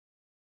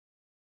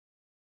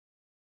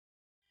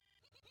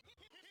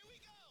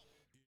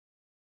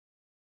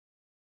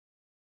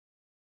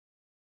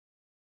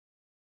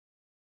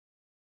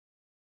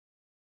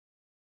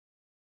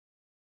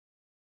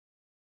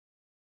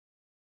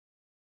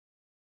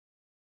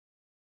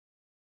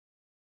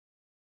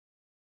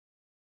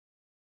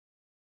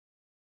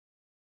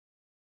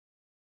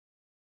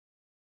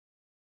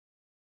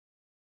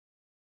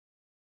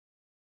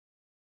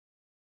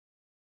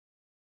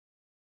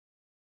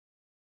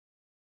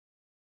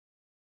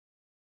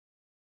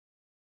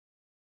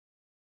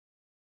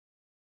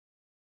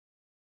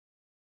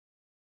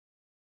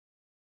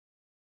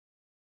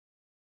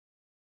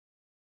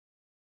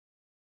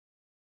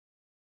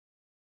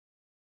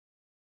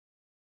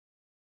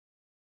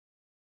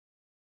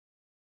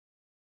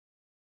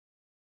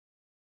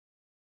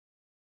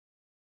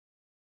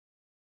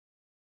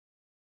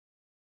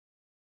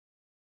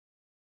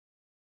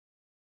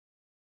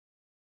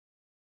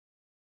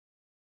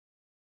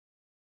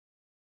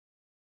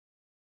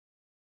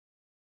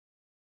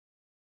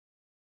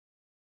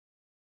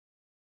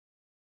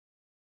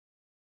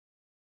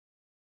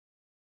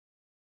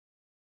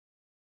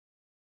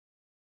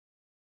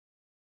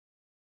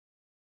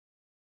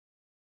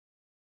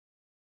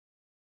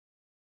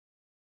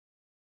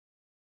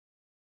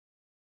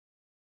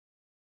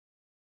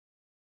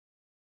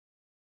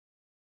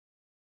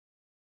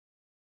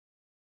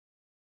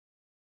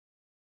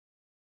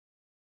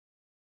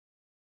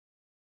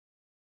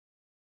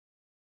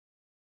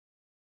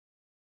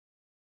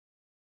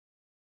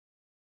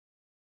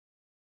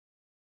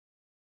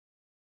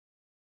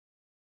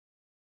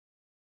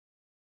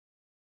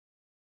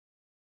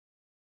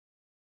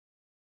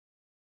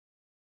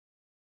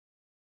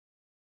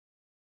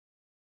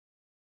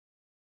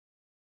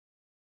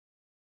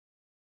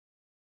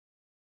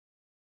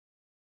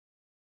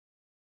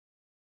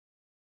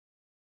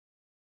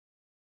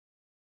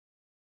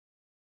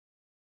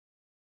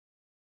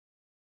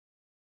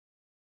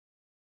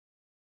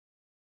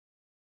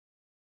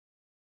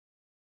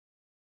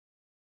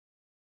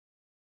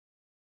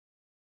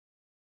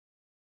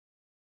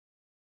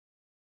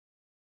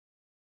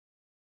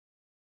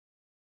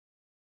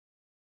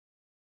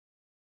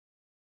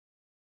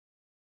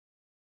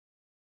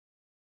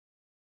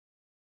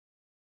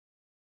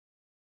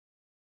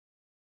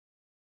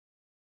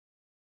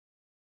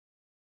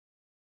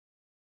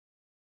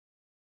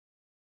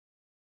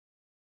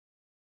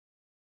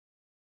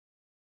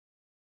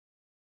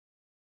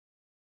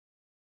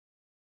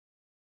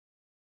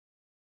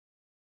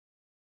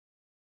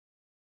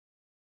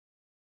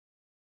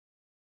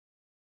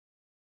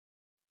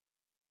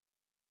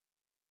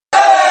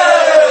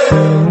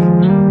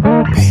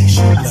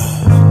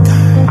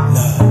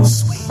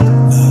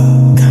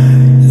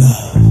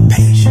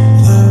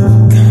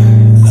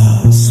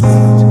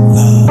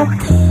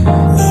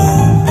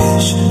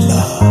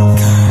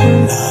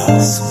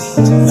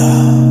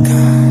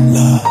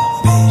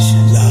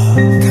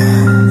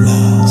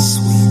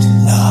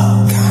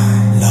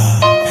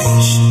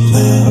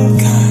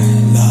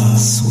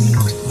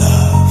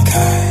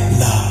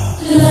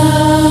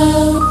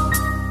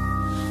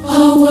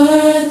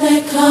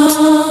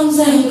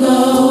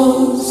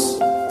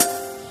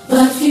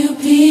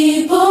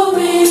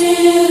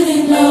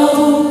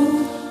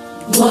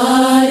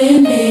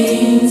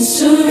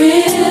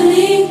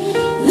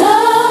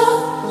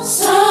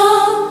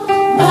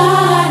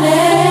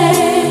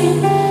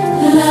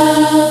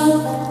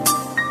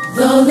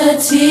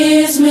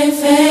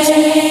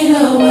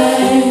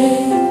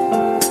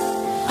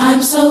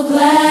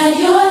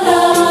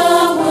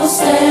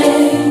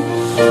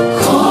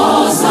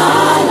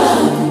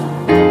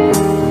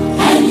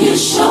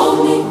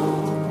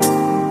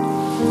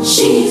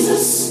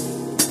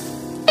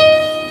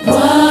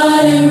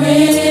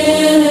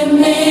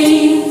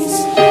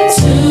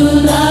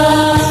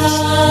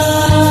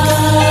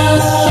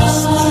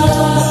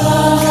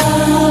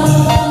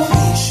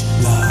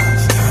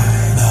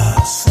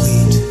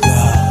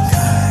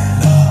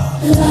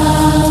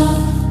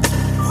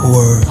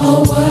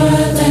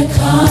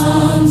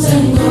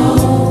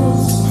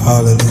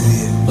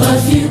Hallelujah.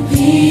 But few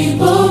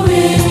people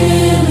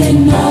really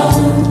know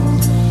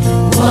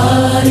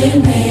what it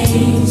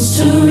means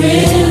to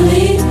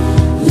really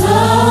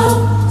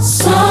love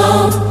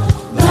somebody.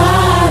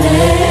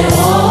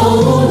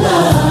 Oh,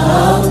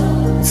 love.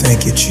 Thank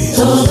you, Jesus.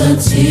 Though the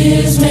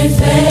tears may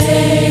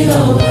fade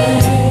away,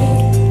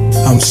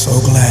 I'm so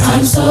glad.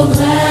 I'm so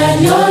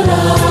glad your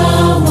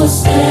love will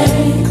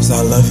stay. 'Cause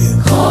I love you.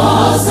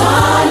 'Cause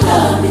I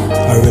love you.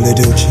 I really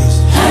do,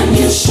 Jesus. And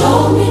you show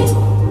me,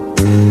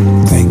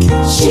 Thank you.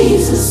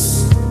 Jesus,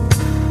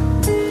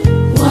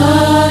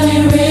 what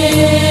it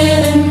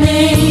really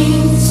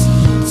means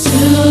to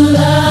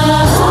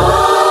love.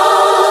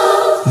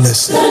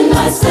 Listen. The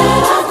nights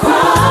that I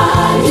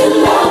cried, you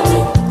loved me.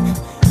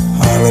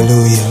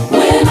 Hallelujah.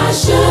 When I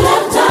should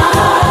have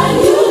died,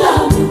 you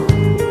loved me.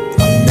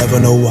 I'll never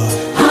know why.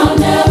 I'll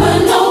never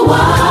know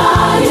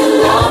why you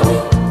love me.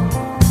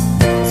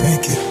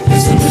 Thank you.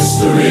 It's a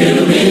mystery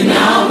to me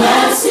now that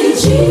I see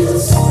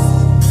Jesus.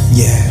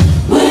 Yeah.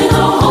 When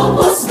all hope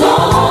was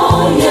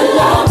gone, you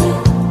loved me.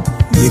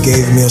 You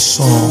gave me a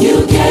song. You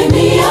gave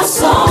me a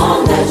song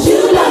that you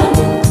loved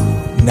me.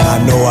 Now I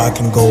know I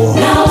can go on.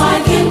 Now I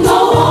can go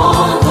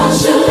on 'cause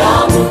you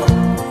love me.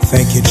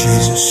 Thank you,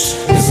 Jesus.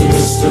 It's a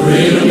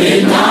mystery to me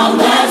now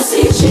that I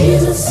see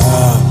Jesus.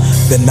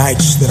 The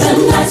nights that The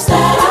nights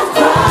that I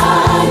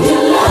cried, you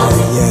loved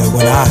me. yeah,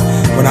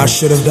 when I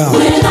should have died.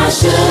 When I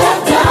should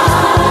have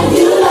died,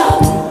 you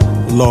loved me.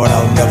 Lord,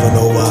 I'll never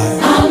know why.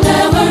 I'll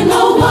never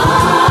know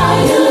why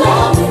you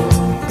love me.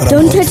 But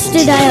Don't touch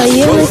the dial.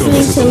 You're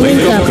listening to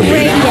Link Up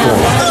Radio.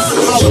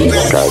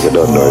 Guys that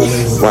don't know,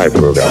 my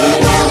program.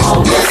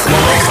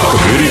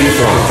 Community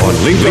song on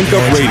Link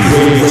Up Radio.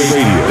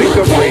 Link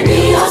Up Gave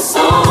me a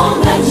song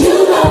that you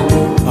love me.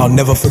 I'll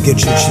never forget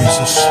you,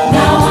 Jesus.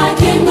 Now I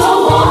can go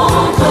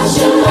on 'cause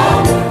you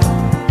love me.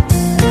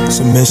 It's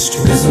a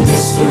mystery. It's a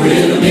mystery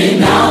to me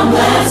now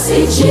that I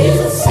see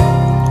Jesus.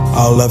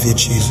 I'll love you,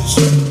 Jesus.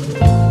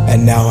 And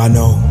now I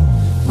know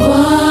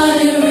What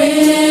it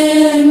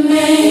really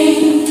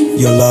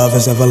means. your love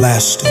is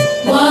everlasting.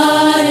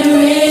 What it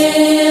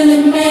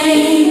really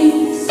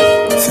means.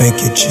 Thank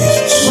you,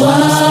 Jesus.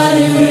 What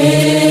it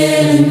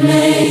really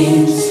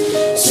means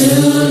to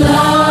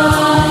love.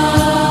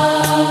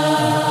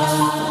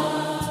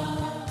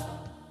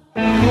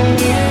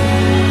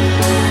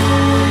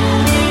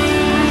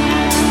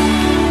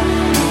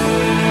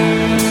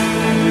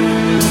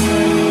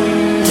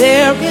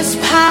 There is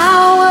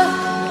power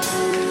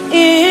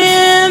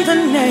in the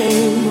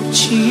name of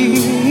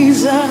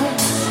Jesus.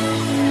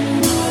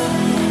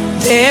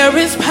 There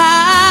is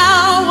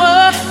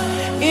power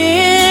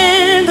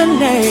in the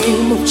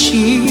name of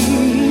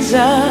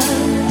Jesus.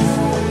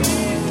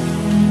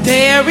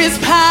 There is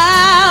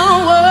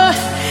power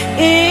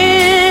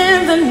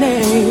in the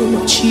name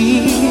of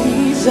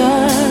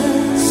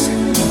Jesus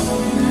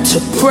to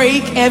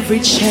break every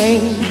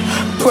chain,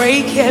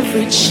 break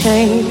every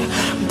chain,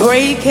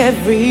 break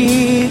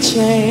every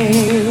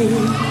chain.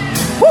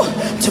 Woo!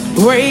 To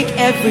break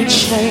every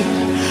chain,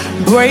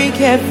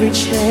 break every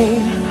chain,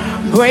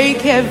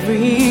 break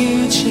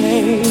every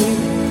chain.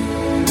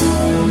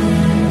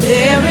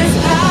 There is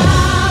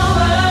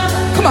power,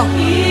 come on,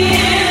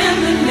 in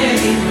the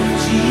name of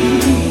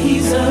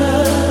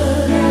Jesus.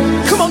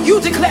 Come on, you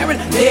declare it.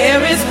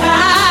 There is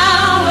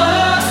power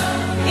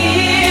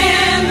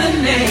in the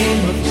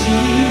name of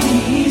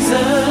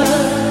Jesus.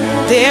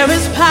 There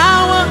is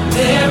power.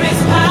 There is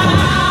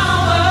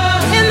power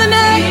in the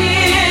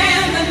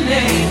name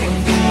of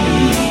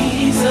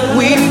Jesus.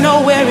 We know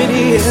where it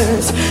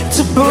is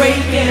to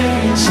break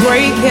every chain,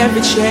 break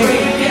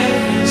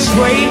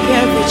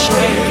every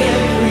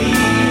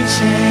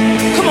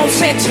chain. Come on,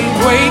 say it to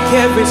break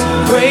every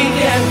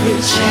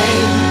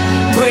chain,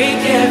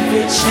 break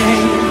every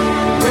chain,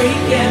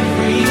 break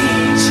every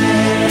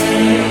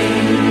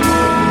chain.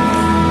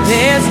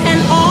 There's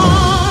an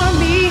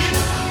army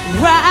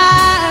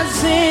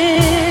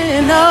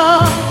rising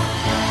up.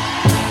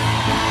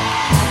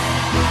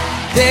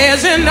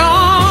 There's an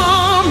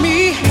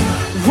army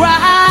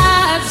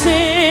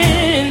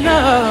rising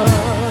up.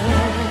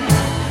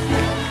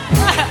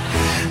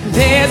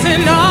 There's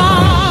an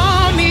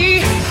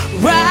army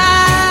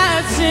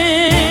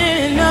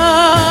rising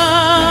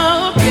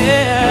up,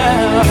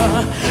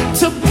 yeah,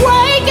 to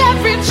break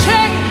every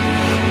chain,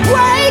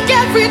 break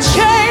every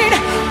chain,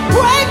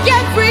 break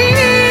every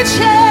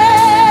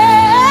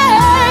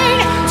chain,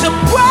 to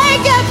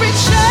break every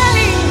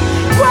chain,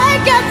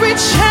 break every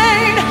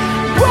chain,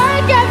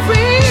 break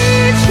every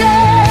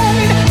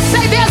chain.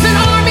 Say there's an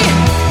army,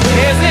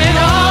 there's an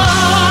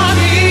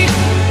army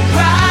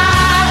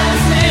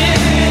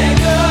rising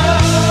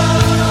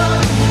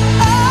up.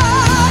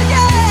 Oh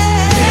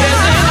yeah,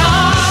 there's an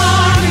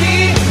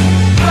army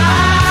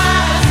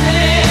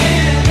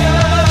rising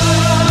up.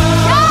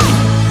 Yeah.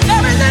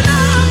 There is an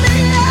army,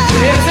 yeah.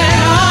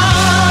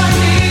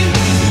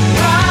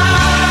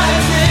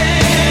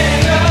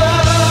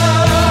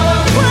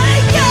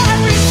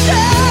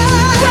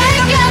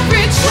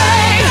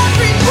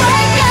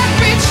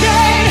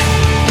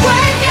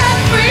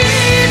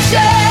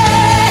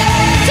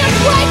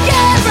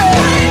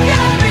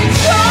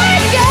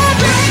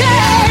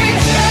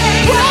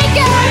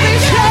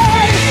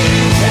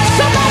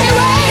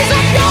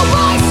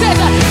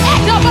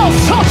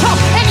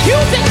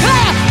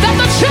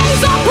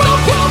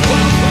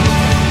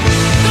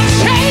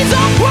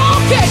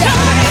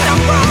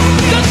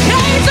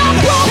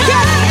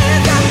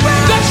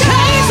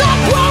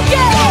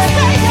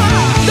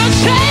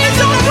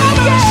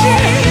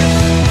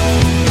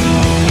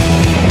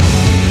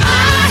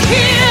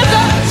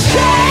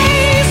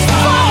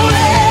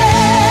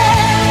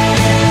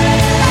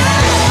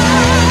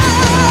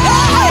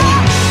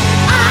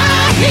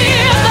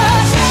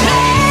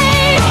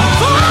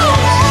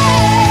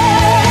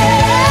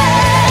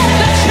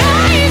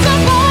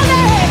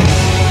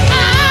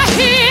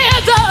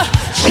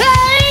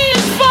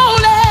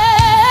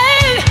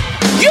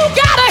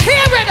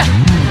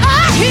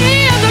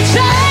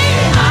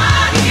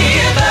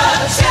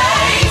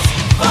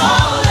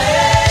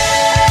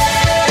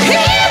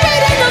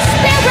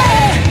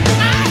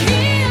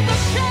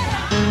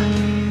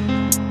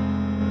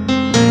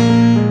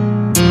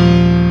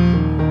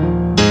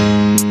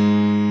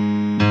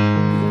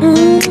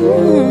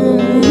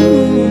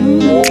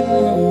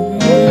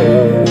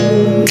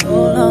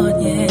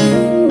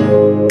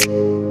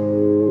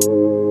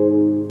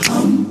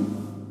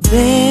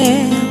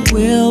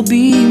 will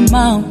be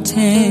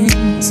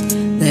mountains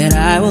that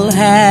I will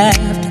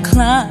have to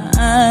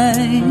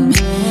climb,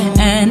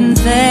 and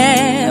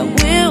there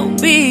will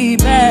be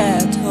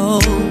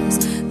battles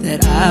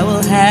that I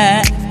will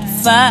have to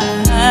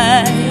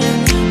fight.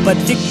 But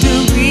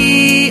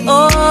victory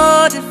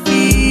or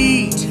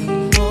defeat,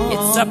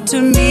 it's up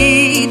to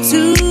me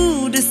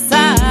to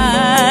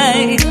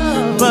decide.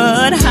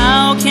 But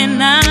how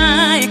can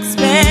I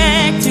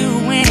expect to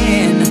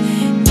win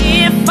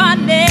if I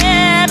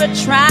never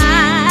try?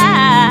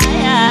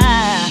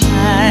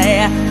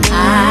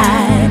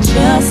 I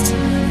just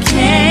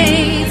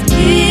can't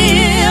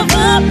give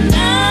up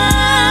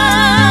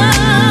now.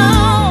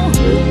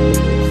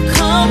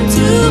 Come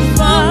too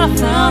far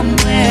from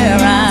where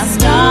I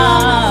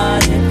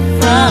started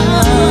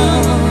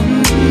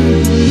from.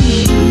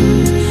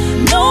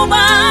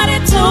 Nobody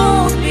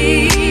told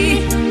me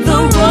the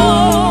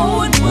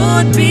road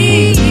would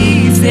be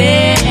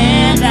easy,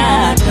 and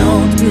I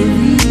don't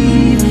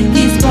believe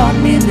he's brought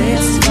me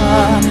this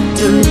far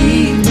to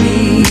leave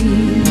me.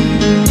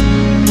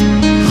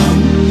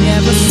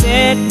 Never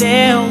said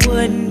there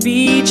wouldn't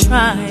be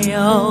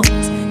trials,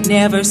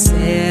 never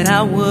said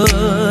I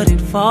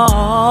wouldn't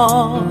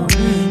fall,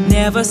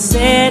 never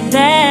said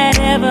that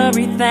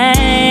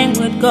everything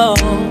would go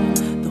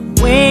the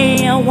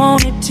way I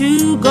want it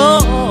to go.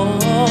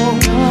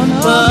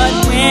 But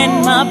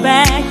when my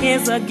back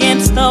is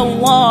against the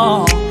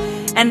wall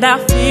and I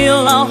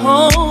feel all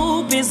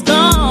hope is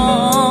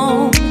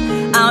gone,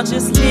 I'll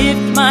just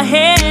lift my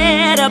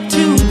head up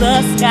to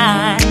the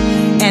sky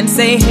and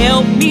say,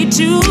 help me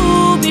to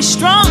be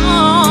strong.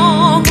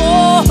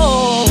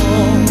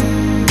 Oh,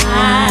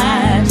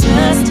 I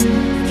just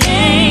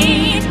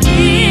can't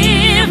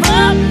give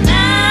up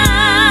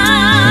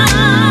now.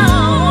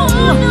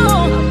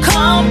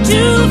 Come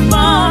too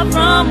far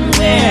from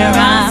where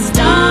I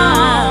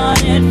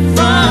started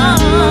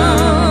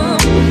from.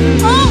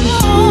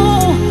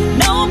 Oh,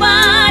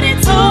 nobody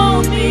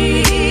told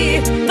me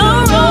the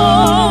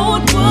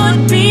road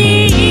would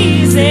be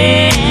easy,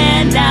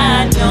 and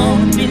I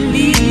don't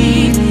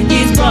believe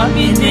he's brought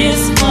me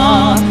this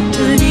far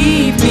to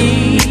leave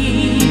me.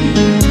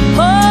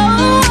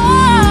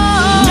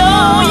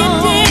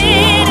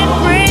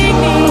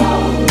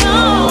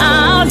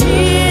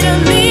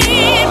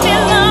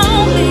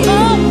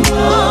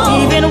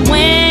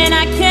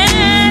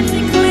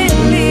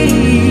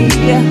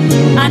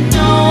 I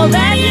know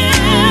that you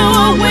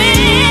are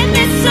with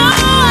me, so I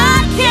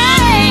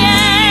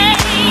can't.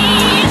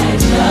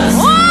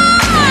 I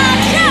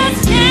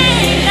just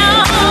can't, no.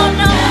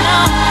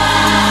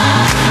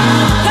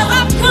 'Cause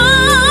I've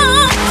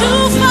come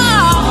too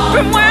far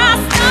from where I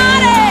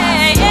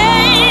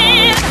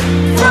started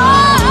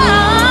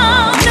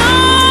from.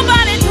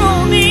 Nobody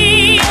told me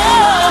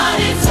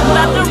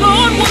that the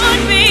road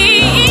would be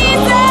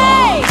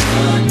easy,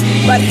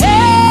 but hey,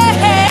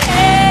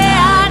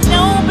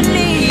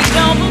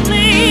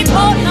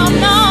 oh,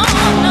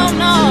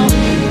 no,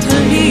 to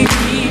leave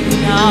me,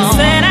 no.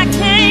 Said I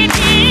can't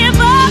give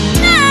up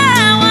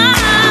now.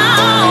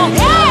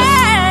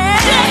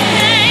 Yeah. Can't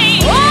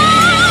give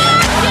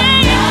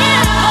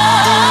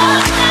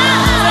up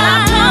now.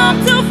 I've come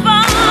too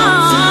far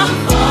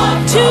from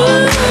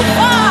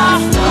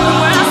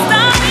where I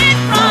started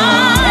from.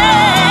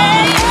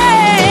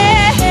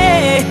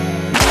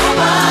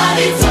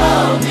 Nobody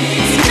told me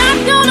it's not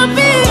gonna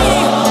be.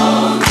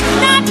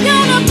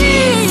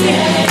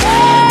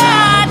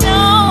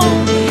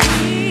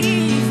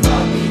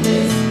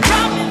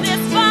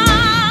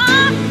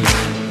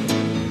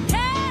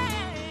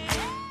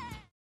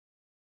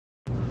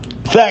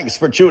 Thanks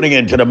for tuning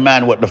in to The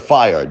Man with the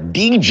Fire,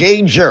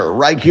 DJ Jer,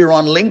 right here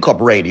on Link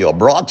Up Radio,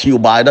 brought to you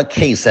by the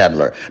Case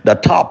Handler, the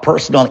top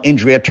personal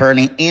injury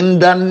attorney in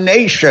the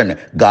nation.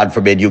 God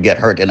forbid you get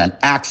hurt in an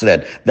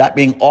accident, that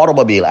being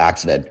automobile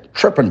accident,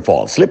 trip and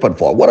fall, slip and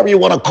fall, whatever you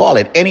want to call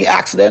it, any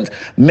accident,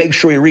 make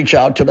sure you reach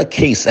out to the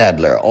Case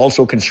Handler.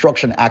 Also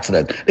construction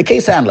accident, the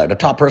Case Handler, the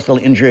top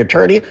personal injury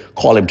attorney.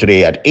 Call him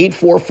today at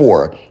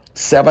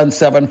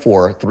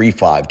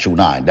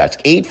 844-774-3529. That's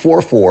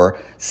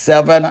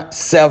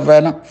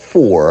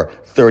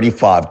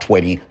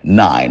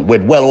 844-774-3529.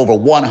 With well over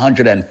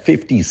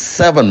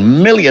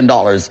 $157 million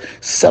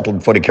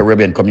settled for the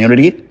Caribbean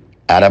community,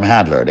 Adam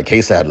Handler, the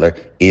Case Handler,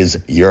 is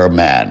your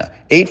man.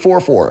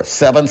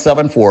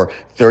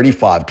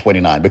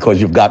 844-774-3529,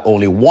 because you've got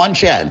only one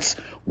chance,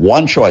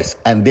 one choice,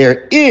 and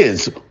there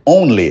is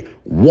only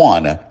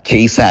one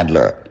Case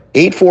Handler.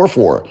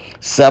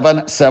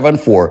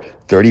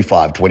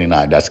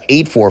 844-774-3529. That's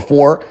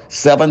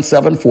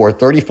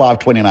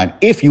 844-774-3529.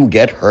 If you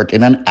get hurt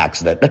in an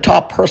accident, the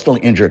top personal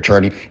injury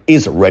attorney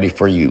is ready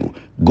for you.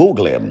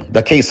 Google him,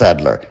 the Case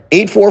Handler.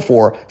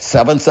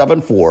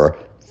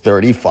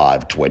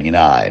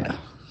 844-774-3529.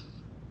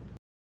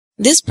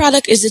 This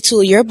product is a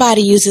tool your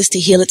body uses to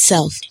heal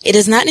itself. It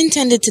is not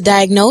intended to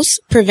diagnose,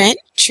 prevent,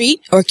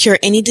 treat, or cure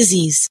any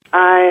disease.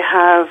 I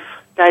have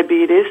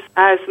diabetes,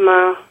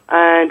 asthma,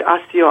 and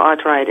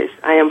osteoarthritis.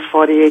 I am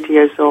 48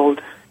 years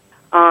old.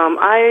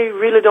 I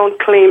really don't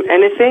claim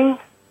anything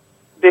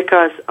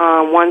because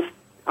once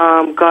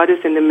God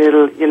is in the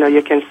middle. You know,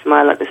 you can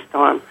smile at the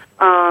storm.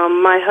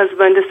 My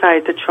husband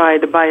decided to try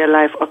the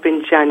BioLife up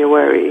in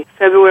January.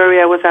 February,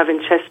 I was having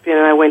chest pain,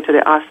 and I went to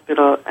the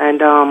hospital,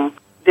 and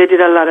they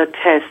did a lot of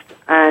tests,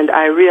 and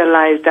I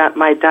realized that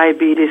my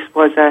diabetes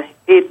was a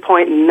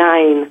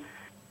 8.9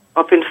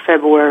 up in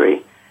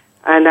February.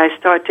 And I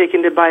started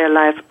taking the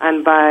BioLife,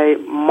 and by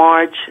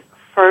March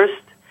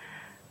 1st,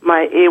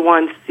 my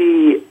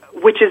A1C,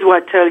 which is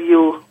what tells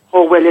you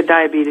how well your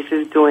diabetes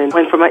is doing,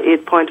 went from an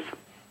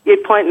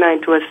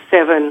 8.9 to a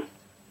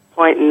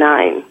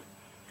 7.9.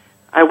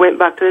 I went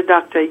back to the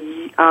doctor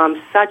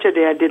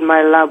Saturday. I did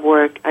my lab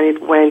work, and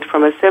it went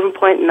from a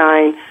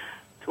 7.9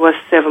 to a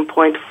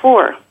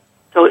 7.4.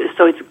 So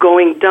it's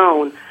going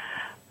down.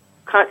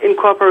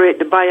 Incorporate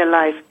the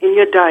BioLife in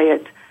your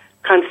diet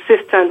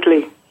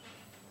consistently.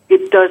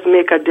 It does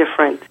make a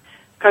difference.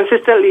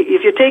 Consistently,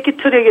 if you take it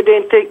today, you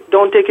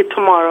don't take it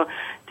tomorrow.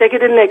 Take it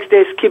the next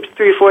day, skip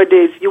 3-4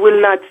 days. You will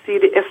not see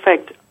the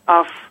effect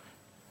of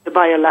the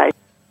BioLife.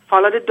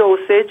 Follow the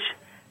dosage.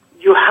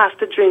 You have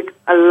to drink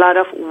a lot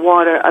of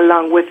water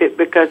along with it,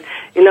 because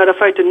in order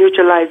for it to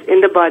neutralize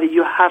in the body,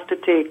 you have to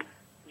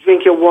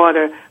drink your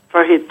water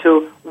for it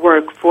to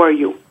work for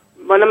you.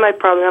 One of my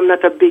problems, I'm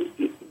not a big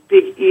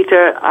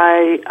eater.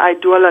 I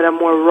do a lot of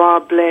more raw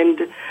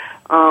blend,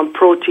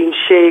 protein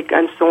shake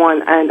and so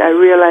on, and I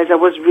realized I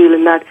was really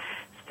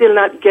still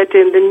not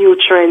getting the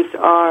nutrients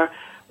or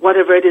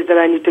whatever it is that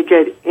I need to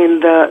get in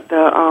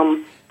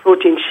the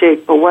protein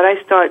shake. But what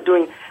I started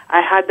doing,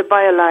 I had the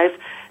BioLife,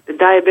 the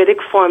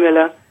diabetic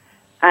formula,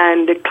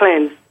 and the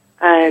cleanse.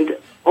 And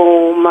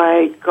oh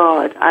my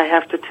God, I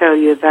have to tell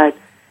you that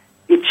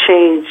it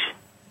changed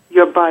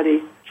your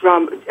body. For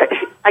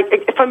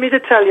me to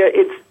tell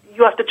you,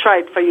 you have to try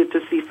it for you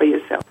to see for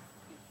yourself.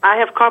 I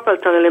have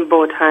carpal tunnel in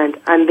both hands,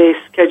 and they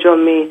schedule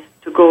me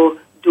to go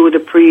do the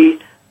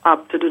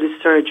pre-op, to do the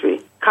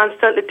surgery.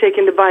 Constantly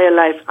taking the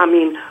BioLife,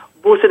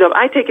 boost it up.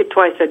 I take it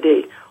twice a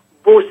day.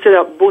 Boost it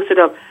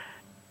up.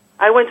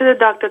 I went to the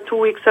doctor 2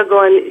 weeks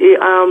ago,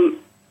 and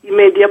he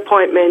made the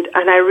appointment,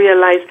 and I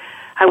realized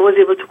I was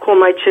able to comb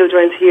my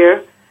children's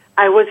hair.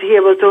 I was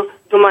able to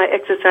do my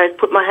exercise,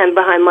 put my hand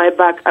behind my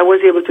back. I was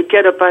able to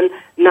get up and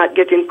not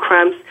get in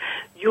cramps.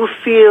 You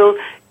feel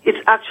it's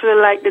actually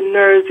like the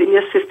nerves in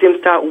your system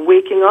start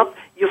waking up.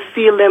 You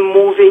feel them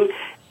moving.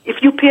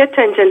 If you pay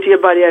attention to your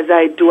body as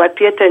I do, I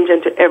pay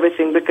attention to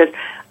everything, because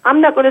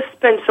I'm not going to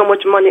spend so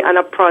much money on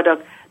a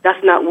product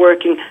that's not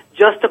working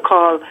just to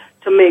call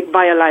to make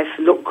BioLife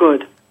look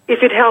good.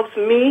 If it helps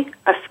me,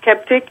 a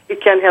skeptic,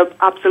 it can help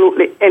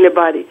absolutely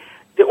anybody.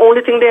 The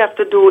only thing they have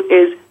to do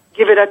is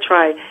give it a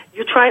try.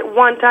 You try it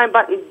one time,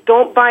 but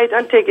don't buy it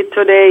and take it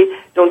today.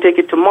 Don't take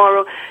it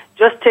tomorrow.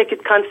 Just take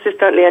it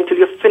consistently until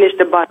you finish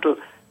the bottle,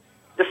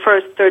 the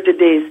first 30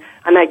 days,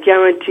 and I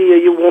guarantee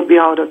you won't be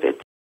out of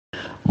it.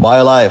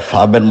 BioLife,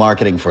 I've been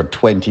marketing for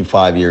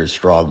 25 years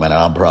strong, man, and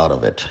I'm proud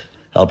of it.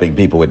 Helping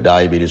people with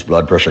diabetes,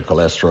 blood pressure,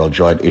 cholesterol,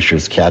 joint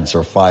issues,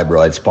 cancer,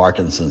 fibroids,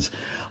 Parkinson's,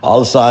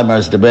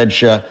 Alzheimer's,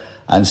 dementia,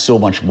 and so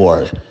much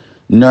more.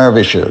 Nerve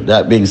issue,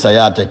 that being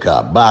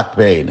sciatica, back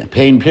pain,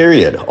 pain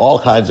period, all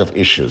kinds of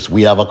issues.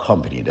 We have a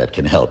company that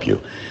can help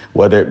you.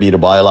 Whether it be the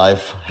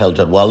BioLife Health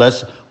and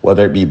Wellness,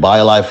 whether it be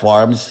BioLife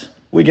Farms,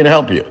 we can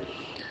help you.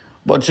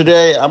 But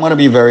today, I'm going to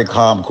be very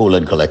calm, cool,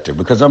 and collected,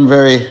 because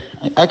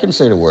I can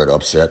say the word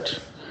upset,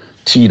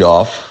 teed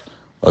off,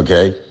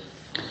 okay?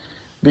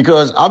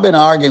 Because I've been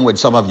arguing with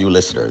some of you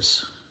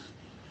listeners.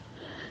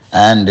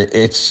 And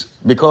it's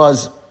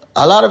because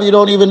a lot of you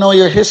don't even know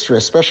your history,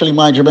 especially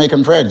my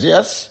Jamaican friends.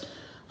 Yes,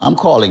 I'm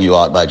calling you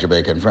out, my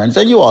Jamaican friends,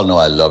 and you all know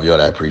I love you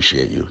and I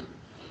appreciate you.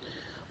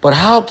 But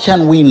how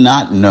can we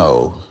not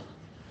know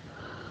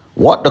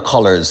what the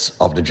colors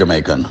of the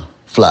Jamaican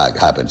flag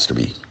happens to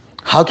be?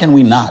 How can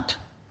we not?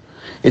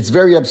 It's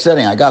very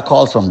upsetting. I got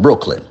calls from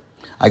Brooklyn.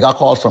 I got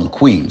calls from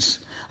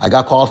Queens. I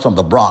got calls from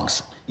the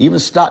Bronx, even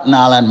Staten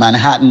Island,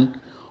 Manhattan,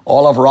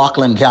 all of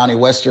Rockland County,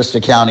 Westchester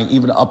County,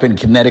 even up in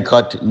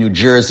Connecticut, New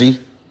Jersey.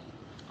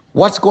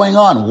 What's going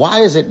on?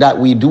 Why is it that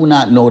we do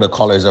not know the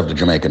colors of the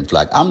Jamaican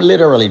flag? I'm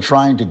literally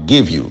trying to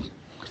give you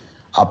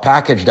a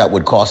package that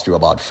would cost you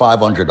about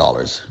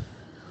 $500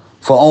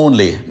 for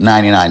only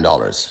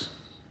 $99.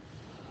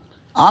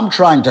 I'm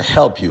trying to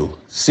help you,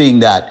 seeing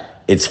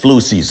that it's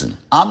flu season.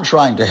 I'm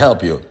trying to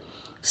help you,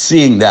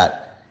 seeing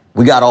that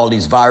we got all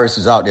these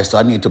viruses out there, so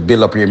I need to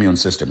build up your immune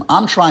system.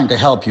 I'm trying to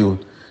help you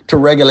to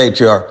regulate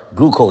your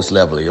glucose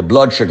level, your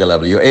blood sugar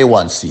level, your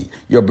A1C,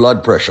 your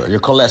blood pressure, your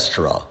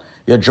cholesterol,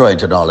 your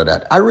joint, and all of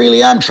that. I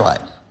really am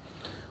trying.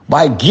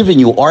 By giving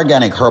you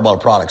organic herbal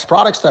products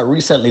that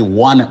recently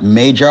won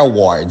major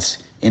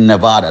awards in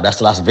Nevada, that's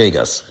Las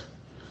Vegas.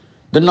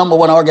 The number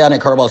one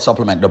organic herbal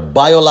supplement, the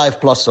BioLife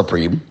Plus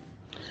Supreme,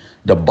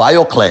 the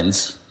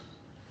BioCleanse,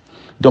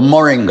 the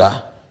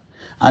Moringa,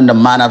 and the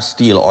Man of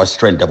Steel or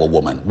Strength of a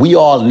Woman. We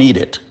all need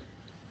it.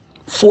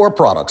 4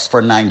 products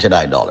for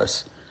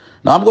 $99.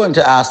 Now I'm going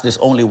to ask this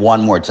only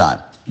one more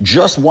time.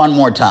 Just one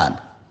more time.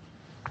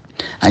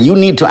 And you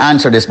need to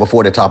answer this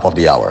before the top of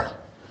the hour.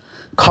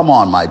 Come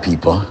on, my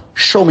people.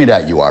 Show me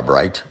that you are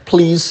bright,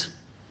 please.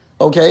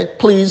 Okay,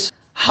 please.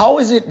 How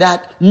is it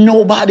that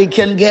nobody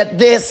can get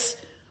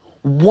this?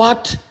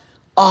 What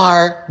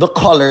are the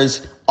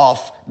colors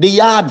of the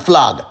yard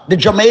flag, the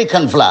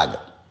Jamaican flag?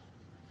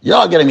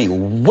 Y'all getting me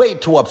way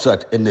too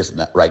upset in this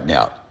right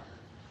now.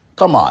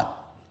 Come on.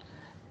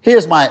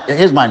 Here's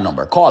my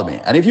number. Call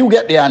me. And if you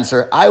get the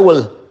answer, I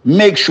will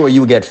make sure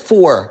you get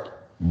 4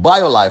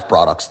 BioLife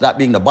products. That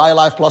being the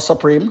BioLife Plus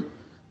Supreme,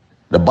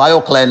 the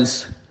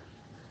BioCleanse,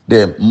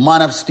 the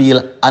Man of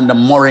Steel, and the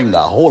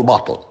Moringa, whole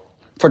bottle,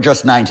 for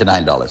just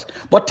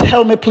 $99. But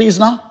tell me please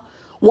now,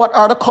 what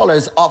are the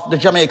colors of the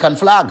Jamaican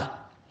flag?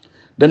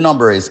 The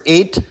number is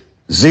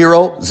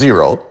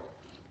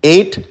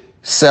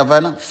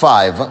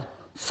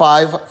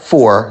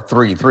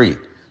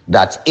 800-875-5433.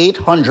 That's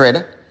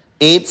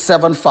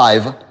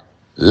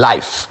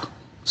 800-875-LIFE.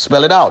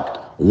 Spell it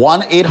out.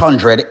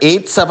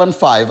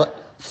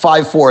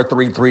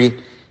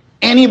 1-800-875-5433.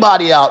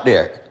 Anybody out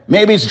there,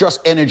 maybe it's just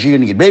energy you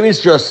need. Maybe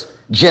it's just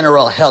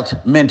general health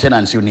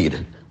maintenance you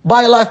need.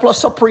 BioLife Plus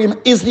Supreme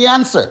is the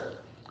answer.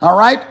 All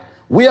right?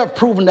 We have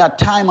proven that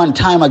time and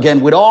time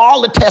again with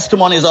all the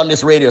testimonies on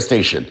this radio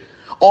station,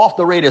 off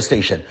the radio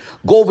station.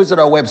 Go visit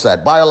our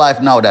website,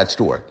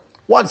 BioLifeNow.store.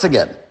 Once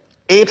again,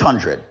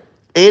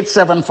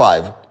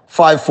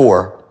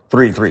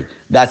 800-875-5433.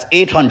 That's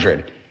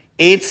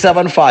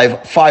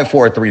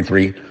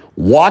 800-875-5433.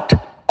 What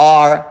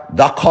are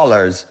the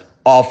colors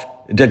of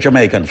the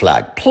Jamaican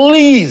flag?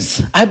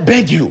 Please, I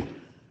beg you,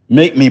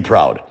 make me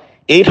proud.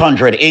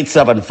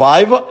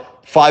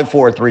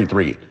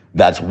 800-875-5433.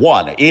 That's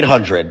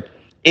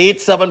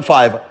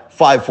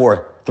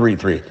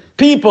 1-800-875-5433.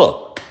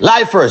 People,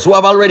 lifers who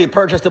have already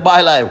purchased the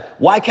BioLife,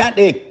 why can't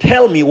they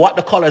tell me what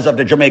the colors of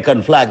the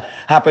Jamaican flag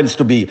happens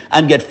to be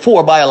and get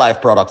 4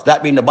 BioLife products,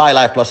 that being the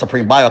BioLife Plus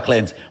Supreme,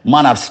 BioCleanse,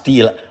 Man of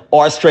Steel,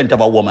 or Strength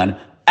of a Woman,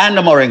 and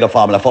the Moringa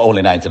Formula for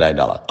only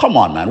 $99. Come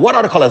on, man. What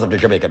are the colors of the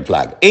Jamaican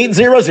flag?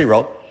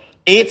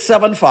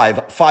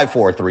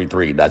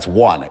 800-875-5433. That's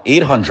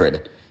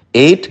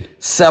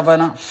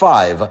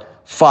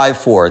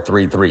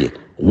 1-800-875-5433.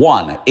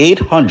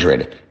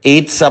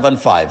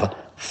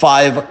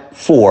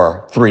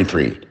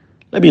 1-800-875-5433.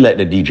 Let me let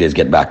the DJs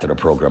get back to the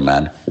program,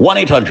 man.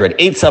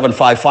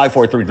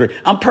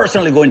 1-800-875-5433. I'm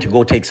personally going to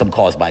go take some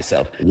calls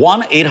myself.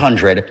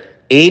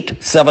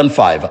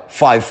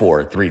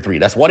 1-800-875-5433.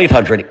 That's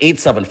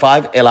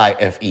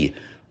 1-800-875-LIFE.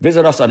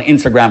 Visit us on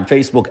Instagram,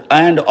 Facebook,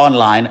 and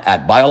online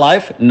at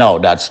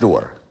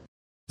BioLifeNow.store.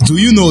 Do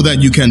you know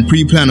that you can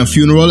pre-plan a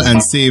funeral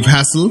and save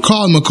hassle?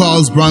 Call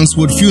McCall's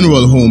Bronxwood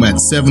Funeral Home at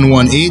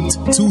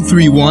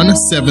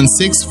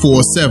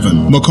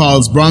 718-231-7647.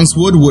 McCall's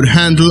Bronxwood would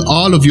handle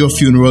all of your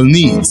funeral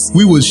needs.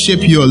 We will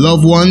ship your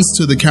loved ones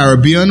to the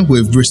Caribbean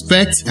with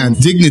respect and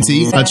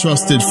dignity. A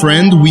trusted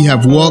friend, we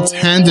have walked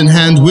hand in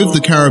hand with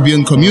the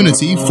Caribbean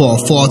community for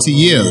 40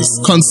 years.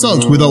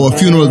 Consult with our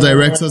funeral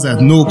directors at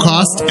no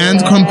cost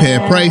and compare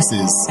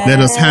prices.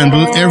 Let us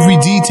handle every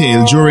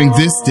detail during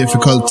this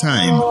difficult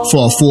time.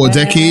 For 4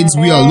 decades,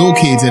 we are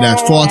located at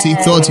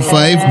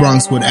 4035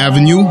 Bronxwood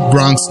Avenue,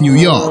 Bronx, New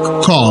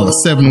York. Call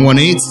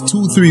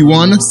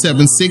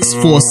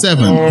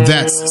 718-231-7647.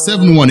 That's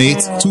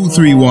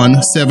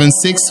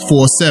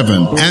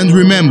 718-231-7647. And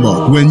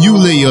remember, when you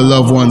lay your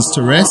loved ones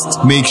to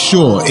rest, make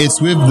sure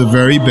it's with the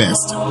very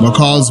best.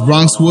 McCall's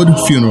Bronxwood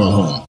Funeral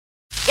Home.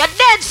 You're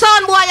dead,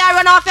 son, boy. I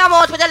run off your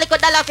mouth with a little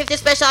 $1.50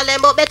 special,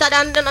 but better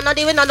than not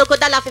even a little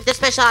 $1.50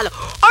 special.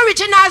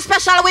 Original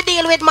special we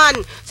deal with,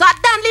 man. So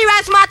Danley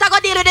Rice Mart, I go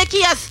deal with the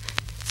case.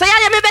 So you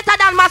hear me better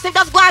than Massive,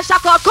 just go and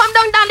shock out. Come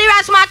down, Danley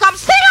Rice Mart, come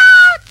sing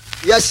out.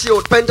 Yes,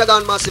 you,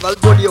 Pentagon Massive, I'll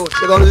good you.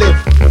 They're gonna live.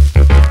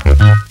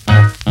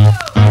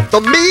 The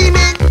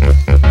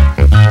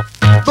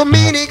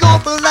meaning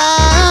of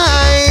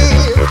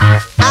life.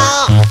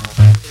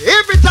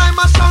 Every time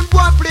my son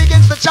boy play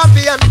against the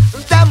champion,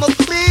 them will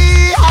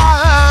clear.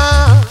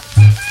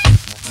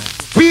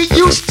 We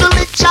used to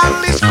lick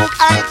Charlie's cook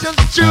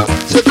items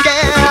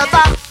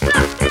together.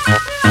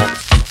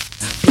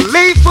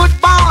 Play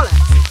football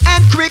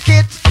and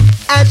cricket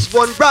as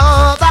one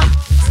brother.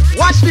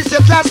 Watch this,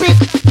 your classic.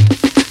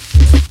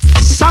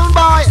 Sound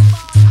boy,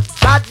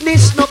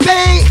 badness no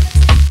pay.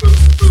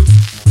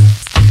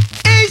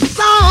 Hey,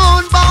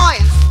 sound boy,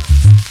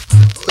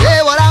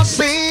 hear what I'm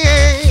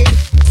saying.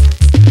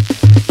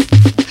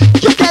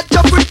 You get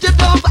your pretty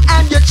dub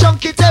and you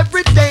chunk it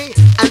every day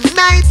and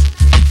night.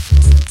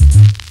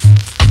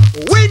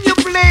 When you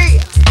play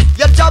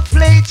your top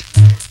plate,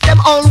 them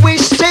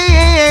always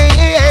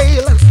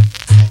stale.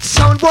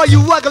 Sound boy, you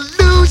are gonna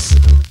lose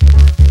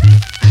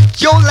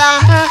your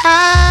life.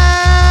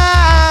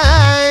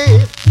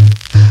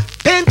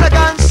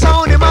 Pentagon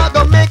sound, him a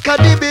gonna make a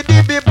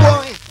dibby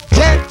boy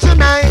dead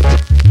tonight.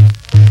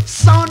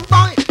 Sound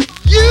boy,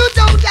 you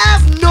don't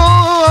have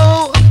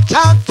no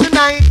talk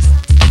tonight.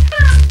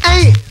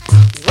 Hey,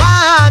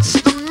 what's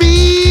the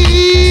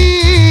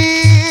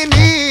meaning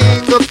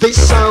of this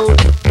sound?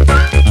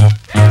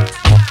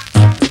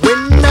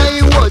 When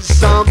I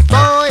was a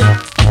boy,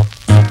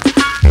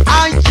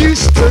 I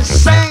used to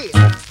say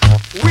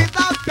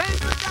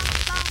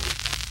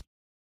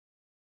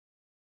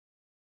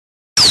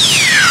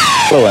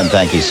Hello, and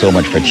thank you so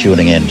much for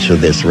tuning in to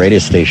this radio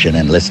station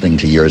and listening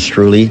to yours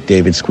truly,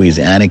 David Squeeze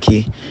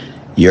Anarchy,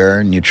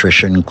 your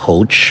nutrition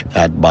coach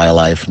at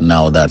BioLife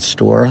Now That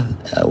Store.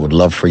 I would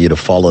love for you to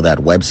follow that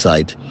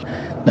website.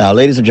 Now,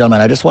 ladies and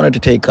gentlemen, I just wanted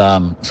to take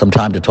some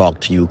time to talk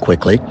to you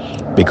quickly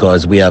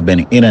because we have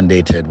been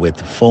inundated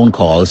with phone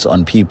calls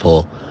on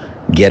people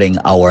getting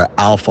our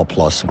Alpha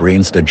Plus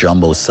greens, the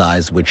jumbo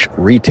size, which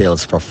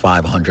retails for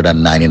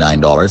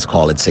 $599,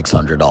 call it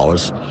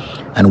 $600.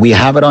 And we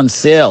have it on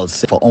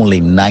sales for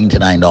only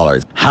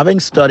 $99. Having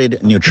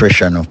studied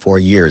nutrition for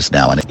years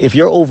now, and if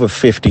you're over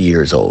 50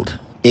 years old,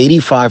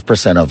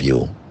 85% of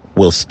you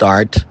will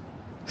start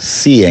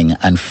seeing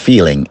and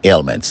feeling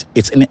ailments.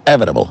 It's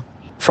inevitable.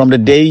 From the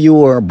day you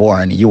were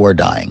born, you are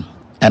dying.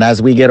 And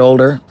as we get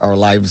older, our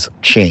lives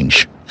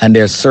change. And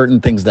there's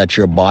certain things that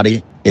your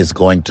body is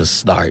going to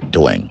start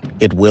doing.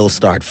 It will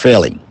start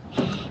failing.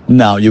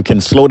 Now, you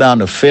can slow down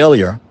the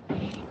failure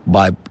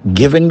by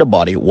giving the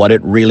body what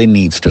it really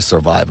needs to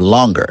survive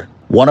longer.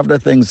 One of the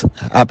things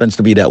happens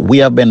to be that we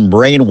have been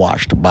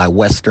brainwashed by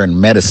Western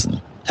medicine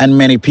and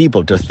many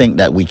people to think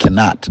that we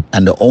cannot.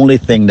 And the only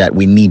thing that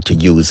we need to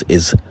use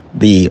is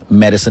the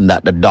medicine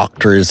that the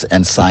doctors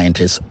and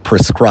scientists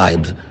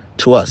prescribed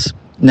to us.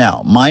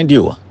 Now, mind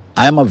you,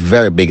 I am a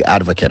very big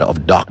advocate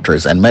of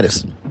doctors and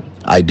medicine.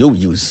 I do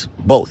use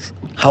both.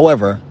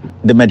 However,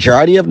 the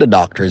majority of the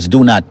doctors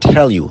do not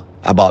tell you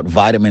about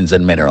vitamins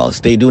and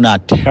minerals. They do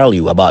not tell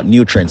you about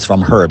nutrients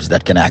from herbs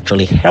that can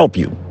actually help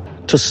you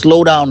to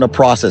slow down the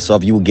process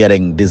of you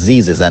getting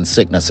diseases and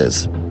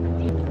sicknesses.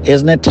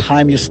 Isn't it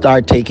time you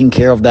start taking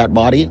care of that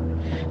body?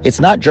 It's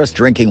not just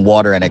drinking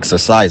water and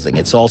exercising.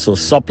 It's also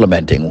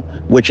supplementing,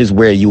 which is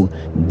where you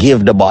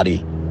give the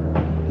body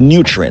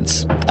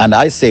nutrients. And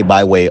I say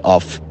by way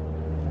of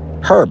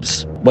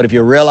herbs. But if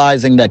you're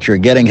realizing that you're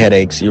getting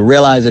headaches, you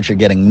realize that you're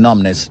getting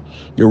numbness,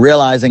 you're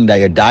realizing that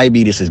your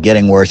diabetes is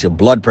getting worse, your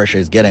blood pressure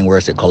is getting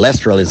worse, your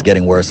cholesterol is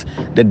getting worse,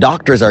 the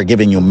doctors are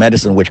giving you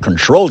medicine which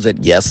controls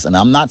it, yes, and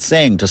I'm not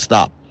saying to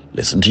stop.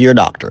 Listen to your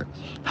doctor.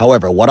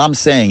 However, what I'm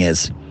saying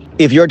is,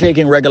 if you're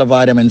taking regular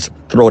vitamins,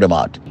 throw them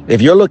out.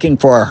 If you're looking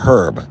for a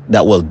herb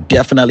that will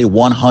definitely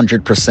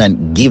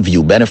 100% give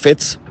you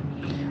benefits,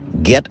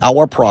 get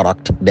our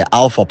product, the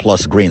Alpha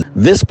Plus Green.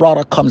 This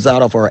product comes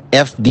out of our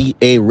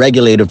FDA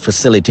regulated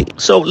facility.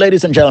 So,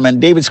 ladies and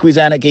gentlemen, David Squeeze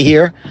Anarchy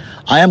here.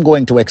 I am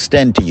going to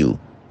extend to you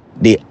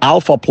the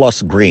Alpha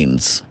Plus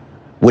Greens,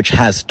 which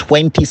has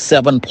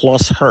 27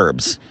 plus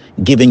herbs,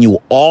 giving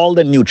you all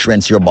the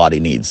nutrients your body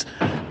needs.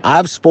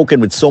 I've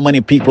spoken with so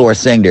many people who are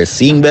saying they're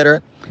seeing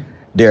better.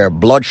 Their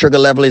blood sugar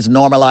level is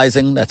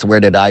normalizing. That's where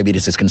the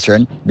diabetes is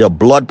concerned. Their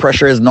blood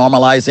pressure is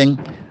normalizing,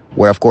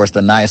 where, of course,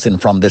 the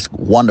niacin from this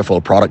wonderful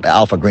product, the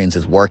Alpha Greens,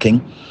 is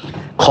working.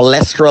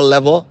 Cholesterol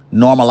level,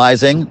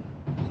 normalizing.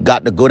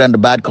 Got the good and the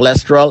bad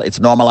cholesterol. It's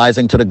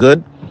normalizing to the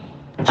good.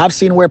 I've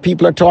seen where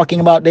people are talking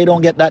about they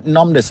don't get that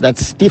numbness, that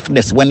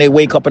stiffness when they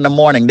wake up in the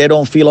morning. They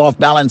don't feel off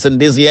balance and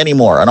dizzy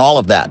anymore and all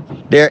of that.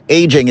 Their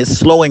aging is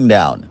slowing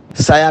down.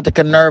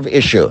 Sciatica nerve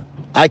issue.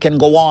 I can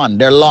go on.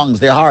 Their lungs,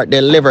 their heart,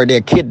 their liver,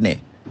 their kidney.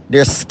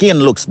 Their skin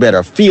looks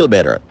better, feel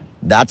better.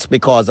 That's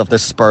because of the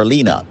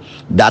spirulina.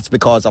 That's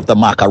because of the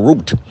maca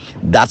root.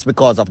 That's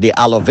because of the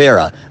aloe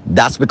vera.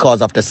 That's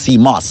because of the sea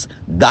moss.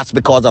 That's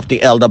because of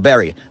the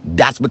elderberry.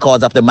 That's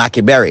because of the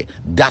maki berry.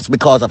 That's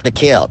because of the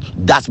kale.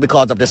 That's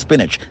because of the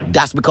spinach.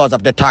 That's because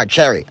of the tart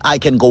cherry. I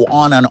can go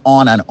on and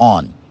on and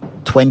on.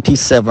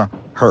 27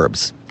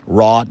 herbs,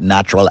 raw,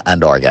 natural,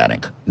 and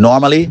organic.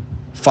 Normally,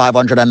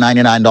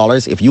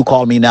 $599. If you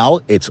call me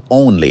now, it's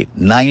only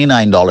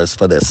 $99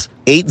 for this.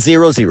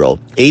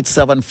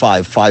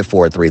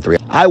 800-875-5433.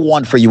 I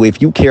want for you,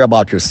 if you care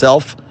about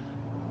yourself,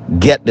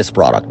 get this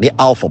product, the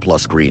Alpha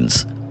Plus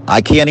Greens. I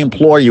can't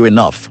implore you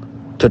enough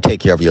to take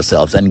care of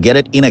yourselves and get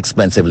it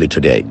inexpensively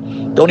today.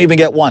 Don't even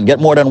get one, get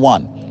more than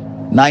one.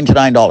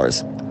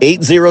 $99.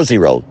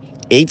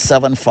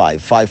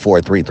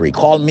 800-875-5433.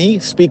 Call me,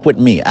 speak with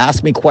me,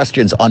 ask me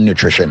questions on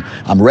nutrition.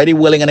 I'm ready,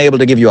 willing, and able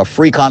to give you a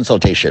free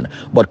consultation.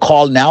 But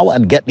call now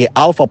and get the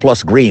Alpha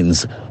Plus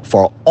Greens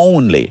for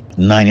only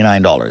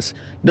 $99.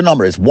 The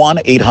number is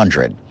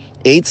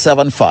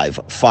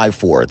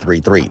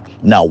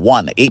 1-800-875-5433. Now,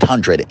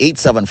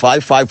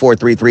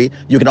 1-800-875-5433.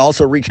 You can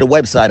also reach the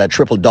website at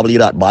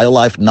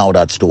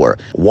www.biolifenow.store.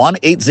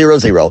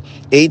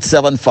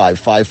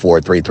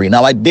 1-800-875-5433.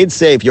 Now, I did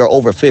say if you're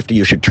over 50,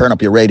 you should turn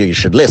up your radio, you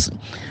should listen.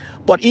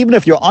 But even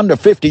if you're under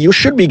 50, you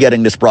should be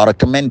getting this product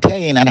to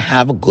maintain and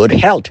have good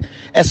health,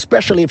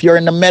 especially if you're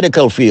in the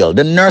medical field,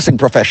 the nursing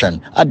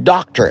profession, a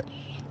doctor.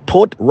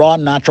 Put raw,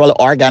 natural,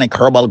 organic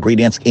herbal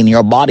ingredients in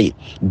your body.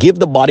 Give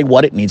the body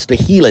what it needs to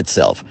heal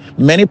itself.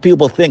 Many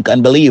people think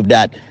and believe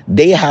that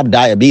they have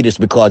diabetes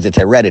because it's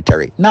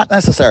hereditary. Not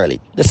necessarily.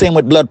 The same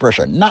with blood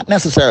pressure. Not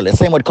necessarily. The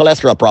same with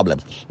cholesterol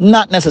problems.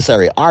 Not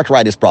necessary.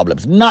 Arthritis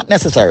problems. Not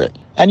necessary.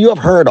 And you have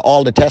heard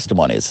all the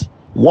testimonies.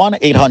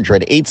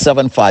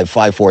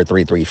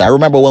 1-800-875-5433. I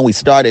remember when we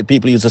started,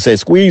 people used to say,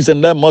 Squeeze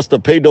and them must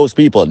have paid those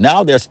people.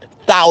 Now there's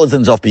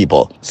thousands of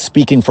people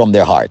speaking from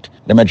their heart.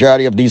 The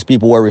majority of these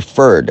people were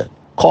referred,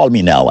 Call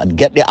me now and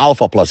get the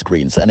Alpha Plus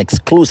greens, an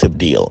exclusive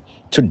deal.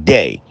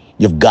 Today,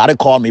 you've got to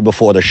call me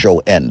before the show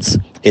ends.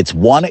 It's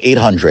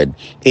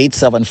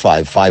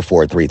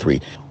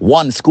 1-800-875-5433.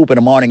 One scoop in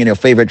the morning in your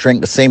favorite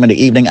drink, the same in the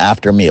evening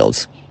after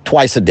meals.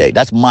 Twice a day.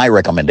 That's my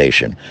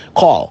recommendation.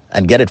 Call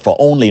and get it for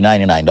only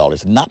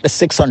 $99, not the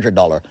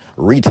 $600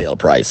 retail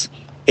price.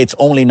 It's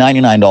only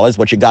 $99,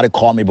 but you got to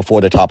call me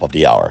before the top of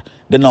the hour.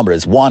 The number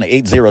is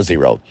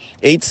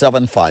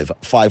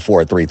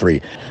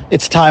 1-800-875-5433.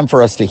 It's time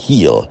for us to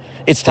heal.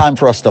 It's time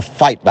for us to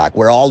fight back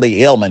where all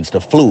the ailments, the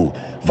flu,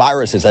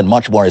 viruses, and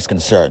much more is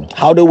concerned.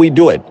 How do we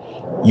do it?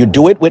 You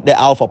do it with the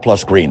Alpha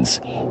Plus greens,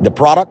 the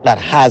product that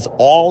has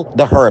all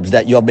the herbs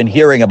that you have been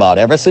hearing about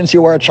ever since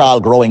you were a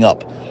child growing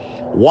up.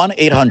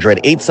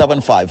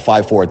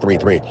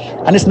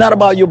 1-800-875-5433. And it's not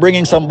about you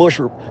bringing some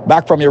bush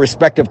back from your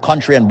respective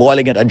country and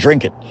boiling it and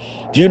drink it.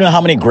 Do you know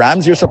how many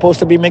grams you're supposed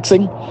to be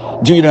mixing?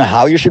 Do you know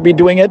how you should be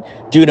doing it?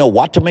 Do you know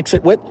what to mix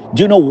it with?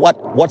 Do you know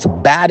what's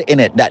bad in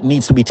it that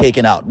needs to be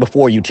taken out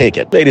before you take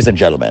it? Ladies and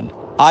gentlemen,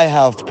 I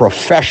have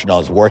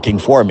professionals working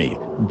for me,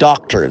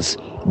 doctors,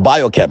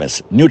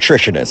 biochemists,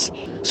 nutritionists.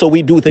 So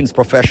we do things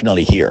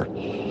professionally here.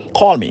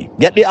 Call me.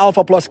 Get the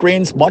Alpha Plus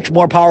greens, much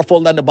more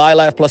powerful than the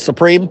BioLife Plus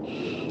Supreme.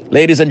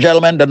 Ladies and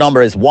gentlemen, the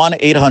number is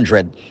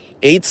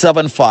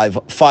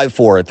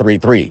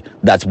 1-800-875-5433.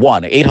 That's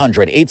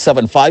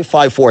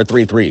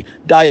 1-800-875-5433.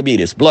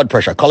 Diabetes, blood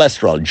pressure,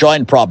 cholesterol,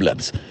 joint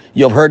problems.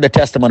 You've heard the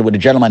testimony with the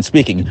gentleman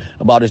speaking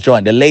about his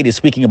joint, the lady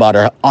speaking about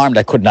her arm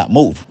that could not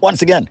move.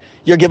 Once again,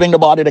 you're giving the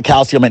body the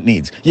calcium it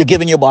needs. You're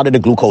giving your body the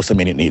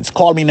glucosamine it needs.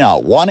 Call me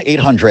now,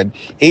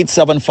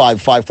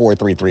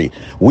 1-800-875-5433.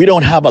 We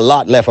don't have a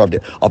lot left of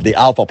the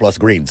Alpha Plus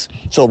greens.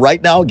 So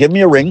right now, give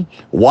me a ring,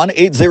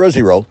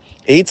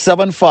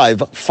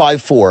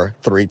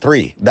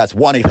 1-800-875-5433. That's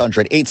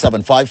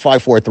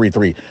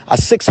 1-800-875-5433. A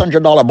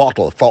 $600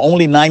 bottle for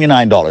only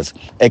 $99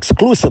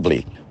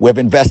 exclusively. We've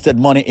invested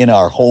money in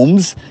our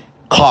homes,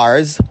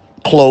 cars,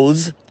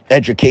 clothes,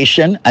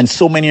 education, and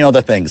so many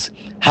other things.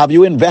 Have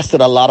you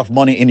invested a lot of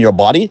money in your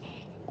body?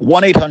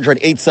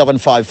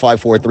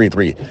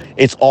 1-800-875-5433.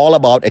 It's all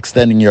about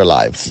extending your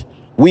lives.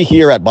 We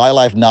here at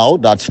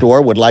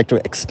BioLifeNow.store would like to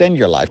extend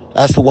your life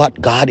as to what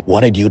God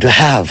wanted you to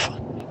have.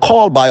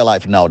 Call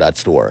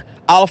BioLifeNow.store.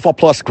 Alpha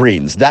Plus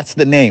Greens, that's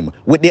the name.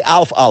 With the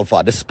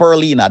alfalfa, the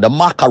spirulina, the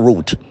maca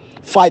root.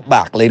 Fight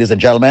back, ladies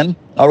and gentlemen.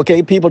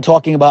 Okay, people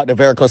talking about the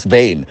varicose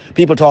vein.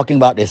 People talking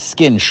about their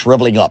skin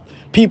shriveling up.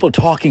 People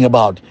talking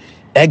about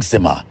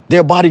eczema.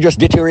 Their body just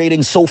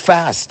deteriorating so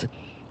fast.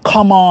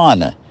 Come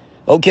on.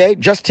 Okay,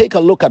 just take a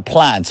look at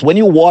plants. When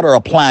you water a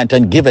plant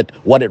and give it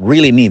what it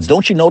really needs,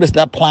 don't you notice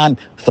that plant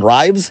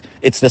thrives?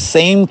 It's the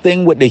same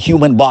thing with the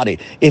human body.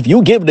 If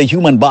you give the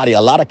human body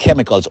a lot of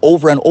chemicals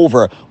over and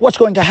over, what's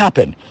going to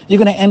happen? You're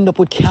going to end up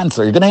with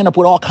cancer. You're going to end up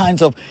with all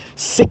kinds of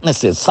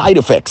sicknesses, side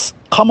effects.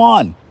 Come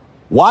on.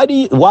 Why do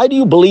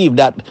you believe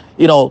that,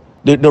 you know,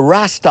 the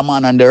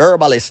Rastaman and the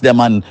herbalists, them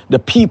and the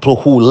people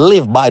who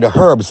live by the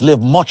herbs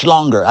live much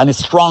longer and is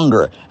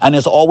stronger and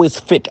is always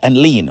fit and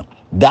lean?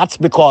 That's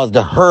because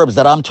the herbs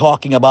that I'm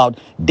talking about,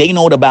 they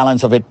know the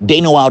balance of it.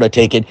 They know how to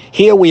take it.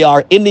 Here we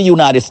are in the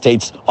United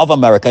States of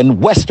America,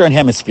 in Western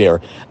Hemisphere,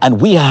 and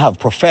we have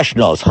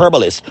professionals,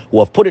 herbalists, who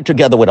have put it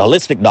together with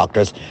holistic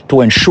doctors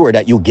to ensure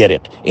that you get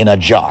it in a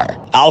jar.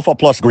 Alpha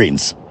Plus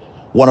Greens,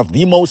 one of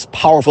the most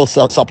powerful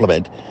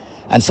supplement,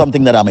 and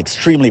something that I'm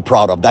extremely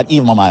proud of, that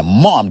even my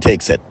mom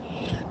takes it.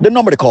 The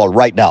number to call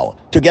right now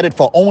to get it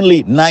for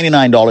only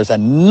 $99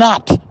 and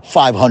not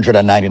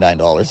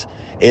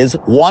 $599 is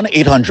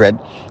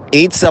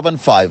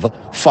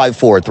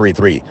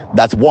 1-800-875-5433.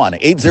 That's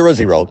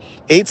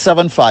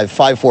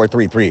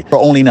 1-800-875-5433 for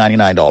only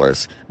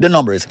 $99. The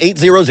number is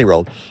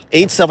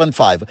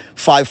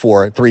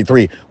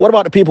 800-875-5433. What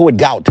about the people with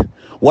gout?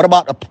 What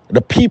about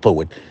the people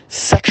with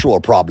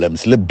sexual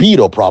problems,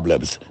 libido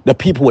problems, the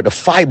people with the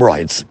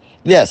fibroids?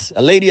 Yes,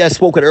 a lady I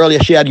spoke with earlier,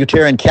 she had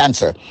uterine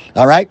cancer,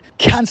 all right?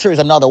 Cancer is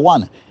another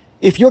one.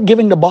 If you're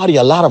giving the body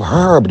a lot of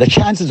herb, the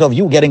chances of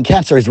you getting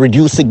cancer is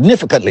reduced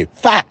significantly.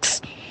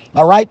 Facts,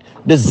 all right?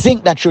 The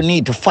zinc that you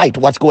need to fight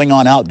what's going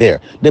on out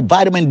there. The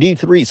vitamin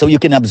D3 so you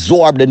can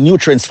absorb the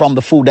nutrients from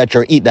the food that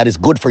you eat that is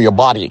good for your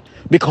body.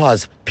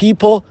 Because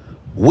people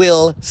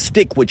will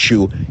stick with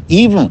you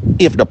even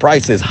if the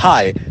price is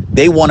high.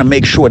 They want to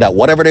make sure that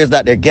whatever it is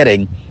that they're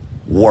getting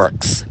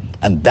works.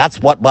 And that's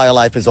what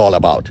BioLife is all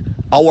about.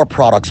 Our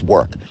products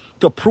work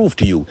to prove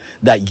to you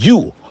that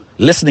you,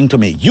 listening to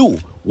me, you,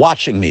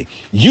 watching me,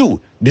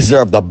 you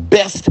deserve the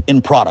best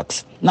in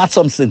products, not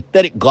some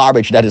synthetic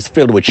garbage that is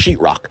filled with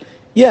sheetrock.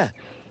 Yeah,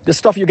 the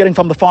stuff you're getting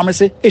from the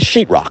pharmacy is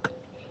sheetrock.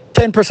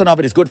 10% of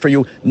it is good for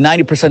you,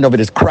 90% of it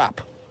is crap.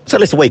 So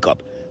let's wake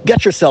up.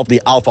 Get yourself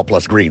the Alpha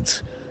Plus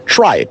Greens.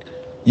 Try it.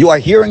 You are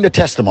hearing the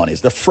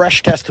testimonies, the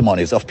fresh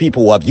testimonies of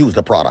people who have used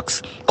the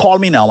products. Call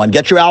me now and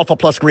get your Alpha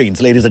Plus Greens,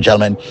 ladies and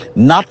gentlemen,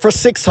 not for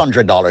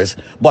 $600,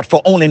 but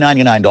for only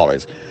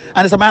 $99.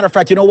 And as a matter of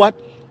fact, you know what?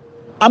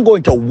 I'm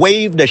going to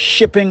waive the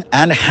shipping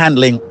and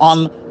handling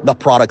on the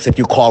products if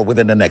you call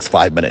within the next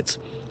 5 minutes.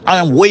 I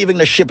am waiving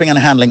the shipping and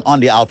handling on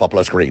the Alpha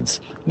Plus greens.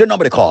 The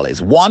number to call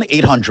is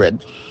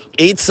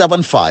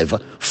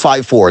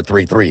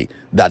 1-800-875-5433.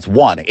 That's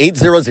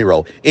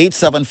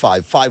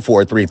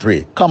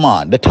 1-800-875-5433. Come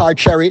on, the tar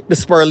cherry, the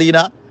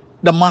spirulina,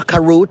 the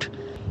maca root,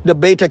 the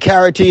beta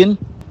carotene,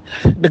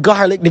 the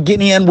garlic, the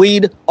Guinean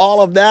weed, all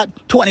of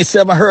that.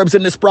 27 herbs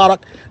in this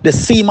product. The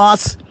sea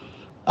moss.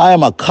 I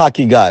am a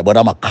cocky guy, but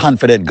I'm a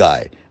confident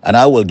guy, and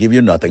I will give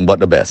you nothing but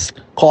the best.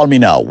 Call me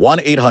now,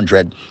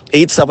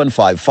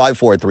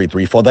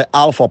 1-800-875-5433 for the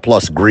Alpha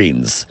Plus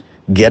greens.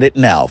 Get it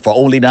now for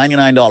only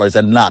 $99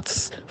 and not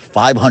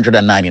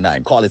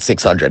 $599. Call it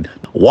 $600.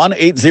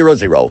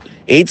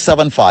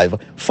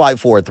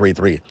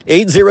 1-800-875-5433.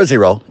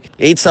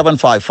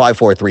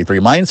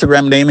 800-875-5433. My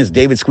Instagram name is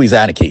David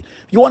Squeezaniki.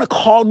 You want to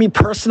call me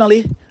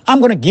personally? I'm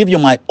going to give you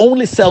my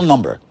only cell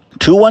number.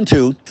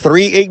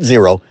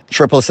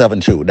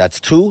 212-380-7772. That's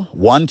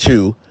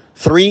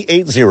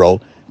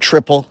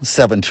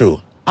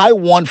 212-380-7772. I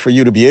want for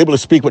you to be able to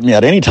speak with me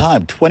at any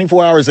time,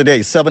 24 hours a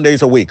day, 7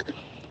 days a week.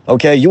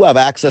 Okay, you have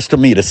access to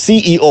me, the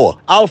CEO.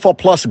 Alpha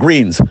Plus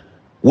Greens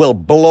will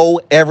blow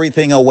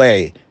everything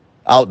away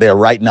out there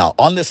right now.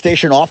 On the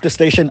station, off the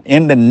station,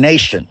 in the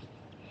nation.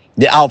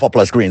 The Alpha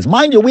Plus Greens.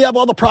 Mind you, we have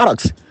all the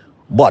products.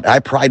 But I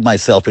pride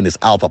myself in this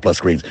Alpha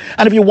Plus Greens.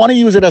 And if you want to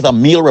use it as a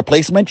meal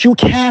replacement, you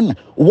can.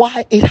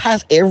 Why? It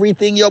has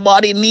everything your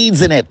body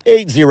needs in it.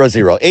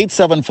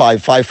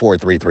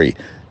 800-875-5433.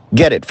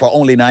 Get it for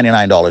only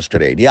 $99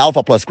 today. The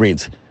Alpha Plus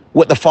Greens.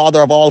 With the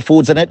father of all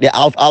foods in it, the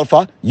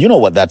Alpha. You know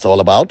what that's all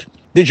about.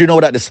 Did you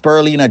know that the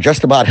spirulina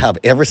just about have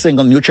every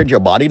single nutrient your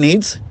body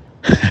needs?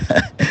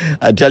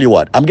 I tell you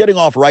what, I'm getting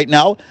off right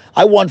now.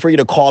 I want for you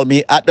to call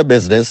me at the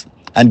business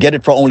and get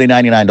it for only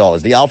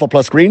 $99. The Alpha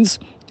Plus Greens.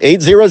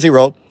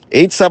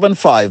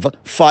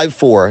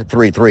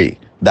 800-875-5433.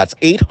 That's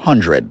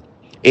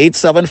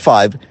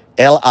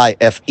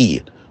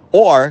 800-875-LIFE.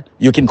 Or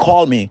you can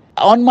call me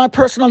on my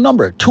personal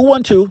number,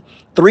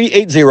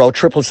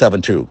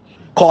 212-380-7772.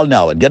 Call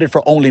now and get it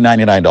for only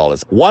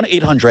 $99.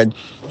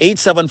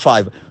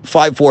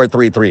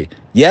 1-800-875-5433.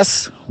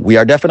 Yes, we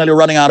are definitely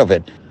running out of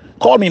it.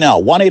 Call me now,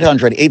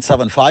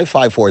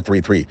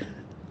 1-800-875-5433.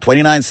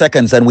 29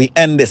 seconds and we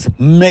end this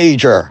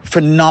major,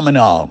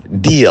 phenomenal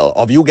deal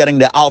of you getting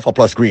the Alpha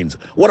Plus Greens.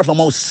 One of the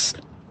most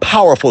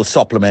powerful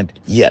supplement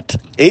yet.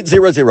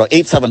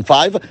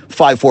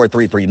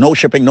 800-875-5433. No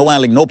shipping, no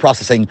handling, no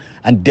processing,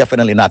 and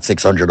definitely not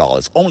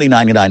 $600. Only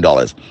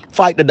 $99.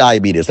 Fight the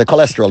diabetes, the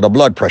cholesterol, the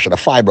blood pressure, the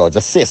fibroids,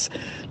 the cysts.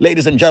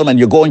 Ladies and gentlemen,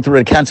 you're going through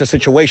a cancer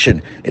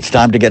situation. It's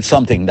time to get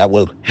something that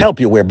will help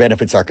you where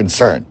benefits are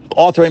concerned.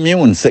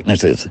 Autoimmune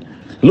sicknesses,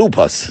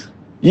 lupus.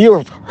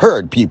 You've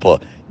heard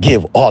people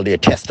give all their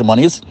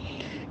testimonies.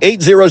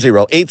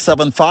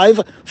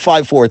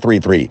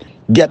 800-875-5433.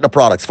 Get the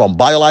products from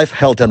BioLife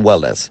Health and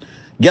Wellness.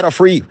 Get a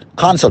free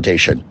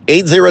consultation.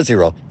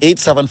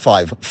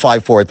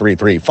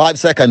 800-875-5433. 5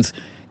 seconds.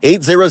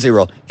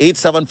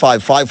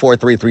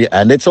 800-875-5433.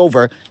 And it's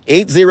over.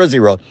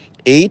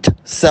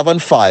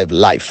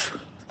 800-875-LIFE.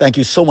 Thank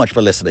you so much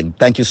for listening.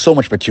 Thank you so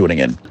much for tuning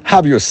in.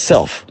 Have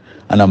yourself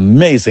an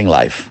amazing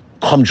life.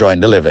 Come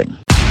join the living.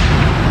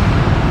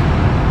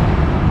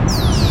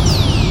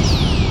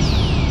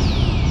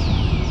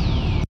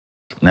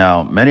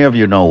 Now, many of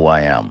you know who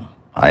I am.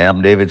 I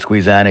am David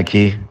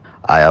Squeezaniki.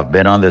 I have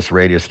been on this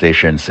radio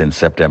station since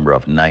September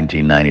of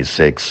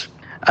 1996,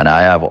 and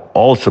I have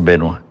also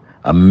been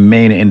a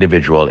main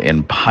individual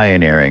in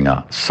pioneering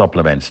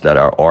supplements that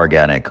are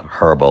organic,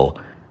 herbal,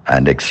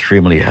 and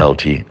extremely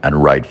healthy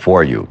and right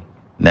for you.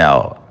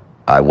 Now,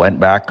 I went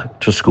back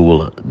to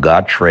school,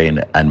 got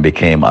trained, and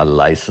became a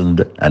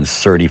licensed and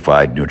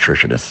certified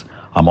nutritionist.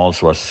 I'm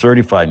also a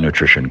certified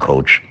nutrition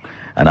coach,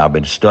 and I've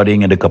been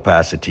studying in the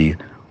capacity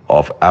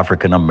of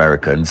African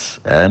Americans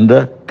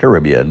and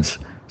Caribbeans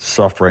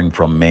suffering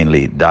from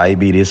mainly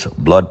diabetes,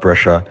 blood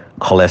pressure,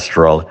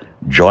 cholesterol,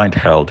 joint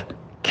health,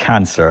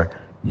 cancer,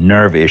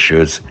 nerve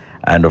issues,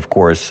 and of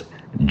course,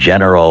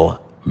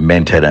 general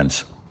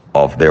maintenance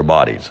of their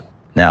bodies.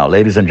 Now,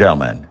 ladies and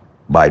gentlemen,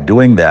 by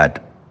doing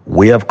that,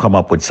 we have come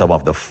up with some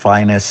of the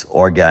finest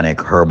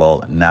organic,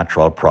 herbal,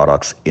 natural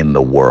products in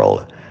the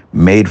world,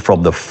 made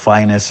from the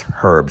finest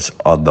herbs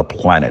on the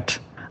planet.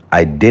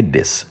 I did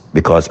this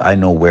because I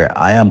know where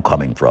I am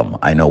coming from.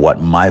 I know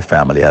what my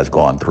family has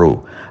gone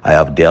through. I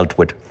have dealt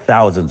with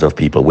thousands of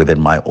people within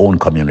my own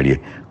community,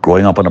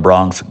 growing up in the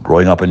Bronx,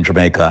 growing up in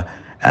Jamaica,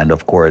 and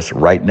of course,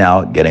 right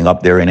now, getting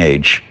up there in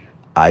age,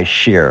 I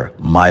share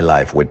my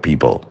life with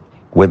people.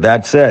 With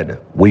that said,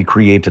 we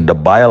created the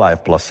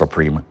BioLife Plus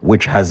Supreme,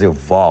 which has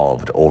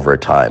evolved over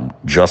time.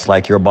 Just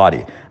like your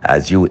body,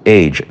 as you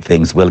age,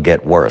 things will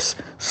get worse.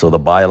 So the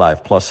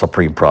BioLife Plus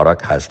Supreme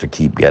product has to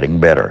keep getting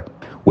better.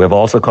 We've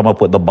also come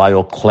up with the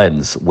Bio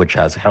Cleanse, which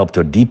has helped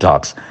to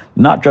detox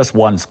not just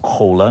one's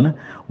colon,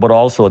 but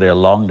also their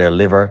lung, their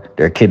liver,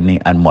 their kidney,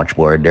 and much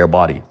more in their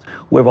body.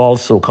 We've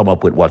also come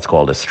up with what's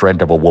called the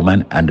strength of a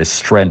woman and the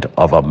strength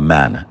of a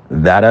man.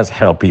 That has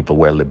helped people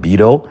where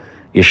libido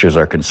issues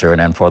are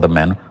concerned, and for the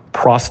men,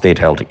 prostate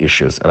health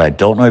issues. And I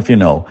don't know if you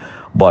know,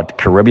 but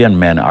Caribbean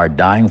men are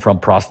dying from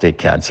prostate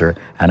cancer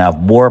and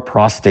have more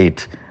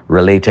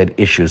prostate-related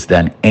issues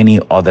than any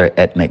other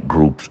ethnic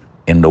group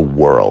in the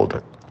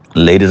world.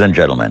 Ladies and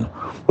gentlemen,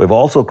 we've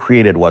also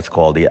created what's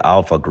called the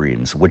Alpha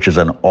Greens, which is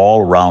an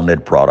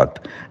all-rounded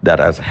product that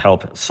has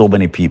helped so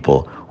many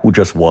people who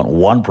just want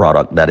one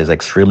product that is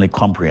extremely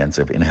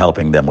comprehensive in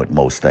helping them with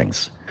most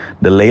things.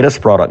 The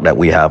latest product that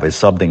we have is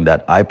something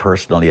that I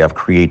personally have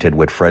created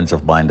with friends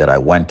of mine that I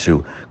went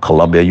to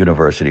Columbia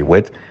University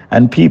with,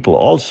 and people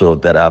also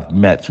that I've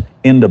met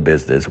in the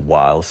business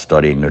while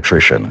studying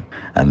nutrition.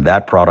 And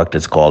that product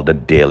is called the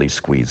Daily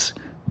Squeeze.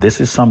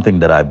 This is something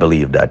that I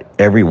believe that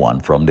everyone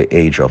from the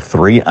age of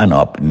 3 and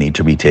up need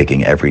to be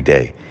taking every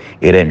day.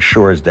 It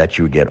ensures that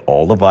you get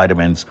all the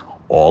vitamins,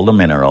 all the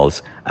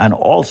minerals, and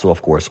also,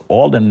 of course,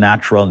 all the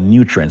natural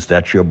nutrients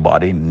that your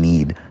body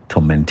need to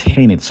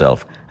maintain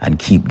itself and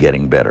keep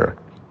getting better.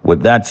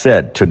 With that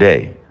said,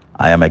 today,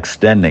 I am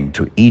extending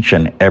to each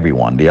and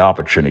everyone the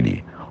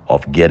opportunity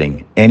of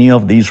getting any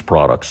of these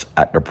products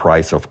at the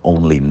price of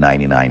only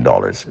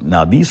 $99.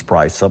 Now,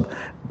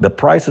 the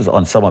prices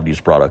on some of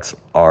these products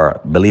are,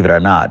 believe it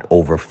or not,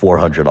 over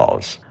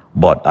 $400.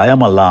 But I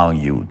am allowing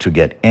you to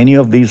get any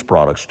of these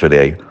products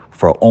today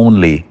for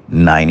only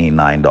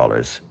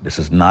 $99. This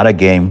is not a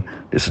game.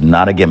 This is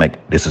not a gimmick.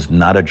 This is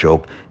not a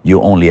joke.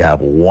 You only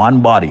have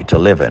one body to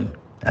live in.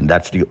 And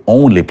that's the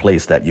only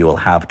place that you will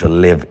have to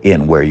live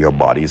in where your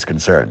body is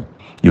concerned.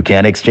 You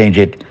can't exchange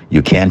it.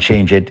 You can't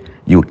change it.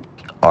 You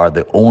are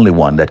the only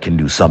one that can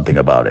do something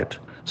about it.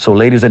 So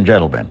ladies and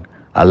gentlemen,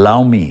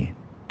 allow me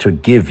to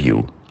give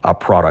you a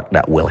product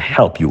that will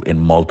help you in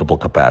multiple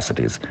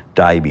capacities: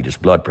 diabetes,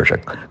 blood pressure,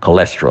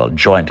 cholesterol,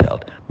 joint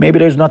health. Maybe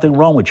there's nothing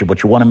wrong with you,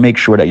 but you want to make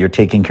sure that you're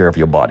taking care of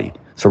your body.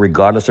 So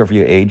regardless of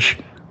your age,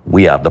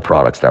 we have the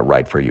products that are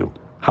right for you.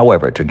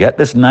 However, to get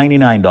this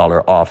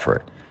 $99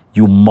 offer,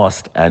 you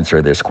must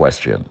answer this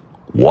question.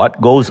 What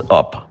goes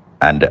up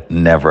and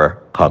never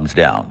comes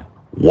down?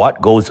 What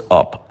goes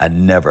up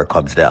and never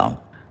comes down?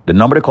 The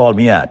number to call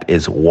me at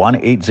is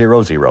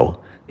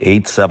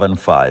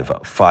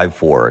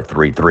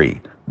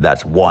 1-800-875-5433.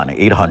 That's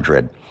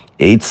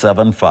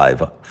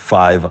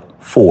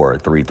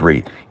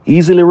 1-800-875-5433.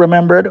 Easily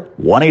remembered,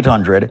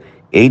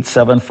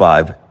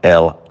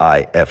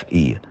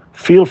 1-800-875-LIFE.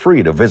 Feel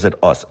free to visit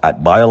us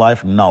at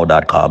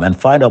biolifenow.com and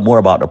find out more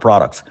about the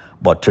products.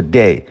 But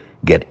today,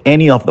 get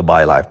any of the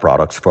BioLife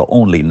products for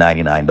only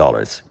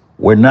 $99.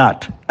 We're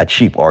not a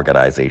cheap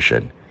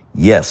organization.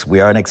 Yes, we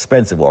are an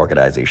expensive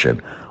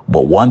organization.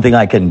 But one thing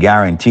I can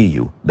guarantee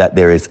you, that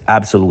there is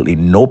absolutely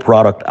no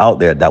product out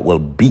there that will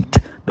beat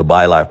the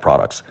BioLife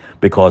products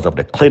because of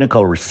the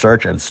clinical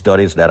research and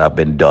studies that have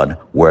been done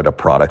where the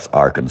products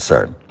are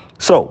concerned.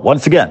 So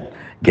once again,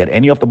 get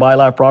any of the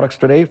BioLife products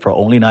today for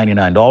only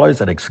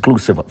 $99, an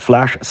exclusive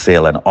flash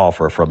sale and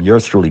offer from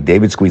yours truly,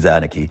 David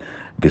Squeezaniki,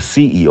 the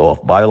CEO of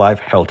BioLife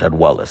Health and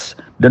Wellness.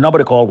 The number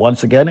to call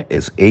once again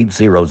is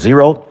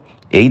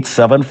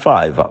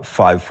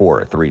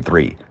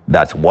 800-875-5433.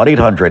 That's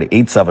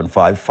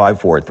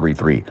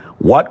 1-800-875-5433.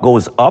 What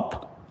goes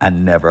up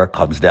and never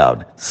comes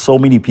down? So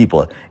many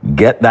people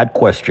get that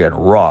question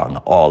wrong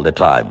all the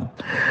time.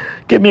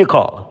 Give me a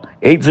call,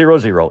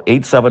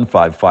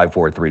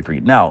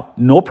 800-875-5433. Now,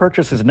 no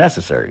purchase is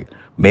necessary.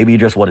 Maybe you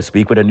just want to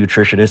speak with a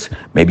nutritionist.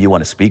 Maybe you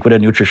want to speak with a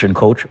nutrition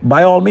coach.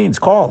 By all means,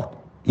 call.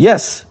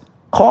 Yes,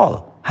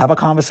 call. Have a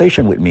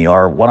conversation with me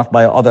or one of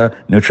my other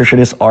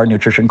nutritionists or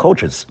nutrition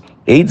coaches.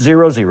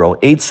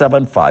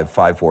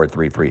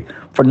 800-875-5433.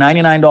 For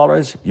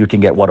 $99, you can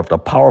get one of the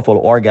powerful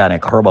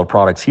organic herbal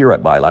products here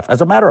at BioLife.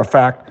 As a matter of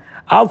fact,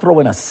 I'll throw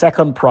in a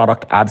second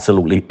product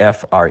absolutely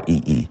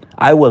free.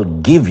 I will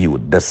give you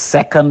the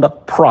second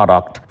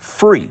product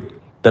free.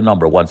 The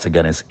number once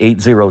again is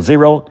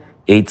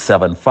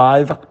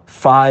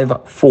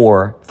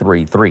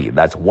 800-875-5433.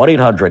 That's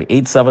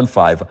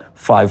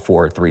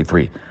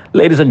 1-800-875-5433.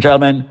 Ladies and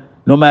gentlemen,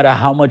 no matter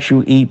how much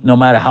you eat, no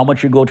matter how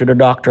much you go to the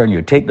doctor and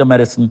you take the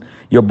medicine,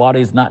 your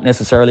body is not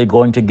necessarily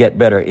going to get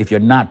better if you're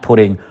not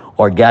putting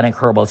organic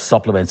herbal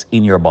supplements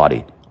in your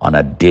body on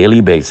a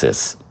daily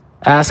basis.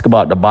 Ask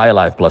about the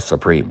BioLife Plus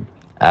Supreme.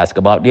 Ask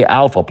about the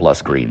Alpha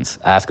Plus Greens.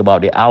 Ask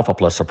about the Alpha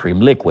Plus Supreme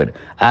Liquid.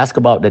 Ask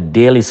about the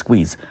Daily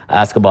Squeeze.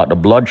 Ask about the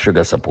blood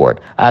sugar support.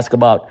 Ask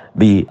about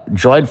the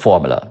joint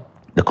formula,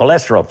 the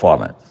cholesterol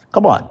formula.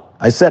 Come on,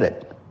 I said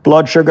it.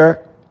 Blood sugar,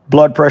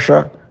 blood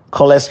pressure,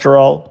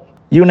 cholesterol,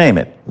 you name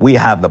it. We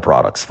have the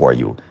products for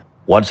you.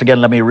 Once again,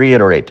 let me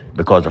reiterate,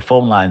 because the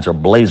phone lines are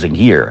blazing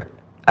here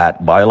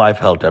at BioLife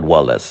Health and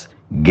Wellness.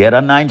 Get a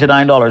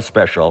 $99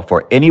 special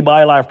for any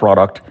BioLife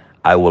product.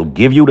 I will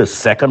give you the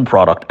second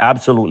product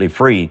absolutely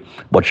free,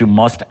 but you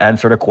must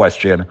answer the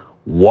question,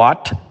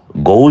 what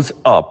goes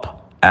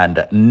up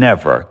and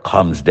never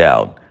comes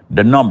down?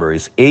 The number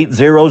is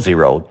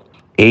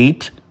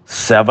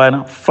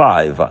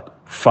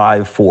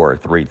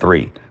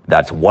 800-875-5433.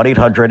 That's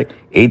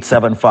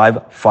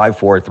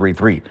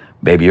 1-800-875-5433.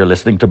 Maybe you're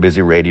listening to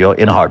Busy Radio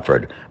in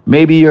Hartford.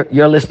 Maybe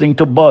you're listening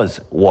to Buzz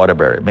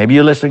Waterbury. Maybe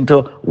you're listening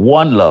to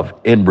One Love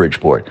in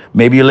Bridgeport.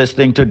 Maybe you're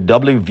listening to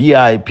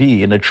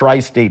WVIP in the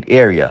tri-state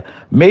area.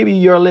 Maybe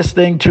you're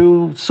listening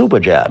to Super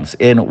Jams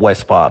in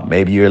West Palm.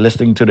 Maybe you're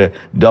listening to the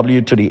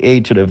W to the A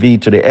to the V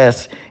to the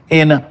S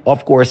in,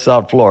 of course,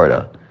 South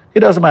Florida. It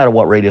doesn't matter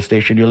what radio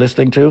station you're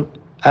listening to.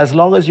 As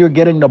long as you're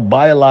getting the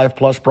BioLife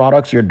Plus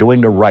products, you're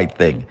doing the right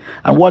thing.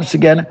 And once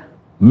again,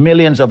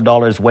 millions of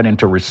dollars went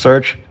into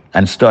research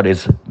and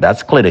studies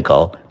that's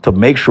clinical to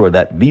make sure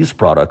that these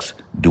products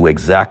do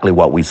exactly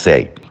what we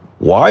say.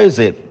 Why is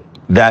it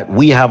that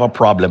we have a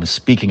problem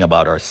speaking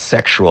about our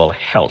sexual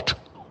health?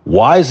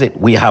 Why is it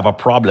we have a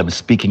problem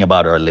speaking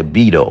about our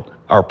libido,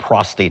 our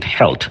prostate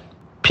health?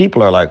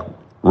 People are like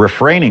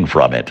refraining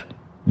from it.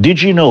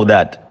 Did you know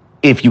that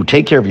if you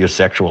take care of your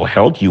sexual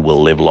health, you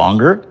will live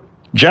longer?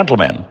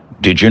 Gentlemen,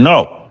 did you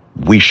know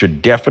we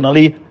should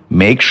definitely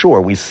make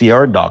sure we see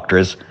our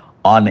doctors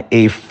on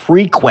a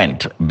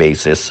frequent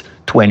basis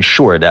to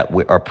ensure that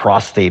our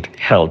prostate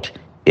health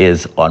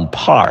is on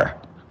par?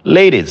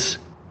 Ladies,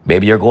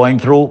 maybe you're going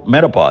through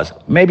menopause.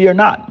 Maybe you're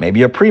not.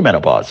 Maybe you're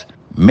premenopause.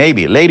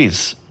 Maybe,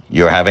 ladies,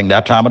 you're having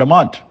that time of the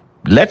month.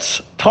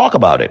 Let's talk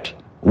about it.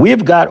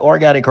 We've got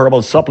organic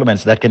herbal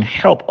supplements that can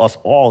help us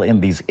all in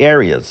these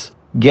areas.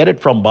 Get it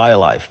from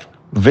BioLife.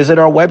 Visit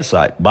our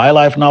website,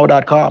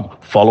 biolifenow.com.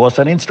 Follow us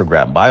on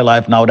Instagram,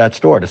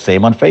 biolifenow.store. The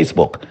same on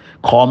Facebook.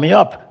 Call me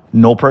up.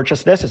 No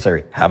purchase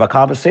necessary. Have a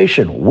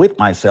conversation with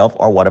myself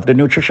or one of the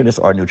nutritionists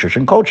or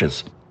nutrition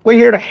coaches. We're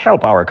here to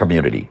help our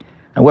community.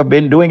 And we've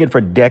been doing it for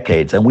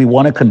decades, and we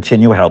want to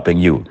continue helping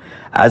you.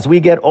 As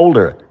we get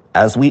older,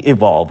 as we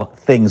evolve,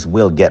 things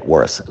will get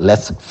worse.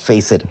 Let's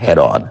face it head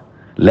on.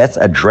 Let's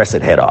address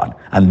it head on.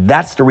 And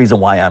that's the reason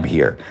why I'm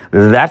here.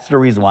 That's the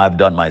reason why I've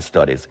done my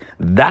studies.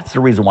 That's the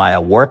reason why I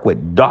work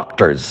with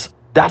doctors.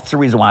 That's the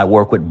reason why I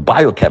work with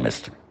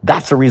biochemists.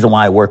 That's the reason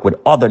why I work with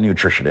other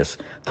nutritionists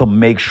to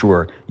make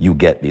sure you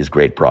get these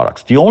great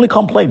products. The only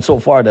complaint so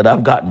far that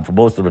I've gotten for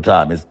most of the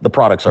time is the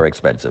products are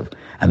expensive.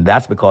 And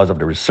that's because of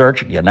the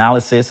research, the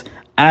analysis,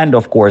 and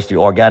of course the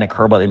organic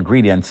herbal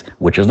ingredients,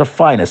 which is the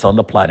finest on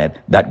the planet,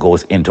 that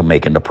goes into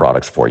making the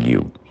products for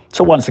you.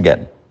 So once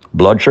again,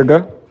 blood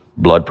sugar,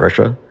 blood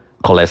pressure,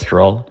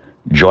 cholesterol,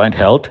 joint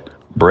health,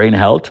 brain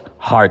health,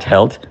 heart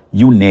health,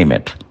 you name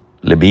it.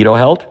 Libido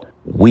health,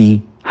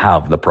 we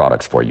have the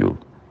products for you.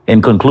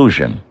 In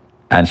conclusion,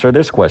 answer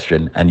this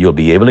question and you'll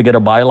be able to get a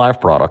BioLife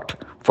product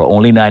for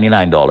only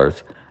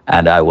 $99,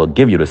 and I will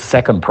give you the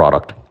second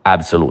product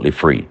absolutely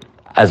free.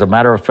 As a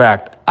matter of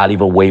fact, I'll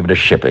even waive the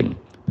shipping.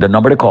 The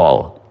number to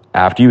call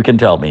after you can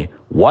tell me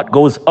what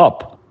goes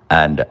up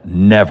and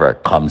never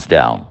comes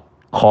down.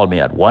 Call me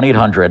at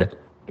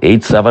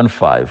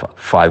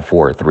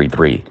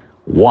 1-800-875-5433.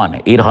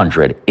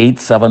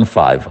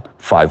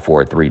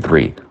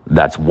 1-800-875-5433.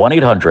 That's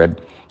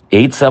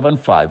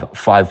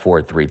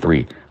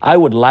 1-800-875-5433. I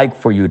would like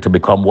for you to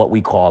become what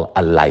we call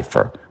a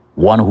lifer,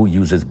 one who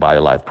uses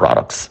BioLife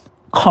products.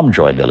 Come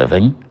join the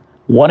living.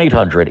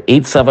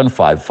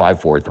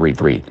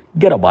 1-800-875-5433.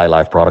 Get a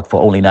BioLife product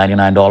for only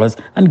 $99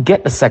 and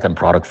get the second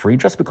product free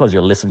just because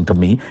you're listening to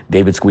me,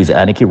 David Squeeze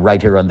Anarchy,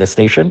 right here on this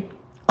station.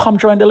 Come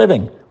join the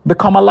living.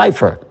 Become a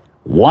lifer.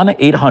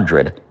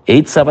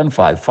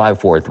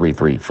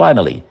 1-800-875-5433.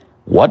 Finally,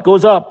 what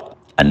goes up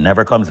and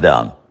never comes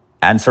down?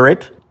 Answer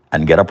it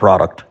and get a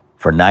product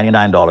for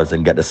 $99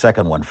 and get the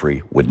second one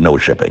free with no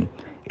shipping.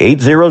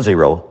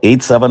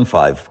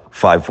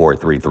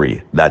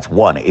 800-875-5433. That's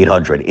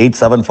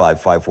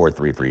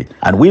 1-800-875-5433.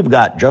 And we've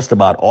got just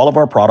about all of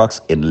our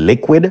products in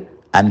liquid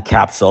and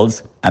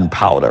capsules and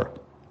powder.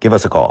 Give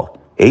us a call,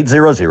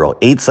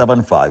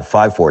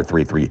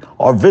 800-875-5433,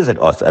 or visit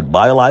us at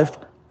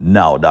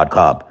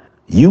biolifenow.com.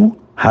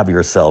 You have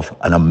yourself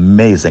an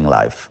amazing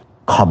life.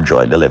 Come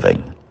join the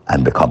living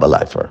and become a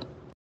lifer.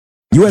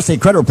 USA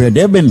Credit Repair,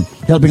 they've been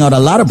helping out a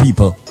lot of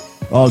people.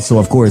 Also,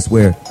 of course,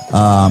 where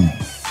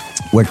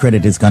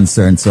credit is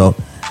concerned. So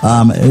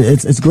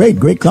it's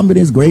great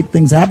companies, great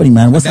things happening,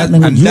 man. What's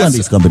happening with you and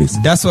these companies?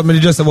 That's what I'm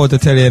just about to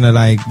tell you,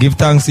 like, give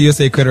thanks to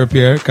USA Credit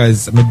Repair,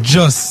 because I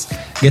just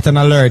get an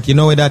alert. You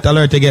know with that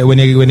alert you get when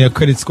your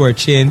credit score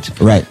change?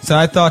 Right. So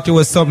I thought it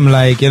was something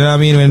like, you know what I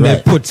mean, when they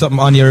put something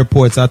on your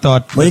reports, I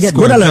thought... Well, you get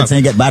good alerts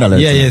and you get bad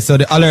alerts. Yeah. So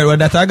the alert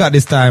that I got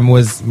this time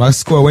was my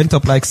score went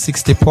up like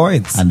 60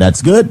 points. And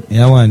that's good.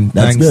 Yeah, man.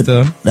 That's good.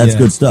 That's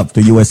good stuff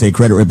to USA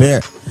Credit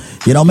Repair.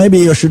 You know, maybe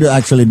you should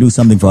actually do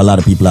something for a lot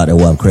of people out there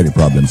who have credit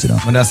problems, you know.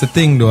 But that's the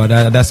thing, though.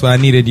 That's why I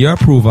needed your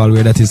approval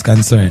where that is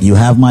concerned. You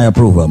have my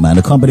approval, man.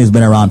 The company's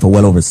been around for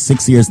well over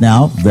 6 years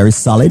now. Very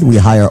solid. We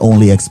hire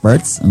only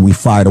experts, and we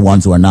fire the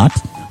ones who are not.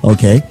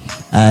 Okay.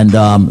 And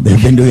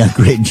they've been doing a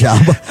great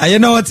job. And you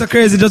know what's so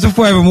crazy? Just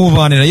before I even move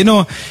on, you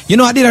know,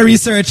 I did a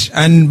research,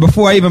 and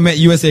before I even met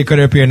USA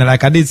Credit Repair, and I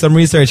did some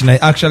research, and I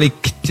actually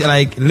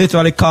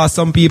literally called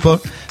some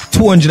people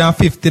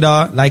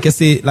 $250. Like I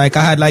say, like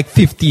I had like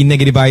 15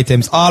 negative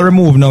items. All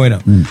removed now, you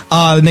know.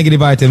 All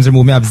negative items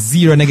removed. I have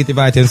 0 negative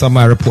items on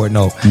my report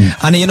now.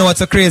 And you know what's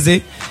so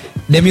crazy?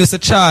 Them used to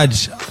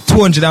charge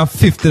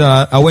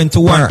 $250. I went to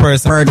one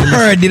person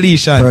per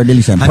deletion. Per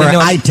deletion. And Per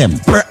item.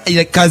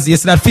 Because you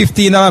see that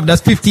 $15,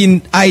 that's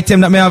 15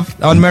 item that I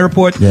have on my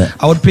report. Yeah.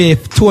 I would pay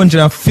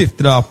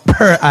 $250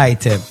 per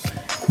item.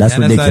 That's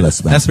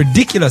ridiculous, man. That's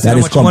ridiculous. That How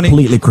is much money?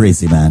 completely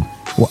crazy, man.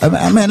 Well,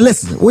 I mean,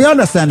 listen, we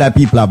understand that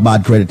people have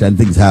bad credit and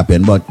things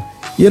happen, but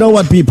you know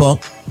what, people?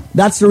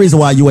 That's the reason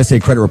why USA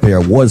Credit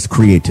Repair was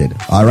created,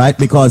 all right?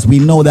 Because we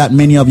know that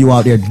many of you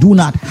out there do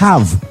not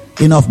have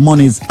enough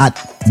monies at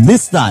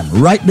this time,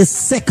 right this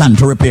second,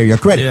 to repair your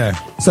credit.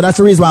 Yeah. So that's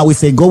the reason why we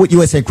say go with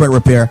USA Credit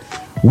Repair.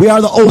 We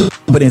are the only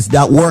companies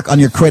that work on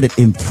your credit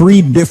in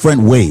 3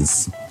 different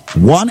ways.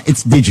 1,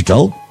 it's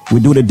digital. We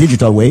do the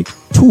digital way.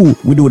 2,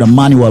 we do the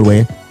manual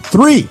way.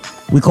 3,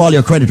 we call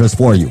your creditors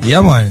for you.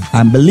 Yeah, man.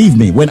 And believe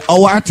me, when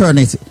our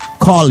attorneys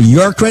call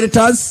your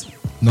creditors,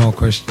 no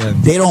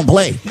question, they don't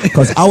play,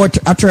 because our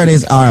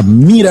attorneys are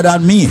meaner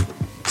than me.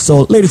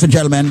 So, ladies and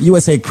gentlemen,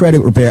 USA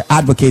Credit Repair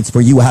advocates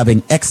for you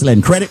having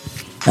excellent credit.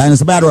 And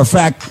as a matter of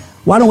fact,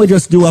 why don't we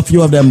just do a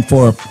few of them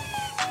for...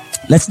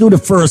 Let's do the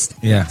first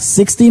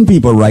 16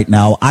 people right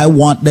now. I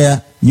want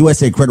the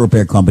USA Credit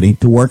Repair Company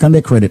to work on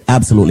their credit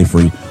absolutely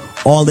free.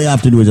 All they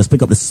have to do is just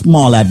pick up the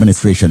small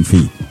administration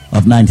fee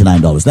of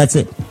 $99. That's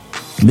it.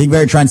 Being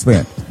very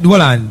transparent.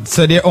 Hold on.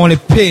 So they're only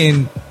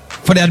paying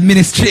for the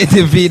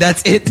administrative fee.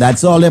 That's it.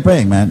 That's all they're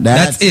paying, man.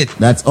 That's it.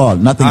 That's all.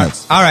 Nothing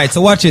else. All right.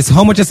 So watch this.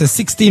 How much is it?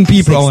 16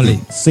 people only.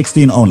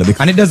 16 only.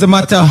 And it doesn't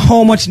matter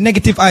how much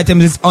negative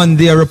items is on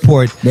their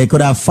report. They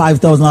could have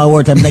 $5,000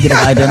 worth of negative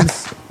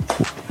items.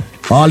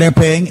 All they're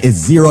paying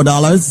is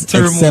 $0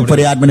 except for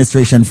the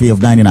administration fee of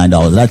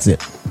 $99. That's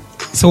it.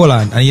 So hold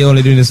on. And you're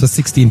only doing this for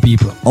 16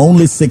 people.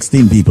 Only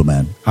 16 people,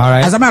 man. All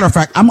right. As a matter of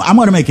fact, I'm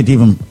going to make it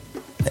even...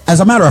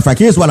 As a matter of fact,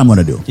 here's what I'm going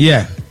to do.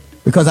 Yeah.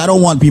 Because I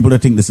don't want people to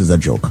think this is a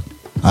joke.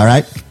 All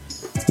right?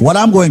 What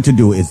I'm going to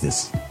do is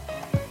this.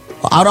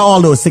 Out of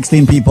all those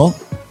 16 people,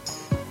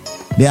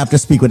 they have to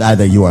speak with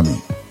either you or me.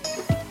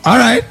 All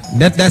right.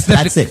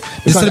 That's it.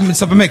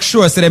 So to make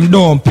sure so them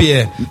don't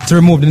pay to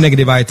remove the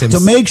negative items.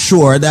 To make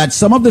sure that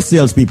some of the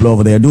salespeople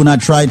over there do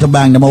not try to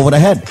bang them over the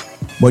head.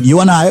 But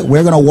you and I,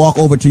 we're going to walk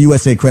over to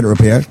USA Credit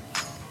Repair.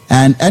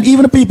 And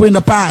even the people in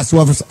the past who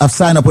have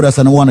signed up with us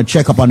and want to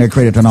check up on their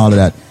credit and all of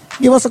that,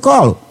 give us a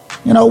call.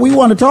 You know, we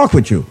want to talk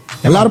with you.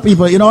 A lot of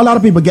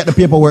people get the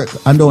paperwork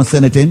and don't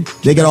send it in.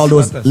 They get all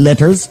those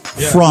letters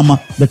from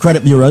the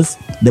credit bureaus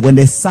that when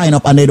they sign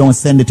up and they don't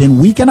send it in,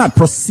 we cannot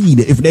proceed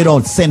if they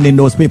don't send in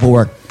those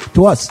paperwork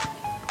to us.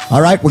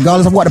 All right,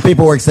 regardless of what the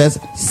paperwork says,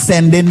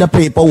 send in the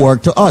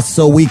paperwork to us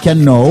so we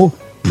can know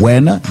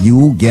when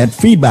you get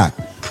feedback.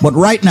 But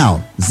right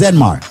now,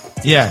 Zenmar.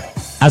 Yeah.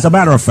 As a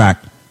matter of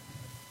fact,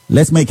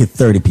 let's make it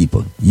 30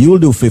 people. You'll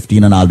do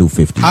 15 and I'll do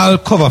 15. I'll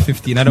cover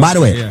 15. By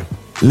the way,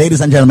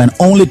 ladies and gentlemen,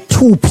 only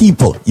 2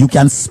 people you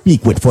can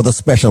speak with for the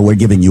special we're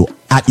giving you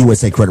at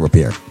USA Credit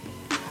Repair.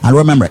 And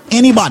remember,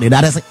 anybody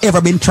that has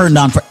ever been turned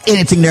down for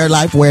anything in their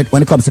life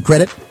when it comes to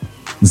credit,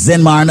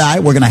 Zenmar and I,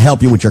 we're going to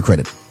help you with your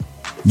credit.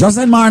 Just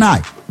Zenmar and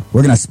I.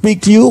 We're going to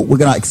speak to you. We're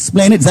going to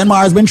explain it.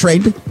 Zenmar has been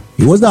trained.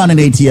 He was down in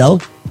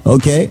ATL.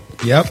 Okay?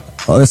 Yep.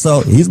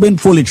 So he's been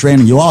fully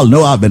trained. You all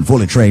know I've been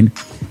fully trained.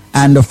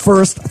 And the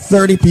first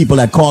 30 people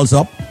that calls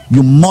up,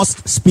 you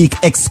must speak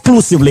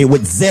exclusively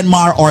with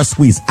Zenmar or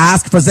Squeeze.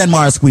 Ask for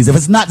Zenmar or Squeeze. If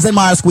it's not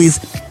Zenmar or Squeeze,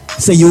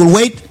 say you will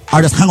wait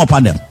or just hang up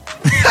on them.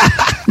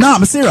 No,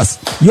 I'm serious.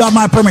 You have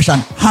my permission.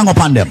 Hang up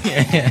on them.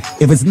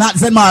 If it's not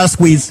Zenmar or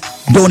Squeeze,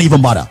 don't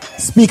even bother.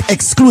 Speak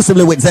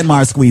exclusively with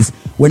Zenmar or Squeeze.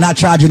 We're not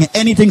charging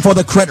anything for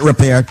the credit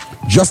repair.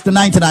 Just the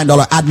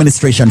 $99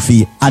 administration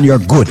fee and you're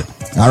good.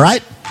 All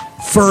right?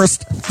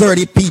 First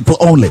 30 people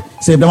only.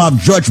 So if they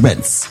have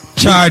judgments,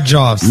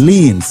 charge-offs,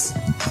 liens,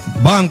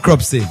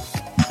 bankruptcy,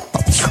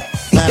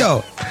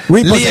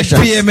 late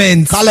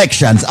payments,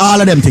 collections, all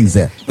of them things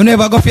there. You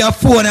never go for your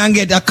phone and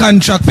get a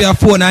contract for your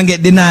phone and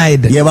get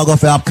denied. You ever go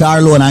for a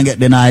car loan and get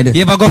denied?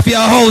 You ever go for your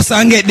house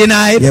and get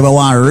denied? You ever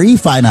want to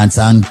refinance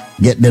and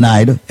get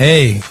denied?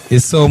 Hey,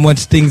 it's so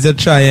much things to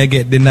try and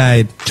get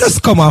denied.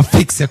 Just come and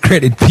fix your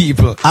credit,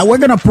 people. And we're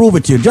going to prove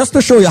it to you, just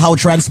to show you how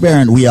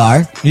transparent we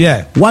are.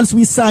 Yeah. Once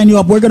we sign you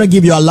up, we're going to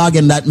give you a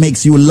login that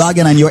makes you log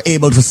in and you're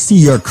able to see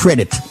your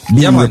credit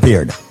being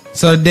repaired.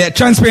 So the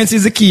transparency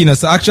is the key, you know.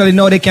 So actually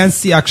now they can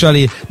see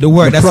actually the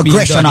work that's being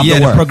done.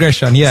 The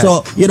progression, yeah.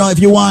 So, you know, if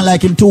you want,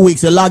 like in 2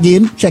 weeks, you log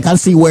in, check and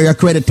see where your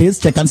credit is,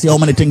 check and see how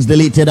many things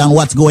deleted and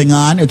what's going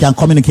on. You can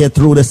communicate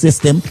through the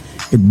system.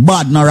 It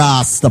bad no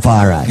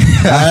Rastafari.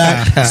 All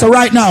right? So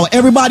right now,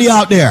 everybody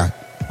out there,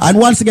 and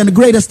once again, the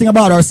greatest thing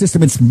about our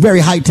system, it's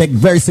very high-tech,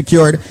 very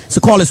secured. So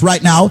call us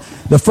right now.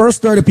 The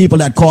first 30 people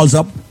that calls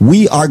up,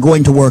 we are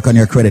going to work on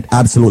your credit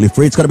absolutely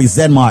free. It's going to be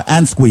Zenmar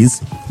and Squeeze.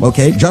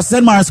 Okay? Just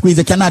Zenmar and Squeeze.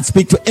 You cannot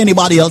speak to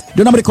anybody else.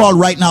 The number to call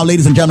right now,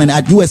 ladies and gentlemen,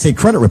 at USA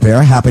Credit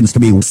Repair happens to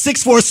be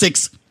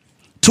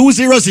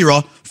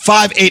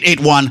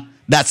 646-200-5881.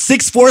 That's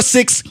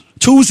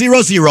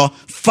 646-200-5881.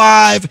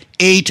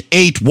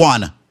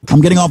 5881.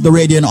 I'm getting off the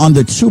radio in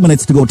under 2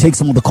 minutes to go take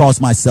some of the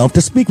calls myself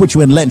to speak with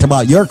you in length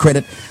about your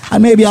credit,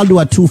 and maybe I'll do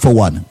a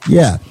 2-for-1.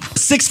 Yeah.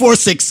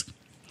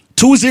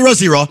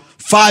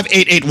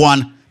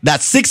 646-200-5881.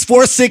 That's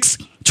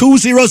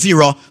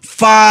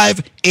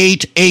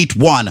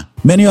 646-200-5881.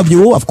 Many of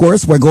you, of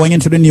course, we're going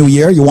into the new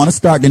year. You want to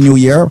start the new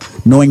year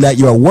knowing that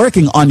you're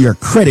working on your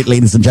credit,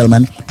 ladies and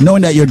gentlemen,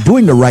 knowing that you're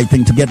doing the right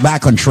thing to get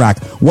back on track.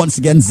 Once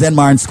again,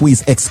 Zenmar and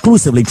Squeeze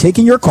exclusively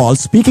taking your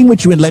calls, speaking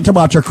with you in length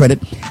about your credit,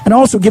 and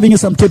also giving you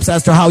some tips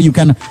as to how you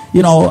can,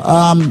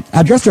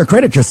 adjust your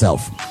credit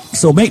yourself.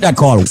 So make that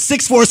call.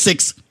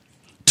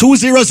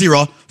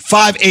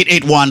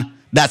 646-200-5881.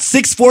 That's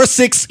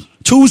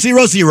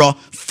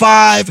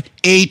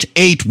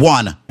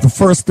 646-200-5881. The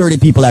first 30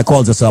 people that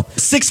calls us up.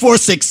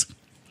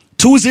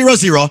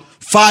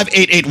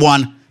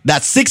 646-200-5881.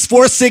 That's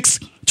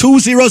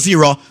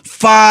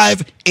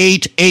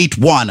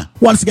 646-200-5881.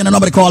 Once again, the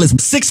number to call is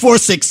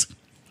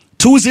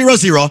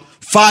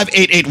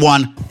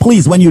 646-200-5881.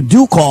 Please, when you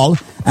do call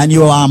and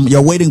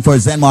you're waiting for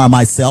Zenmar or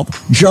myself,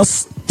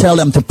 just tell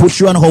them to put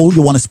you on hold.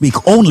 You want to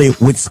speak only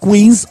with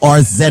Squeeze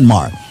or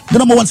Zenmar. The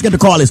number once again to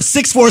call is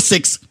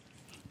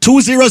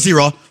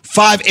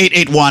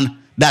 646-200-5881.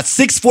 That's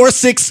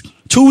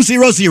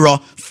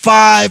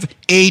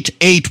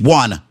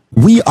 646-200-5881.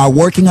 We are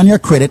working on your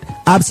credit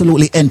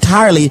absolutely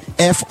entirely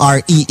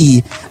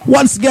free.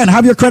 Once again,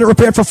 have your credit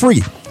repaired for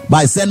free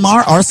by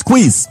Zenmar or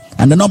Squeeze.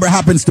 And the number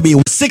happens to be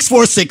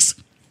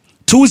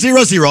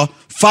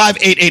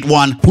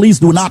 646-200-5881. Please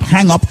do not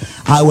hang up.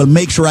 I will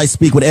make sure I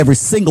speak with every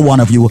single one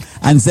of you,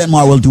 and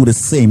Zenmar will do the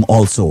same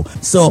also.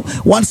 So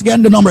once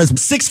again, the number is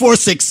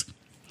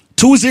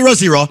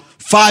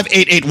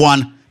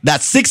 646-200-5881.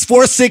 That's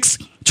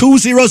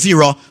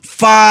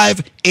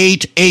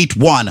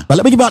 646-200-5881. But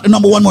let me give out the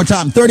number one more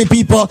time. 30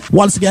 people.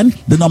 Once again,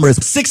 the number is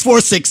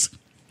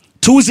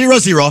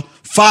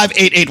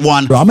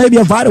 646-200-5881. Or maybe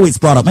a Vitaweights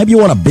product. Maybe you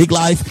want a Big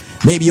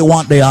Life. Maybe you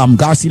want the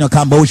Garcino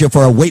Cambogia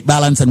for a weight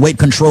balance and weight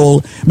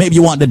control. Maybe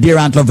you want the Deer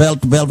Antler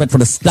Velvet for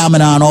the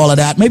stamina and all of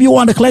that. Maybe you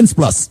want the Cleanse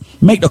Plus.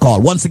 Make the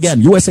call. Once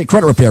again, USA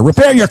Credit Repair.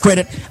 Repairing your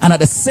credit and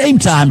at the same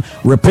time,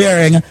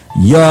 repairing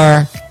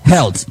your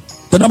health.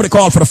 The number to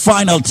call for the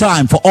final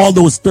time for all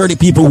those 30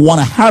 people who want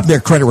to have their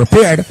credit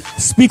repaired.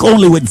 Speak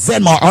only with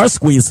Zenmar or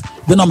Squeeze.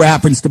 The number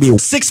happens to be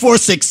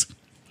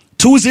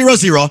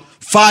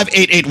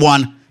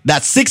 646-200-5881.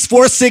 That's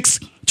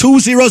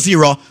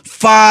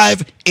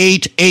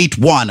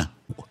 646-200-5881.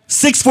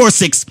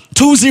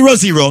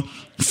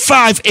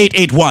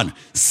 646-200-5881.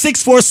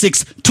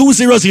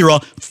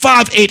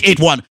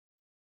 646-200-5881.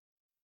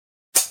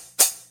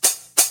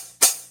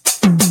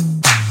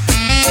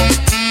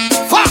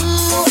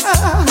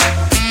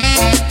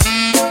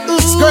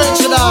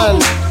 Scratch it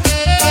on.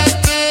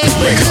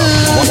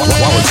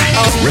 Quality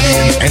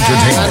Caribbean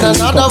entertainment. And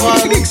another one.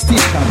 You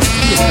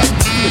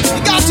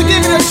got to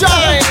give it a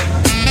try.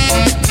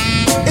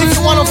 If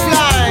you wanna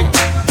fly.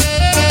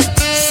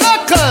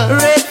 Circle.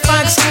 Red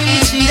fox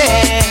screechy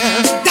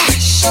there.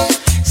 Dash.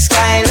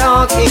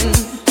 Skylarking.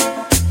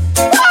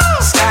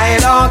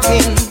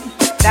 Skylarking.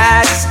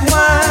 That's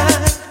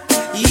what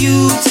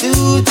you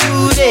do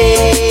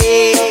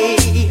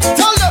today.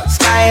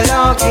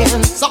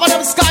 Skylarking. Some of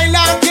them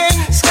skylarking.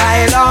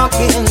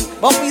 Skylarking.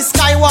 But we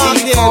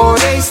skywalking. Before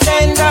they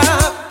stand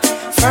up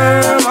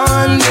firm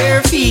on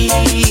their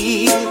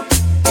feet,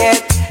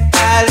 get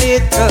a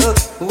little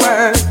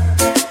work,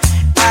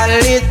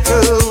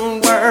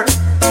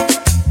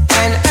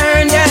 and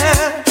earn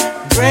your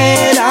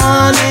bread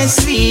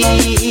honestly.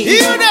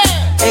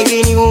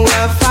 Begging you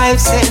a 5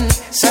 cent,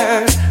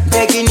 sir.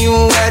 Begging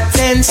you a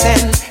 10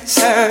 cent,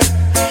 sir.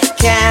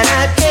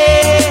 Cannot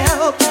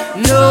help,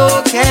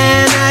 no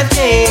cannot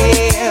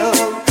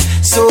help.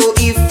 So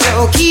if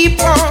you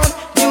keep on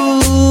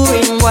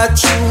doing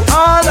what you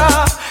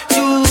are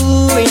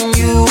doing,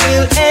 you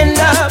will end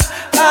up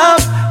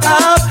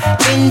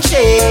in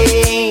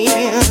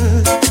jail.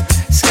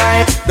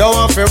 Sky. Don't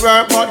want to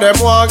work, but them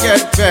won't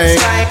get paid.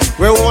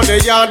 We want the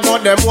yard,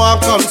 but them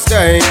won't come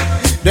stay.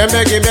 Them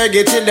beg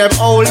it till them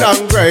old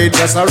and great.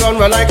 Just a run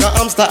like a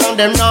hamster and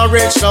them not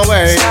reach no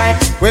way.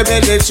 We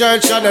build the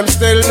church and them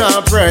still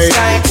not pray.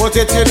 Put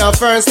it in a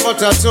verse,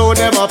 but a two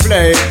them a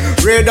play.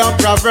 Read up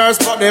Proverbs,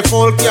 but the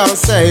fool can't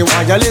say.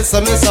 Why you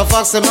listen, Mr.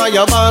 Fox, and my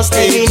boss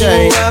DJ?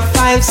 Begging you a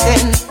 5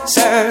 cent,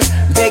 sir.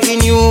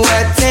 Begging you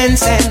a 10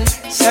 cent,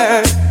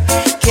 sir.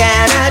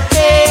 Cannot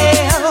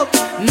help,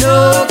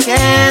 no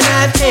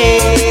cannot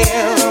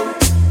help.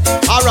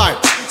 Alright.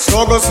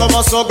 Struggle,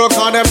 summer struggle,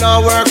 cause them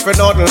not work for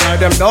nothing.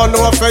 Like them don't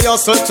know for you,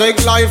 so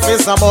think life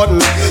is a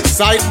button.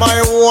 Sight my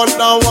own,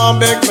 now one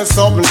beg me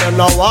something. Them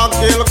now want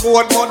kill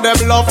goat, but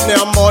them love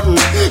their mutton.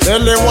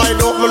 Belly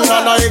wide open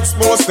and I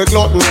expose the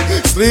glutton.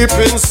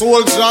 Sleeping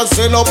soldiers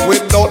fill up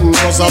with nothing.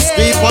 Cause I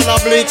sleep on a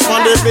bleach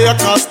from the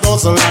baker's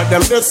dozen. Like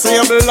them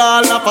disabled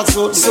all of a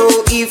sudden. So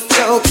if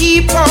you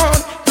keep on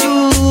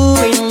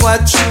doing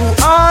what you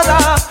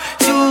are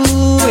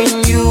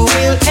doing, you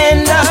will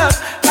end up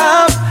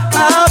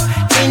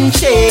in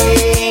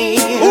chains.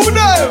 Who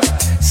knows?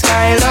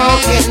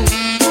 Skylarking.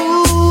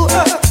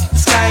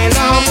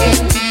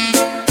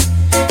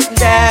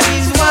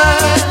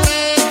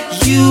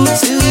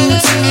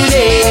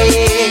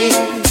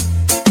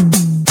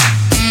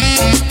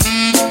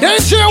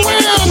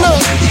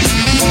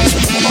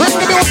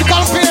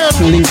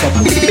 up.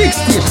 Big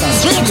station.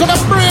 Straight to the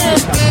brain.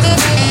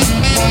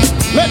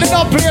 Let the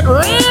dub play it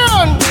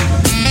real.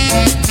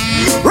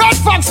 Red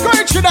Fox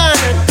going to down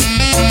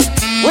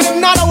with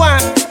another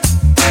one.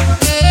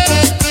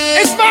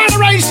 It's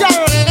moderation.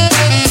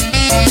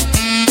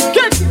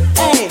 Get it.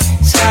 Hey,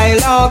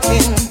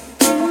 skylarking.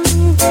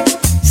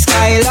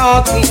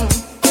 Skylarking.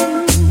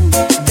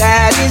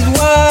 That is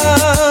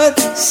what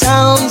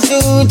sounds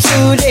do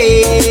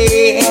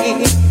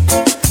today.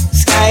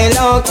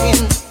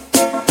 Skylarking,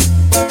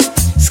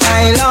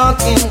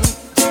 skylarking.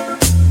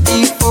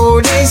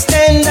 Before they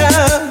stand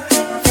up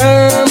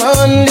firm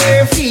on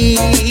their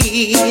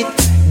feet,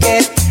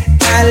 get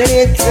a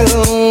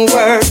little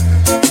work,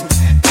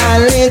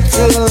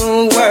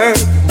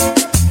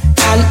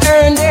 and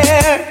earn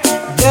their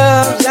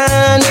doves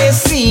and their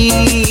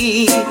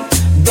seed.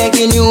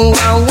 Begging you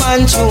a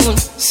one tune,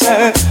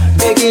 sir.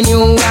 Begging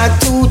you a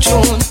two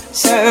tune,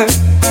 sir.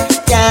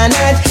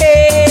 Cannot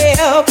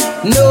help,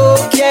 no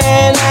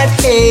cannot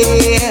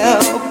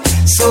help.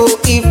 So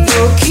if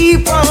you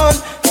keep on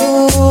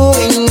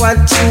doing what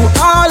you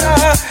all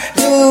are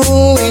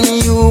doing,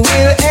 you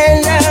will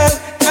end up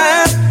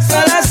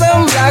as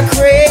some black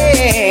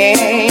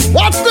rain.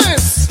 What's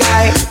this?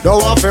 Sky.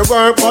 Don't want to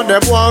work, but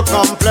them won't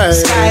complain.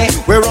 Sky.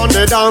 We run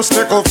the dance,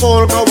 tickle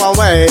full, go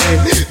away.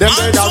 Them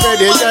dead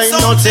already, there ain't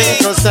nothing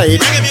to say.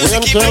 We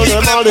them kill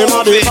them all, them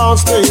on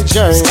stage.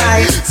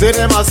 See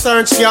them a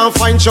search, can't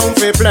find chunk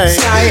to play.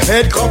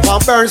 Head cup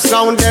and burn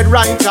sound dead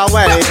right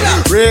away.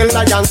 Real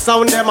lion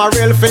sound, them a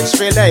real fish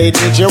fillet.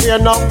 Did you hear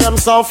knock them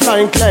soft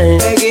like clay?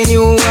 Begging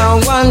you a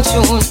one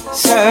tune,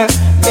 sir.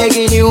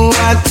 Begging you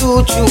a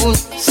two tune,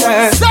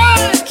 sir.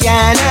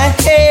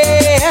 Cannot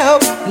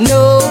help,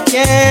 no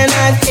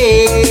cannot help.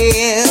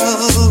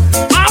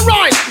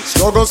 Alright!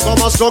 Struggle,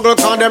 summer struggle,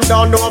 cause them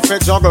down know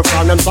if juggle.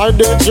 From them side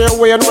DJ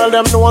Wayne, well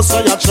them know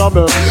say you're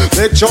trouble.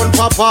 Big tune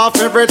pop off,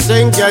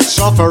 everything get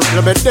shuffled.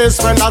 You be this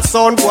when that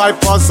sound boy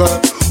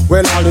puzzle.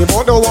 Well, all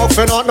about the walk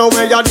for not know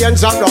where your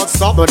danger not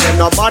stop. But them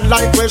no bad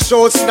like we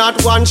shows, not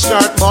one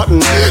shirt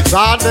button.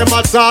 Start them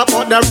a top,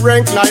 but them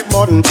rank like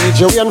mutton.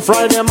 DJ Wayne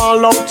fry them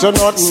all out to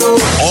nothing.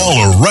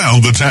 All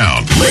around the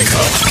town. Wake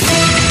up.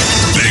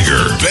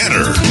 Bigger,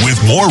 better, with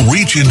more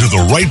reach into the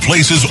right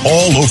places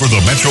all over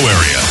the metro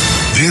area.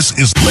 This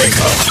is Wake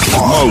Up,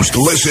 most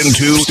listened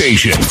to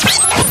station.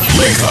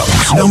 Wake Up,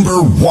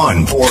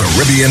 #1 for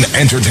Caribbean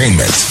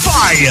entertainment.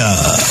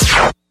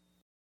 Fire!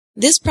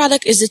 This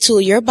product is a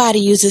tool your body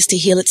uses to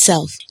heal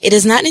itself. It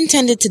is not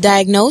intended to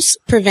diagnose,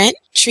 prevent,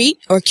 treat,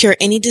 or cure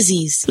any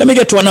disease. Let me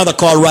get to another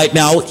call right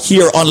now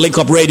here on Link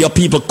Up Radio.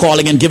 People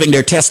calling and giving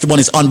their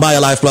testimonies on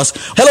BioLife Plus.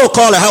 Hello,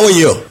 caller. How are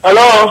you?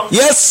 Hello.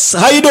 Yes.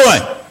 How you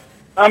doing?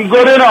 I'm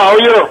good, how are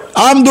you?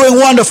 I'm doing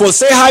wonderful.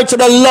 Say hi to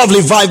the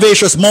lovely,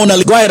 vivacious Mona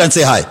Lee. Go ahead and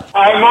say hi.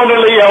 Hi, Mona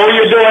Lee. How are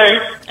you doing?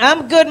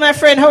 I'm good, my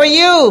friend. How are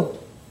you?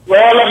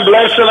 Well, I'm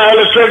blessed and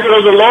highly favored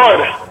of the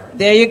Lord.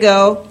 There you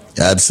go.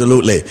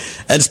 Absolutely.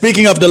 And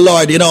speaking of the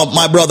Lord, you know,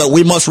 my brother,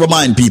 we must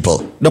remind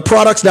people, the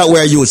products that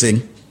we're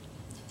using,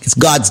 it's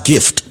God's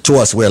gift to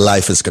us where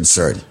life is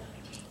concerned.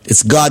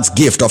 It's God's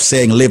gift of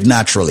saying live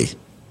naturally.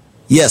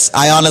 Yes,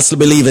 I honestly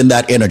believe in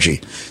that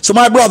energy. So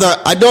my brother,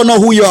 I don't know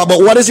who you are, but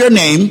what is your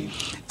name?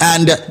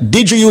 And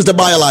did you use the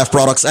BioLife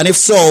products? And if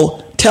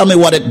so, tell me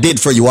what it did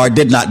for you or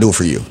did not do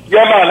for you.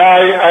 Yeah, man,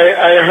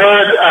 I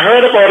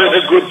heard about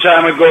it a good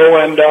time ago,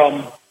 and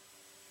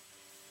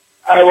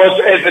I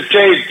was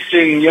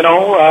hesitating, you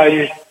know.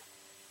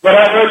 But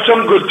I heard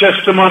some good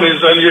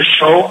testimonies on your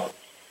show.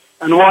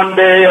 And one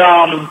day,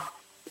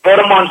 about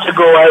a month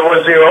ago, I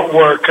was here at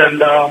work,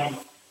 and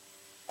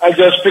I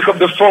just picked up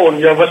the phone.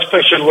 You have a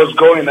special was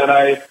going, and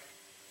I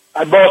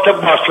bought a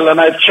bottle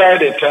and I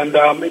tried it, and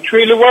it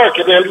really worked.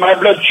 It helped my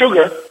blood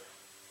sugar.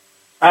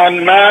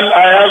 And man,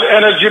 I have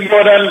energy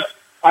more than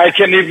I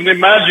can even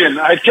imagine.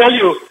 I tell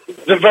you,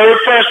 the very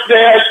first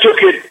day I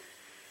took it,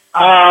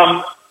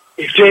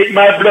 it take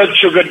my blood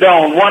sugar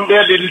down. One day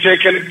I didn't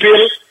take any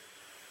pill,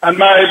 and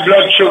my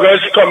blood sugar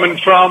is coming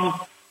from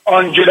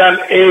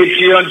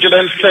 180,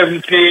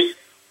 170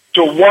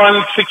 to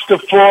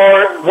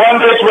 164. One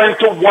day it went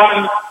to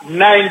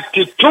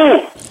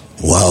 192.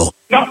 Wow.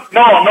 No,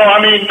 I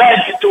mean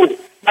 92.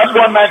 Not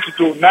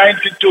 192,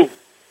 92.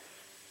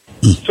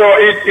 So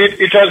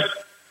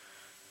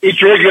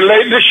it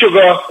regulates the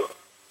sugar.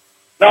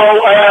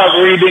 Now I have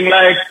reading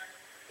like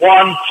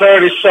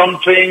 130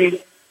 something,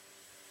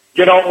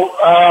 you know,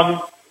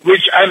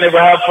 which I never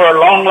had for a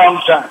long,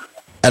 long time.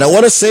 And I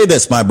want to say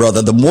this, my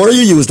brother, the more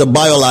you use the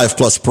BioLife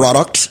Plus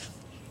product,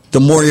 the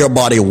more your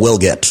body will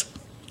get.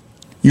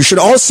 You should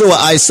also,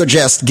 I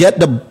suggest, get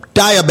the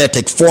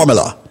diabetic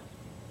formula.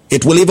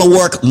 It will even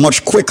work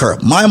much quicker.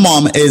 My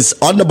mom is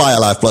on the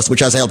BioLife Plus, which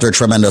has helped her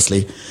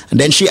tremendously. And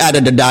then she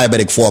added the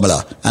diabetic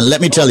formula. And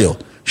let me tell you,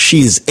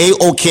 she's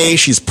A-OK.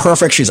 She's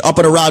perfect. She's up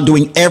and around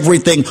doing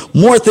everything,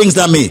 more things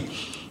than me.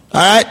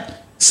 All right?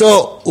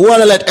 So we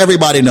want to let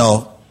everybody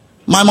know.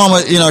 My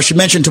mom, you know, she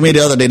mentioned to me the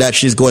other day that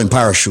she's going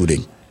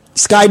parachuting,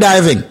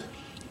 skydiving.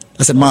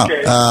 I said, Mom,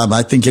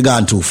 I think you're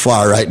gone too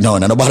far right now.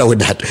 And no bother with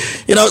that.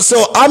 You know,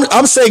 so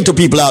I'm saying to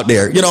people out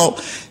there, you know,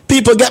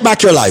 People, get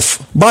back your life.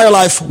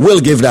 BioLife will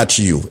give that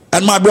to you.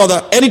 And my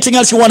brother, anything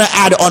else you want to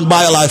add on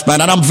BioLife,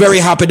 man? And I'm very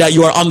happy that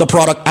you are on the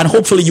product, and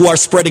hopefully you are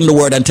spreading the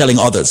word and telling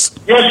others.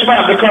 Yes,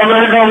 ma'am. Because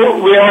right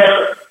now we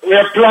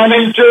are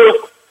planning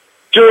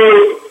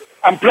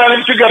I'm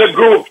planning to get a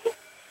group.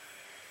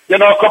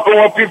 A couple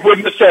more people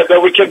in the set that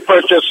we can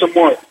purchase some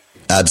more.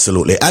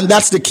 Absolutely. And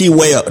that's the key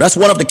way. That's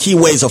one of the key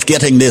ways of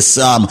getting this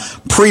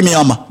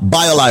premium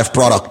BioLife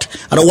product.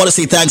 And I want to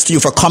say thanks to you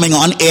for coming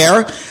on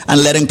air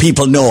and letting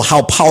people know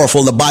how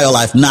powerful the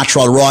BioLife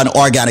natural, raw, and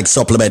organic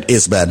supplement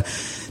is, man.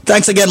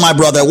 Thanks again, my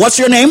brother. What's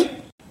your name?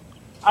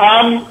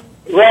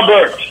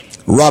 Robert.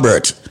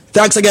 Robert.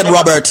 Thanks again,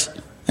 Robert.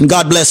 And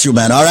God bless you,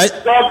 man. All right?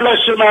 God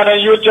bless you, man.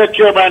 And you take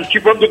care, man.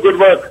 Keep up the good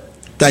work.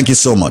 Thank you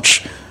so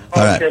much.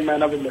 All right. Okay,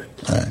 man. Have a good day.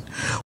 All right.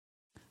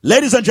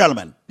 Ladies and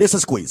gentlemen, this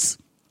is Squeeze.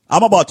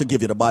 I'm about to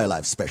give you the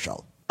BioLife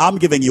special. I'm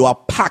giving you a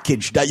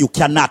package that you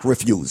cannot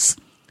refuse.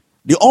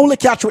 The only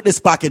catch with this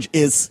package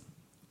is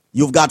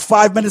you've got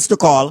 5 minutes to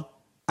call,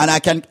 and I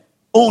can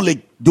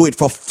only do it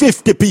for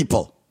 50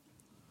 people.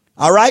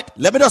 All right?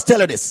 Let me just tell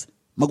you this.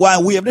 I'm going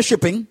to waive the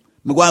shipping.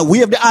 I'm going to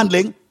waive the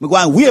handling. I'm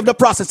going to waive the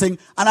processing.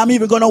 And I'm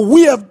even going to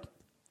waive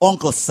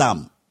Uncle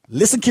Sam.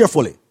 Listen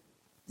carefully.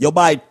 You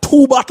buy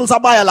 2 bottles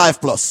of BioLife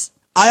Plus.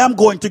 I am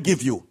going to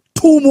give you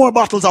 2 more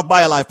bottles of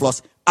BioLife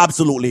Plus.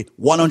 Absolutely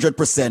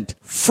 100%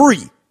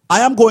 free. I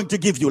am going to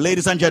give you,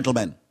 ladies and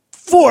gentlemen,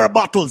 4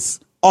 bottles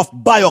of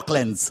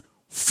BioCleanse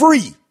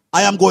free.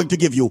 I am going to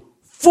give you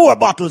 4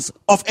 bottles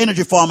of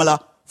Energy Formula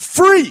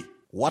free.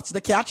 What's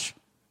the catch?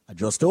 I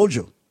just told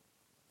you.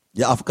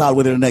 You have to call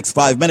within the next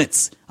 5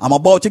 minutes. I'm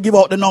about to give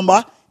out the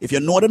number. If you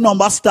know the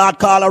number, start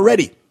call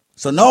already.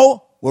 So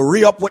now we'll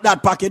re-up with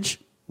that package,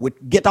 we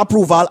get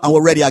approval, and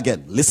we're ready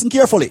again. Listen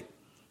carefully.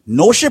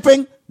 No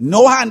shipping,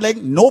 no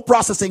handling, no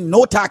processing,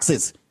 no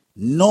taxes.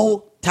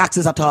 No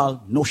taxes at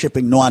all, no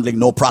shipping, no handling,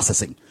 no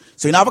processing.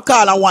 So you have a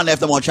call and one left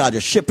them on charge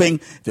of shipping.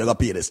 If you're going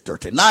to pay this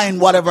 $39,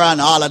 whatever,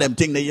 and all of them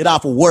things, you don't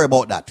have to worry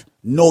about that.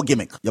 No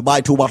gimmick. You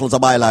buy 2 bottles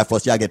of BioLife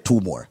Plus, you get 2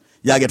 more.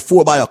 You get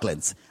 4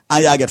 BioCleanse,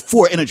 and you get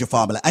 4 Energy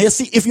Formula. And you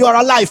see, if you're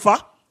a lifer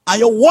and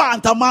you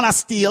want a man of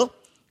steel,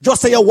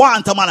 just say you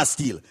want a man of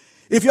steel.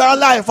 If you're a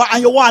lifer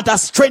and you want a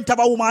strength of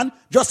a woman,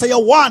 just say you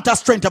want a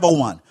strength of a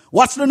woman.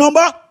 What's the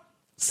number?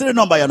 See the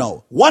number you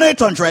know.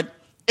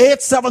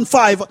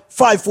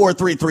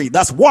 1-800-875-5433.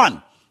 That's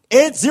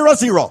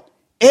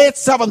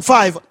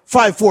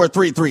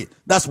 1-800-875-5433.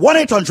 That's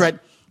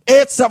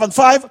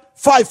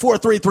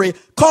 1-800-875-5433.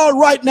 Call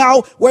right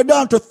now. We're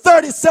down to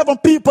 37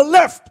 people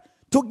left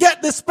to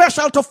get this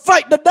special to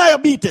fight the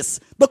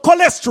diabetes, the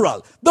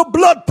cholesterol, the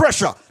blood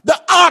pressure,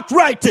 the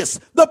arthritis,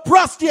 the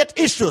prostate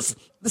issues,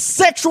 the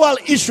sexual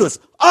issues,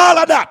 all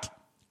of that.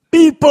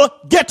 People,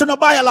 get on a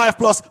BioLife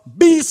Plus.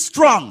 Be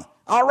strong.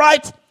 All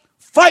right?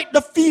 Fight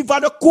the fever,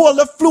 the cold,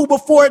 the flu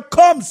before it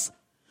comes.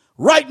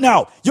 Right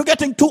now, you're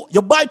getting 2.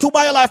 You buy 2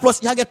 BioLife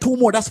Plus, you get 2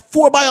 more. That's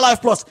 4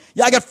 BioLife Plus.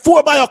 You get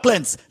 4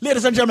 BioCleanse.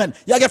 Ladies and gentlemen,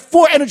 you get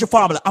 4 Energy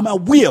Formula. I'm a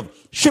waive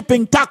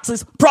shipping,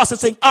 taxes,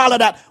 processing, all of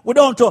that. We're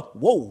down to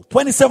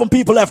 27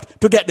 people left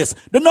to get this.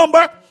 The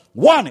number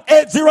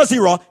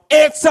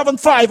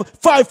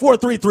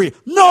 1-800-875-5433.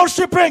 No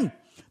shipping,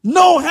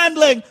 no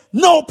handling,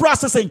 no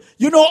processing.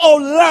 You know how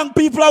long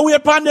people are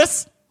waiting on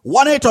this?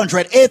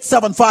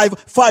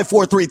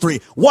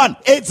 1-800-875-5433.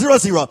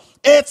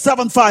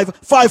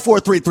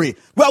 1-800-875-5433.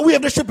 Well, we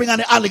have the shipping and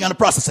the handling and the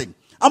processing.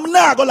 I'm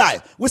not going to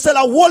lie. We sell a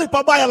whole heap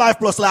of BioLife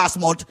Plus last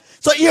month.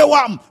 So here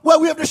what happened?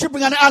 Well, we have the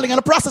shipping and the handling and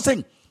the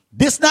processing.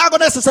 This not going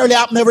to necessarily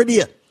happen every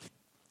day.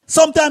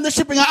 Sometimes the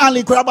shipping and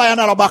handling could buy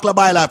another bottle of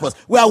BioLife Plus.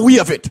 Well, we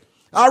have it.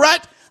 All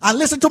right? And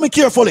listen to me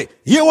carefully.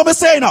 Hear what I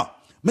say now.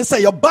 I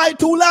say you buy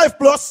 2 Life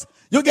Plus,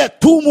 you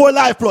get 2 more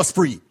Life Plus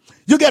free.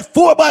 You get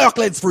 4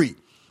 BioCleanse free.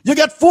 You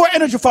get 4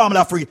 Energy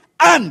Formula free.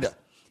 And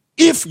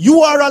if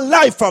you are a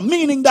lifer,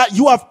 meaning that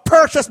you have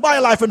purchased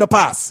BioLife in the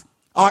past,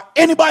 or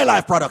any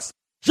BioLife products,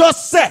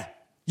 just say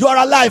you are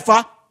a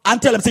lifer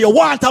and tell them, say you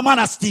want a man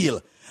of steel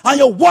and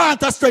you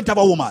want a strength of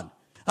a woman.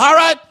 All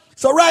right?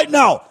 So right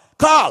now,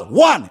 call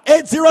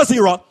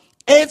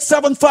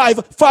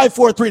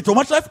 1-800-875-5433. How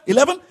much left?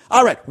 11?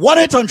 All right.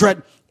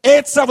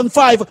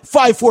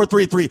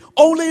 1-800-875-5433.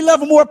 Only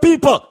 11 more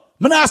people.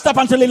 I'm not stop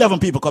until 11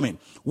 people come in.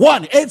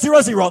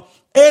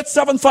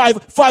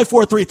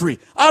 1-800-875-5433.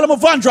 All of my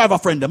van driver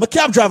friend them, my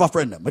cab driver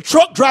friend them, my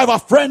truck driver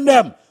friend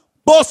them,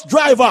 bus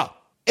driver.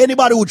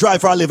 Anybody who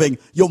drive for a living,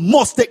 you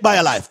must take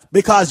BioLife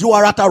because you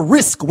are at a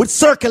risk with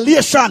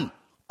circulation.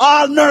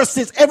 All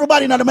nurses,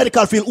 everybody in the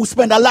medical field who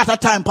spend a lot of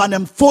time on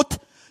them foot,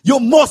 you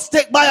must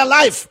take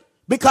BioLife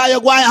because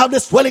you're going to have the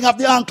swelling of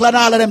the ankle and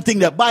all of them things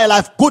there.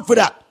 BioLife, good for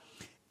that.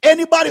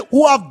 Anybody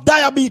who have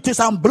diabetes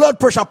and blood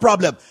pressure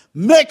problem,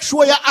 make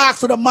sure you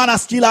ask for the man of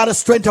steel or the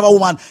strength of a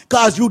woman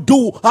because you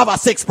do have a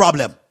sex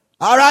problem.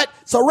 All right?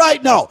 So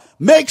right now,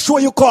 make sure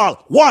you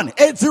call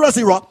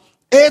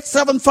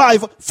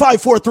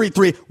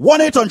 1-800-875-5433.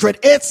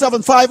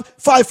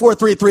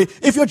 1-800-875-5433.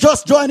 If you're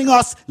just joining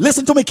us,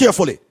 listen to me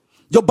carefully.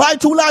 You buy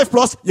 2 Life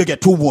Plus, you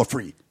get 2 more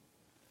free.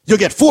 You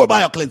get 4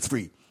 BioCleanse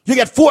free. You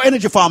get 4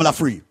 Energy Formula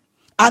free.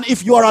 And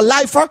if you are a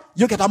lifer,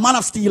 you get a man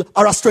of steel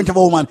or a strength of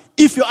a woman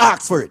if you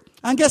ask for it.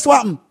 And guess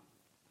what?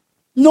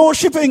 No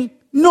shipping,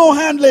 no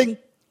handling,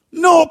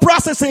 no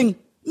processing,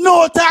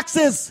 no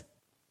taxes.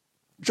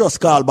 Just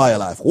call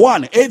BioLife.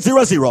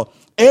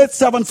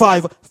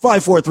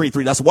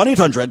 1-800-875-5433. That's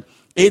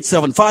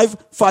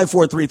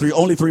 1-800-875-5433.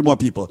 Only 3 more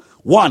people.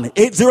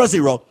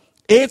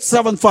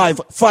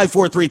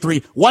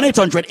 1-800-875-5433.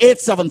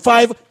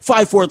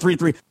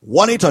 1-800-875-5433.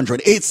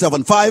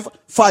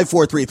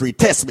 1-800-875-5433.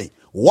 Test me.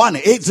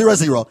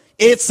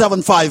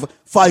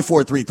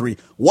 1-800-875-5433.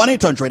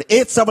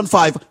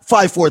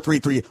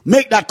 1-800-875-5433.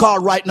 Make that call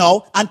right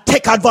now and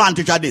take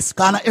advantage of this.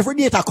 Because every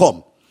data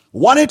come.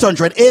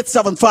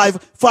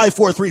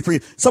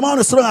 1-800-875-5433. Someone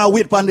is throwing a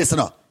wait on this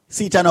now.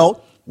 See it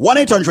now.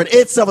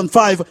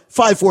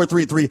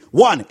 1-800-875-5433.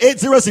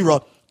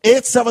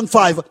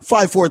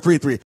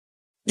 1-800-875-5433.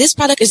 This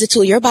product is a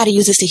tool your body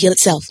uses to heal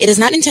itself. It is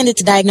not intended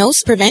to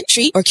diagnose, prevent,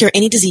 treat, or cure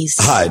any disease.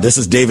 Hi, this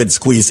is David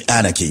Squeeze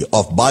Anarchy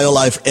of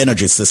BioLife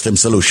Energy System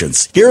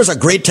Solutions. Here's a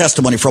great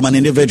testimony from an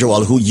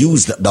individual who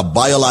used the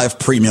BioLife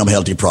Premium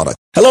Healthy product.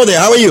 Hello there,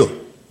 how are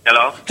you?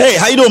 Hello. Hey,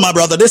 how you doing, my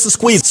brother? This is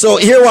Squeeze. So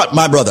here what,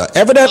 my brother?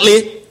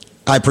 Evidently,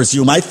 I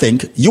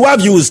think, you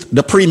have used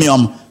the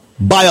Premium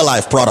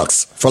BioLife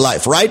products for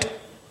life, right?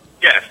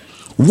 Yes.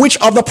 Which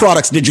of the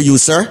products did you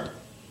use, sir?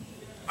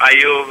 I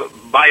use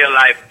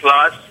BioLife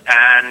Plus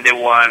and the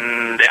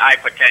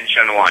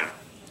hypertension one.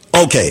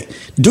 Okay.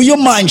 Do you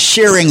mind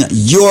sharing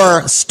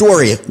your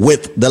story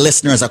with the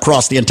listeners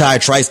across the entire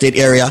tri-state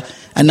area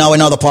and now in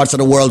other parts of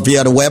the world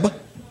via the web?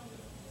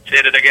 Say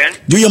it again?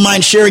 Do you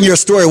mind sharing your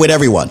story with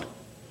everyone?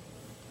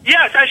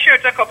 Yes, I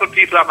shared it with a couple of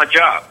people at my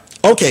job.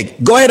 Okay.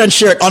 Go ahead and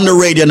share it on the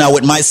radio now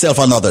with myself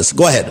and others.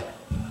 Go ahead.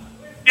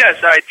 Yes,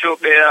 I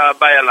took the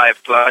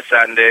BioLife Plus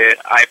and the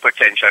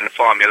hypertension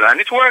formula, and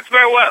it works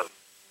very well.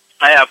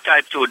 I have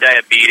type 2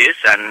 diabetes,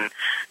 and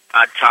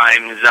at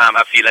times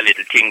I feel a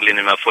little tingling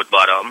in my foot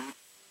bottom.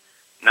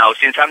 Now,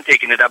 since I'm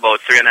taking it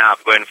about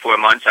 3.5, going 4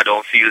 months, I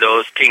don't feel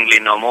those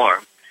tingling no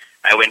more.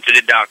 I went to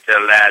the doctor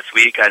last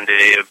week, and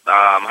the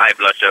high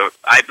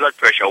blood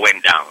pressure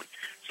went down.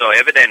 So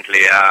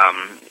evidently,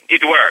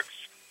 it works.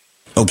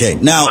 Okay,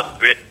 now...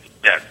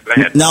 Yes, go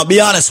ahead. Now, be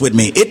honest with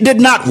me. It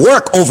did not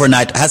work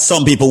overnight as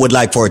some people would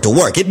like for it to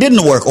work. It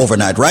didn't work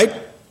overnight, right?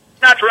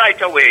 Not right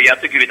away. You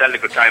have to give it a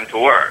little time to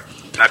work.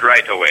 Not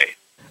right away.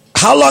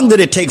 How long did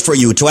it take for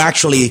you to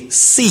actually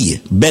see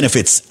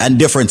benefits and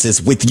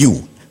differences with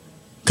you?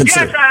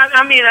 Consider. Yes,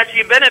 I mean, I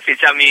see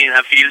benefits. I mean,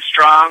 I feel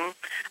strong.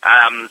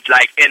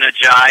 Like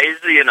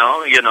energized, in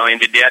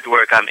the day at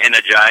work, I'm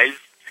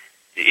energized.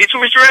 It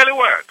really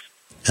works.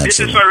 Absolutely. This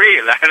is for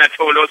real. And I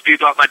told those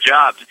people at my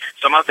job,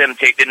 some of them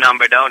take the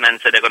number down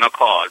and say they're going to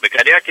call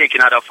because they're taking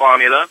out a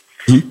formula.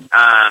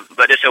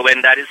 But they say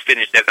when that is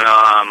finished, they're going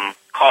to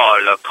call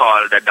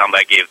the number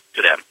I gave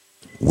to them.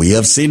 We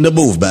have seen the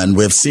move, man.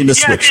 We've seen the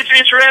switch. Yes,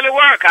 it's really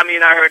work. I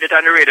mean, I heard it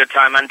on the radio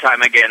time and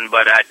time again,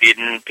 but I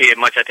didn't pay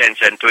much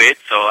attention to it.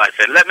 So I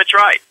said, let me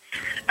try it.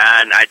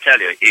 And I tell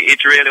you,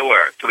 it really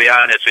worked. To be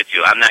honest with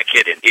you, I'm not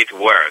kidding. It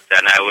worked.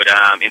 And I would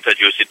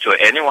introduce it to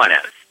anyone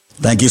else.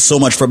 Thank you so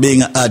much for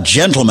being a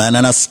gentleman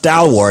and a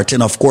stalwart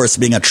and, of course,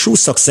 being a true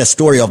success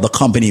story of the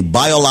company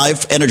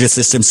BioLife Energy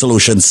System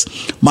Solutions.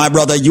 My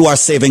brother, you are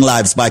saving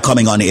lives by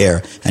coming on the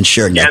air and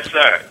sharing that. Yes,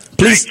 sir.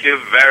 Please. Thank you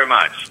very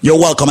much. You're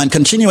welcome, and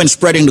continue in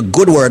spreading the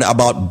good word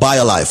about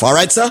BioLife. All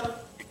right, sir?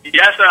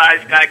 Yes, sir.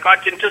 I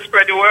continue to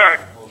spread the word.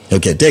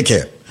 Okay, take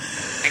care.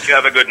 Thank you.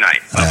 Have a good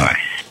night. Bye-bye.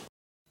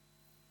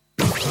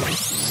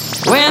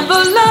 When the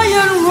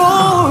lion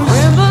roars,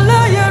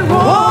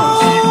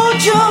 oh,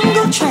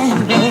 jungle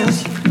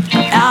trembles.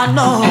 I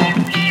know,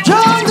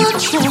 jungle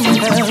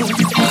trembles.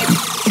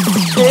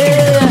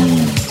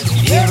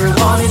 Yeah,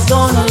 everyone is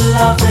gonna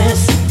love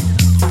this.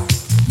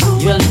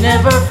 You'll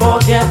never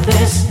forget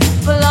this.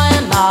 The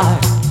lion are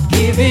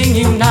giving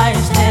you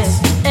niceness,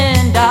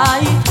 and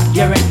I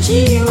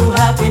guarantee you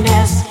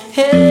happiness.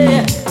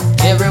 Hey,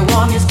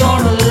 everyone is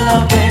gonna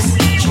love this.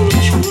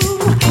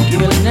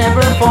 You'll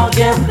never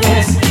forget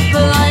this. The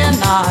lion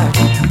are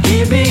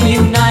giving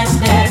you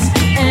niceness,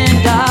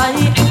 and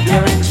I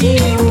guarantee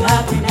you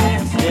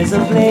happiness. There's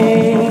a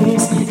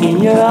place in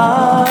your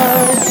heart,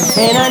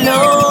 and I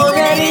know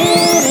that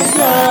it is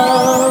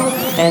love.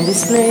 And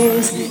this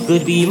place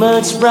could be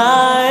much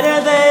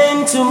brighter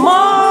than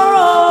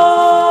tomorrow.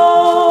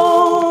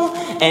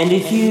 And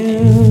if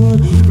you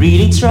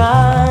really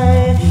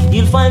try,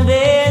 you'll find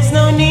there's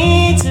no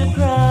need to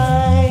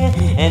cry.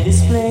 And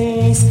this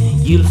place,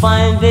 you'll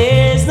find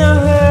there's no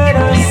hurt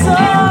or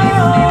sorrow.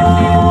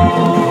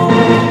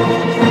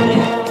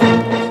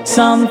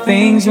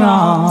 Something's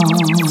wrong.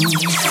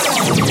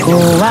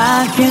 Oh,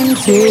 I can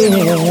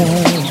tell.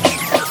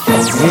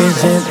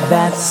 Is it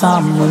that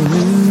someone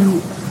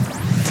who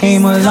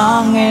came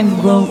along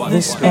and broke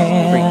the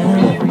spell?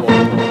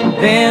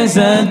 There's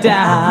a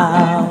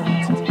doubt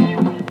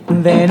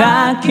that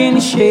I can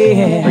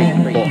share.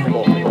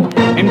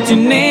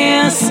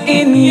 Emptiness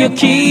in your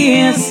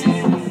kiss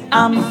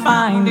I'm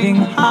finding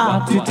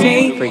hard to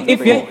take.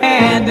 If you're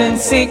had and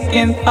sick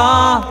in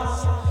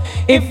thoughts,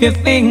 if you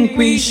think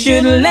we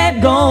should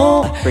let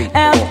go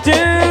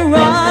after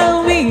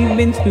all we've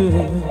been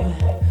through.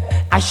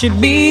 I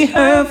should be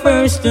her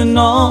first to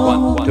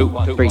know. 1,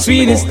 2, 3,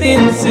 Sweetest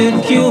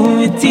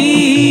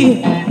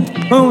insecurity,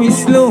 oh,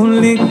 it's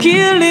slowly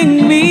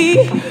killing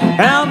me.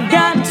 I've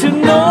got to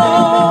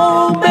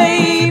know,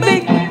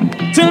 baby.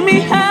 Tell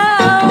me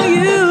how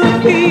you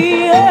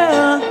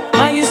feel.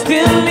 Are you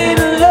still in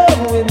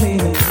love with me?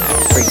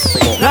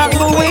 Like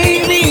the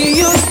way we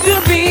used to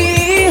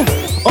be,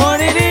 or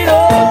did it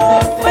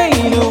all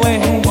fade away?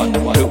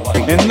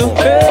 And the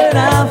hurt I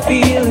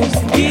feel is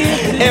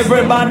guilty.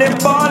 Everybody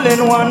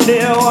falling one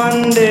day,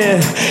 one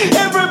day.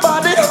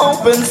 Everybody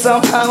hoping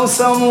somehow,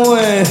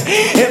 somewhere.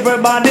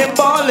 Everybody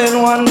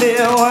falling one day,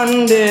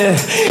 one day.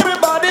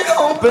 Everybody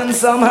hoping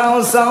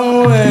somehow,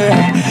 somewhere.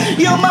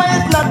 You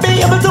might not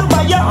be able to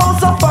buy your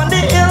house up on the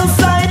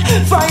hillside.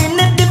 Find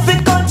it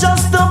difficult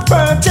just to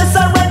purchase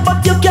a rent,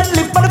 but you can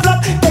live by the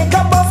block, take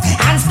a bus,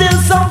 and still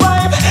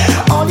survive.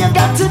 All you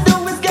got to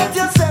do is get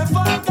yourself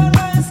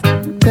organized.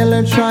 Tell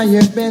her try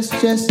your best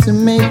just to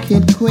make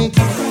it quick.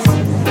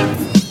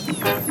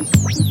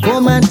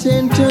 Come and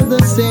tend to the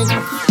sick.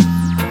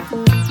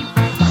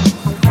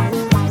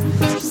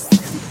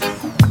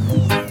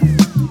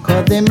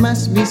 Cause there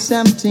must be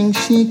something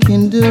she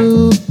can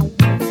do.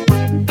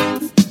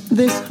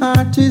 This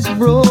heart is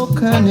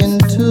broken in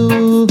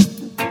two.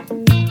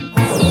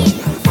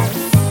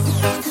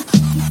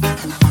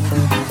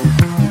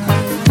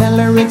 Tell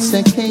her it's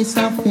a case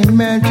of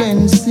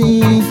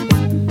emergency.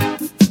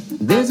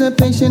 There's a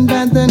patient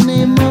by the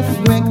name of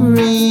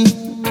Gregory.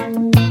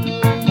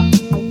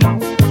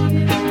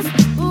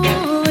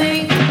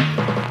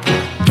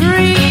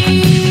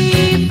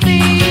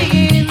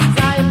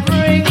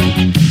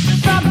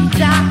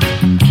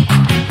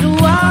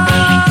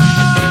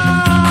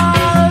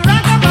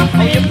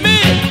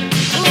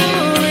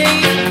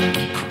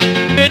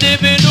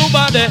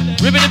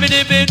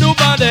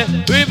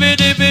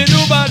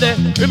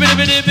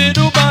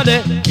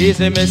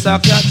 Easy miss a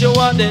cat, you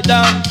want it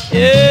down.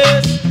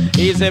 Yes,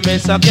 easy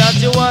miss a cat,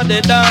 you want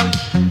it down.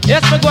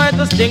 Yes, me going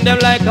to sting them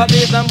like a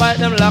beast and bite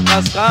them like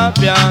a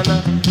scorpion.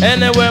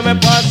 Anywhere me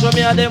pass from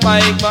me and the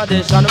mic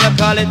position, we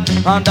call it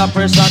under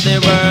pressure the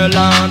world,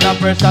 under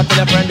pressure to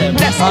the friend them.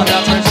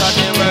 Under pressure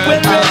the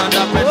world,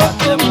 under pressure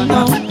to the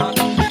world.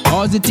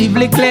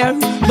 Positively clear,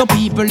 the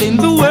people in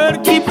the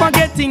world keep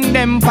forgetting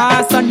them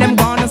past and them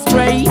gone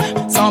astray.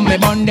 Some me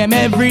burn them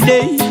every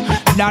day.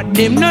 That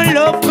them no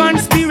love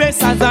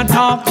conspiracies and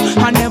talk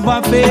and never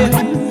fail.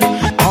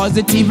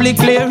 Positively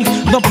clear,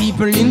 the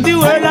people in the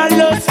world are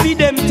lost for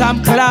them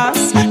top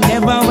class.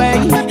 Never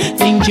wait,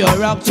 think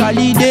you're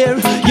actually there.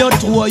 Your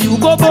tour you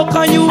go back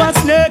and you a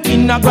snake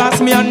in the grass.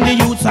 Me and the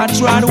youths a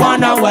trod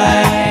one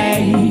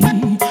away.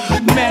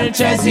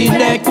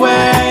 Melchizedek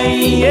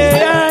way.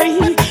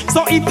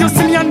 So if you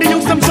see me and the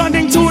youths I'm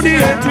trotting to the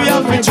earth, we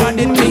have been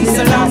trotting things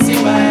the last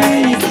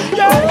way.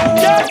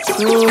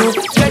 So,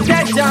 get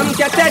that jam,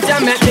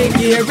 make the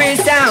gear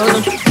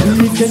sound.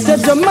 Get that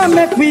jam and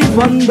make me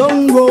run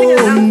down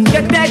road.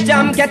 Get that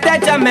jam,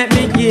 make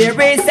the gear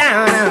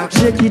sound.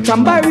 Shake it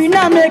tambourine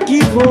and make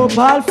it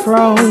vocal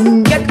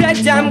frown. Get that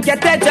jam, make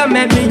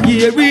the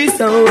gear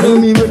sound. Tell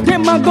me what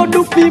them a go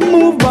do fi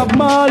move Bob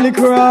Marley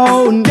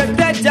crown. Get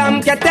that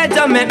jam,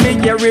 make me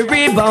gear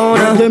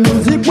rebound. The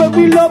music where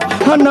we love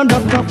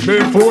another top.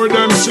 Before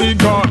them see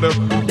God,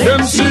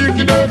 them see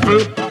the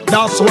devil.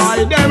 That's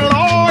why them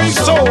lies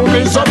so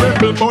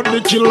miserable. But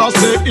the killer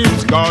say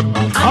it's God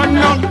and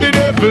not the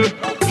devil.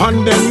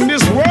 And then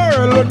this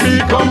world will be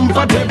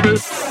comfortable.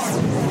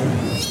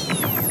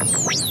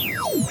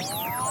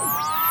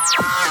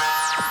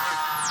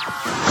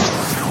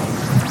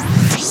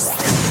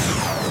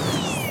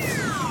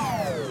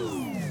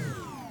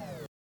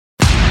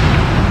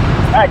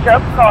 I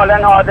just called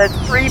and ordered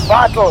 3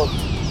 bottles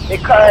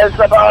because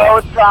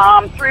about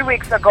 3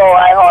 weeks ago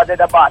I ordered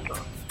a bottle.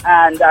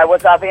 And I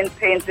was having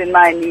pains in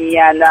my knee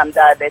and I'm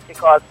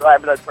diabetic, also high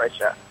blood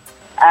pressure.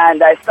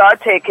 And I started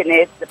taking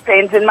it, the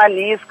pains in my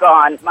knee is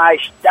gone, my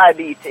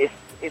diabetes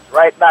is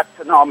right back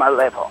to normal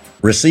level.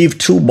 Receive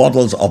 2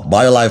 bottles of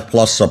BioLife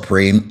Plus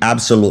Supreme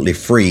absolutely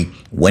free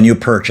when you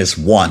purchase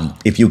 1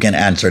 if you can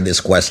answer this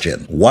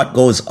question. What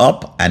goes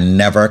up and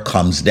never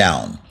comes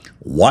down?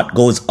 What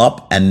goes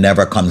up and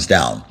never comes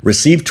down?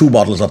 Receive 2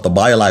 bottles of the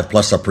BioLife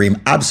Plus Supreme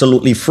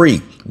absolutely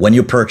free when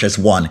you purchase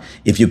 1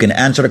 if you can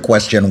answer the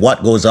question,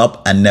 what goes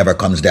up and never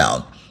comes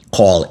down?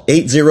 Call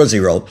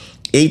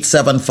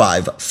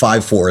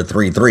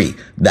 800-875-5433.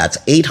 That's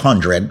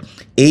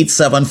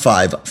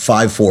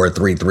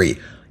 800-875-5433.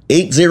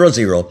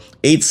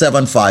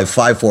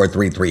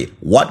 800-875-5433.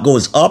 What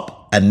goes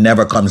up and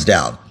never comes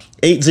down?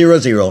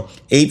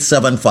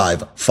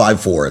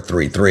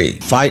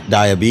 800-875-5433. Fight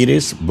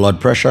diabetes, blood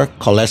pressure,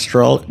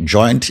 cholesterol,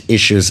 joint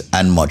issues,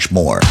 and much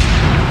more.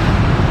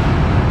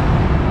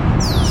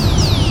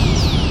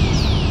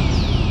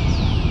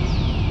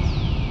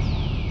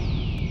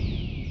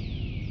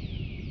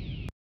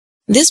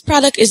 This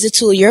product is a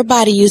tool your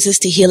body uses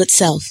to heal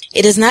itself.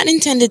 It is not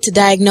intended to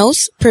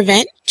diagnose,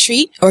 prevent,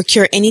 treat, or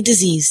cure any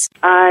disease.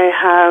 I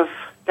have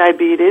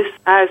diabetes,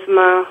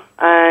 asthma,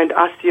 and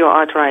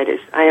osteoarthritis.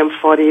 I am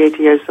 48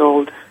 years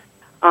old.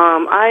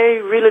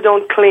 I really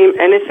don't claim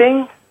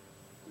anything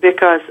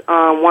because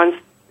once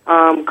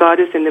God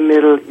is in the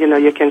middle,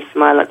 you can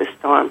smile at the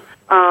storm.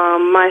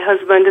 My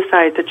husband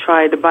decided to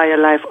try the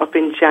BioLife up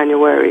in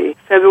January.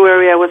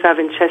 February, I was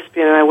having chest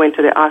pain and I went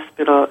to the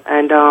hospital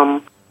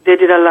and they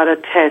did a lot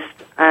of tests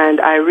and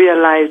I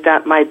realized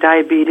that my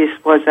diabetes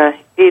was a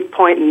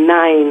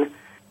 8.9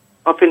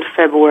 up in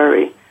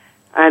February.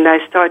 And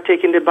I started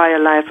taking the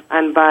BioLife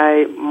and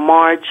by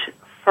March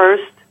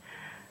 1st,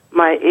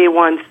 my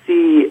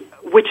A1C,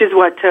 which is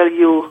what tells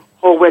you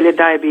how well your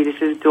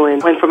diabetes is doing,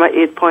 went from an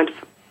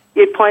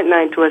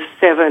 8.9 to a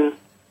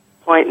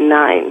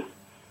 7.9.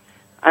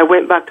 I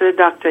went back to the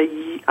doctor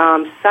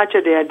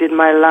Saturday. I did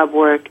my lab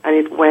work, and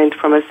it went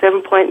from a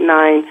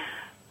 7.9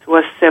 to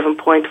a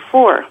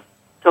 7.4.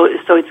 So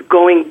it's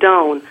going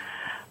down.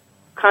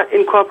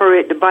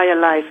 Incorporate the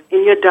BioLife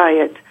in your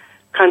diet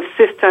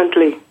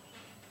consistently.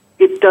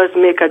 It does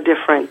make a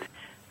difference.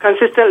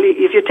 Consistently,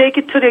 if you take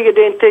it today, you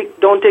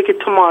don't take it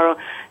tomorrow.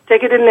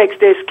 Take it the next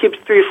day, skip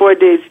 3-4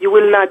 days. You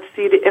will not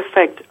see the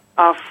effect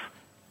of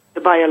the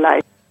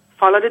BioLife.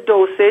 Follow the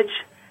dosage.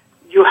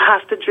 You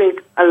have to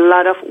drink a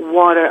lot of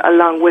water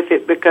along with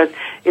it because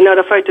in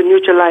order for it to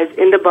neutralize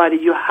in the body,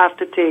 you have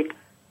to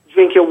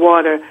drink your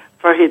water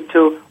for it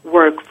to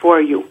work for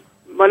you.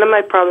 One of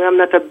my problems, I'm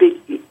not a big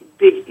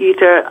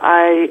eater.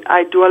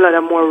 I do a lot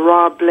of more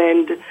raw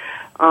blend,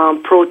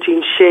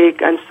 protein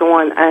shake and so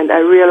on, and I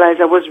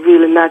realized I was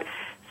really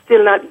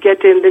still not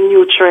getting the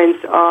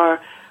nutrients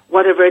or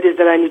whatever it is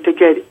that I need to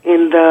get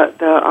in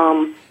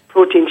the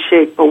protein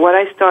shake. But what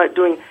I started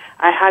doing,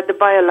 I had the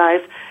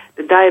BioLife,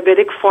 the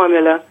diabetic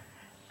formula,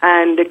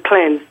 and the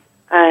cleanse.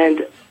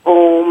 And,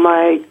 oh,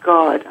 my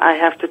God, I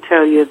have to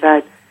tell you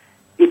that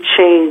it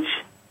changed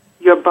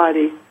your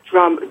body.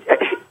 For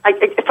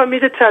me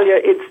to tell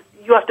you,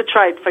 you have to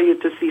try it for you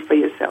to see for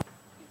yourself.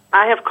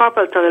 I have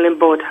carpal tunnel in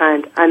both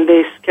hands, and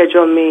they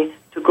schedule me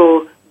to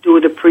go do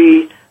the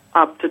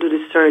pre-op, to do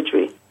the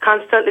surgery.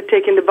 Constantly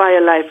taking the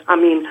BioLife,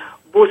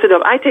 boost it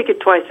up. I take it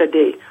twice a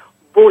day.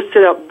 Boost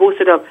it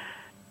up.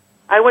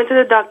 I went to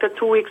the doctor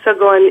 2 weeks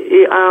ago,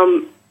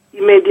 and he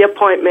made the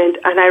appointment,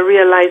 and I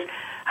realized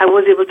I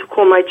was able to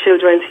comb my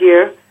children's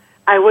hair.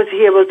 I was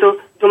able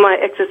to do my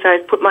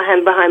exercise, put my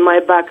hand behind my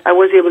back. I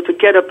was able to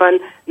get up and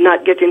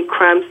not get in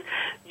cramps.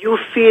 You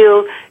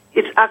feel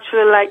it's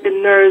actually like the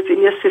nerves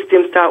in your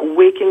system start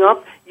waking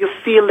up. You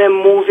feel them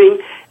moving.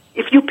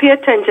 If you pay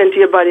attention to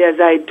your body as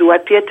I do, I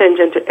pay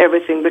attention to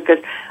everything because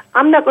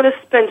I'm not going to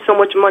spend so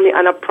much money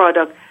on a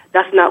product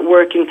that's not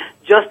working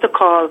just to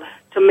call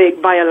to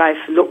make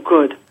BioLife look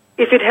good.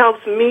 If it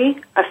helps me,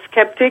 a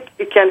skeptic,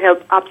 it can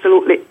help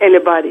absolutely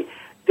anybody.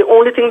 The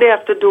only thing they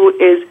have to do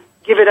is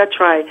give it a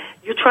try.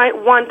 You try it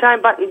one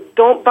time, but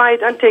don't buy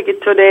it and take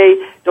it today.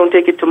 Don't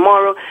take it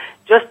tomorrow.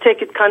 Just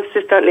take it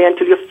consistently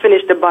until you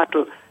finish the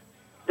bottle,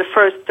 the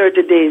first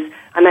 30 days,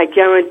 and I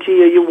guarantee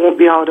you won't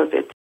be out of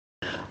it.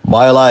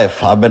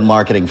 BioLife, I've been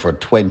marketing for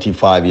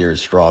 25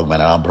 years strong,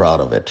 man, and I'm proud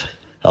of it.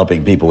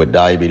 Helping people with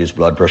diabetes,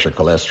 blood pressure,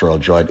 cholesterol,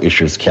 joint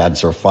issues,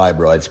 cancer,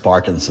 fibroids,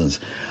 Parkinson's,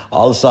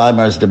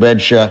 Alzheimer's,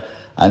 dementia,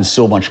 and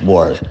so much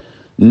more.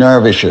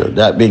 Nerve issue,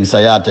 that being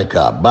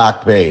sciatica,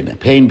 back pain,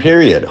 pain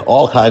period,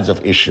 all kinds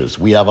of issues.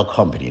 We have a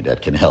company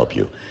that can help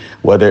you.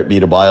 Whether it be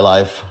the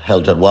BioLife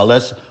Health and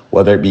Wellness,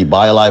 whether it be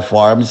BioLife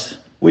Farms,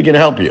 we can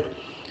help you.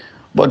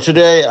 But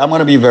today, I'm going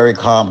to be very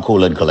calm,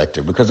 cool, and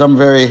collected because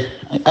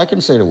I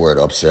can say the word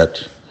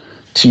upset,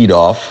 teed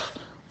off,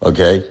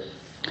 okay?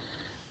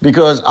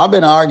 Because I've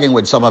been arguing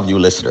with some of you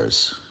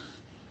listeners.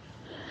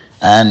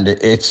 And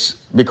it's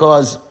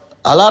because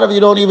a lot of you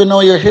don't even know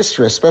your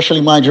history,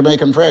 especially my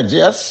Jamaican friends.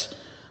 Yes,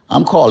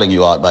 I'm calling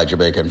you out, my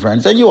Jamaican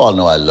friends, and you all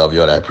know I love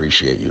you and I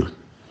appreciate you.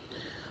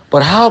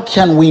 But how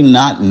can we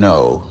not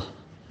know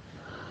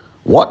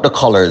what the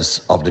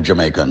colors of the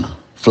Jamaican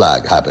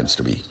flag happens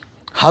to be?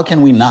 How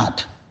can we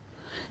not?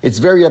 It's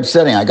very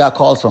upsetting. I got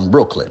calls from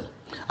Brooklyn.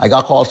 I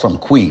got calls from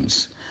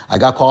Queens. I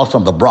got calls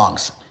from the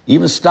Bronx,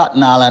 even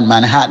Staten Island,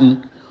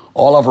 Manhattan,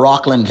 all of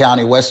Rockland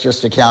County,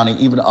 Westchester County,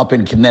 even up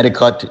in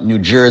Connecticut, New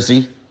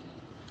Jersey.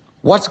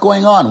 What's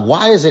going on?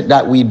 Why is it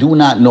that we do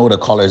not know the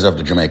colors of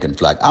the Jamaican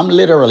flag? I'm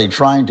literally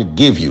trying to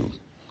give you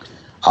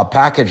a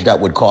package that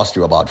would cost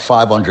you about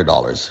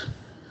 $500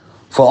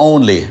 for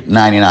only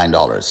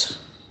 $99.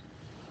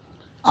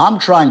 I'm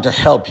trying to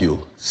help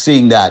you,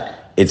 seeing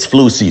that it's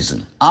flu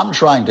season. I'm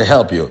trying to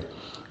help you,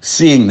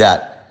 seeing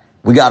that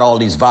we got all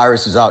these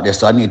viruses out there,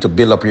 so I need to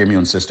build up your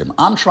immune system.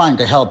 I'm trying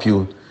to help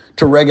you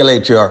to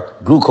regulate your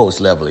glucose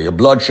level, your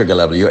blood sugar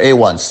level, your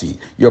A1C,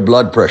 your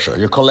blood pressure,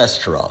 your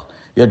cholesterol,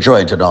 your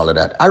joint, and all of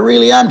that. I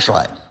really am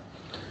trying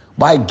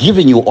by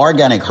giving you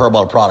organic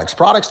herbal products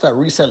that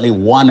recently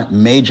won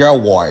major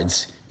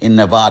awards in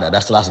Nevada.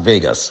 That's Las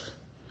Vegas.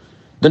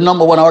 The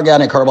number one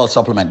organic herbal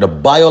supplement, the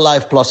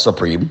BioLife Plus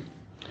Supreme,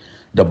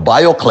 the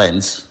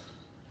BioCleanse,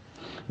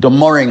 the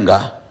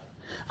Moringa,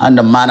 and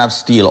the Man of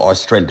Steel or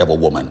Strength of a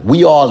Woman.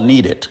 We all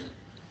need it.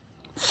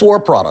 4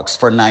 products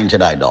for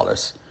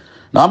 $99.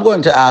 Now I'm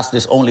going to ask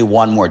this only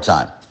one more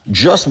time.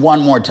 Just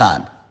one more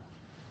time.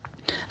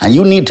 And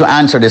you need to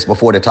answer this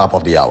before the top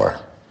of the hour.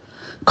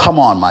 Come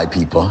on, my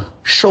people.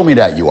 Show me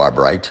that you are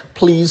bright.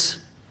 Please.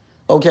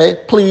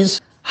 Okay,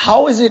 please.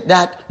 How is it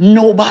that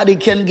nobody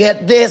can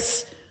get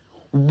this?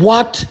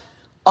 What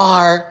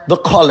are the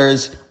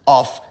colors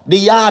of the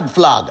yard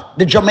flag,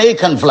 the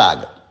Jamaican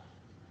flag?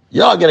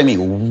 Y'all getting me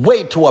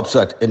way too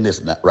upset in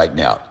this right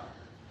now.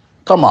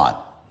 Come on.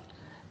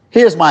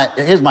 Here's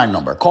my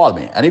number. Call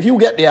me. And if you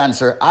get the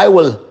answer, I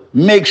will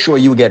make sure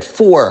you get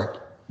 4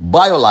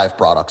 BioLife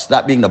products,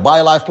 that being the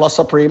BioLife Plus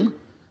Supreme,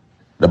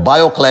 the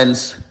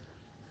BioCleanse,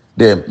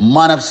 the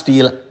Man of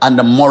Steel, and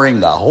the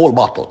Moringa, whole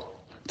bottle,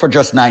 for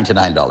just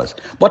 $99.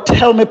 But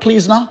tell me,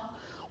 please now,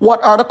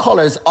 what are the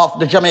colors of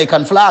the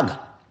Jamaican flag?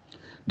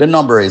 The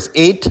number is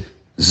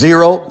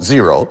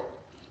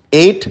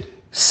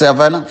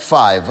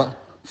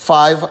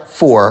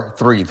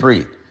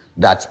 800-875-5433.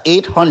 That's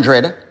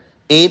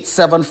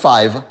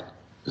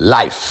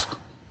 800-875-LIFE.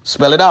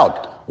 Spell it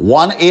out.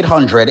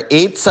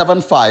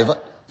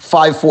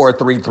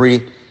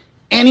 1-800-875-5433.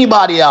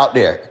 Anybody out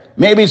there,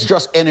 maybe it's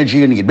just energy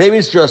you need. Maybe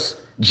it's just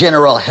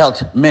general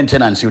health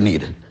maintenance you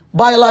need.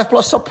 BioLife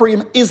Plus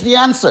Supreme is the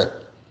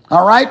answer.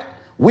 All right?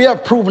 We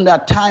have proven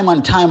that time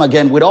and time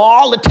again with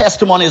all the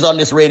testimonies on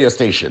this radio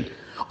station,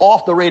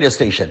 off the radio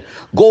station.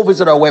 Go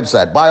visit our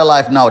website,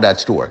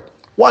 BioLifeNow.store.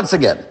 Once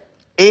again,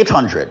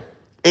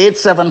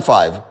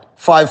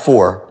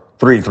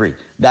 800-875-5433.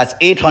 That's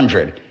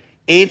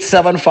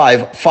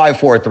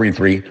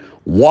 800-875-5433.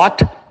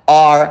 What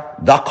are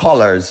the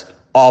colors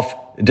of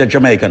the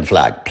Jamaican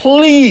flag?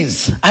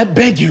 Please, I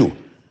beg you,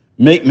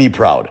 make me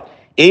proud.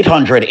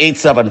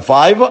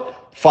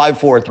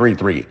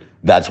 800-875-5433.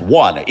 That's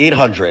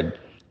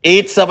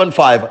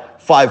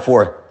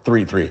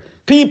 1-800-875-5433.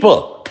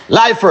 People,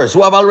 lifers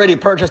who have already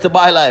purchased the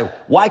BioLife,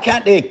 why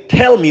can't they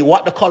tell me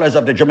what the colors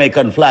of the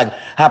Jamaican flag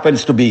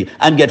happens to be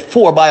and get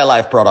 4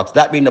 BioLife products,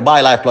 that being the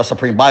BioLife Plus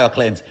Supreme,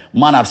 BioCleanse,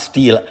 Man of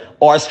Steel,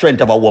 or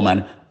Strength of a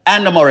Woman,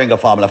 and the Moringa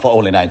formula for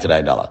only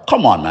 $99.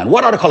 Come on, man.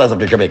 What are the colors of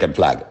the Jamaican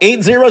flag?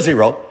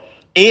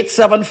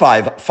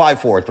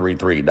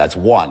 800-875-5433. That's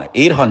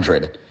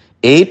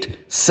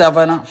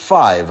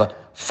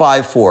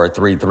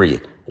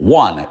 1-800-875-5433.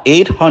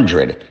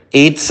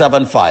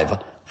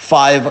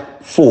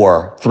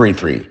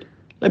 1-800-875-5433.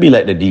 Let me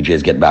let the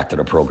DJs get back to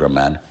the program,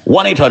 man.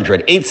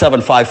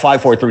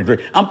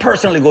 1-800-875-5433. I'm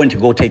personally going to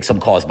go take some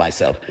calls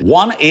myself.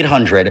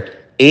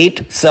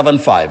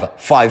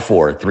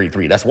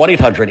 1-800-875-5433. That's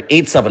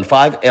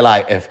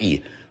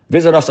 1-800-875-LIFE.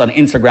 Visit us on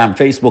Instagram,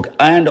 Facebook,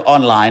 and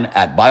online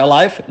at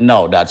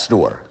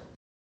BioLifeNow.store.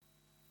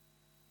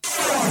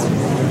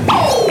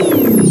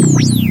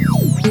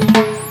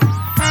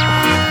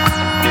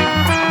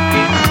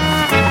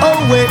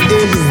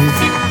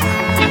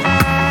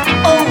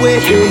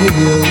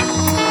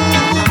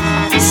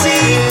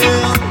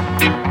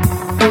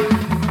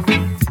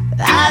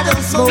 I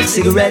don't smoke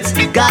cigarettes,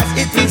 cause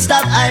it will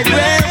stop I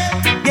breath.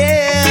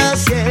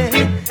 Yes,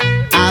 yeah.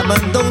 I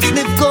don't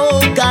sniff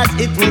coke, cause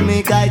it will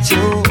make I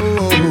choke.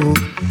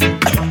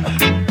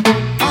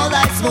 All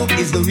I smoke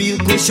is the real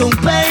cushion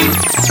pain.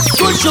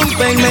 Cushion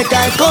pain make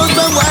I go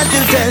from 1 to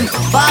 10.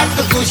 Pass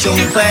the cushion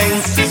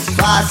pain,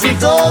 pass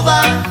it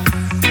over.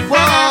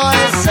 Boy,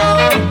 so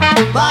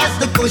pass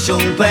the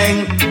cushion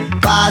pain,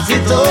 pass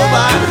it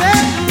over.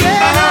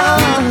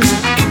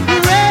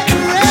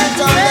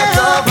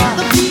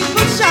 The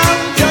people shout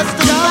just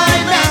to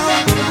find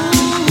out.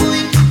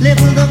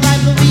 Level the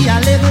vibe, we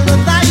are level the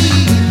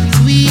vibe.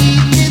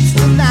 Sweetness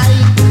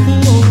tonight.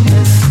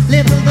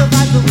 Level the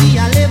vibe, we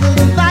are level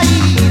the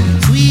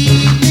vibe.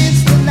 Sweetness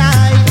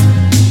tonight.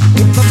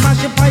 If I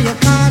mash up on your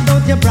car,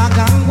 don't you brag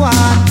and go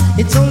on.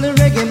 It's only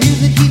reggae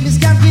music, keep me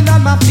skanking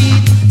on my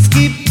feet.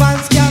 Skip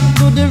and scan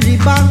to the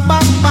rebound,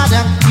 bang,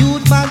 bada.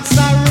 Youth man,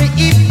 sorry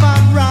if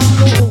I'm wrong.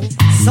 No.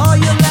 Saw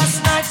you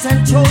last night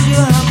and told you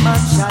how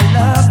much I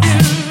love you.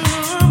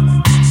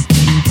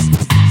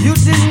 You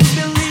didn't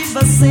believe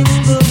a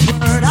single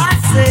word I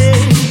say.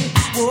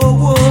 Whoa,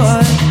 whoa.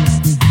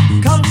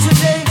 Come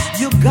today,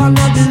 you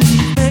gonna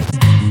believe me.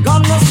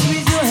 Gonna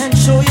squeeze your hand,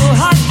 show you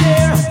how I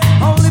care.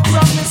 Only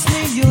promise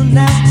me you'll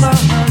never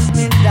hurt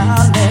me,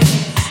 darling.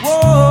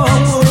 Whoa,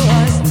 whoa.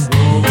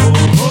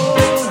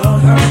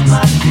 Don't hurt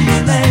my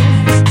feeling.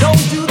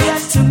 Don't do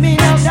that to me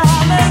now,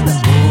 darling.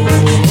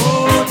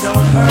 Oh,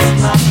 don't hurt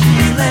my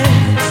feeling.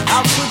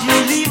 How could you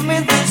leave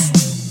me this?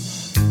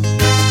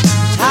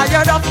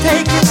 Tired of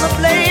taking the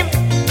blame.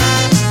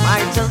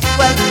 Might as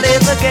well play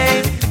the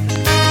game.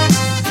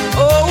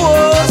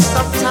 Oh,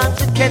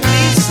 sometimes it can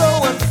be so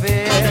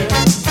unfair.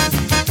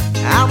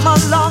 I'm a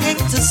longing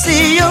to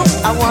see you.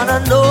 I wanna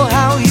know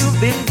how you've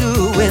been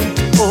doing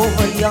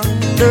over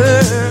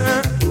yonder.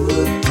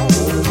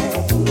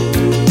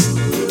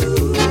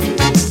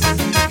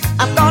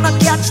 I'm gonna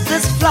catch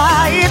this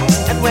flight,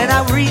 and when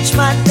I reach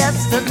my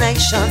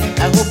destination,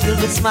 I hope you'll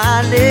be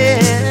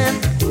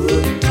smiling,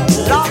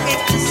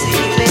 longing to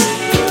see me.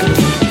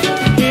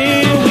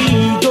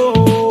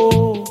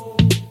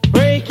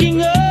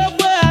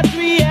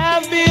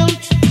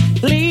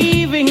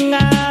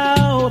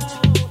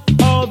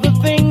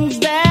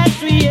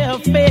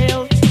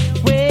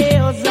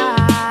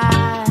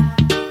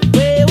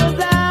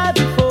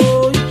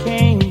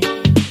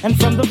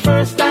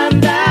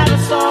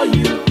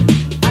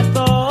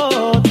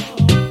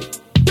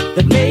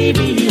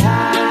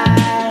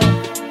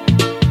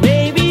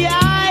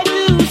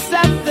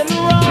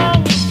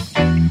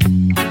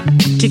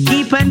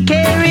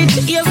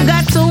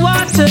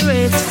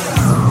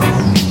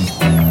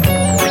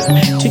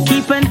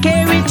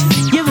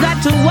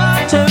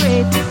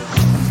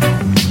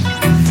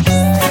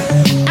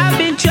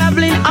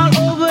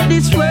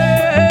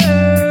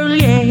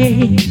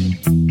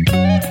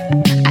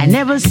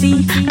 never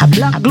see a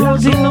black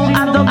rose in no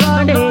other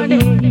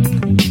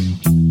garden.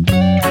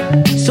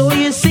 So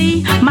you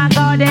see, my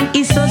garden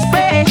is so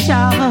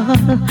special.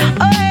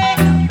 Oh, yeah.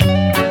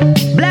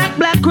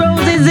 Black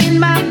roses in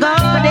my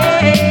garden.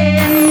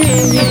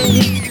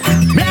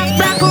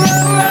 Black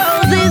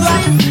roses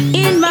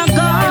in my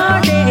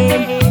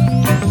garden.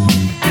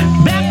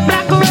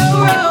 Black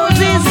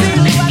roses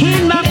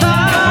in my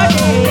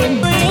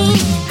garden.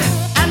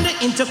 And the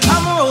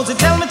intercom Rosie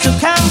tell me to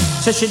come.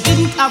 So she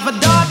didn't have a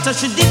daughter,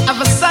 she did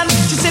have a son.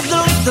 She said the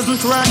lift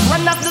doesn't work,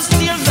 run up the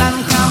stairs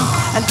and come.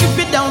 And if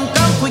you don't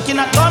come quick, you're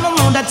not gonna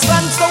know that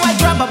son. So I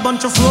grab a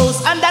bunch of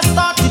roses and I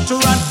started to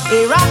run.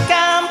 Here I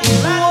come,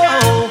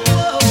 whoa.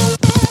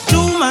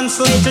 2 months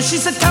later, she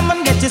said, come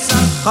and get your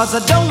son. Cause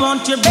I don't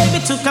want your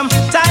baby to come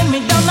tie me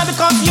down. Now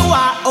because you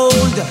are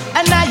old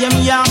and I am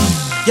young.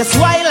 Yes,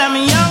 while I'm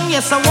young,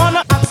 yes, I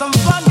wanna have some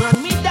fun. Run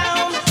me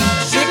down.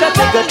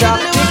 Tick-a-tick-a-tock,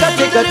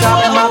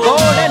 my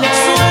golden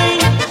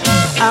name.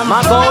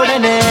 My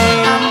golden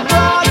name.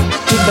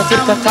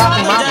 Tick-a-tick-a-tock,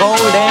 my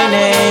golden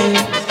name.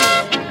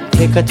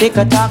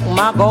 Tick-a-tick-a-tock,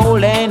 my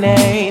golden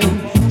name.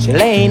 She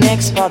lay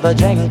next for the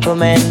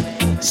gentleman.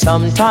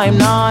 Sometime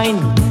 9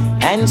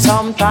 and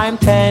sometime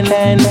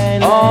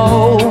 10.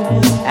 Oh,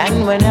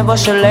 and whenever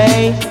she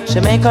lay, she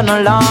make an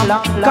alarm.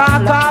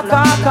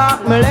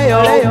 Cock, me lay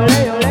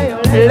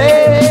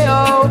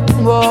out,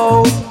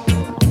 whoa,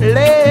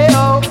 lay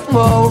out,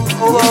 whoa.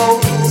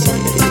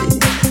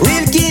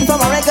 Real keen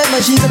from a record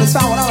machine to the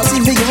sound. When I see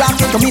biggie rock,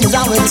 it come in as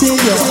I will tell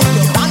you.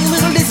 Down the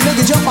middle, this make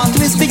you jump on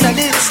twist, big like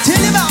this.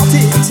 Tell you about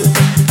it.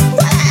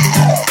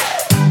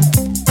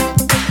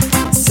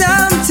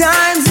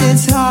 Sometimes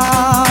it's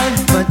hard,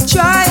 but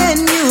try and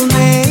you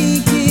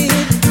make it.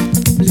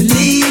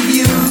 Believe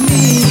you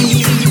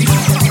me.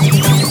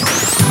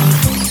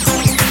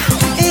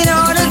 In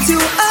order to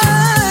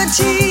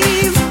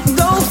achieve,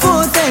 go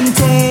forth and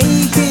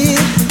take it.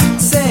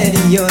 Set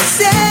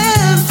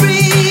yourself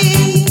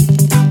free.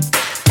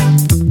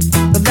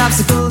 With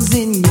obstacles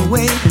in your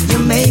way, you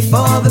may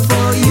fall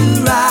before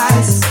you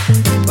rise.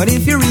 But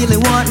if you really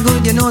want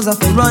good, your nose off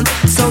the run.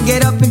 So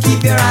get up and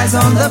keep your eyes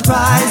on the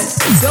prize.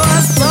 So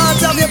as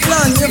part of your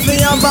plan, you feel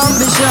your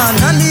ambition,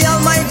 and the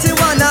Almighty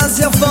One as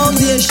your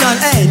foundation.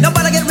 Hey,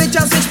 nobody get rich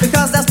and switch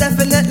because that's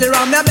definitely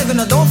wrong. Me, I'm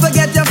gonna don't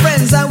forget your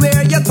friends and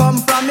where you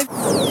come from.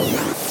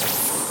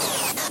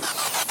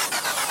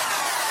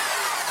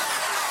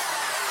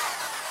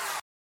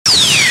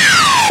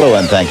 Hello,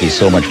 and thank you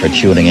so much for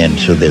tuning in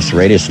to this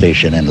radio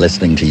station and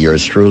listening to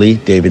yours truly,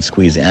 David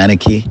Squeeze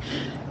Anarchy,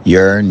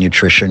 your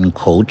nutrition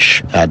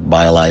coach at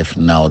BioLife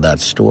Now That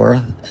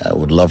store. I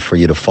would love for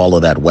you to follow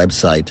that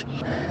website.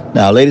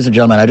 Now, ladies and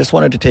gentlemen, I just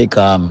wanted to take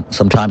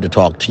some time to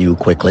talk to you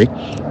quickly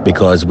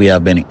because we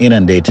have been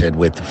inundated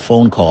with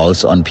phone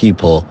calls on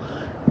people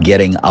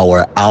getting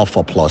our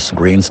Alpha Plus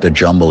greens, the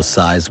jumbo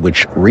size,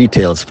 which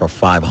retails for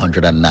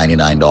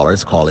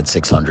 $599, call it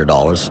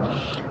 $600.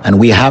 And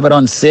we have it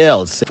on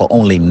sales for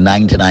only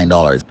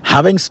 $99.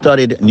 Having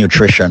studied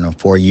nutrition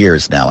for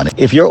years now, and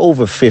if you're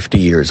over 50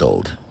 years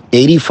old,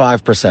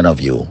 85%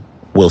 of you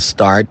will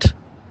start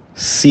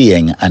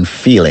seeing and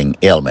feeling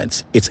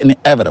ailments. It's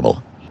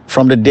inevitable.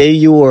 From the day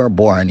you were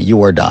born,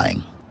 you are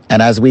dying.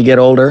 And as we get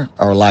older,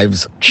 our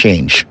lives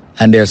change.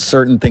 And there's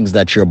certain things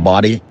that your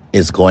body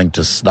is going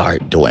to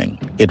start doing.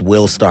 It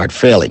will start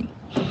failing.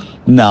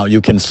 Now,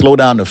 you can slow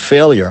down the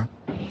failure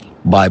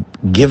by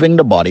giving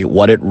the body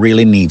what it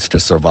really needs to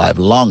survive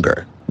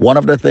longer. One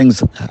of the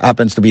things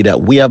happens to be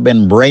that we have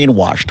been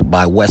brainwashed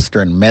by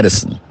Western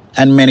medicine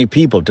and many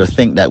people to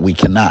think that we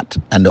cannot.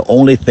 And the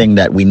only thing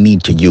that we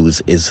need to use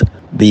is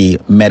the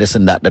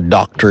medicine that the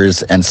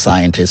doctors and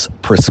scientists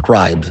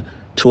prescribe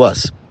to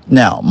us.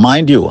 Now,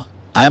 mind you,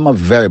 I am a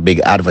very big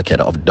advocate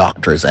of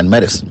doctors and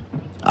medicine.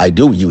 I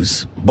do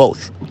use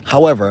both.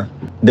 However,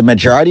 the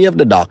majority of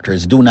the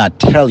doctors do not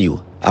tell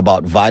you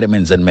about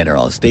vitamins and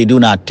minerals. They do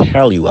not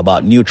tell you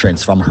about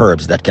nutrients from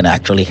herbs that can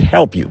actually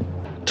help you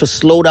to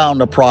slow down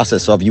the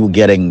process of you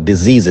getting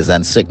diseases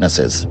and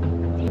sicknesses.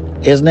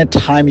 Isn't it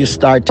time you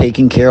start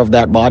taking care of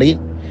that body?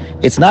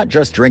 It's not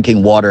just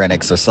drinking water and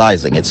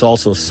exercising. It's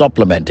also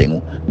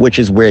supplementing, which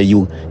is where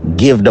you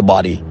give the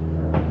body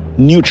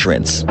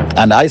nutrients.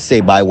 And I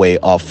say by way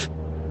of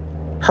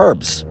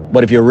herbs.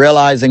 But if you're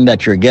realizing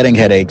that you're getting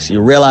headaches,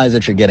 you realize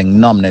that you're getting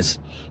numbness,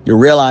 you're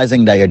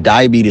realizing that your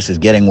diabetes is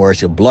getting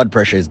worse, your blood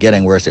pressure is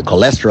getting worse, your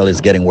cholesterol is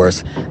getting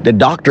worse, the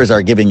doctors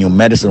are giving you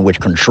medicine which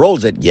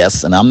controls it,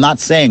 yes, and I'm not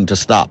saying to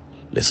stop.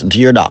 Listen to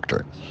your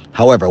doctor.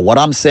 However, what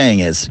I'm saying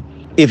is,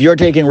 if you're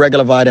taking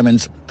regular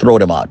vitamins, throw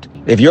them out.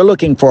 If you're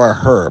looking for a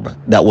herb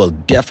that will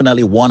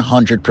definitely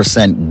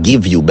 100%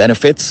 give you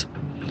benefits,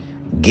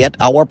 get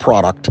our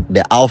product,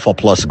 the Alpha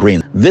Plus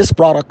Green. This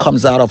product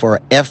comes out of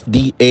our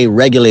FDA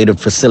regulated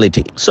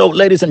facility. So,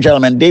 ladies and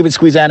gentlemen, David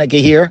Squeeze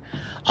Anarchy here.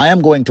 I am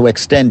going to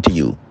extend to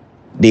you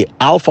the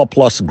Alpha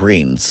Plus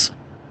Greens,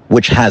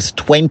 which has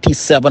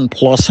 27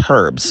 plus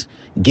herbs,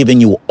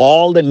 giving you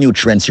all the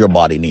nutrients your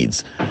body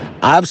needs.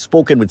 I've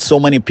spoken with so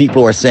many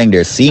people who are saying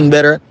they're seeing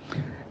better.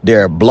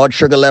 Their blood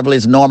sugar level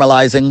is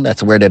normalizing.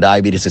 That's where the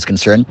diabetes is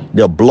concerned.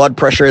 Their blood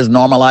pressure is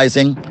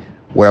normalizing,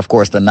 where, of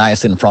course, the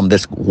niacin from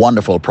this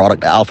wonderful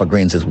product, the Alpha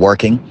Greens, is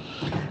working.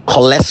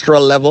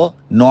 Cholesterol level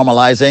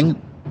normalizing.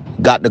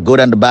 Got the good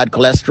and the bad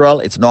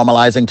cholesterol. It's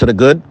normalizing to the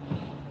good.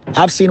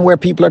 I've seen where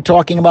people are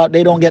talking about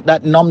they don't get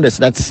that numbness,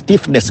 that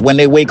stiffness when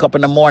they wake up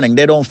in the morning.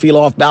 They don't feel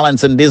off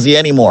balance and dizzy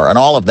anymore and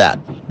all of that.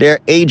 Their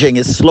aging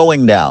is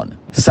slowing down.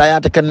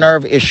 Sciatica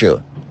nerve issue.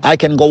 I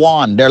can go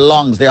on. Their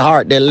lungs, their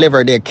heart, their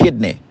liver, their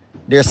kidney.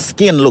 Their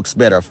skin looks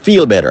better,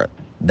 feel better.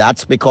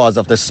 That's because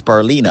of the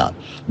spirulina.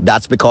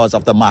 That's because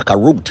of the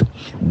maca root.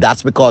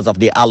 That's because of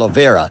the aloe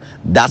vera.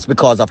 That's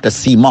because of the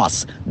sea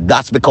moss.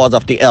 That's because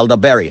of the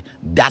elderberry.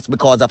 That's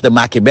because of the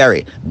maca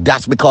berry.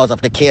 That's because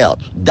of the kale.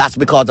 That's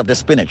because of the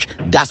spinach.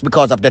 That's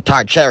because of the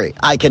tart cherry.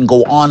 I can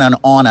go on and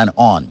on and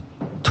on.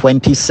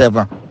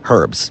 27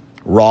 herbs,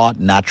 raw,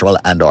 natural,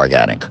 and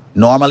organic.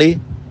 Normally,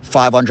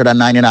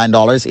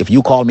 $599. If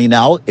you call me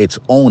now, it's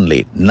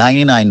only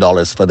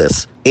 $99 for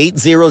this.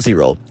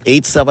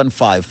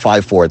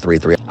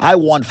 800-875-5433. I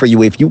want for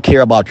you, if you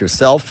care about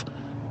yourself,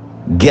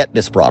 get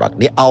this product,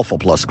 the Alpha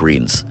Plus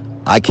Greens.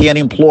 I can't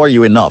implore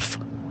you enough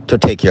to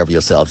take care of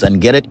yourselves and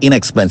get it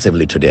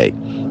inexpensively today.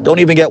 Don't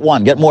even get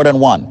one. Get more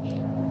than one.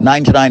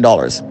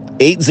 $99.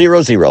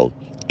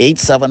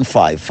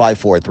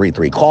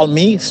 800-875-5433. Call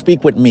me,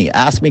 speak with me,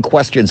 ask me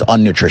questions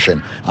on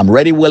nutrition. I'm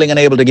ready, willing, and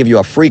able to give you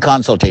a free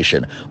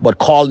consultation. But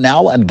call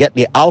now and get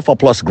the Alpha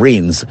Plus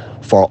Greens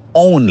for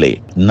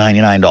only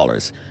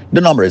 $99.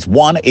 The number is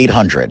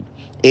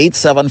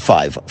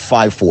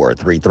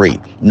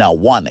 1-800-875-5433. Now,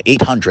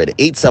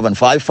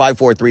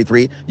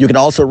 1-800-875-5433. You can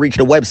also reach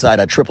the website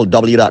at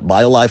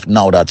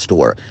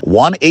www.biolifenow.store.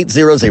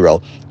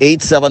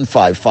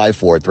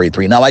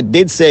 1-800-875-5433. Now, I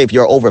did say if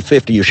you're over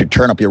 50, you should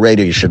turn up your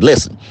radio, you should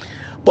listen.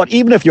 But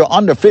even if you're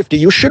under 50,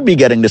 you should be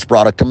getting this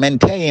product to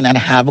maintain and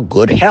have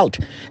good health,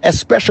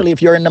 especially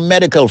if you're in the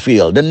medical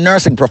field, the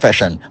nursing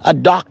profession, a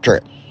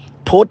doctor.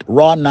 Put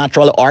raw,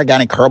 natural,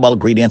 organic herbal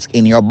ingredients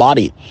in your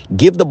body.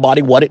 Give the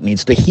body what it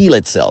needs to heal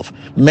itself.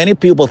 Many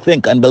people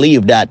think and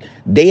believe that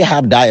they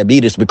have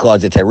diabetes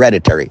because it's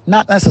hereditary.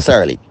 Not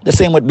necessarily. The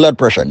same with blood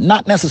pressure.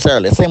 Not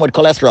necessarily. The same with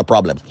cholesterol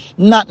problems.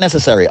 Not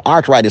necessarily.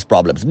 Arthritis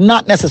problems.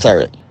 Not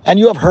necessarily. And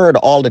you have heard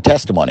all the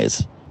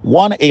testimonies.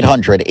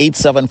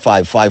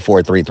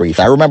 1-800-875-5433.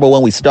 I remember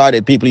when we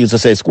started, people used to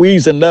say,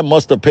 Squeeze and them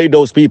must have paid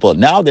those people.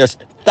 Now there's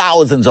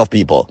thousands of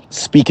people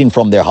speaking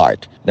from their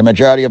heart. The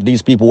majority of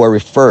these people were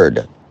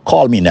referred.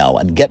 Call me now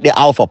and get the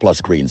Alpha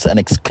Plus Greens, an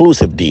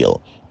exclusive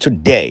deal.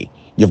 Today,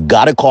 you've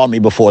got to call me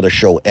before the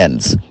show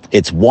ends.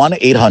 It's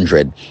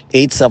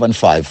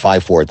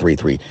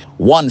 1-800-875-5433.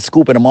 One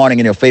scoop in the morning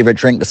in your favorite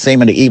drink, the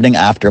same in the evening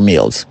after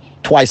meals.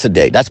 Twice a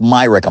day. That's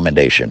my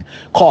recommendation.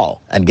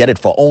 Call and get it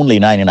for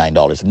only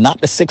 $99, not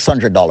the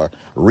 $600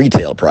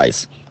 retail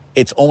price.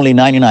 It's only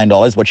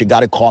 $99, but you got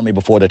to call me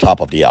before the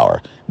top of the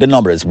hour. The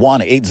number is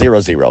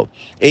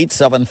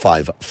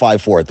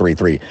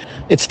 1-800-875-5433.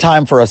 It's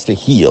time for us to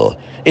heal.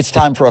 It's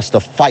time for us to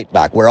fight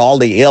back where all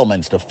the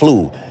ailments, the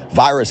flu,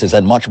 viruses,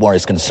 and much more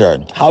is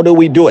concerned. How do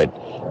we do it?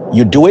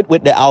 You do it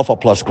with the Alpha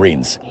Plus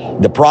Greens,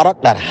 the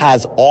product that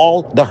has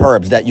all the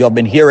herbs that you have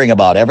been hearing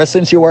about ever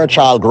since you were a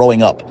child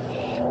growing up.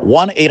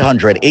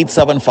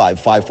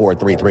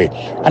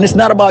 1-800-875-5433. And it's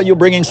not about you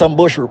bringing some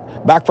bush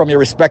back from your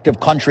respective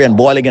country and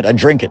boiling it and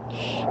drink it.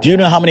 Do you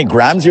know how many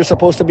grams you're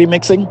supposed to be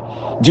mixing?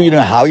 Do you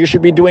know how you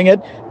should be doing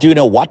it? Do you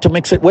know what to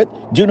mix it with?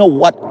 Do you know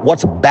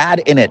what's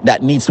bad in it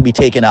that needs to be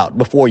taken out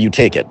before you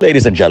take it?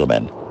 Ladies and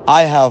gentlemen,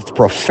 I have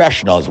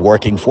professionals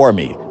working for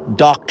me,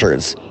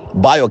 doctors,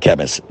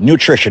 biochemists,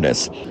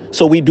 nutritionists.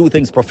 So we do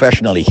things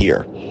professionally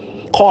here.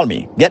 Call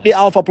me. Get the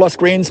Alpha Plus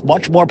Greens,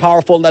 much more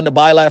powerful than the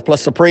BioLife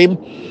Plus Supreme.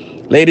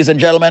 Ladies and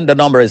gentlemen, the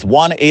number is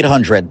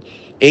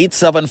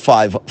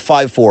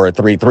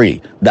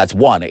 1-800-875-5433. That's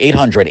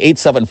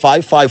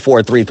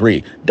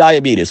 1-800-875-5433.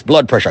 Diabetes,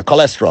 blood pressure,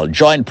 cholesterol,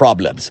 joint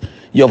problems.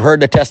 You've heard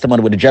the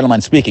testimony with the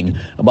gentleman speaking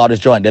about his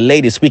joint, the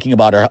lady speaking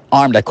about her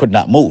arm that could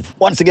not move.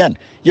 Once again,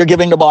 you're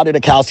giving the body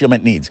the calcium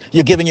it needs.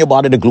 You're giving your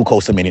body the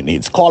glucosamine it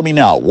needs. Call me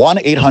now,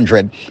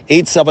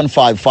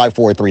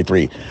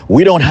 1-800-875-5433.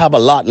 We don't have a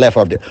lot left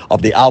of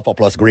the Alpha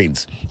Plus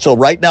Greens. So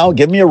right now,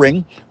 give me a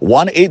ring,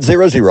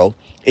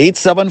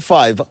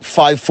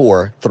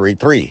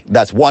 1-800-875-5433.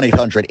 That's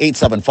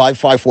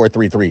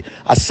 1-800-875-5433.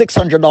 A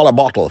 $600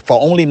 bottle for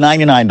only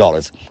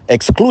 $99.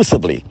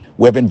 Exclusively,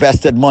 we've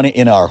invested money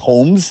in our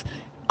homes,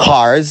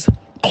 cars,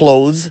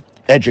 clothes,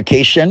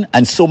 education,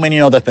 and so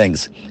many other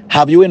things.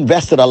 Have you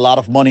invested a lot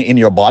of money in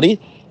your body?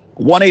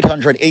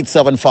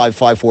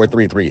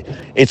 1-800-875-5433.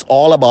 It's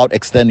all about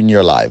extending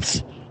your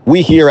lives.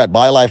 We here at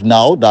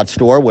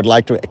BioLifeNow.store would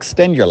like to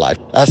extend your life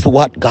as to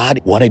what God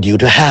wanted you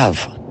to have.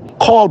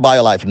 Call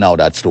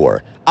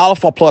BioLifeNow.store.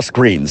 Alpha Plus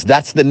Greens,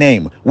 that's the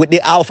name, with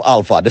the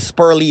alfalfa, the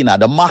spirulina,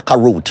 the maca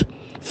root.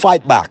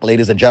 Fight back,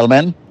 ladies and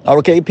gentlemen.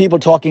 Okay, people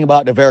talking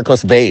about the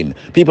varicose vein.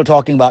 People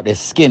talking about their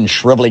skin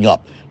shriveling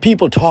up.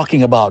 People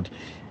talking about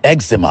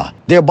eczema.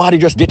 Their body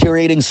just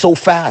deteriorating so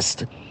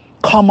fast.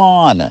 Come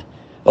on.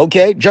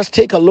 Okay, just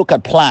take a look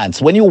at plants.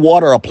 When you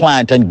water a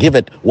plant and give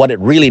it what it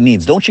really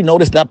needs, don't you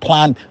notice that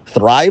plant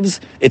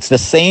thrives? It's the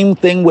same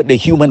thing with the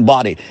human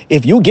body.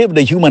 If you give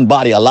the human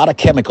body a lot of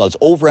chemicals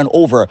over and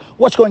over,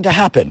 what's going to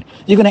happen?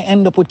 You're going to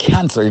end up with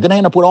cancer. You're going to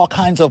end up with all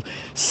kinds of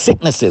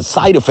sicknesses,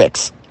 side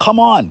effects. Come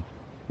on.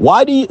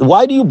 Why do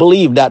you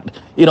believe that,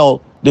 you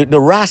know, the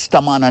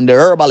Rastaman and the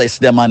herbalists,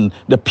 them and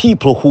the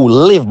people who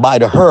live by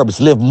the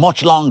herbs live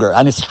much longer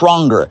and is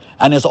stronger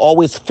and is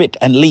always fit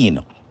and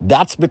lean?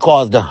 That's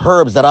because the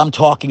herbs that I'm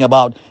talking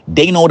about,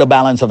 they know the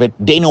balance of it.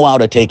 They know how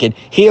to take it.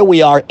 Here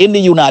we are in the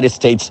United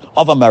States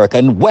of America,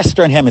 in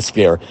Western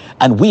Hemisphere,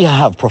 and we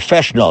have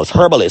professionals,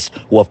 herbalists,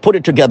 who have put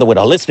it together with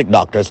holistic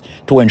doctors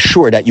to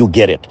ensure that you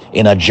get it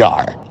in a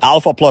jar.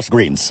 Alpha Plus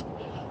Greens,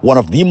 one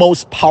of the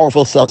most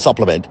powerful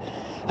supplement,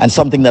 and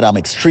something that I'm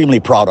extremely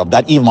proud of,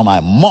 that even my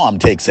mom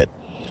takes it.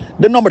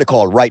 The number to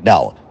call right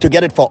now to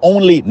get it for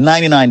only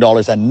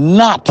 $99 and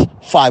not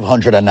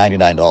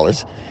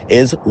 $599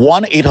 is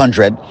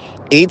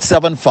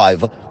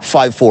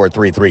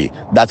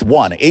 1-800-875-5433. That's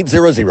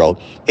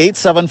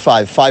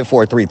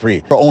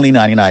 1-800-875-5433 for only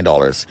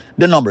 $99.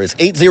 The number is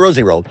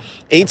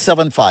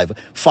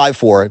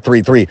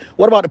 800-875-5433.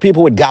 What about the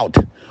people with gout?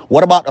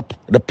 What about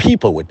the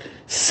people with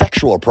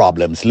sexual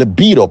problems,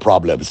 libido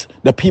problems,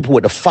 the people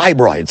with the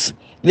fibroids?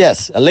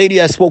 Yes, a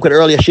lady I spoke with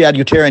earlier, she had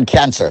uterine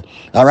cancer,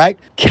 all right?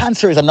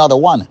 Cancer is another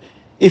one.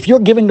 If you're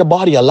giving the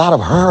body a lot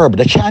of herb,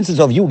 the chances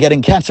of you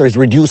getting cancer is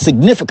reduced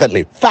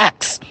significantly.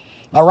 Facts,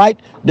 all right?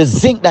 The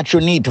zinc that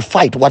you need to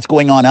fight what's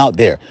going on out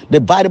there. The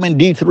vitamin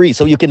D3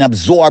 so you can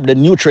absorb the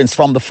nutrients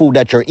from the food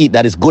that you eat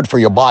that is good for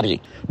your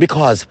body.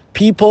 Because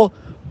people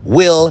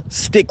will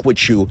stick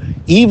with you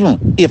even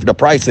if the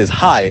price is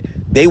high.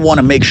 They want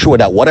to make sure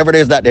that whatever it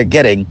is that they're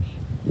getting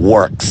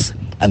works.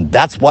 And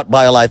that's what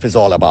BioLife is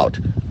all about.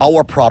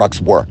 Our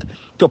products work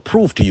to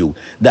prove to you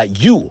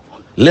that you,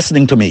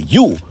 listening to me,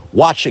 you,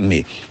 watching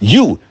me,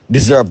 you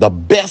deserve the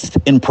best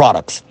in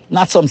products,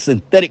 not some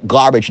synthetic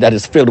garbage that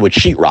is filled with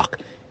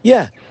sheetrock.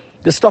 Yeah,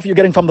 the stuff you're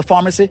getting from the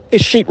pharmacy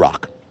is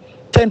sheetrock.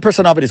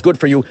 10% of it is good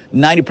for you,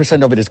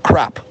 90% of it is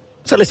crap.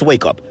 So let's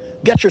wake up.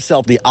 Get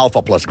yourself the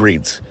Alpha Plus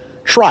Greens.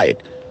 Try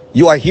it.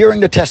 You are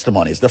hearing the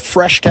testimonies, the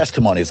fresh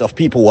testimonies of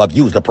people who have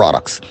used the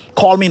products.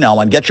 Call me now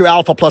and get your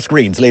Alpha Plus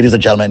Greens, ladies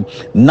and gentlemen,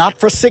 not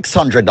for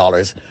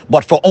 $600,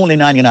 but for only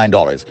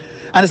 $99.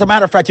 And as a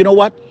matter of fact, you know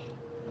what?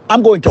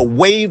 I'm going to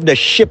waive the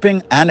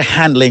shipping and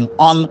handling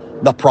on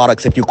the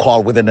products if you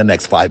call within the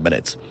next 5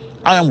 minutes.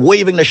 I am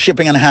waiving the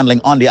shipping and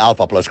handling on the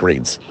Alpha Plus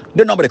Greens.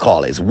 The number to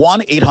call is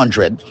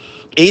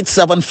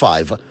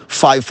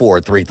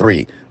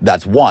 1-800-875-5433.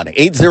 That's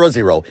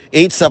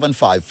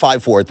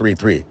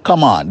 1-800-875-5433.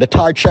 Come on, the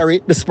tar cherry,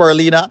 the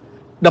spirulina,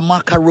 the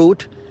maca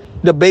root,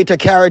 the beta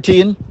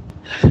carotene,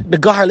 the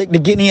garlic, the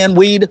Guinean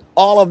weed,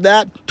 all of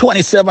that.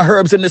 27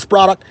 herbs in this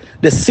product.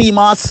 The sea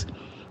moss.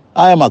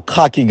 I am a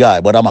cocky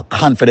guy, but I'm a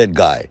confident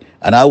guy,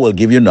 and I will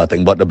give you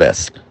nothing but the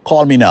best.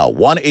 Call me now,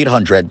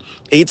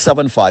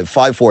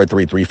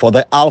 1-800-875-5433 for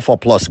the Alpha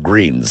Plus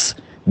Greens.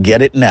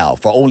 Get it now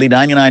for only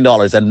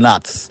 $99 and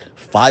not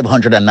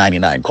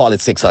 $599. Call it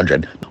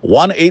 $600.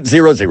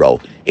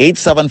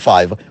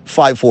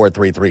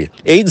 1-800-875-5433.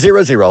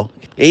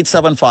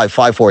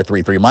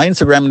 800-875-5433. My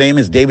Instagram name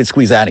is David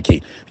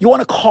Squeezaniki. If you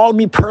want to call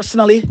me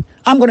personally,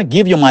 I'm going to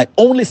give you my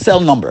only cell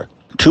number.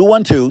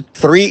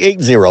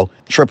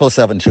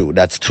 212-380-7772.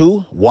 That's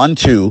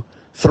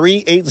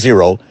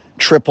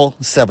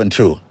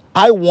 212-380-7772.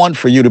 I want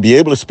for you to be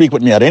able to speak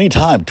with me at any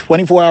time,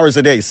 24 hours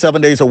a day,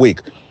 7 days a week.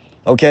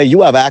 Okay,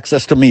 you have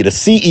access to me, the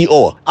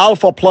CEO.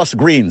 Alpha Plus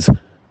Greens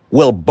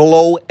will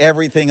blow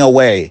everything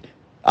away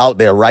out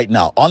there right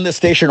now. On the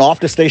station,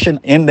 off the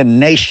station, in the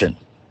nation.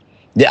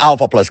 The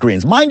Alpha Plus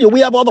Greens. Mind you, we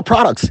have all the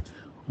products.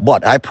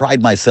 But I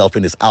pride myself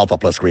in this Alpha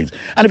Plus Greens.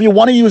 And if you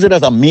want to use it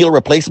as a meal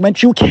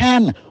replacement, you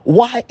can.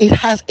 Why? It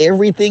has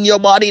everything your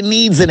body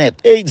needs in it.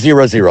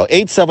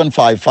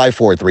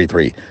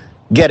 800-875-5433.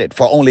 Get it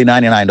for only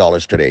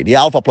 $99 today. The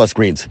Alpha Plus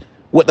Greens.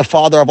 With the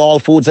father of all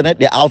foods in it,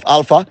 the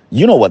alpha.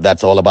 You know what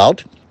that's all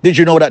about. Did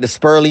you know that the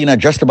spirulina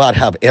just about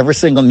have every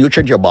single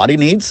nutrient your body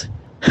needs?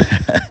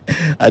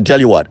 I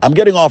tell you what, I'm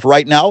getting off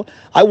right now.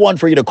 I want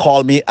for you to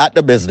call me at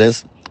the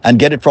business and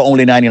get it for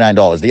only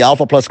 $99. The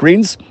Alpha Plus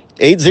Greens.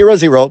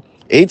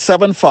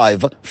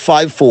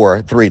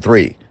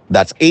 800-875-5433.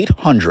 That's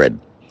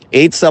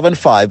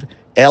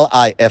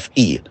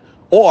 800-875-LIFE.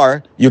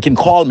 Or you can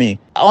call me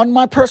on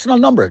my personal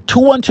number,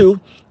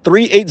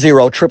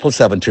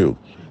 212-380-7772.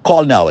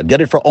 Call now and get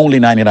it for only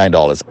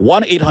 $99.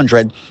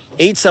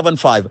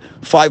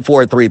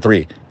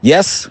 1-800-875-5433.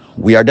 Yes,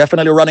 we are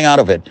definitely running out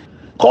of it.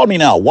 Call me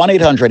now,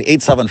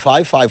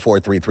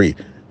 1-800-875-5433.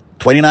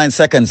 29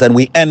 seconds and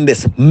we end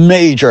this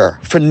major,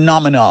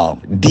 phenomenal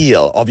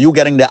deal of you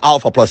getting the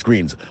Alpha Plus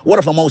Greens. One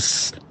of the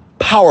most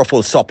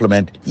powerful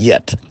supplement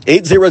yet.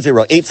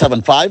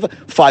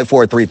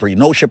 800-875-5433.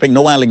 No shipping,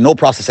 no handling, no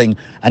processing,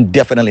 and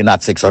definitely not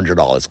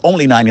 $600.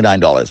 Only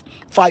 $99.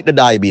 Fight the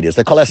diabetes,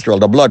 the cholesterol,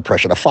 the blood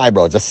pressure, the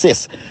fibroids, the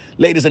cysts.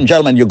 Ladies and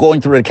gentlemen, you're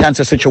going through a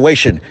cancer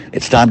situation.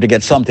 It's time to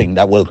get something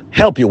that will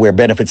help you where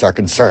benefits are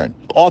concerned.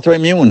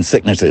 Autoimmune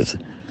sicknesses,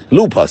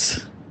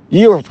 lupus.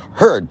 You've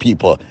heard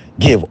people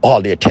give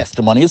all their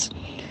testimonies.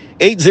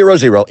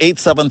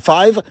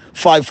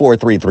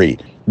 800-875-5433.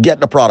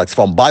 Get the products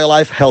from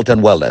BioLife Health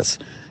and Wellness.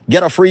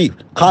 Get a free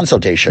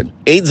consultation.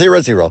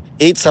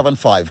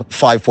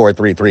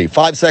 800-875-5433.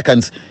 5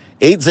 seconds.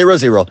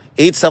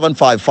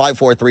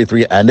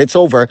 800-875-5433. And it's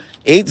over.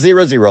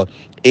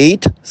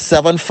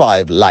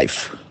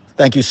 800-875-LIFE.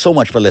 Thank you so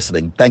much for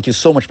listening. Thank you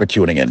so much for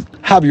tuning in.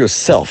 Have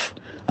yourself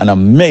an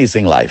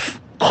amazing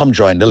life. Come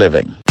join the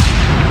living.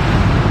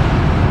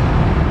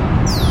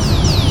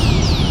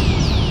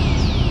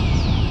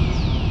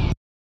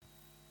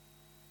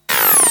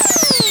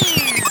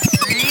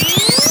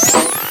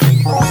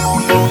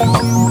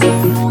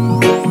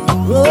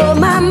 Oh,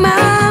 my.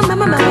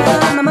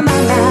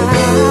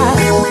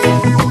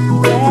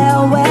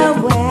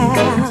 Well.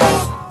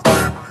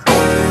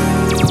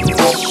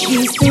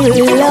 She's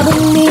still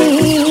loving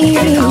me.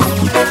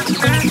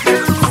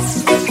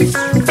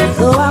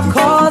 Though I've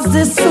caused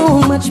her so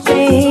much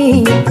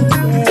pain.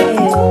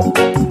 Yeah.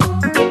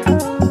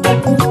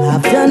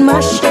 I've done my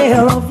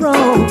share of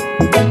wrong.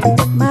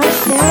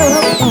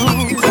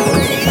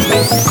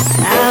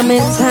 Time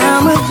and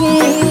time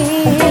again.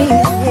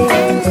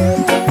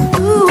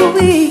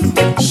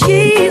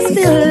 She's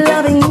still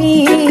loving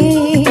me,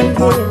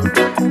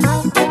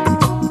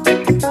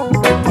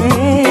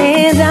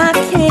 and I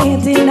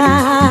can't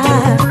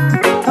deny.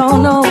 Oh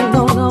no.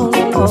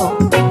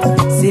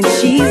 Since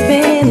she's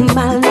been in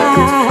my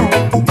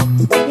life,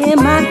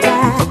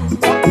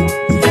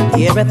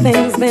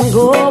 everything's been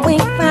going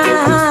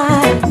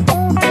fine,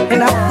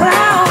 and I'm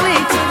proudly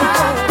to the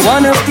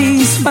one of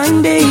these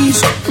fine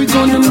days we're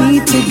gonna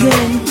meet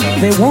again.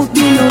 There won't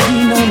be no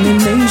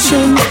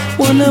denomination.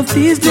 One of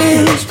these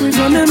days we're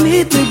gonna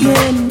meet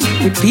again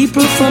with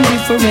people from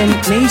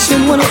different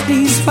nations. One of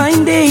these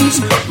fine days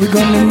we're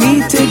gonna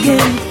meet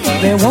again.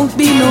 There won't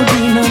be no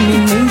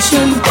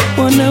denomination.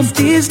 One of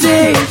these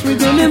days we're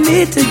gonna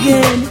meet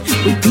again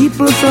with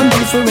people from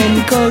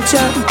different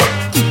culture.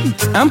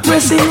 I'm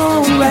pressing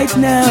on right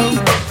now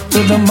to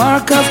the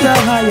mark of the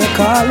higher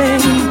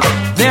calling.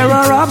 There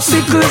are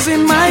obstacles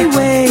in my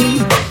way,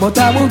 but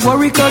I won't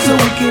worry cause the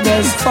wicked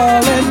has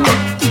fallen.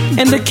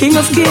 And the King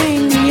of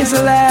Kings is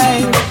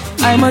alive.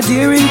 I'm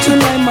adhering to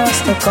my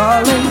master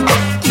calling.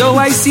 Though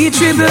I see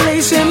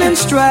tribulation and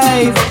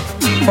strife,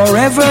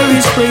 forever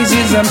his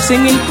praises I'm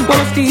singing. One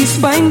of these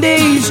fine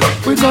days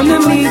we're gonna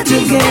meet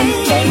again.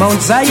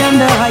 Mount Zion,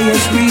 the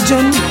highest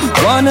region.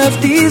 One of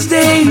these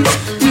days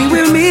we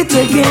will meet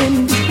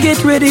again.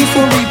 Get ready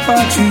for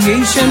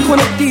repatriation. One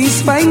of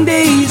these fine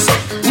days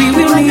we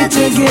will meet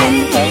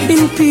again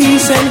in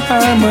peace and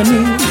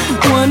harmony.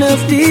 One of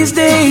these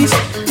days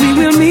we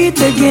will meet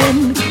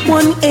again.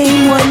 One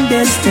aim, one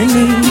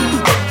destiny.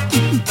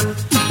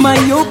 My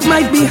yoke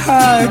might be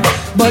hard,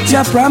 but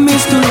Jah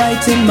promised to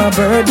lighten my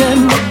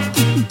burden.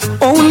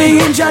 Only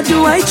in Jah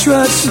do I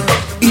trust.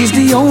 He's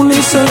the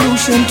only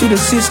solution to the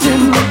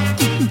system.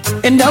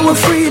 And our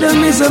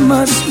freedom is a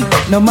must,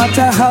 no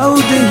matter how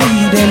the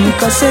heathen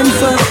cuss and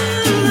fuss.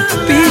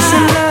 Peace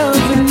and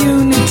love and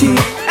unity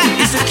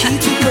is the key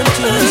to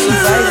continued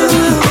survival.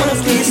 One of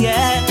these,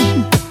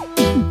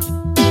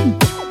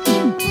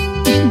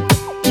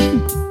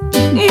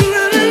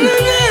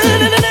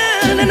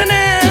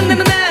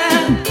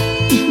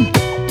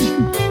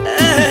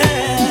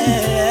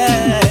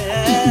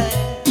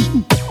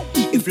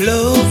 If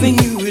loving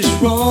you is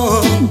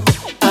wrong,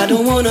 I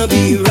don't wanna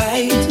be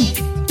right.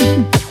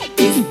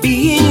 If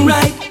being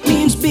right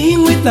means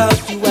being without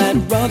you,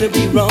 I'd rather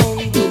be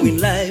wrong doing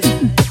life.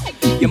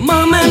 Your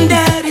mom and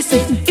daddy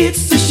say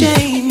it's a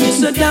shame,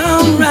 it's a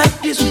downright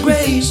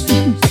disgrace.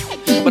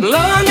 But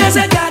long as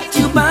I got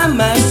you by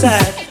my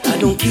side, I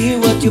don't care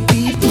what your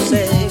people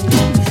say.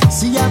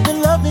 See, I've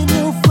been loving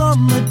you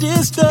from a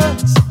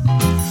distance.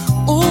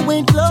 Oh,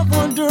 ain't love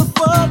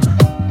wonderful?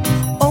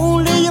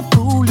 Only a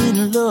fool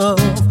in love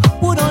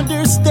would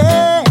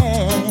understand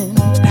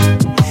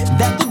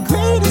that the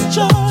greatest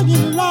joy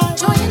in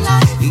life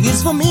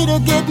is for me to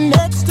get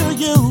next to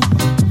you.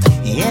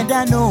 And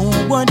I know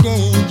one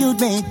day you'd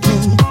make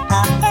me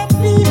a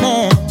happy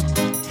man.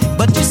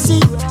 But you see,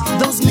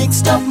 those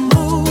mixed up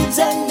moods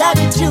and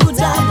attitudes,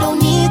 I don't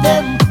need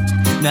them.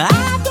 No,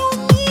 I don't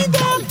need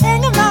them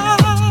anymore.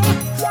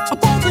 I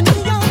want the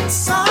neon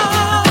sign.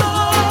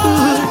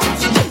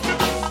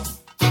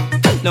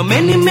 Now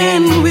many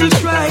men will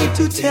try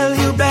to tell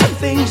you bad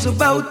things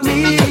about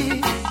me.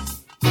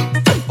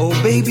 Oh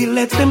baby,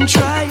 let them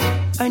try.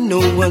 I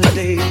know one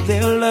day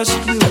their lust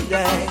will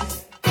die,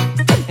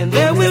 and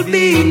there will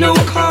be no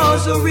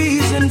cause or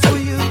reason for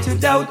you to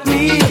doubt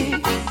me.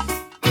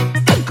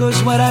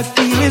 Cause what I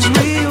feel is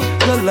real.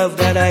 The love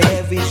that I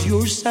have is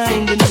yours,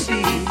 signed and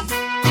sealed.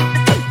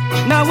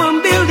 Now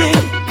I'm building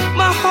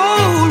my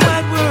whole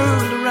wide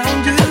world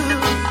around you.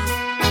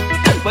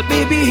 But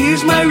baby,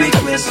 here's my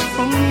request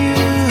from you.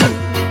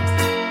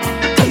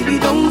 Baby,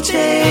 don't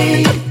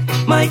take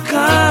my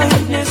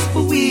kindness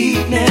for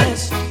weakness.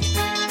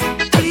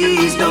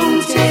 Please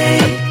don't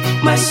take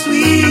my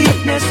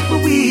sweetness for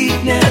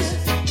weakness.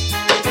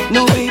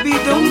 No, baby,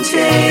 don't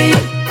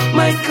take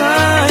my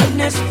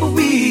kindness for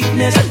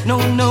weakness. No,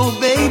 no,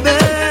 baby,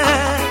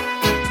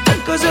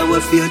 'cause our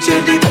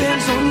future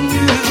depends on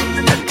you.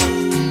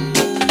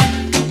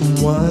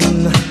 One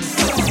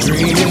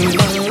dream in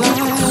my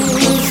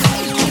life,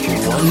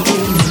 one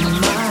in my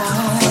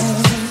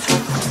mind.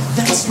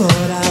 That's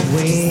what I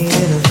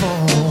waited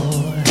for.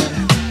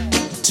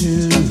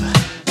 Two,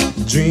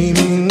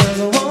 dreaming of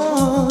the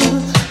one.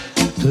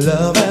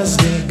 Love has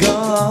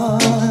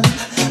begun,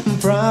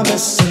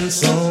 promising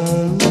so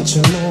much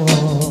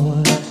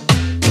more.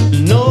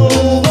 No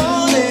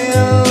one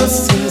else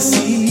can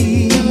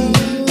see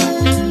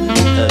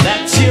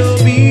that you're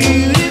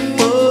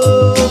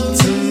beautiful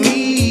to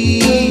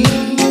me.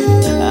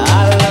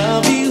 I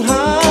love you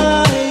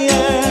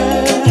higher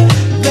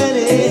than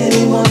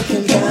anyone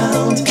can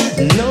count.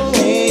 No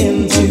end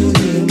to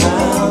the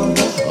amount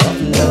of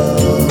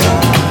love I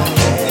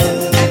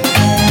have.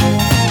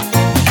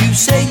 You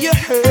say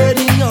you're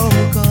hurting, oh,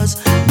 'cause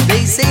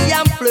they say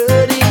I'm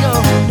flirting,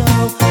 oh no.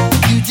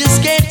 You just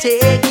can't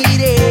take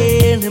it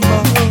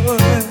anymore.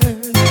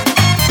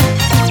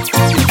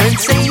 Your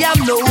friends say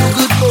I'm no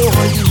good for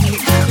you,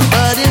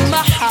 but in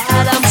my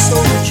heart I'm so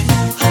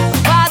true. A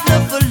partner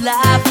for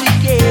life, we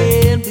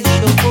can be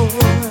sure.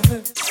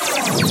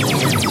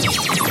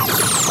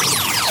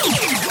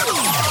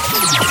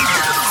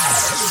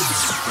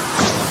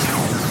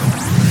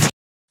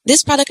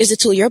 This product is a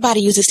tool your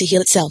body uses to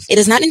heal itself. It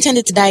is not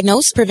intended to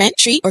diagnose, prevent,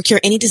 treat, or cure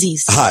any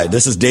disease. Hi,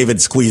 this is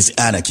David Squeeze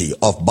Anarchy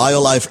of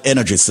BioLife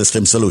Energy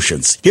System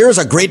Solutions. Here's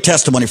a great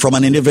testimony from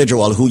an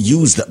individual who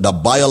used the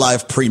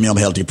BioLife Premium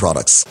Healthy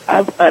Products.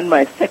 I've had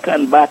my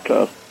second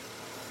battle.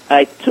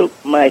 I took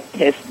my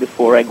test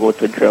before I go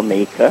to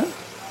Jamaica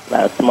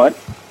last month.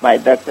 My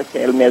doctor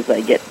told me as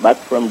I get back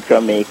from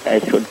Jamaica, I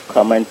should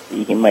come and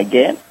see him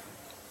again.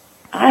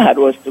 I had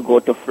was to go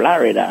to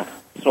Florida.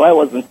 So I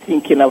wasn't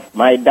thinking of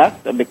my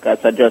doctor because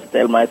I just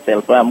tell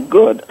myself I'm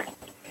good.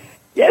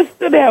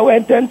 Yesterday I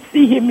went and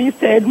see him. He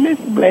said, Miss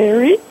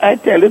Blairy, I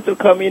tell you to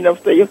come in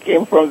after you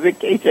came from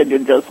vacation. You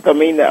just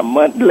come in a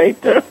month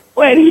later.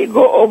 When he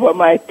go over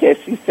my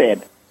test, he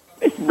said,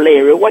 Miss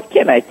Blairy, what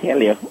can I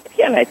tell you? What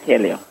can I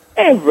tell you?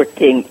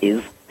 Everything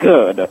is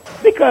good.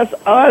 Because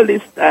all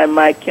this time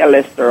my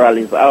cholesterol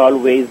is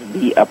always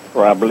be a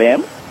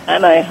problem.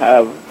 And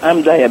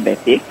I'm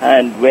diabetic.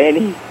 And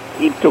when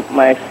he took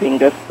my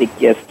finger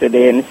stick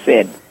yesterday and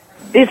said,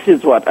 this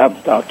is what I'm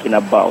talking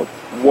about.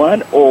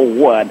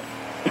 101.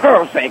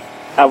 Perfect.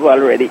 I've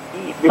already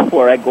eaten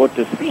before I go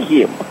to see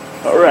him.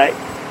 All right.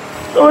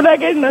 So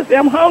again, I say,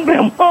 I'm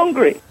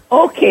hungry.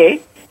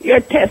 Okay.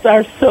 Your tests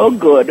are so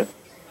good.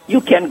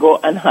 You can go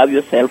and have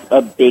yourself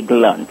a big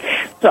lunch.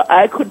 So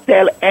I could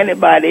tell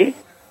anybody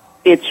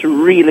it's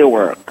really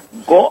work.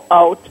 Go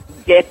out,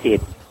 get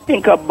it.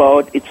 Think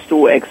about it's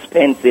too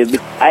expensive.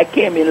 I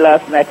came in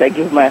last night, I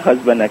gave my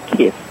husband a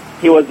kiss.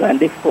 He was on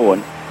the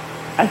phone.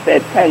 I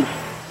said, thanks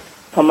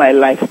for my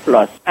Life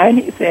Plus. And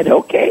he said,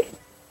 okay.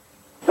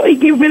 So he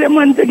gave me the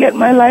money to get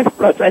my Life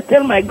Plus. I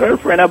tell my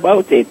girlfriend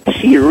about it.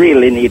 She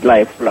really need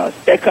Life Plus.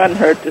 Check on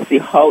her to see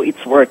how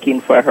it's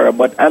working for her.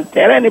 But I'm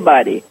telling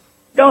anybody,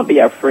 don't be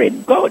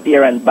afraid. Go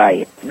there and buy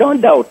it.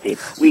 Don't doubt it.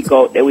 We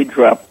go there, we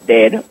drop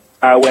dead.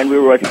 Or when we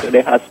rush to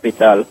the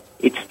hospital,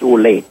 it's too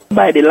late.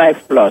 Buy the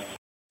Life Plus.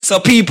 So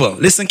people,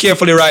 listen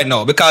carefully right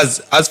now,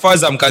 because as far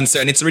as I'm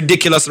concerned, it's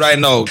ridiculous right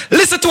now.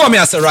 Listen to what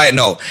I say right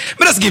now.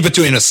 Me just give it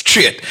to you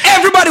straight.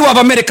 Everybody who have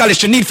a medical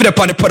issue need for the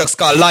upon the products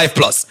called Life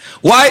Plus.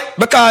 Why?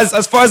 Because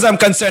as far as I'm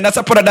concerned, that's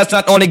a product that's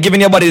not only giving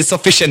your body the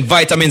sufficient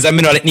vitamins and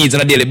minerals it needs on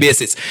a daily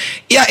basis.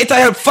 Yeah, it'll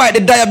help fight the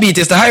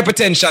diabetes, the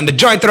hypertension, the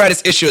joint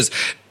arthritis issues.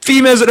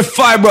 Females with the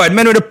fibroid,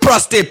 men with the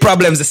prostate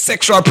problems, the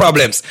sexual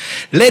problems.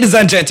 Ladies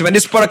and gentlemen,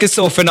 this product is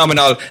so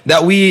phenomenal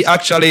that we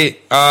actually,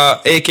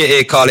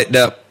 aka call it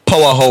the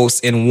powerhouse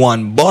in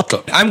one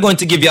bottle. I'm going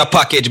to give you a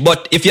package,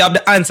 but if you have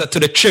the answer to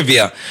the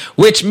trivia,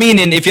 which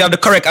meaning if you have the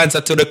correct answer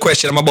to the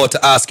question I'm about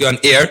to ask you on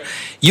air,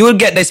 you will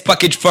get this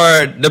package for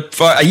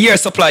a year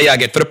supply you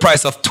get for the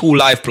price of 2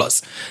 Life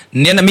Plus.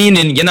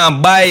 Meaning you're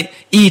not buy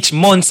each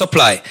month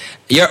supply.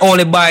 You're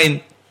only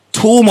buying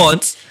 2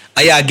 months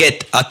and you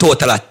get a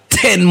total of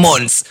 10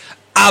 months.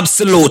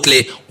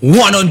 Absolutely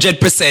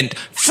 100%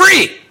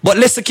 free. But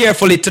listen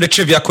carefully to the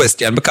trivia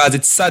question, because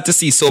it's sad to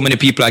see so many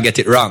people get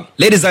it wrong.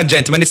 Ladies and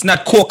gentlemen, it's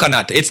not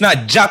coconut, it's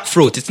not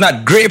jackfruit, it's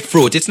not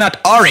grapefruit, it's not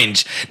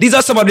orange. These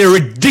are some of the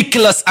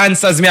ridiculous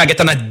answers me I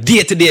get on a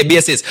day-to-day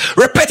basis,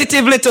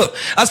 repetitively too.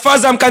 As far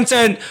as I'm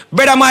concerned,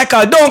 Brother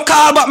Michael, don't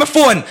call back my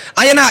phone.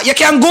 And you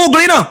can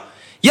Google, you know.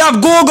 You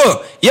have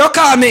Google. You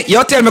call me,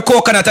 you tell me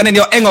coconut, and then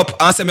you hang up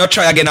and say me you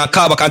try again and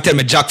call back and tell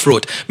me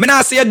jackfruit. Me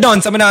not say you're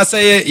done, so me not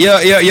say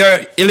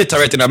you're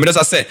illiterate, you know. Me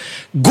just say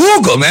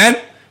Google, man.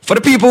 For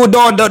the people who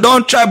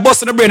don't try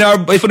busting the brain,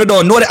 or if you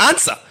don't know the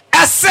answer.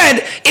 I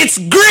said it's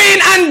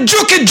green and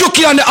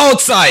juky on the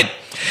outside.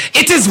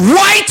 It is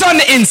white on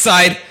the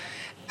inside.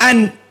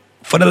 And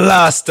for the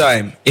last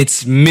time,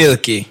 it's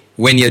milky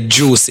when you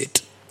juice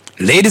it.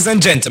 Ladies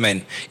and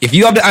gentlemen, if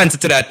you have the answer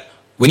to that,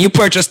 when you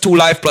purchase 2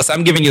 Life Plus,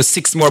 I'm giving you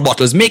 6 more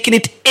bottles, making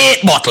it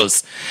 8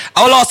 bottles.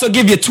 I will also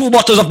give you 2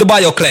 bottles of the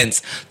Bio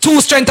Cleanse,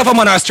 2 Strength of a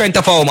Man or Strength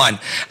of a Woman.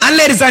 And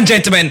ladies and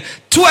gentlemen,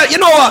 12, you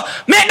know what?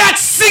 Make that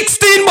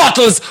 16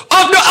 bottles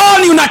of the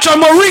all-new natural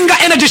Moringa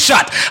Energy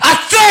Shot at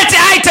 30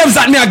 items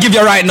that me I give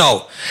you right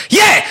now.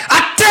 Yeah,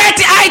 at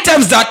 30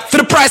 items that for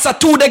the price of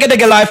 2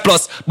 Dege Life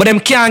Plus, but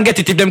them can't get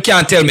it if them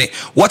can't tell me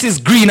what is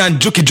green and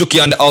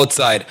juky on the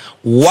outside,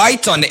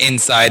 white on the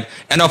inside,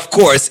 and of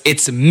course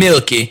it's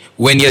milky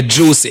when you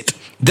juice it.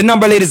 The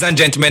number, ladies and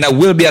gentlemen,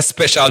 will be a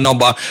special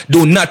number.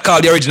 Do not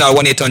call the original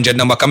 1-800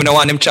 number, because I don't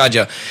want them charge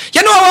you.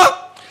 You know what?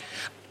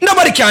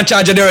 Nobody can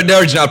charge you the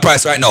original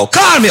price right now.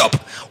 Call me up.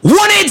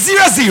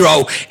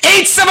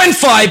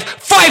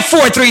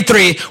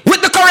 1-800-875-5433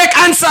 with the correct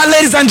answer,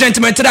 ladies and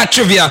gentlemen, to that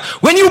trivia.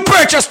 When you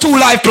purchase 2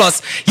 Life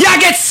Plus, you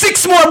get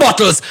 6 more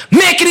bottles,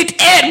 making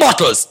it 8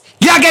 bottles.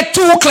 You get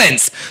 2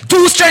 Cleanse,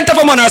 2 Strength of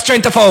a Man or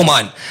Strength of a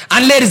Woman.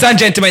 And ladies and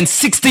gentlemen,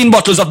 16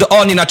 bottles of the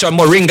all-new natural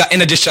Moringa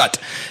Energy Shot.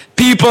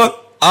 People,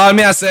 all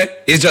me I say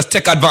is just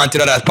take advantage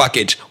of that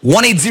package.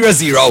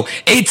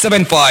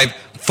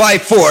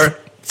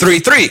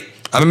 1-800-875-5433.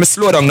 I'm going to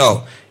slow down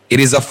now. It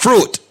is a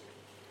fruit.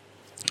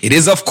 It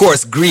is, of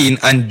course, green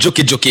and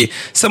juky.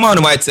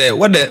 Someone might say,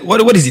 what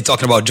is he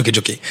talking about,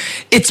 juky?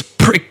 It's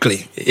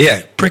prickly.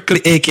 Yeah,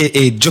 prickly,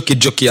 a.k.a.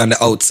 juky on the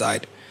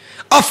outside.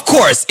 Of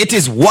course, it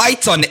is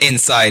white on the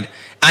inside.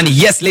 And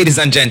yes, ladies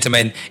and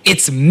gentlemen,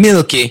 it's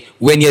milky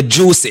when you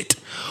juice it.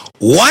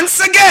 Once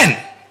again,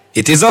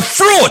 it is a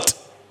fruit.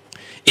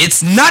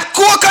 It's not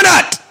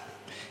coconut.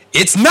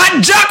 It's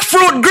not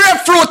jackfruit,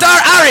 grapefruit, or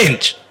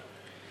orange.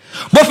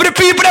 But for the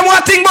people that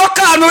want to think about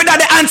call me without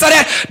the answer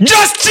there,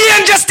 just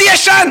change your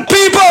station.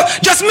 People,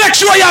 just make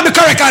sure you have the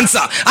correct answer.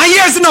 And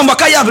here's the number,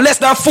 because you have less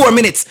than 4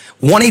 minutes.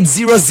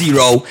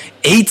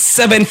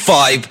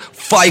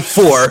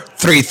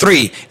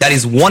 1-800-875-5433. That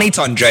is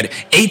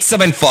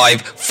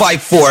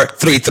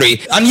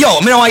 1-800-875-5433. And yo,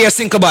 me don't want your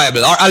Cinco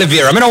Bible or aloe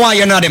vera. Me don't want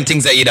your none of them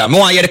things either. Me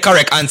want you the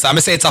correct answer. I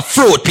say it's a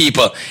fruit,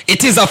 people.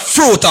 It is a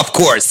fruit, of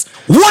course.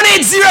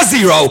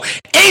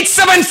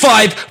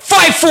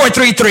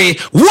 1-800-875-5433.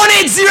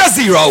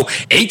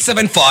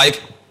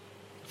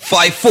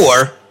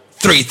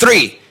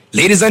 1-800-875-5433.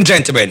 Ladies and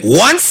gentlemen,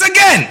 once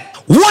again,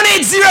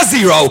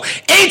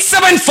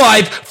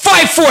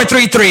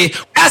 1-800-875-5433.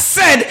 I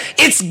said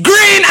it's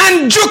green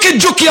and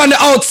juky on the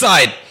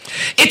outside.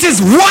 It is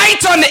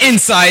white on the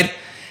inside.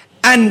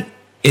 And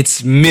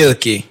it's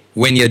milky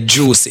when you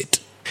juice it.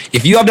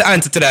 If you have the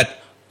answer to that,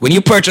 when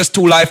you purchase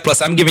 2 Life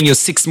Plus, I'm giving you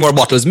 6 more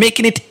bottles,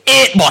 making it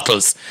 8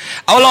 bottles.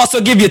 I will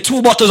also give you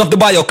 2 bottles of the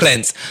Bio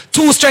Cleanse,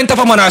 2 Strength of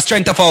a Man or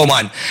Strength of a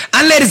Woman.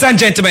 And ladies and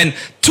gentlemen,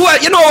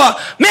 12, you know what?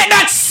 Make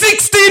that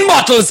 16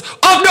 bottles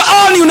of the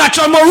all-new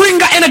natural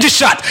Moringa Energy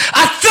Shot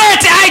at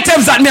 30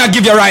 items that me I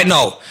give you right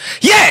now.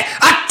 Yeah,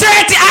 at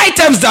 30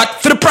 items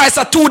that for the price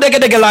of 2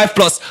 Dege Life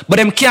Plus, but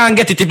them can't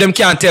get it if them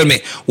can't tell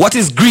me what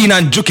is green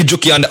and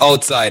juky on the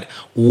outside,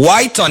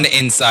 white on the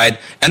inside,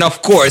 and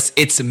of course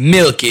it's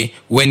milky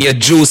when you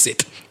juice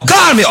it.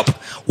 Call me up.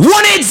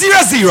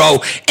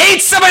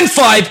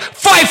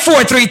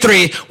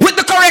 1-800-875-5433 with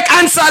the correct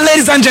answer,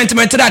 ladies and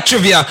gentlemen, to that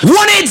trivia.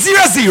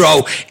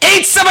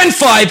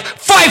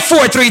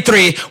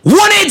 1-800-875-5433.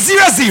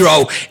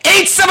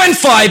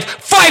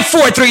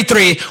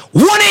 1-800-875-5433.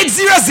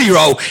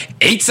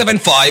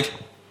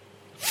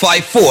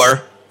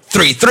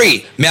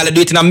 1-800-875-5433. May I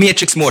do it in a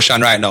matrix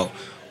motion right now?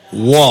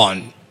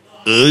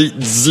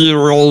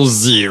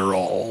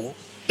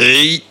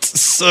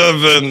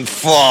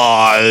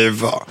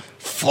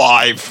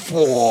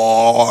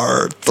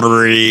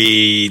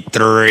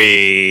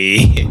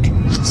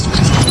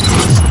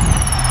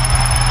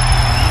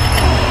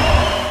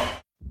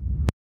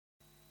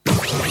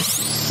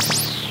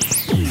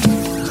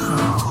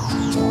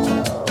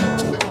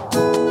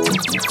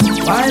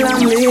 While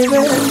I'm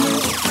living,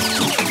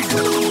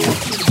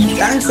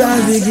 thanks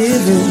I'll be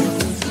giving.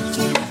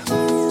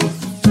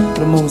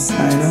 The most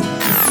high, no?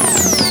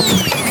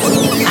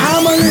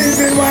 I'm a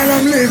living while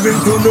I'm living,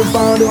 to the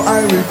Father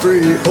I will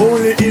pray.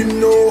 Only Him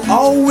know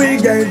how we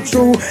get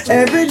through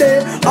every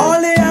day.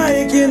 Only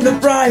I give the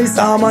price,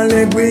 I'm a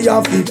leg we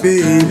have to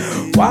pay.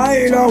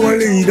 While our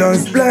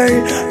leaders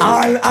play,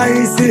 all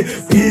I see,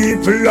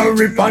 people are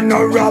rip and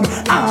a rob,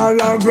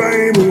 all are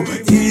grime.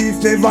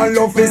 Thief never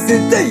love is a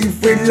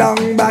thief with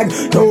long bag.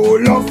 No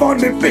love for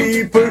the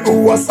people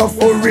who are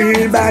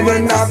suffering bad.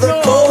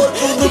 Another code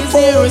to the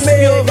poor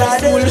may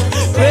God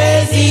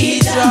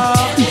praise Jah.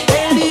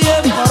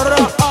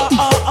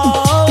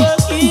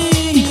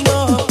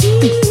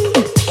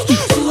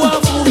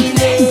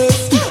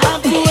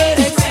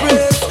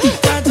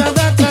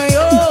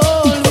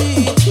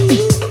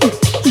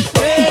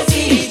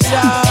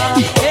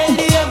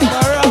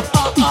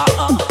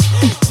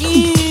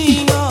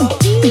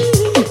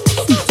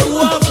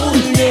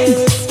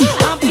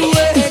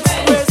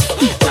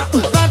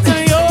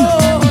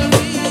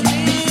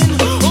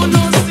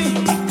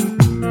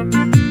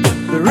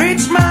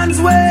 rich man's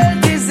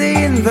wealth is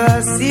in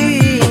the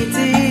city.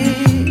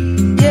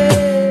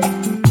 Yeah.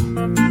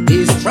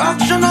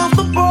 Destruction of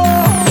the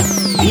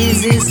poor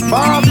is his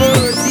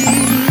poverty.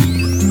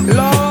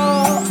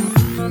 Lord,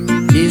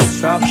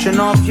 destruction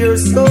of your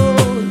soul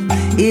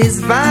is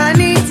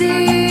vanity.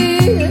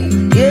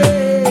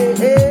 Yeah,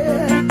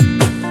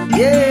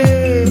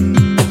 yeah.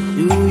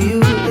 Do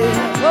you?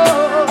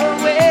 Oh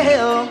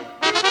well,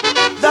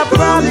 the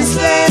promised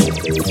land.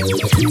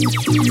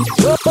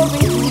 Going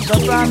to the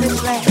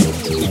promised land.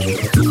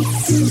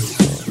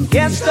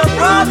 Yes, the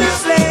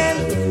promised land.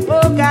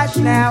 Oh gosh,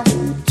 now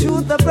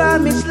to the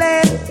promised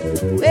land.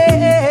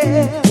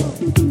 Well,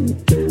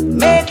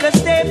 make a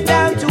step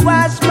down to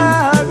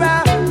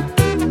Asmara.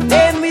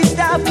 Then we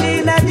stop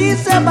in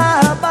Addis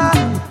Ababa.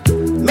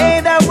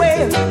 Made our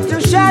way to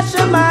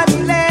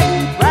Shashamani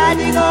land.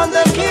 Riding on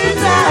the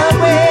king's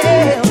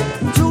highway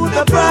to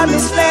the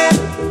promised land.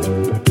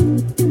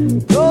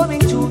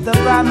 Going to the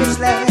promised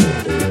land.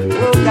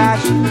 Oh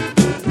gosh,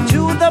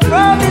 to the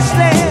promised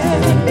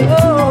land.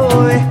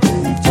 Oh,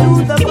 to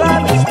the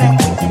promised land.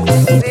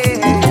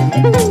 Yeah.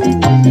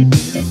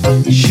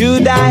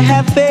 Should I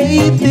have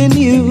faith in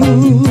you?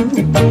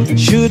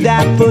 Should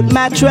I put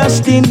my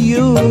trust in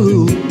you?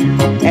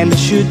 And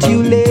should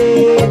you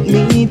let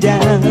me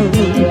down?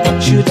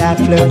 Should I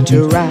flirt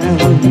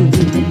around?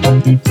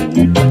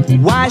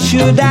 Why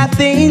should I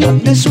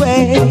think this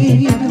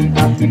way?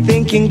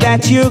 Thinking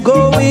that you're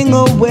going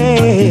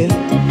away.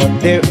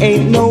 There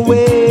ain't no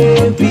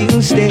way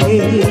we'll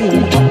stay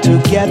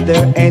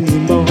together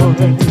anymore.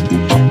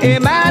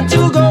 Am I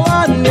to go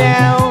on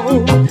now,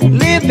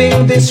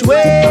 living this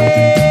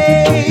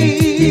way?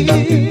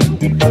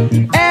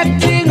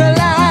 Acting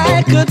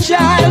like a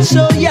child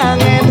so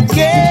young and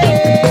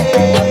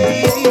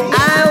gay.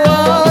 I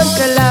want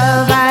the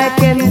love I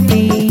can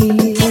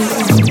feel.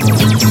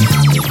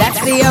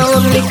 That's the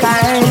only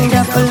kind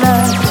of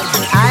love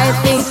I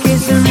think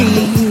is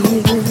real.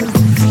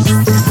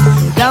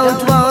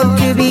 Don't want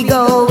to be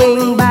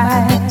going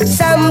by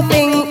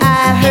something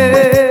I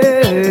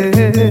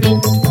heard.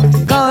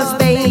 'Cause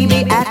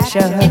baby,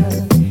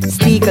 actions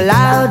speak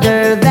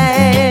louder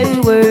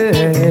than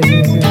words.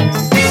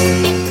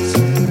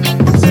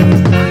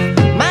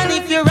 Man,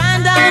 if you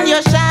run down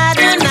your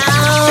shadow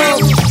now,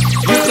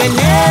 you can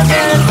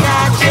never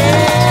catch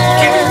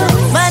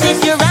it. Man, if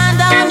you run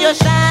down your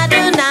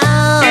shadow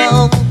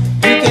now,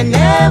 you can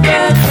never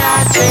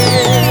catch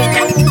it.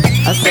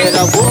 I said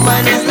a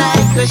woman is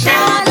like a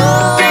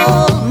shadow,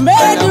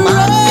 and a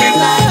man is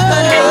like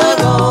a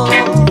halo.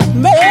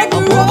 A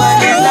woman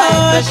is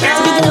like a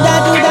shadow,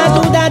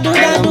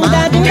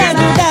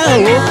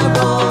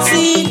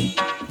 see,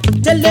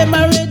 tell them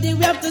already,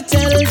 we have to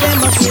tell them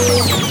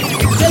again.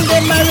 Tell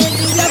them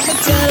already, we have to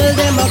tell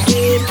them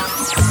again.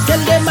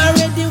 Tell them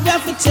already, we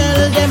have to tell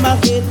them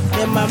again.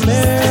 Them a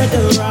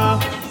murderer,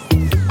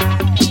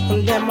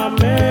 them a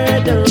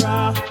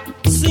murderer.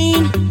 See,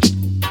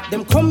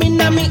 them coming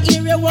at me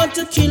area, want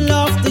to kill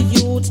off the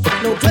youth.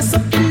 No dress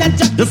up in that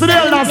jacket. You see the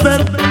elders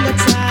them?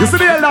 You see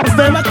the elders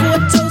them?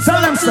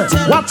 Tell them say,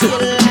 watch it.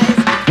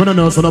 We no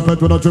nurse, we no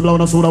pet, we no dribble, we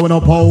no soda, we no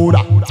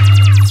powder.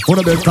 We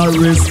no better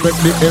respect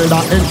the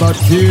elder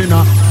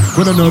entertainer.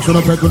 We no nurse, we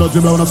no pet, we no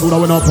dribble, we no soda,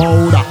 we no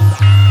powder.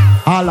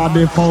 All of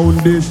the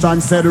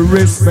foundation said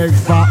respect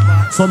for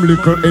some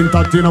little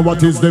entertainer.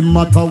 What is the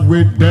matter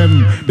with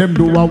them? Them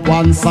do a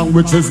one song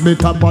which is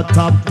better but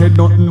top 10.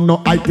 Nothing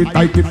no height it,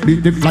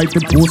 beat it, like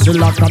the pussy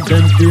like a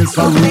them face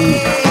a room.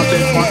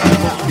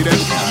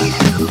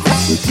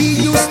 We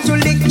used to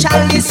lick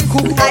chalice,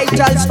 cook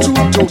idols two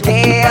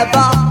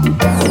together.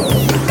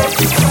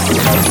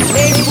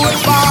 Play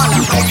football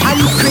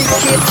and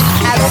cricket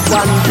as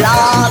one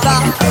brother.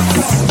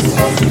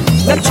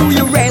 Not to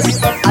you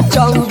rest a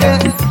jungle,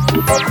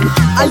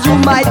 and you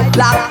might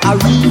black a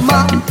rima.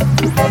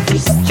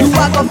 You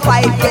are gonna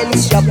fight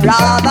against your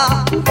brother.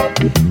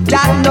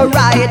 That no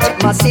right,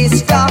 my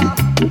sister.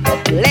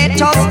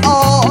 Let us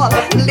all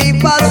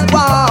live as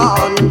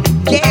one,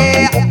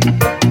 yeah.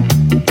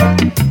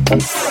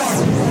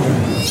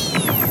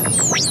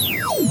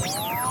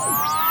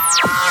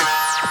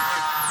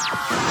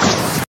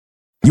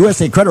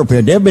 USA Credit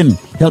Repair, they've been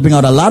helping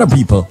out a lot of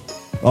people.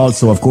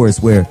 Also, of course,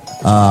 where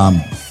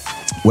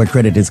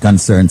credit is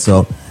concerned.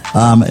 So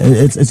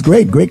it's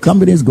great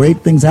companies,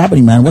 great things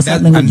happening, man. What's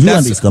happening with you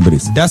and these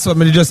companies? That's what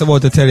I'm just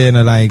about to tell you.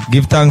 Like,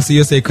 give thanks to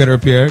USA Credit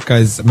Repair,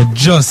 because I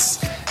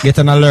just get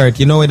an alert.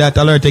 You know that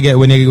alert you get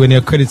when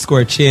your credit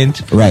score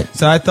change? Right.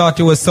 So I thought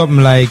it was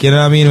something like, you know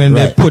what I mean, when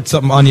they put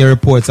something on your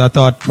reports, I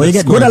thought... Well, you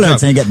get good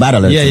alerts and you get bad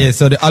alerts. Yeah.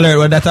 So the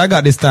alert that I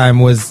got this time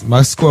was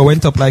my score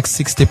went up like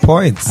 60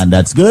 points. And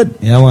that's good.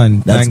 Yeah,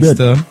 man. That's good.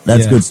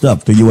 That's good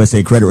stuff to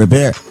USA Credit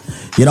Repair.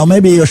 You know,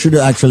 maybe you should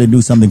actually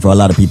do something for a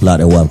lot of people out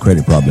there who have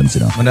credit problems,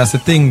 you know. But that's the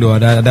thing, though.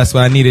 That's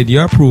why I needed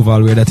your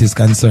approval where that is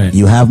concerned.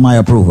 You have my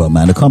approval,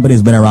 man. The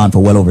company's been around for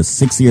well over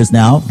 6 years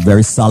now.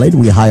 Very solid.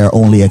 We hire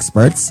only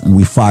experts, and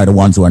we fire the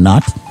ones who are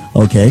not.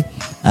 Okay.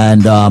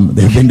 And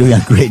they've been doing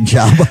a great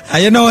job.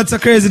 And you know what's so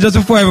crazy? Just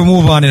before I even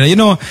move on, you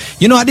know,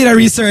 I did a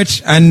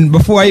research, and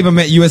before I even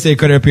met USA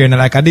Credit Repair, and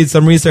like I did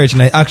some research,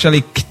 and I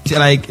actually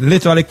like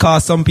literally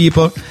cost some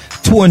people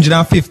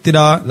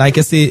 $250. Like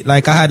you see,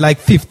 like I had like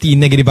 15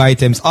 negative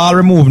items, all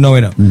removed now,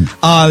 you know.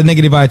 All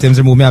negative items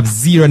removed. I have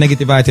 0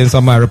 negative items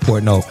on my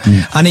report now.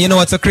 And you know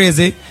what's so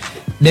crazy?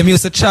 Them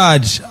used to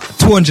charge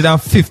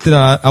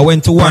 $250. I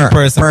went to one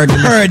person per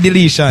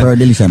deletion. Per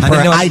deletion. And Per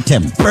you know,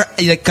 item.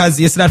 Because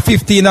you see that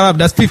 $15,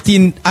 that's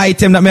 15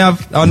 item that I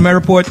have on my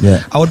report.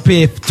 Yeah. I would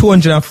pay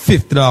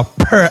 $250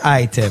 per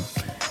item.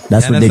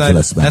 That's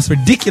ridiculous, man. That's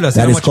ridiculous.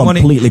 That How is much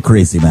money? completely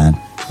crazy, man.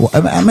 Well,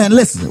 I mean,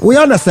 listen, we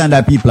understand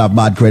that people have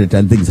bad credit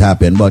and things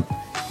happen, but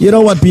you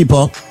know what,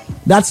 people?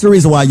 That's the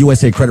reason why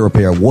USA Credit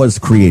Repair was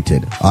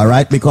created, all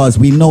right? Because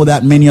we know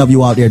that many of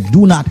you out there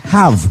do not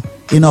have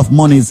enough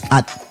monies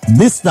at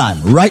this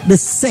time, right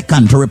this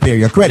second, to repair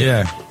your credit.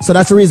 Yeah. So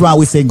that's the reason why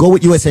we say go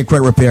with USA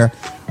Credit Repair.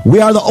 We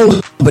are the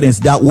only companies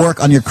that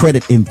work on your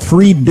credit in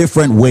 3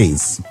 different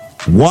ways.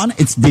 1,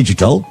 it's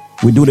digital.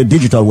 We do the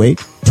digital way.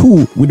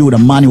 2, we do the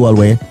manual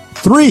way.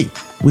 3,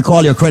 we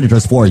call your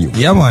creditors for you.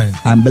 Yeah, man.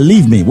 And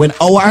believe me, when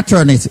our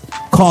attorneys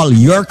call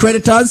your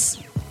creditors,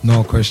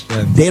 no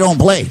question, they don't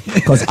play,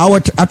 because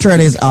our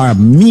attorneys are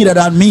meaner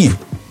than me.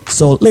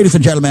 So, ladies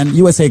and gentlemen,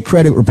 USA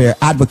Credit Repair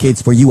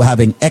advocates for you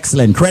having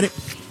excellent credit.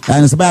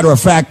 And as a matter of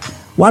fact,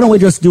 why don't we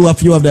just do a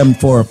few of them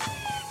for...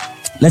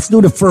 Let's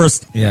do the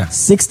first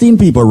 16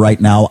 people right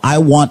now. I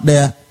want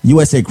the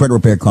USA Credit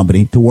Repair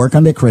Company to work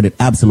on their credit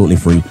absolutely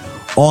free.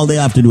 All they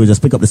have to do is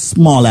just pick up the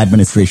small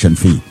administration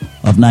fee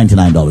of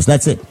 $99.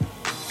 That's it.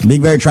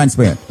 Being very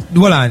transparent.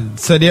 Hold on.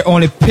 So they're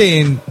only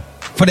paying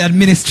for the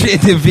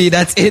administrative fee.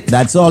 That's it.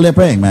 That's all they're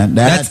paying, man.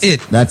 That's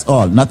it. That's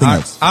all. Nothing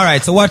else. All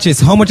right. So watch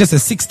this. How much is it?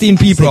 16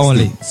 people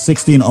only.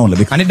 16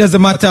 only. And it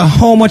doesn't matter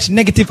how much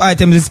negative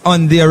items is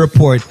on their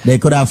report. They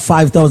could have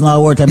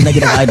 $5,000 worth of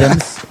negative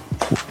items.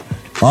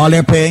 All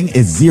they're paying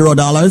is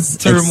 $0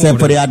 except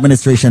for the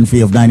administration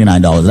fee of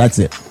 $99. That's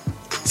it.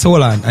 So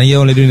hold on. And you're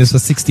only doing this for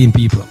 16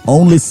 people?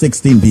 Only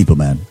 16 people,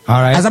 man.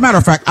 All right. As a matter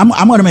of fact, I'm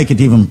going to make it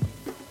even...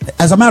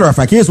 As a matter of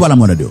fact, here's what I'm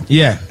going to do.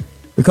 Yeah.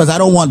 Because I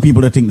don't want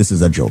people to think this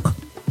is a joke.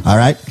 All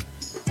right?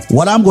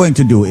 What I'm going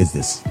to do is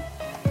this.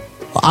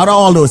 Out of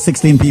all those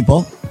 16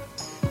 people,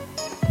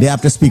 they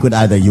have to speak with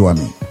either you or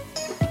me.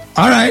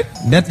 All right.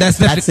 That's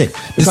it.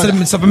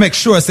 So to make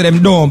sure so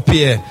them don't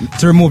pay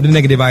to remove the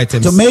negative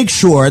items. To make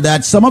sure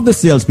that some of the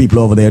salespeople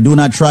over there do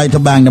not try to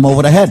bang them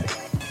over the head.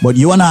 But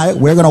you and I,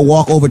 we're going to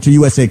walk over to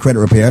USA Credit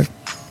Repair.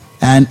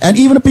 And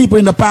even the people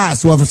in the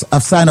past who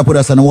have signed up with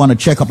us and want to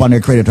check up on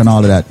their credit and all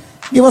of that,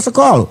 give us a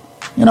call.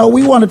 You know,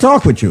 we want to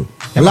talk with you.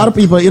 A lot of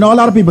people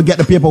get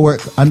the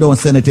paperwork and don't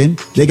send it in.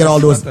 They get all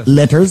those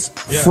letters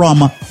from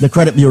the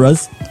credit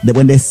bureaus that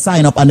when they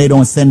sign up and they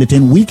don't send it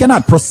in, we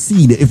cannot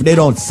proceed if they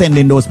don't send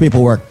in those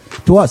paperwork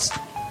to us.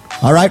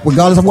 All right,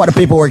 regardless of what the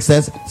paperwork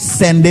says,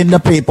 send in the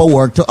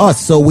paperwork to us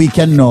so we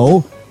can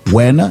know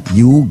when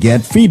you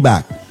get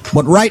feedback.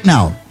 But right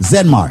now,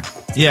 Zenmar.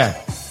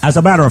 Yeah. As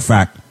a matter of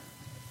fact,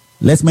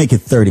 let's make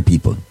it 30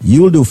 people.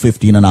 You'll do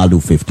 15 and I'll do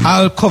 15.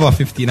 I'll cover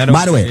 15.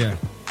 By the way,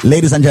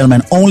 ladies and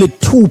gentlemen, only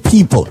 2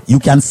 people you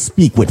can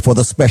speak with for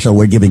the special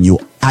we're giving you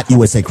at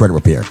USA Credit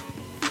Repair.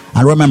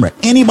 And remember,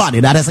 anybody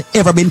that has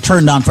ever been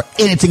turned down for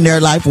anything in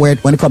their life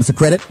when it comes to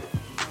credit,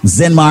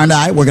 Zenmar and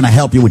I, we're going to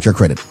help you with your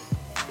credit.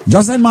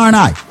 Just Zenmar and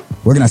I.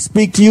 We're going to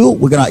speak to you.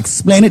 We're going to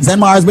explain it.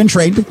 Zenmar has been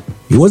trained.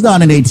 He was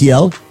down in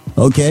ATL.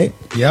 Okay?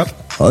 Yep.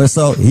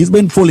 So he's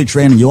been fully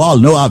trained. You all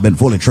know I've been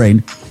fully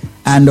trained.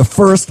 And the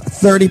first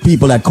 30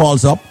 people that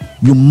calls up,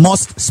 you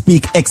must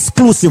speak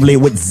exclusively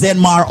with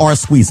Zenmar or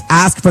Squeeze.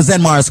 Ask for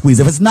Zenmar or Squeeze.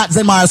 If it's not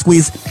Zenmar or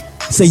Squeeze,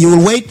 say you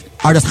will wait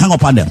or just hang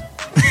up on them.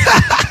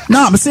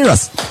 No, I'm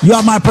serious. You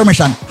have my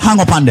permission. Hang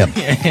up on them.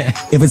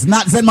 If it's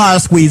not Zenmar or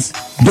Squeeze,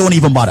 don't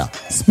even bother.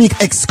 Speak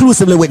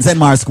exclusively with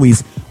Zenmar or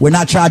Squeeze. We're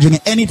not charging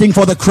anything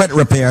for the credit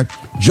repair.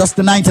 Just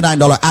the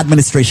 $99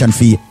 administration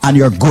fee and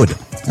you're good.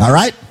 All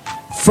right?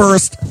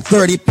 First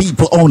 30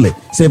 people only.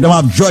 So if they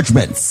have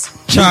judgments,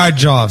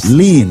 charge-offs,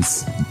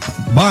 liens,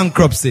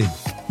 bankruptcy,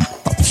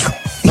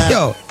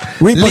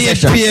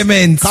 late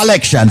payments,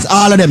 collections,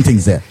 all of them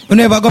things there. You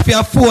never go for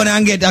your phone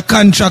and get a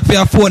contract for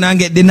your phone and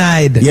get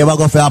denied. You ever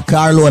go for a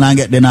car loan and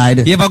get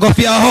denied? You ever go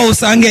for your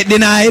house and get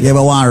denied? You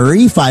ever want to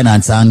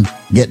refinance and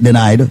get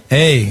denied?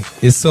 Hey,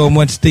 it's so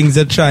much things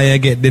that try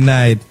and get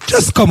denied.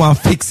 Just come and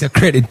fix your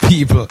credit,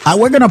 people.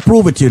 And we're going to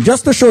prove it to you,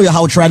 just to show you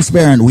how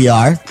transparent we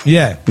are.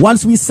 Yeah.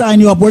 Once we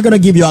sign you up, we're going to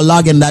give you a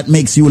login that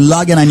makes you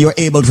log in and you're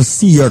able to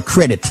see your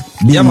credit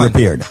being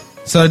repaired.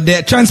 So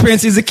the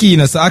transparency is the key, you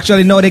know. So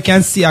actually now they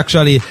can see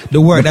actually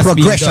the work that's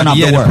being done.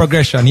 The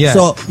progression, yeah.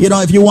 So, you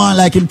know, if you want,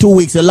 like in 2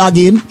 weeks, you log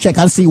in, check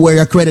and see where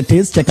your credit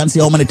is, check and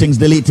see how many things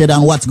deleted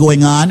and what's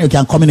going on. You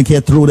can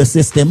communicate through the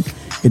system.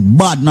 It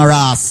bad nor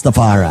ass stuff,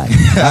 all right.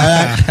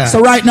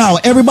 So right now,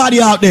 everybody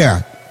out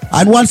there,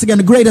 And once again,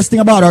 the greatest thing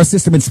about our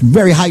system, it's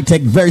very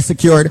high-tech, very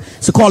secured.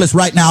 So call us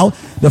right now.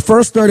 The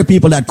first 30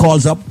 people that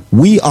calls up,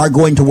 we are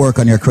going to work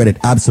on your credit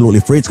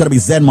absolutely free. It's going to be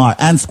Zenmar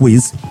and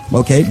Squeeze.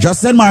 Okay?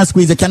 Just Zenmar and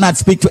Squeeze. You cannot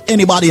speak to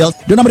anybody else.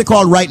 The number to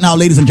call right now,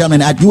 ladies and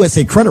gentlemen, at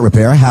USA Credit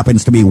Repair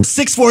happens to be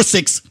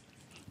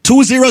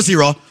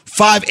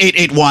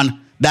 646-200-5881.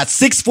 That's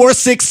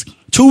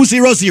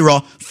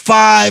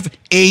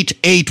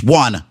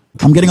 646-200-5881.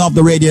 I'm getting off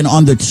the radio in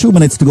under 2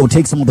 minutes to go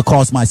take some of the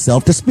calls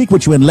myself to speak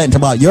with you in length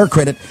about your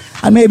credit,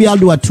 and maybe I'll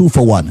do a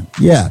 2-for-1.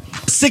 Yeah.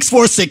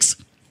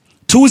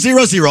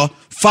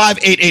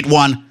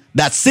 646-200-5881.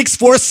 That's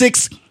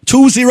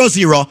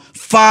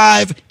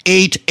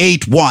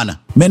 646-200-5881.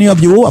 Many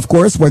of you, of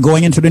course, we're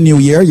going into the new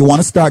year. You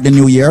want to start the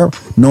new year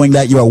knowing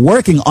that you are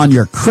working on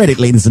your credit,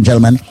 ladies and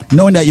gentlemen,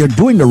 knowing that you're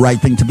doing the right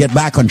thing to get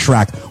back on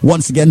track.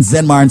 Once again,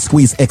 Zenmar and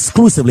Squeeze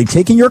exclusively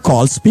taking your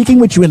calls, speaking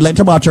with you in length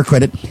about your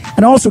credit,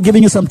 and also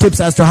giving you some tips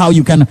as to how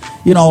you can,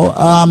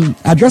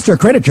 adjust your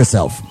credit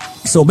yourself.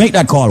 So make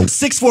that call.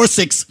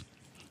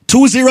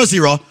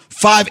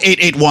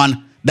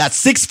 646-200-5881.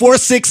 That's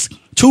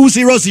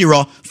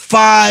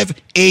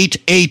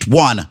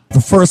 646-200-5881.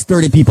 The first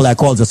 30 people that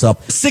calls us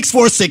up.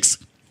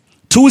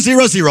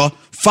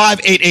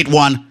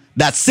 646-200-5881.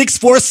 That's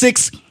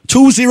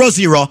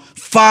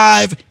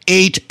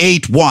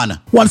 646-200-5881.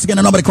 Once again,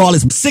 the number to call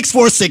is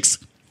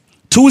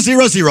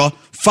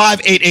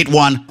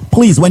 646-200-5881.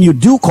 Please, when you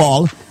do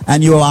call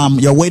and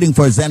you're waiting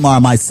for Zenmar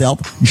or myself,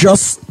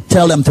 just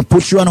tell them to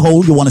put you on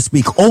hold. You want to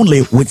speak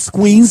only with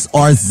Squeeze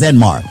or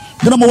Zenmar.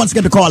 The number once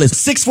again to call is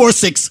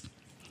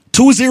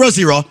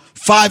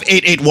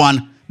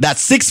 646-200-5881.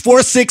 That's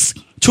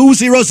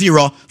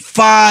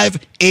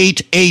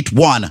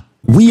 646-200-5881.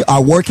 We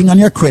are working on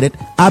your credit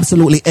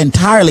absolutely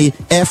entirely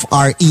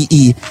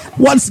free.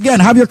 Once again,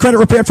 have your credit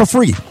repaired for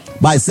free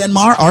by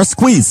Zenmar or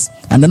Squeeze.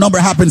 And the number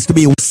happens to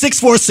be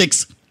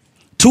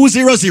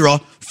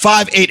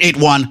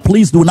 646-200-5881.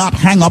 Please do not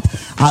hang up.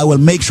 I will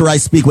make sure I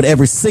speak with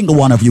every single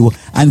one of you,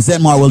 and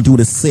Zenmar will do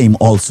the same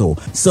also.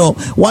 So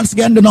once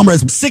again, the number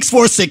is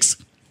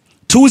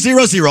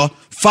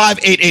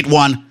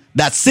 646-200-5881.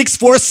 That's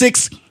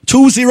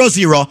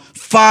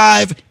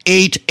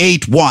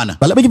 646-200-5881.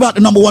 But let me give out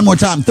the number one more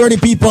time. 30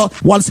 people.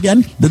 Once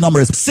again, the number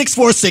is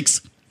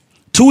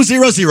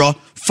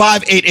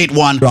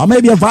 646-200-5881. Or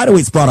maybe a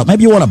Vitaweights product.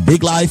 Maybe you want a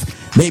Big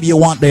Life. Maybe you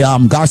want the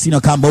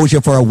Garcino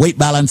Cambogia for a weight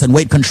balance and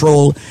weight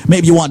control.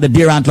 Maybe you want the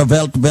Deer Antler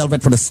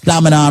Velvet for the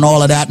stamina and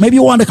all of that. Maybe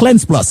you want the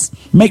Cleanse Plus.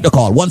 Make the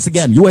call. Once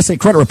again, USA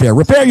Credit Repair.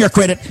 Repairing your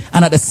credit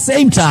and at the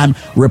same time,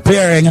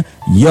 repairing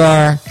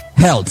your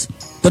health.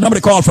 The number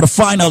to call for the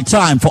final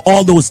time for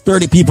all those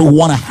 30 people who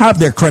want to have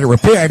their credit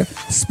repaired,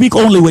 speak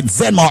only with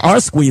Zenmar or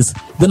Squeeze.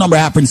 The number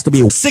happens to be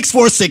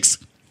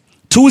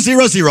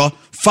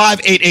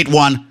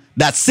 646-200-5881.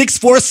 That's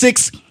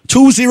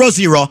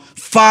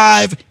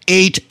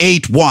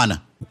 646-200-5881.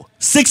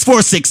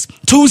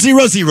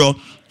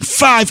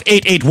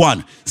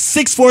 646-200-5881.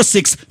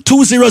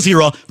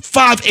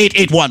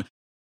 646-200-5881.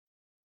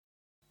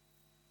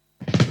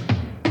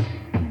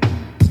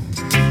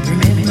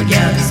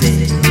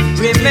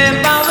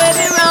 Remember when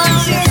the round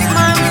 6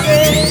 months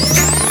race,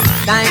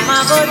 time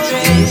I go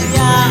trace,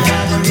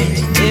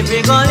 yeah.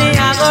 Every gully I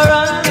go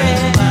run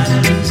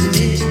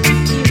race,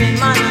 even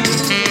man.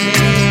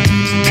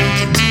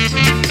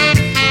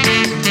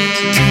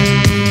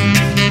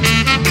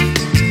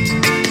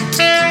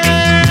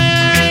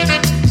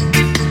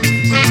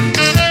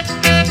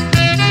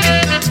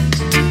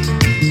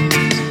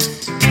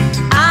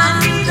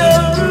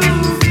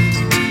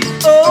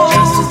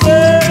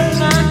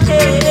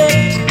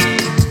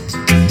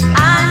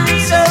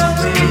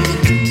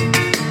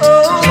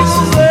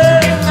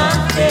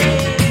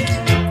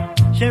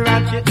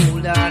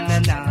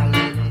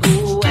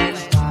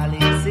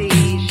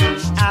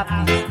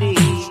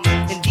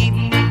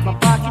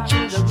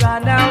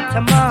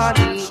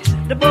 Money,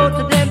 the both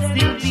of them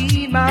still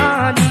be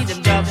money.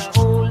 Them just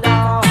hold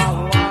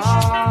on,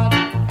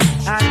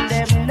 and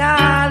them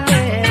not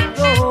let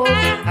go.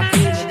 I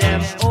feel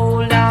them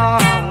hold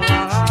on,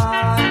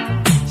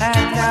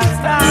 and not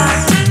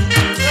stop.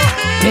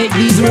 Take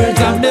these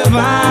words of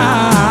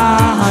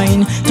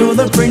divine to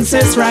the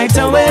princess right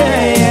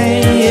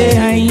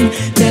away.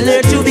 Tell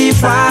her to be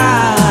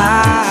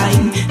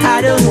fine. I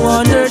don't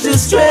want her to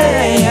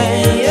stray.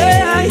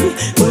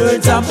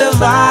 Words of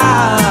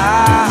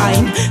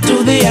divine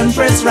to the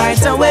empress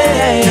right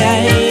away.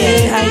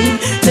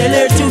 Tell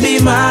her to be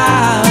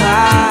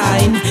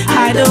mine.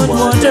 I don't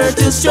want her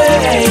to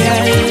stray.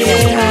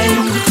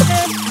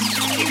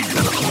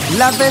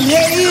 Love and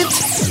hate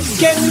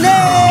can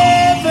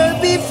never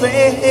be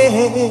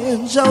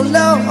friends. Oh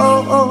no,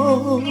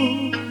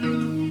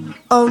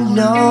 oh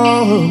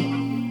no.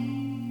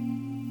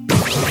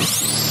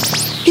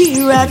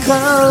 Here I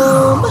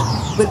come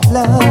with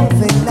love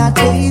and not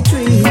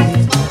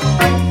hatred.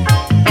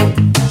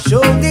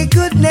 Surely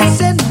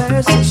goodness and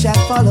mercy shall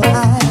follow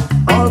I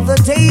all the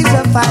days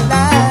of my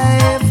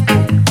life.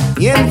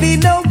 Envy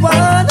no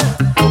one,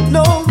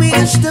 no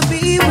wish to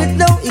be with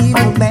no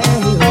evil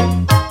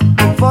man.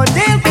 For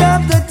there'll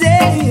come the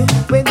day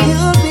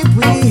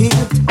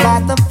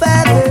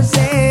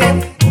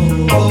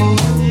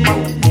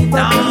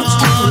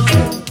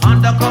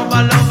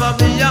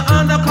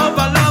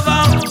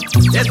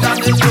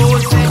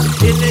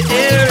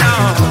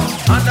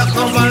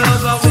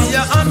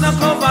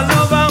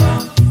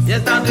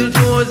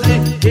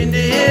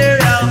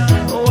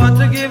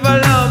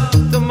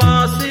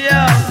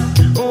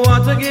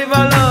give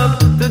a love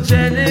to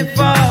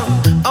Jennifer.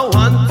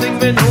 One thing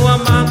we know, a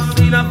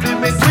Maxine a fi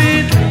me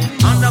queen.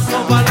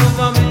 Undercover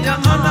lover, me a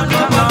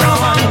undercover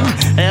lover.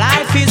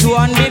 Life is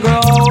one big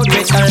road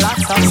with a lot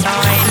of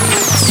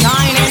signs,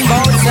 shining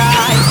both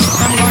sides.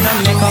 I'm gonna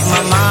make up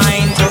my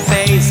mind to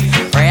face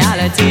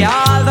reality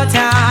all the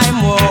time.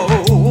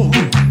 Whoa,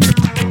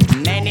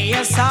 many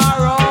a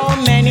sorrow,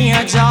 many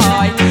a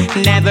joy.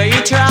 Never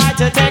you try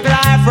to take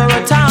life for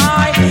a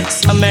toy.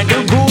 Some may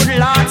do good,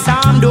 Lord,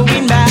 some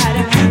doing bad,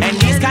 and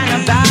this kind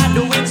of bad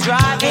doing's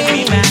driving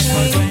me mad.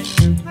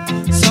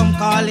 Some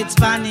call it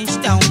Spanish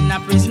Town, a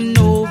prison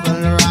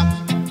oval rock.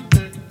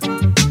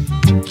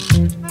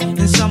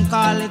 And some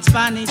call it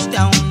Spanish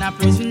Town, a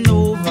prison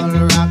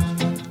oval rock.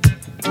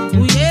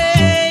 Ooh,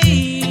 yeah.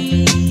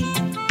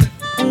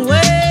 Ooh,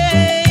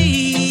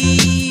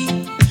 hey.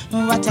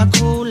 What a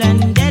cool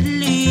and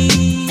deadly.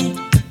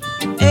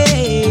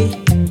 Hey.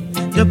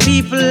 The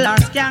people are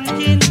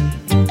skanking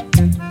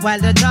while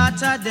the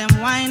daughter them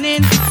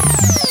whining.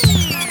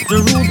 The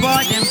rude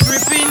boy them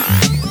tripping.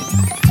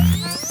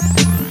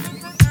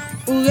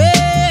 Ooh, yeah.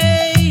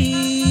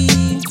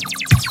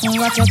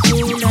 What a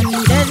cool and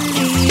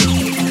deadly.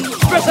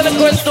 Press the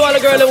request to all the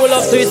girls that will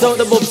love to eat out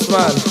the boobs,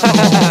 man.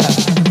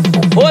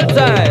 One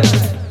time.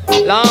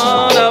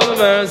 Lord of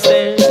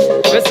mercy.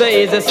 Me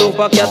say he's a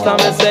super cat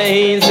and me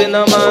say he's in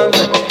a man.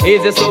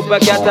 He's a super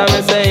cat and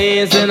me say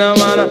he's in a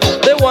man.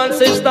 The one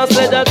sister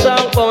said that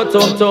talk about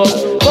tough.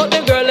 But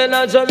the girl in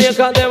a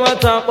Jamaica, them a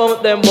talk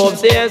about them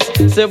bobs. Yes,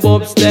 say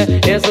bobs there.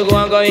 Yes, go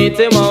and go eat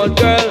him out,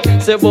 girl.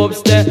 Say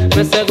bobs there.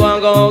 Me say go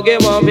and go hug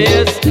him up.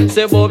 Yes,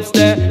 say bobs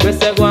there. Me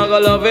say go and go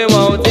love him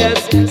out.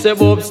 Yes, say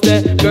bobs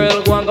there.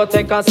 Girl go and go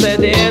take a set.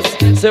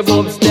 Yes, say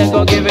bobs there.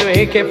 Go give him a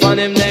hickey on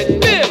him neck.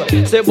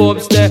 Bim. Say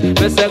bobs there.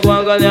 Me say go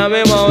and go yam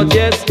him out.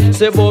 Yes,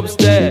 say bobs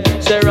there.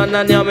 Say run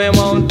and yam him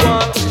out.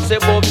 One. Say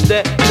bobs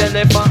there. Then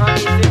they find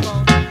him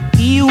out.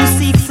 He who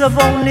seeks of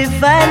only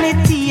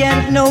vanity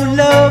and no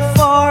love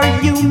for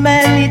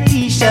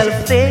humanity shall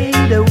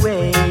fade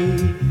away,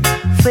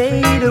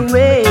 fade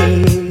away.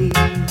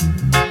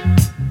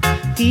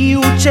 He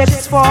who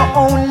checks for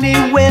only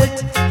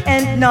wealth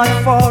and not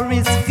for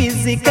his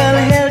physical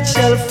health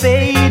shall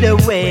fade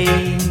away,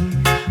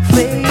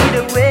 fade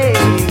away.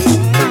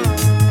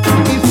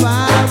 If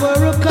I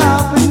were a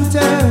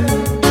carpenter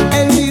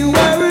and you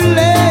were a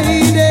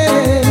lady,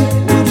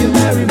 would you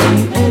marry me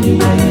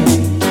anyway?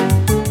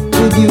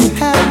 Would you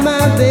have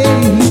my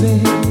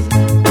baby?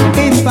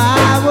 If I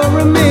were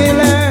a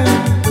miller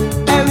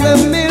and the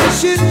mill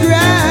should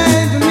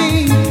drive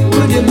me,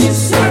 would you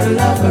miss your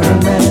lover,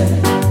 man?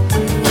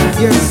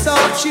 Your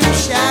soul should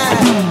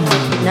shine.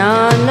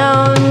 No,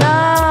 no, no.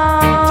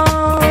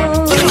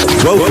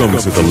 Welcome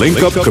to the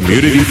Link Up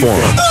Community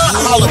Forum.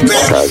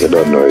 Guys, I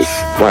don't know, it's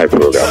my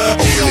program.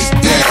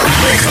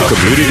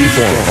 Community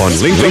Forum on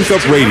Link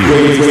Up Radio.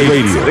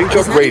 Link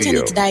Up Radio.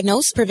 Intended to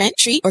diagnose, prevent,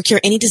 treat, or cure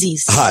any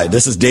disease. Hi,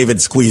 this is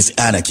David Squeeze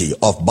Anarchy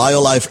of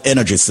BioLife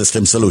Energy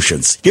System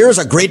Solutions. Here's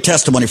a great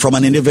testimony from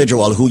an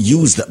individual who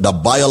used the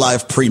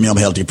BioLife Premium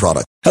Healthy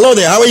product. Hello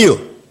there, how are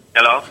you?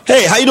 Hello.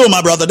 Hey, how you doing,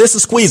 my brother? This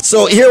is Squeeze.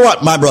 So here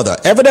what, my brother?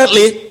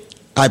 Evidently,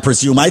 I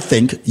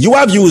think, you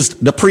have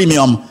used the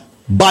premium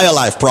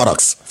BioLife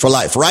products for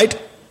life, right?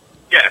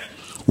 Yes.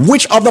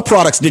 Which of the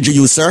products did you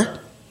use, sir?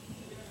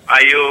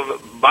 I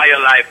use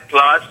BioLife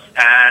Plus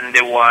and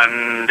the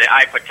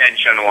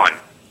hypertension one.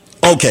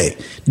 Okay.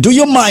 Do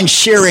you mind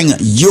sharing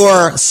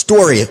your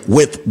story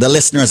with the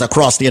listeners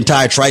across the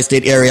entire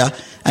tri-state area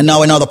and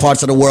now in other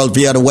parts of the world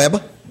via the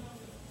web?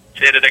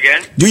 Say that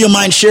again? Do you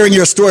mind sharing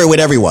your story with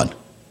everyone?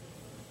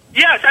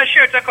 Yes, I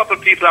shared it with a couple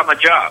of people at my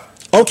job.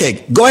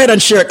 Okay. Go ahead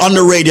and share it on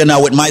the radio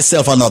now with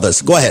myself and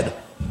others. Go ahead.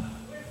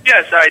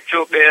 Yes, I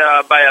took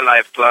the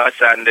BioLife Plus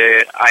and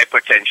the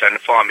hypertension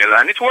formula,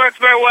 and it works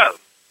very well.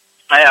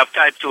 I have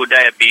type 2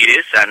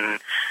 diabetes, and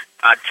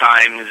at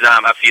times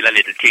I feel a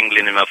little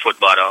tingling in my foot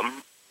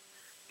bottom.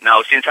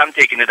 Now, since I'm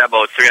taking it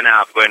about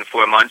 3.5, going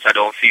 4 months, I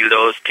don't feel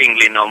those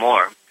tingling no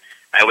more.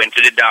 I went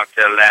to the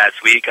doctor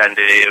last week, and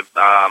the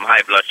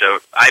high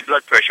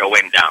blood pressure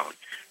went down.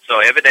 So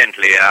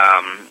evidently,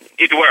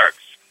 it works.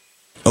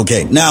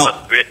 Okay,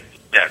 now...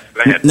 Yes,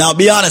 go ahead. Now,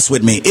 be honest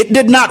with me. It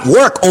did not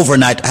work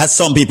overnight as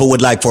some people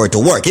would like for it to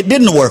work. It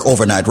didn't work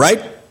overnight,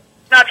 right?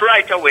 Not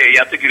right away. You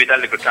have to give it a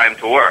little time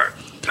to work.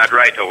 Not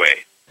right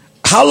away.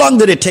 How long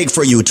did it take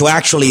for you to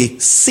actually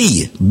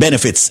see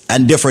benefits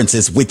and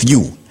differences with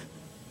you?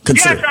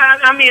 Consider. Yes,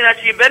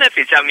 I see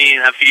benefits.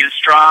 I feel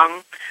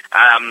strong.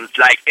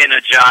 Like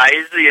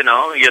energized, you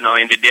know,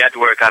 in the day at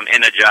work, I'm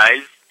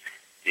energized.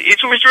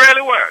 It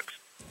really works.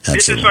 Absolutely.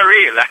 This is for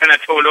real. And I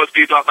told those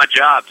people at my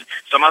job,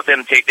 some of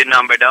them take the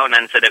number down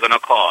and say they're going to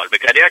call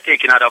because they're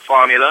taking out a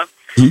formula.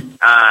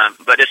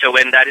 But they say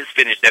when that is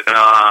finished, they're going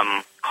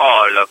to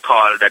call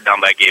the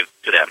number I gave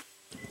to them.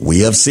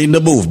 We have seen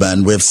the move,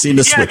 man. We've seen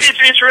the switch. Yes,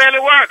 it's really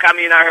work. I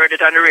heard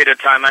it on the radio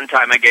time and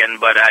time again,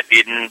 but I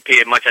didn't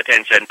pay much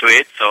attention to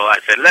it. So I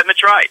said, let me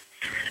try it.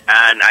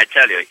 And I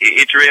tell you,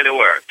 it really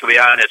worked. To be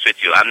honest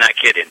with you, I'm not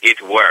kidding.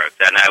 It worked.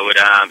 And I would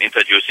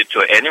introduce it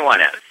to anyone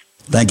else.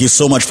 Thank you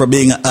so much for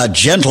being a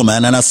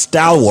gentleman and a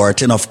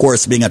stalwart, and of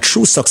course being a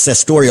true success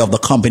story of the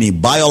company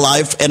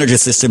BioLife Energy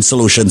System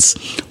Solutions.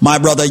 My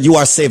brother, you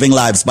are saving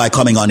lives by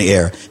coming on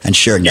air and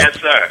sharing that.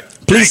 Yes, sir.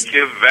 Please. Thank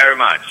you very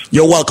much.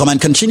 You're welcome, and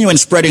continue in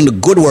spreading the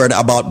good word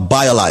about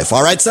BioLife.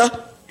 All right, sir?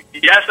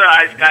 Yes, sir.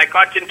 I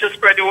continue to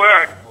spread the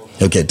word.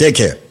 Okay, take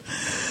care.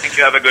 Thank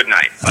you. Have a good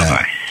night.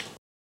 Bye-bye.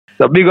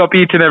 So big up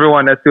each and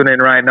everyone that's tuning in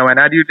right now. And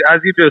as you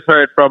just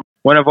heard from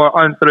one of our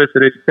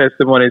unsolicited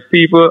testimonies,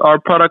 our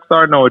products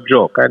are no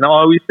joke. And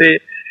all we say,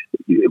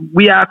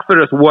 we ask for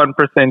just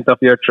 1% of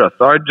your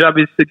trust. Our job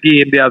is to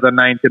gain the other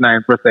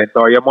 99%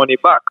 or your money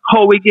back.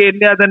 How we gain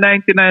the other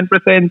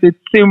 99%? It's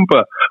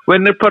simple.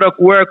 When the product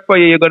works for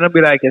you, you're going to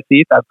be like, you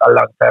see, that's a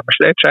long time.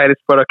 Should I try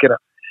this product,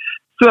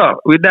 So,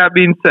 with that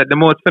being said, the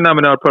most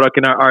phenomenal product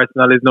in our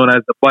arsenal is known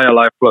as the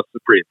BioLife Plus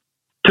Supreme.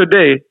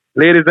 Today,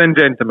 ladies and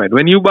gentlemen,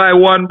 when you buy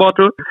one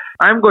bottle,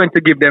 I'm going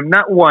to give them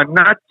not one,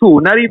 not two,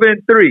 not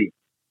even three.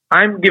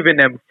 I'm giving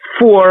them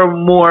 4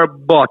 more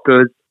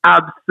bottles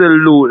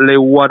absolutely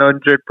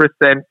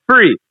 100%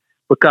 free.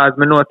 Because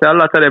I know a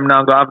lot of them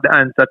now going to have the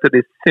answer to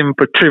this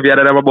simple trivia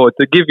that I'm about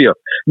to give you.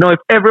 Now, if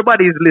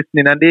everybody is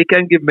listening and they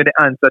can give me the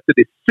answer to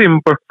this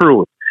simple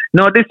fruit.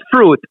 Now, this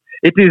fruit,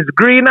 it is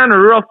green and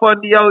rough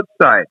on the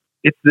outside.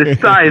 It's the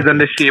size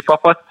and the shape of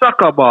a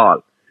soccer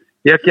ball.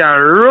 You can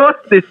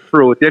roast this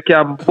fruit, you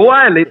can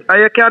boil it,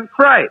 and you can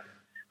fry it.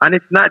 And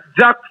it's not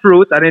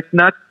jackfruit, and it's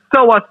not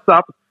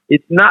soursop,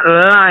 it's not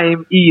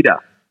lime either.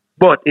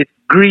 But it's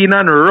green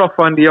and rough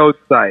on the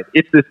outside.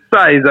 It's the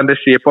size and the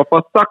shape of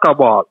a soccer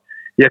ball.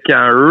 You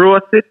can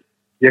roast it,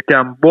 you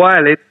can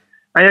boil it,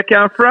 and you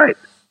can fry it.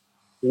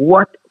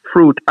 What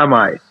fruit am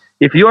I?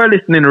 If you are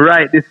listening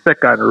right this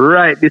second,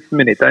 right this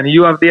minute, and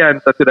you have the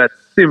answer to that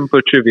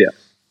simple trivia,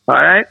 all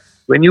right?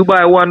 When you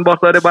buy one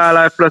bottle of the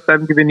BioLife Plus,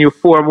 I'm giving you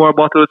 4 more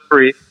bottles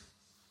free.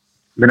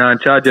 I'm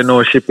not charge you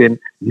no shipping,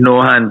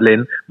 no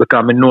handling,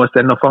 because I know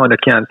that no founder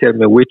can't tell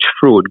me which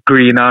fruit,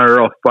 green and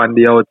rough on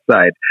the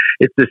outside.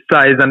 It's the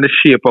size and the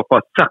shape of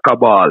a soccer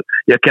ball.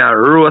 You can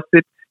roast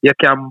it, you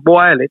can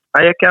boil it,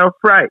 and you can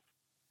fry it.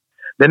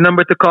 The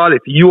number to call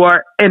if you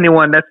or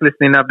anyone that's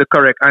listening have the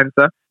correct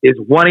answer is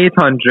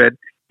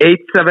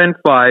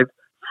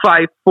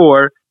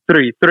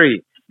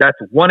 1-800-875-5433. That's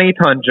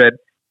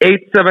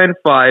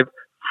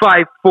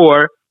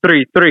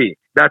 1-800-875-5433.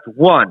 That's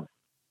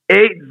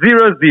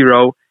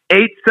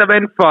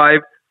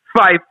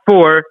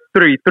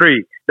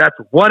 1-800-875-5433. That's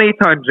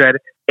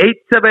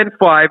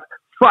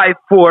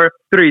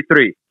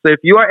 1-800-875-5433. So if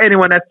you are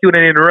anyone that's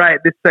tuning in right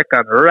this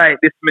second, right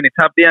this minute,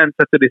 have the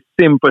answer to this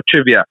simple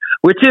trivia,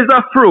 which is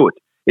a fruit.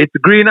 It's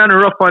green and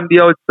rough on the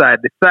outside,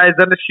 the size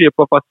and the shape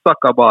of a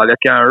soccer ball. You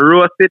can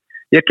roast it,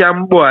 you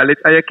can boil it,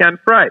 and you can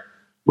fry it.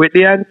 With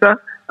the answer,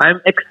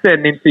 I'm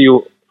extending to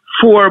you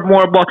 4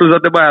 more bottles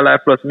of the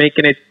BioLife Plus,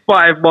 making it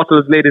 5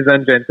 bottles, ladies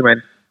and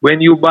gentlemen,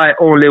 when you buy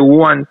only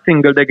one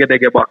single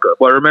dege bottle.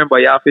 But remember,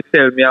 you have to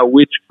tell me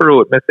which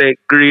fruit. I say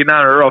green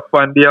and rough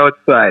on the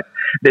outside,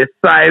 the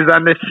size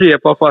and the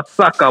shape of a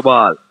soccer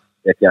ball.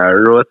 You can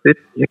roast it,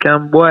 you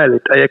can boil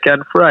it, or you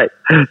can fry it.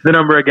 The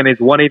number again is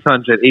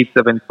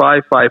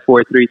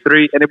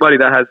 1-800-875-5433. Anybody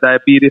that has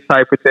diabetes,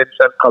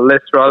 hypertension,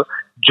 cholesterol,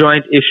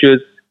 joint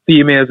issues,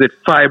 females with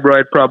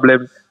fibroid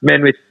problems,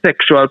 men with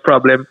sexual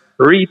problems,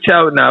 reach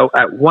out now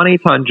at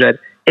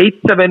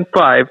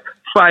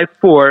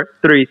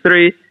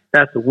 1-800-875-5433.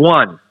 That's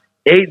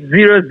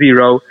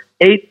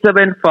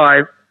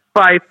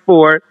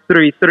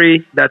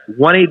 1-800-875-5433. That's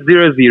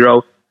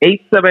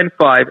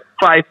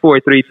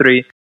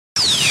 1-800-875-5433.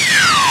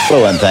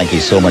 Hello, and thank you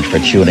so much for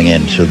tuning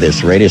in to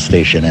this radio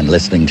station and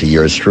listening to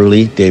yours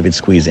truly, David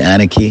Squeeze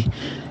Anarchy,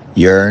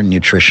 your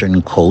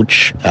nutrition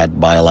coach at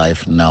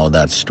BioLife Now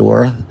That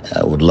Store.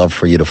 I would love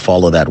for you to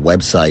follow that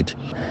website.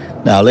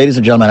 Now, ladies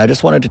and gentlemen, I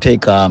just wanted to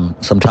take some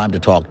time to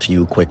talk to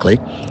you quickly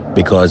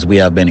because we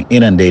have been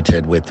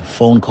inundated with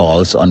phone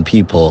calls on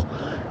people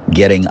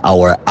getting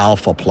our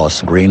Alpha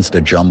Plus greens, the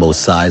jumbo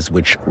size,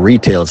 which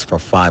retails for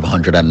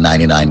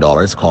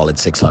 $599, call it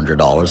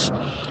 $600.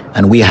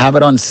 And we have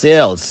it on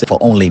sales for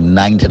only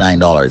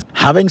 $99.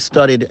 Having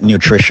studied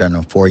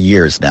nutrition for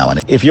years now,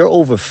 and if you're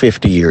over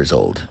 50 years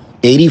old,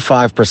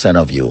 85%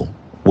 of you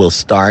will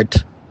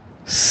start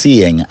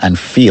seeing and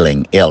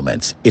feeling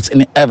ailments. It's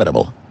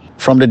inevitable.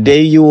 From the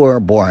day you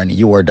were born,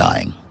 you are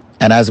dying.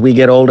 And as we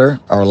get older,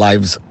 our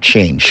lives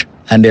change.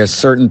 And there's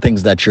certain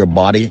things that your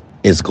body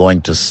is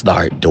going to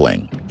start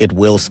doing. It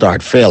will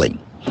start failing.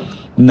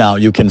 Now,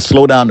 you can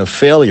slow down the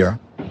failure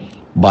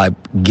by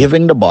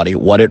giving the body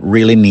what it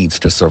really needs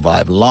to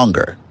survive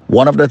longer.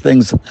 One of the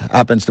things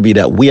happens to be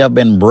that we have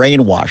been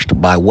brainwashed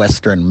by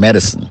Western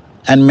medicine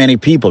and many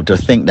people to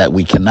think that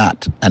we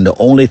cannot. And the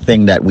only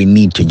thing that we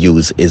need to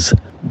use is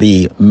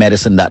the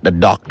medicine that the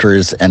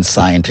doctors and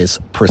scientists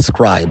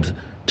prescribe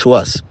to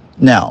us.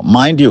 Now,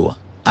 mind you,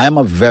 I am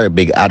a very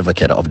big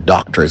advocate of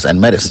doctors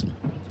and medicine.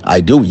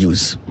 I do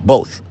use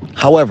both.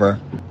 However,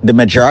 the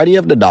majority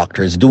of the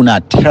doctors do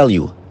not tell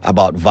you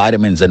about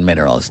vitamins and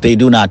minerals. They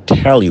do not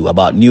tell you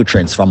about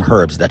nutrients from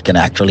herbs that can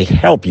actually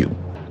help you.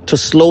 to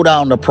slow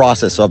down the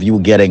process of you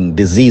getting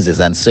diseases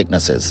and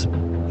sicknesses.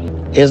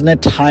 Isn't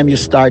it time you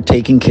start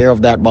taking care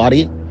of that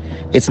body?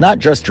 It's not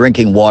just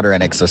drinking water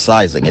and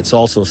exercising. It's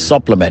also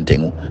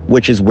supplementing,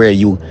 which is where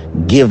you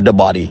give the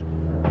body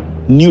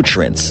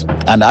nutrients.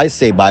 And I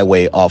say by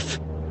way of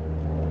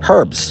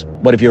herbs.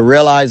 But if you're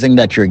realizing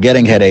that you're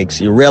getting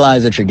headaches, you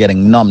realize that you're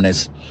getting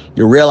numbness,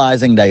 you're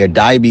realizing that your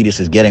diabetes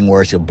is getting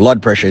worse, your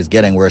blood pressure is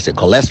getting worse, your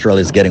cholesterol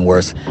is getting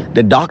worse,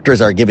 the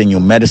doctors are giving you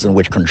medicine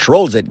which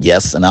controls it,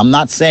 yes, and I'm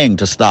not saying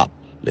to stop.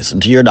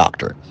 Listen to your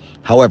doctor.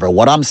 However,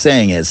 what I'm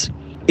saying is,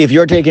 if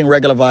you're taking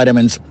regular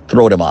vitamins,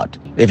 throw them out.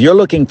 If you're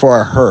looking for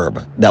a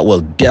herb that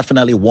will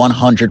definitely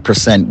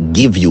 100%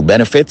 give you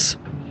benefits,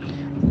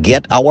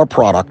 get our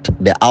product,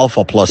 the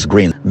Alpha Plus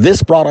Green.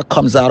 This product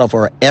comes out of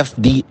our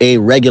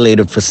FDA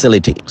regulated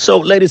facility. So,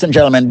 ladies and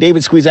gentlemen,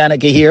 David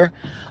Squeezaniki here.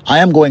 I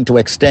am going to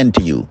extend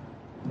to you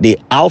the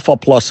Alpha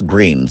Plus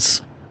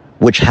Greens,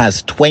 which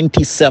has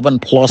 27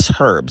 plus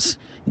herbs,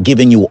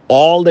 giving you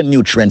all the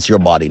nutrients your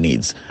body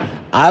needs.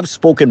 I've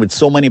spoken with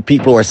so many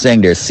people who are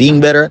saying they're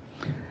seeing better.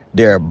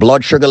 Their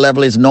blood sugar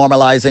level is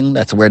normalizing.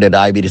 That's where their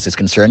diabetes is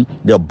concerned.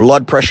 Their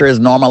blood pressure is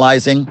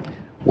normalizing,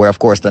 where, of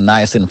course, the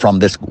niacin from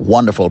this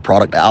wonderful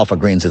product, the Alpha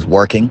Greens, is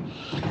working.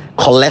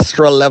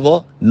 Cholesterol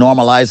level,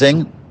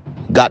 normalizing.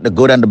 Got the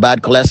good and the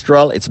bad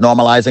cholesterol. It's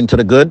normalizing to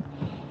the good.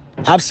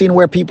 I've seen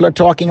where people are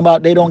talking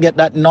about they don't get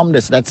that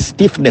numbness, that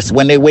stiffness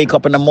when they wake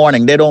up in the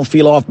morning. They don't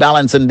feel off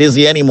balance and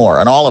dizzy anymore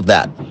and all of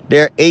that.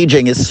 Their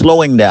aging is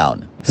slowing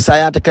down.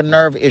 Sciatica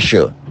nerve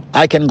issue.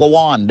 I can go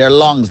on. Their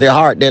lungs, their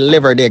heart, their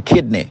liver, their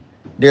kidney.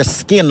 Their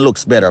skin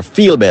looks better,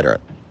 feel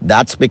better.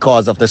 That's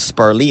because of the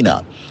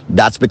spirulina.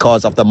 That's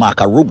because of the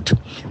maca root.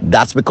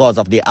 That's because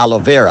of the aloe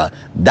vera.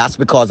 That's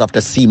because of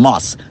the sea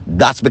moss.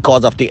 That's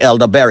because of the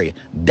elderberry.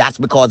 That's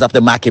because of the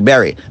maki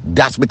berry.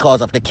 That's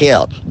because of the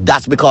kale.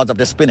 That's because of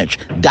the spinach.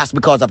 That's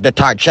because of the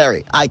tart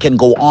cherry. I can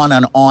go on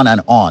and on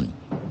and on.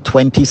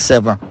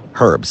 27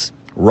 herbs,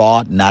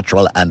 raw,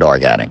 natural, and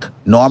organic.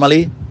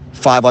 Normally,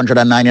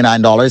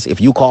 $599. If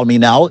you call me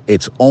now,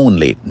 it's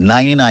only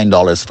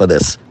 $99 for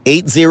this.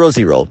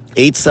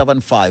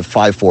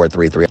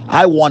 800-875-5433.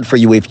 I want for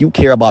you, if you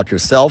care about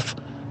yourself,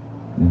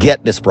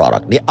 get this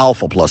product, the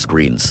Alpha Plus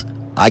Greens.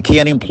 I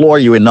can't implore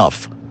you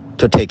enough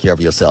to take care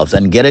of yourselves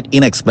and get it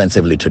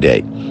inexpensively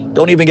today.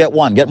 Don't even get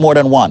one, get more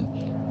than one.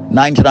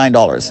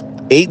 $99.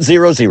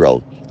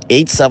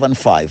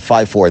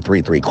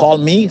 800-875-5433. Call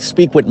me,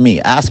 speak with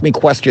me, ask me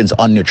questions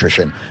on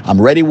nutrition.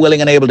 I'm ready,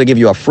 willing, and able to give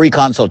you a free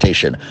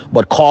consultation.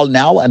 But call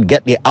now and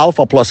get the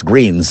Alpha Plus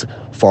Greens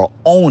for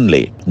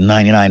only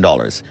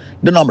 $99.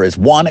 The number is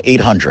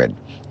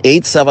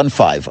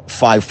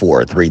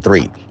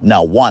 1-800-875-5433.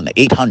 Now,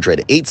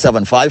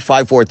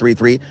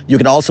 1-800-875-5433. You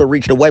can also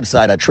reach the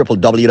website at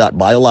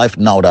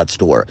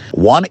www.biolifenow.store.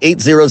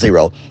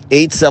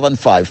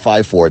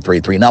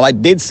 1-800-875-5433. Now, I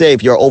did say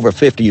if you're over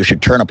 50, you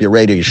should turn up your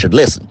radio, you should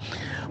listen.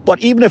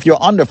 But even if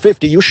you're under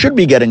 50, you should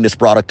be getting this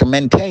product to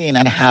maintain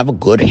and have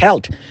good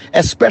health,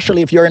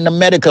 especially if you're in the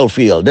medical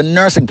field, the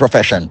nursing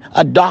profession,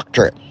 a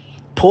doctor.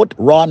 Put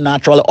raw,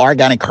 natural,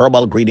 organic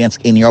herbal ingredients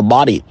in your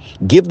body.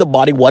 Give the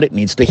body what it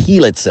needs to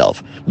heal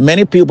itself.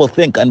 Many people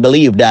think and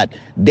believe that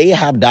they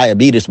have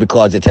diabetes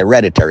because it's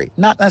hereditary.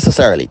 Not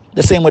necessarily.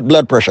 The same with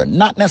blood pressure.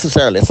 Not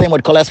necessarily. The same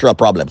with cholesterol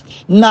problems.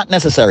 Not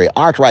necessarily.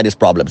 Arthritis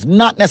problems.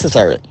 Not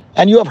necessarily.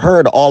 And you have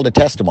heard all the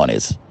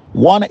testimonies.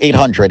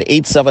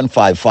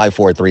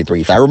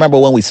 1-800-875-5433. I remember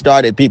when we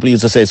started, people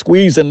used to say,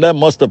 Squeeze and them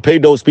must have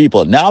paid those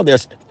people. Now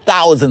there's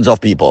thousands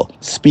of people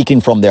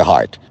speaking from their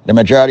heart. The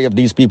majority of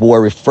these people were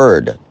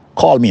referred.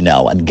 Call me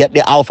now and get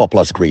the Alpha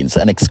Plus Greens,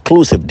 an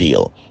exclusive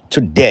deal.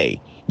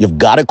 Today, you've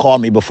got to call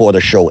me before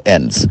the show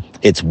ends.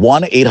 It's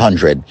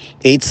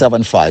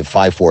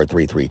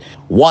 1-800-875-5433.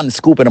 One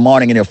scoop in the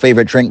morning in your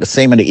favorite drink, the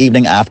same in the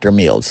evening after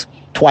meals.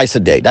 Twice a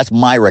day. That's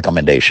my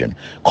recommendation.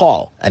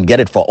 Call and get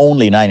it for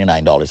only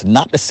 $99,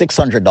 not the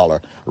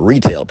 $600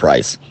 retail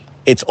price.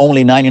 It's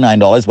only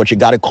 $99, but you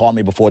got to call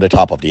me before the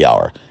top of the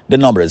hour. The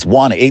number is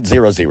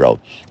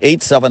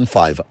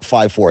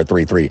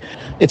 1-800-875-5433.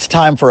 It's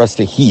time for us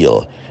to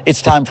heal.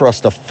 It's time for us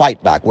to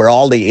fight back where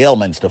all the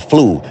ailments, the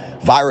flu,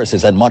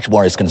 viruses, and much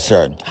more is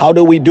concerned. How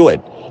do we do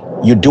it?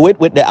 You do it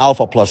with the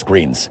Alpha Plus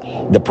Greens,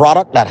 the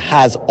product that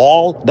has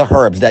all the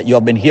herbs that you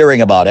have been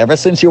hearing about ever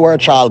since you were a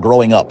child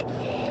growing up.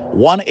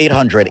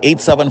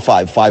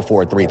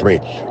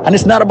 1-800-875-5433. And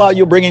it's not about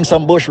you bringing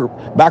some bush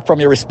back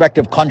from your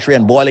respective country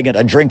and boiling it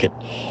and drink it.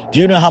 Do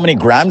you know how many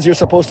grams you're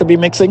supposed to be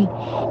mixing?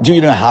 Do you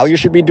know how you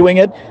should be doing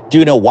it? Do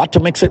you know what to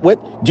mix it with?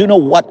 Do you know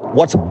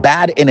what's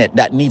bad in it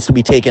that needs to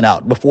be taken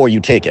out before you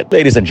take it?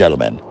 Ladies and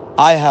gentlemen,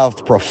 I have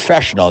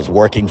professionals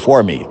working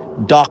for me,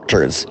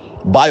 doctors,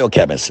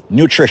 biochemists,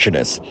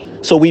 nutritionists.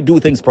 So we do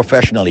things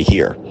professionally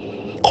here.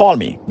 Call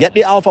me. Get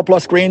the Alpha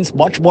Plus Greens,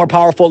 much more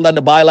powerful than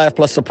the BioLife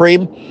Plus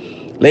Supreme.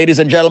 Ladies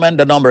and gentlemen,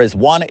 the number is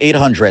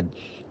 1-800-875-5433.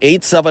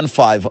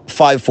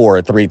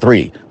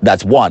 1-800-875-5433.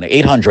 That's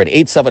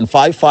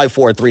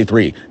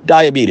 1-800-875-5433.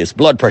 Diabetes,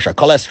 blood pressure,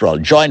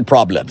 cholesterol, joint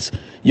problems.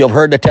 You've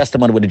heard the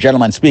testimony with the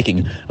gentleman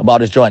speaking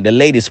about his joint, the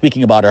lady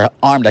speaking about her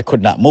arm that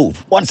could not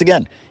move. Once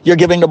again, you're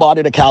giving the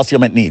body the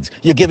calcium it needs.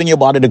 You're giving your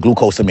body the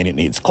glucosamine it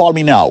needs. Call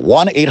me now,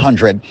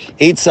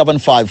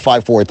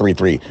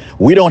 1-800-875-5433.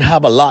 We don't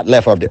have a lot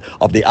left of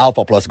the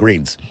Alpha Plus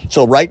greens.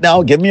 So right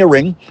now, give me a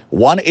ring,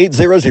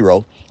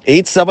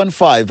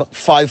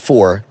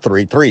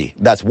 1-800-875-5433.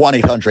 That's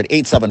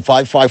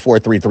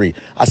 1-800-875-5433.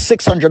 A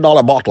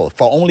 $600 bottle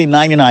for only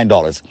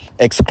 $99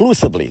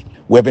 exclusively.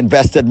 We've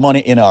invested money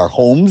in our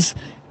homes,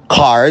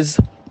 cars,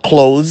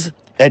 clothes,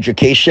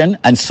 education,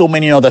 and so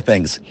many other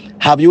things.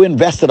 Have you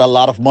invested a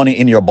lot of money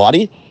in your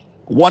body?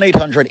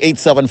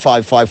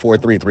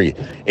 1-800-875-5433.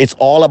 It's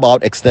all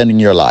about extending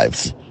your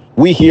lives.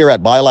 We here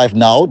at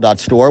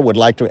BioLifeNow.store would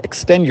like to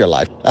extend your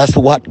life as to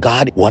what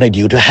God wanted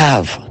you to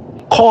have.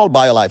 Call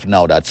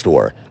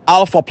BioLifeNow.store.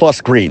 Alpha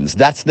Plus Greens,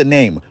 that's the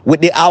name.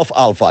 With the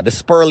alfalfa, the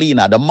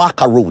spirulina, the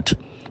maca root.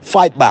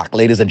 Fight back,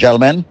 ladies and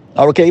gentlemen.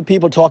 Okay,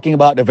 people talking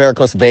about the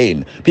varicose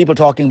vein. People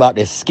talking about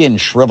their skin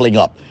shriveling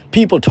up.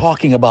 People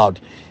talking about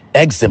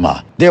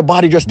eczema. Their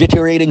body just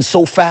deteriorating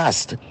so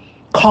fast.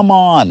 Come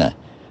on.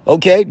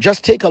 Okay,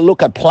 just take a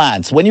look at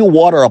plants. When you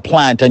water a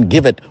plant and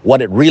give it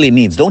what it really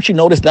needs, don't you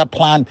notice that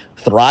plant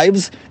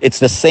thrives? It's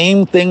the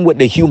same thing with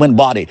the human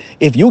body.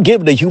 If you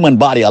give the human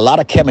body a lot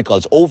of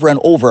chemicals over and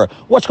over,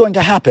 what's going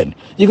to happen?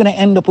 You're going to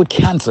end up with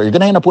cancer. You're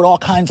going to end up with all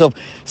kinds of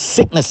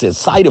sicknesses,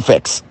 side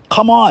effects.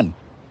 Come on.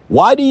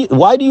 Why do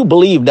you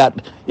believe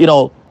that, you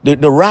know, the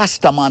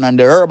Rastaman and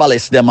the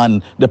herbalists, them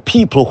and the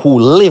people who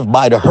live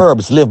by the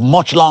herbs live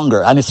much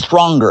longer and is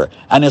stronger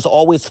and is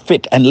always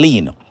fit and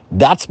lean?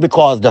 That's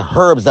because the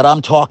herbs that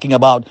I'm talking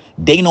about,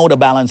 they know the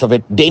balance of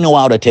it. They know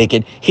how to take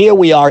it. Here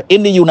we are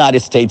in the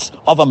United States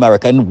of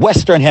America, in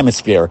Western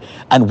Hemisphere,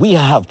 and we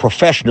have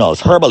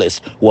professionals,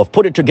 herbalists, who have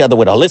put it together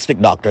with holistic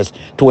doctors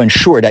to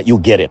ensure that you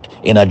get it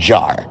in a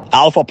jar.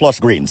 Alpha Plus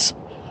Greens,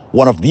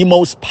 one of the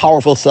most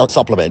powerful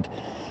supplement,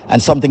 and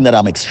something that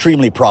I'm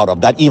extremely proud of,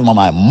 that even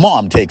my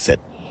mom takes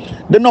it.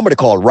 The number to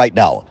call right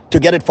now to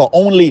get it for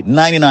only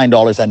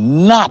 $99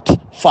 and not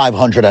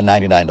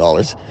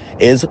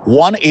 $599 is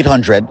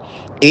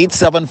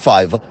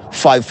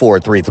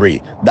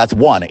 1-800-875-5433. That's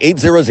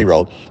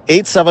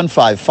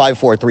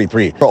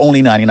 1-800-875-5433 for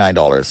only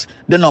 $99.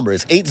 The number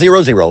is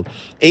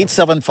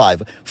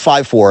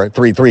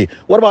 800-875-5433.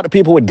 What about the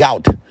people with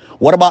gout?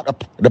 What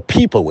about the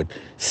people with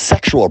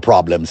sexual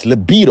problems,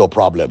 libido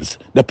problems,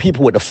 the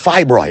people with the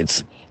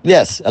fibroids?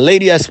 Yes, a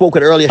lady I spoke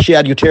with earlier, she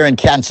had uterine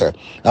cancer,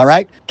 all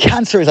right?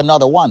 Cancer is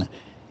another one.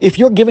 If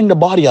you're giving the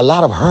body a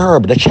lot of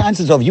herb, the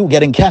chances of you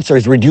getting cancer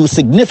is reduced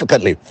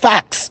significantly.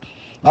 Facts,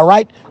 all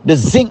right? The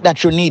zinc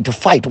that you need to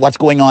fight what's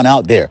going on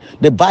out there.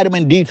 The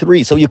vitamin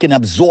D3 so you can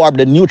absorb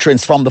the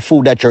nutrients from the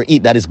food that you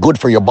eat that is good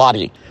for your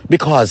body.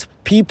 Because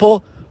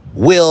people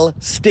will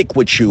stick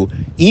with you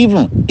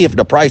even if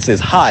the price is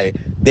high.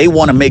 They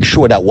want to make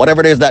sure that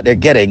whatever it is that they're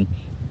getting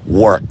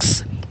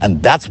works.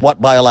 And that's what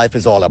BioLife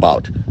is all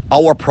about.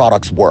 Our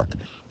products work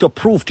to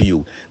prove to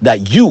you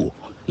that you,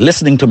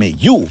 listening to me,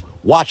 you,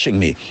 watching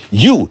me,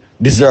 you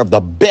deserve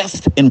the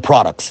best in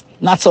products,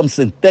 not some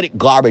synthetic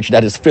garbage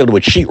that is filled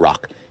with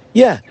sheetrock.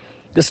 Yeah,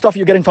 the stuff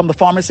you're getting from the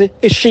pharmacy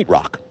is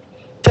sheetrock.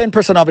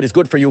 10% of it is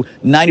good for you,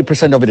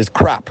 90% of it is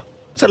crap.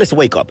 So let's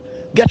wake up.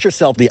 Get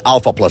yourself the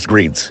Alpha Plus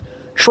Greens.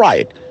 Try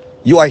it.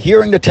 You are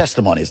hearing the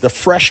testimonies, the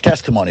fresh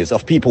testimonies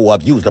of people who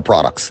have used the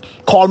products.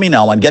 Call me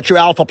now and get your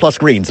Alpha Plus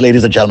Greens,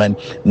 ladies and gentlemen,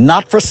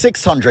 not for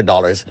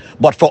 $600,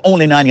 but for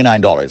only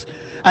 $99.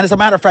 And as a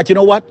matter of fact, you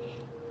know what?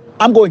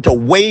 I'm going to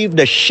waive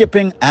the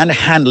shipping and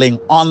handling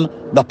on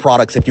the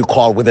products if you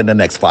call within the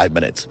next 5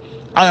 minutes.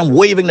 I am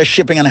waiving the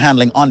shipping and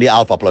handling on the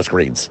Alpha Plus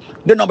Greens.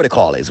 The number to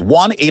call is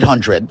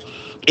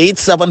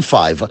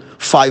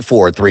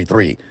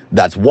 1-800-875-5433.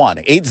 That's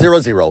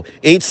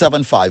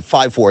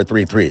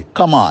 1-800-875-5433.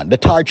 Come on, the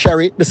tar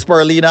cherry, the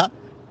spirulina,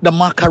 the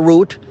maca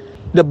root,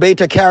 the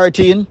beta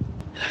carotene,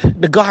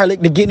 the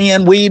garlic, the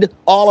Guinean weed,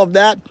 all of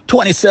that.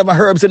 27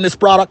 herbs in this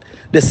product.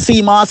 The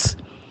sea moss.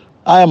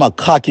 I am a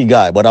cocky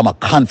guy, but I'm a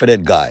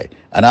confident guy,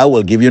 and I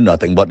will give you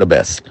nothing but the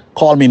best.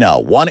 Call me now,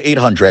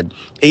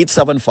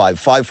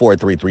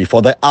 1-800-875-5433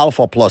 for the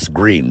Alpha Plus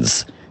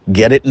Greens.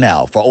 Get it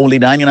now for only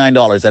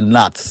 $99 and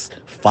not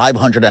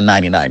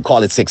 $599.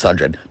 Call it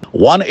 $600.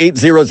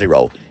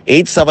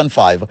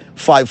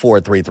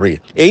 1-800-875-5433.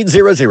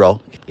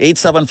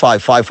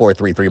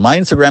 800-875-5433. My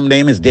Instagram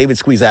name is David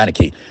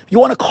Squeezaniki. If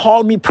you want to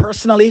call me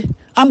personally,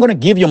 I'm going to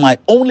give you my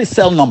only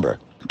cell number.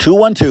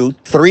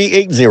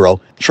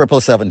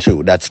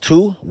 212-380-7772. That's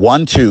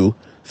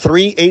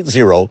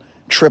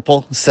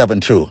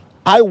 212-380-7772.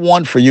 I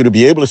want for you to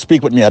be able to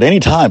speak with me at any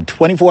time,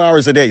 24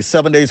 hours a day,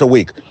 7 days a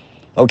week.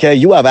 Okay,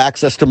 you have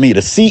access to me, the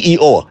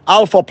CEO.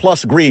 Alpha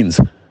Plus Greens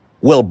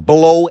will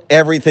blow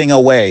everything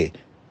away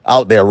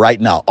out there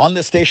right now. On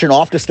the station,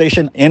 off the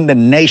station, in the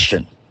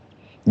nation.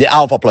 The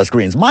Alpha Plus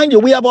Greens. Mind you,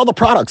 we have all the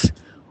products.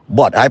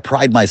 But I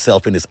pride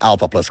myself in this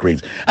Alpha Plus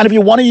greens. And if you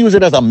want to use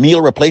it as a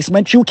meal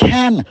replacement, you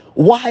can.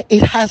 Why?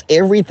 It has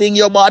everything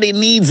your body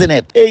needs in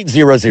it.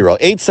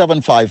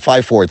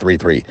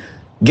 800-875-5433.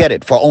 Get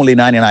it for only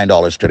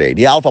 $99 today.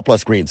 The Alpha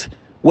Plus greens.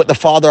 With the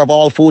father of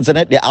all foods in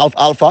it, the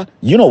Alpha,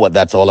 you know what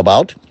that's all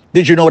about.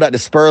 Did you know that the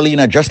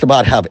spirulina just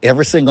about have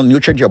every single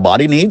nutrient your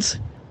body needs?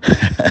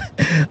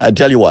 I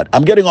tell you what,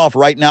 I'm getting off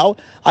right now.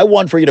 I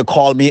want for you to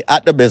call me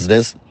at the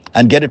business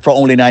and get it for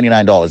only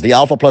 $99. The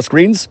Alpha Plus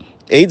greens,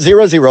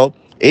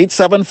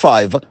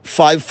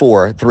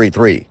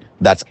 800-875-5433.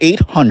 That's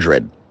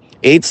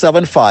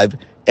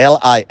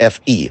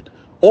 800-875-LIFE.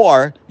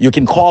 Or you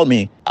can call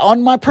me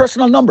on my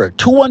personal number,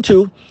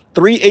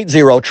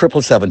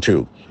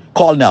 212-380-7772.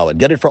 Call now and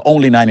get it for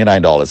only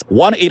 $99.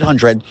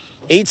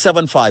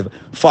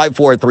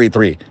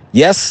 1-800-875-5433.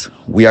 Yes,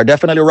 we are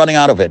definitely running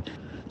out of it.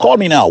 Call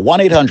me now,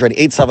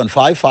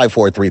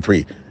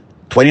 1-800-875-5433.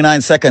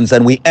 29 seconds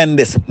and we end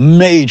this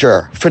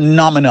major,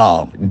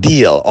 phenomenal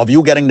deal of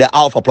you getting the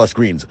Alpha Plus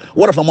greens.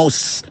 One of the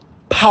most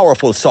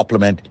powerful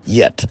supplement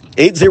yet.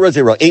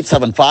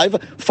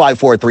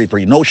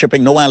 800-875-5433. No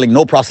shipping, no handling,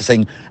 no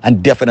processing,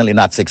 and definitely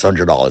not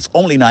 $600.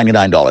 Only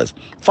 $99.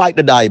 Fight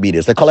the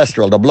diabetes, the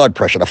cholesterol, the blood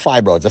pressure, the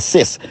fibroids, the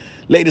cysts.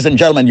 Ladies and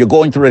gentlemen, you're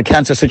going through a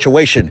cancer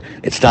situation.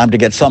 It's time to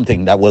get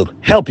something that will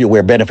help you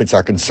where benefits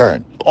are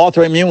concerned.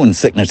 Autoimmune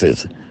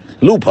sicknesses,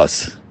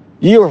 lupus.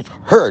 You've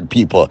heard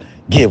people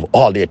give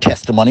all their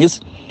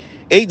testimonies.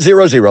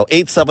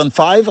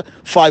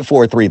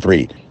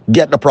 800-875-5433.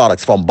 Get the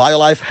products from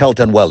BioLife Health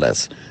and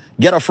Wellness.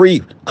 Get a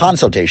free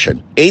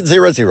consultation.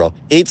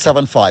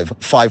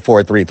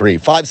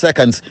 800-875-5433. 5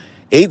 seconds.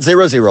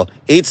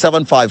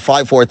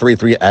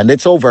 800-875-5433. And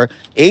it's over.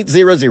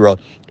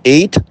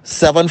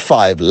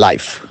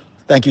 800-875-LIFE.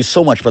 Thank you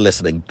so much for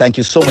listening. Thank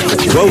you so much for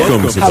tuning in.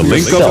 Welcome to the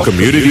Link Up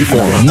Community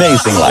Forum.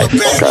 Amazing life.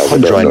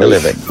 Enjoying the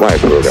living.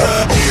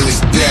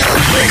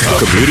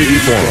 Community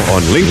Forum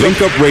on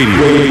Link Up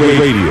Radio.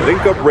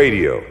 Link Up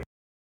Radio.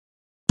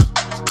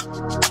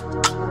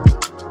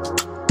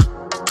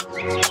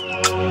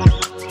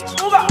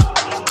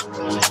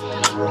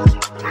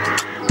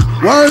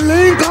 Well,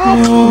 link up,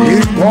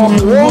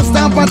 won't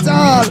stop at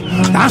all.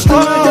 That's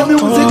the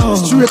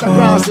music straight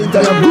across the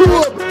entire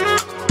globe.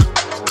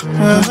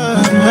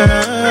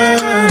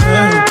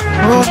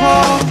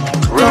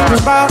 Talk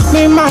about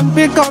me, man,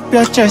 pick up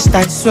your chest,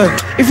 I swear.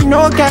 If you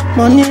don't get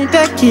money,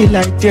 they kill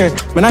like that.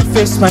 When I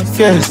face my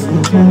fears,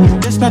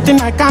 there's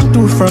nothing I can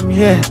do from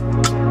here.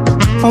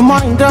 For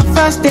more in the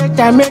first date,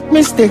 I make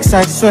mistakes,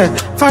 I swear.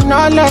 For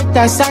knowledge,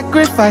 I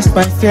sacrifice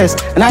my fears,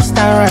 and I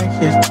stand right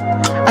here.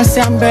 I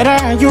say I'm better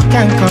and you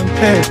can't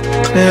compare.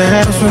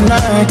 Yeah, cause when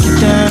I get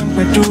down,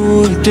 I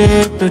do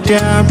it, but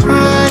damn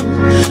right.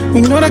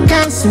 You know they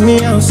can't see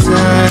me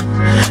outside.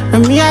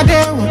 And me, I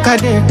dare walk, I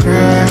dare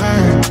cry.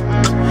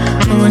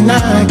 And when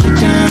I get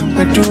down,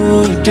 I do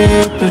it,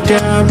 but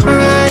damn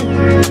right.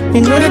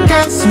 You know they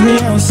can't see me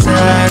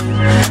outside.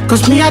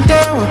 Cause me, I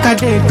dare walk, I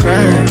dare cry.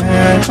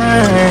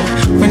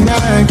 When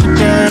I get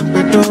down,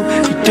 I do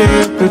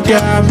it, but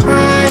damn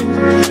right.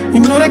 You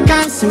know they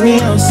can't see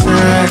me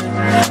outside.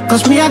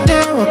 Cause me, I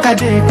dare walk, I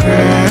dare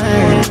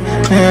cry.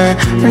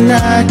 When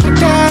I get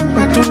down,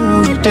 I do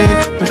it,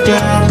 but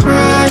damn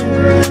right.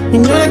 You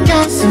know they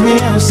can't see me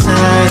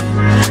outside.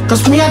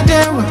 Cause me, I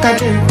dare walk, I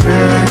dare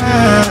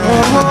cry.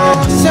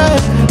 Oh, say,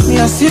 me,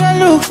 I see the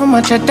look from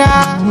my cheddar.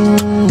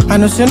 I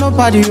know say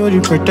nobody hold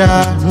you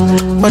better.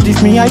 But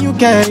if me and you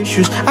get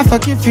issues, I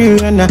forgive you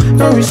and I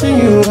don't reason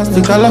you. I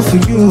still got love for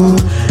you.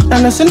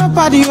 I know say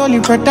nobody hold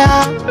you better.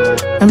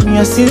 And me,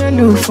 I see the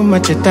look from my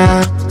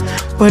cheddar.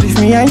 But if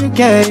me and you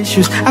get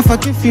issues, I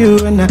forgive you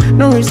and I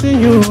don't reason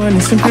you. And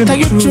it's simply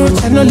the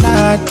truth, I no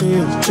lie to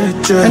you.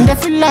 And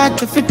if you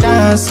like, if you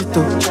dance it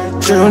too.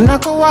 You're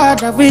not go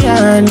out that we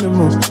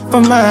animal for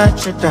my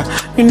cheddar.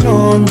 You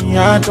know me,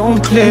 I don't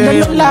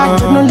play. And I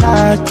no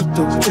like it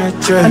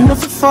too. I know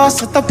if you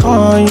force it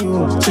upon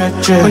you.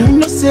 But you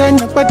know say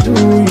nobody do,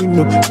 you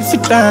know. If you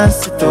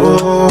dance it too.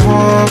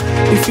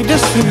 If you the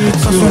sweet,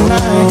 so when I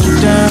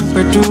get down,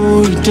 but do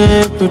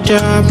it, but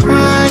you're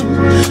fine.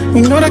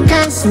 You know they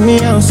can't see me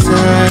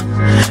outside.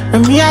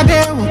 And me, I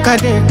dare walk, I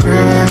dare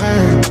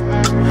cry.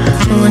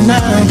 When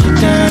I get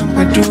down,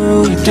 I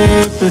do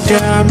it, but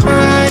they're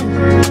mine.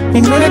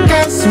 You know they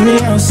can't see me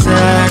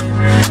outside.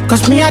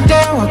 Cause me, I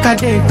dare walk, I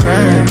dare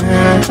cry.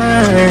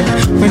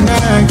 When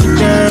I get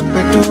down, I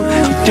do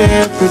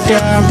it, but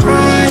they're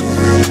mine.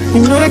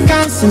 You know they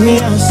can't see me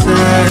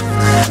outside.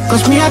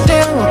 Cause me, I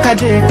dare walk, I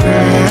dare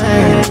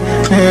cry.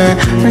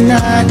 When I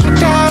get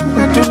down, I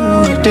do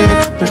it,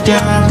 but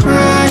they're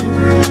mine.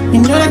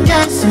 You know they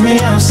can't see me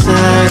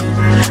outside.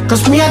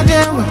 Cause me, I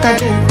dare walk, I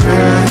dare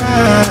cry.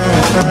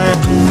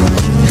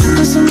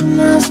 Cause I'm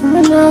not,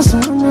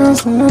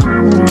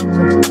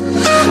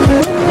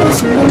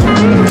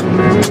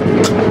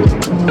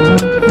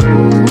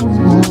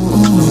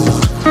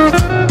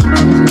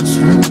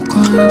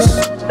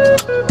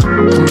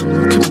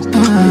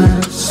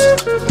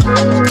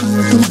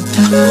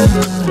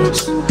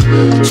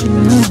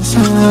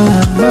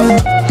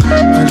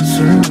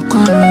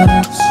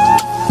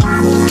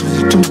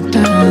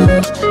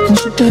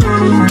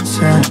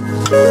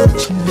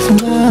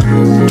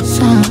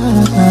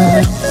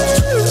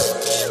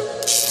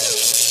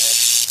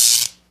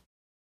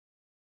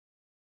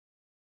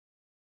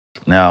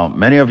 Now,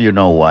 many of you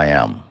know who I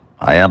am.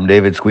 I am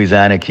David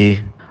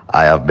Squeezaniki.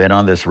 I have been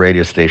on this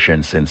radio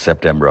station since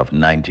September of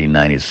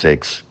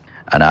 1996,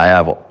 and I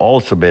have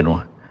also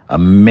been a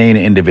main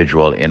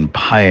individual in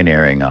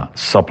pioneering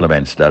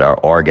supplements that are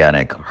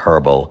organic,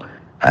 herbal,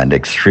 and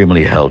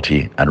extremely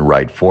healthy and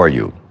right for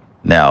you.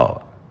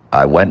 Now,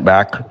 I went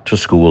back to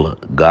school,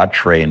 got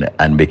trained,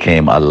 and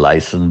became a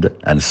licensed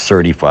and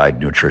certified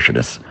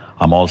nutritionist.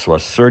 I'm also a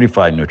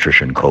certified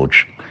nutrition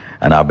coach,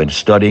 and I've been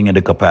studying in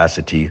the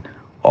capacity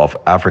of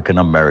African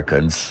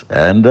Americans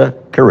and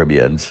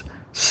Caribbeans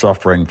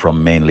suffering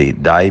from mainly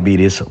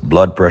diabetes,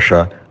 blood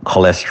pressure,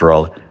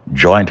 cholesterol,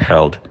 joint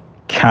health,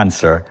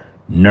 cancer,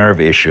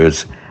 nerve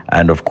issues,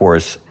 and of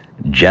course,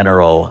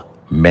 general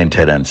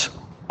maintenance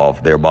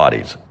of their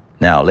bodies.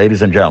 Now,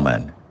 ladies and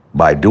gentlemen,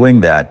 by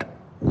doing that,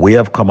 we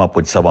have come up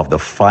with some of the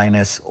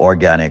finest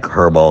organic,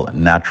 herbal,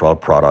 natural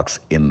products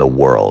in the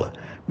world,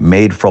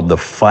 made from the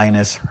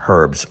finest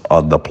herbs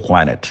on the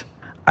planet.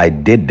 I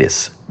did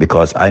this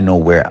because I know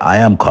where I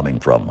am coming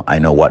from. I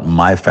know what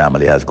my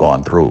family has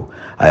gone through.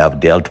 I have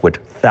dealt with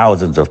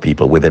thousands of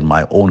people within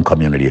my own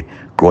community,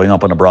 growing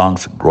up in the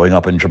Bronx, growing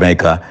up in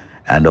Jamaica,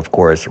 and of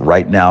course,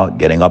 right now,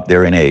 getting up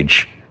there in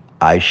age,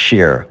 I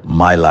share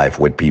my life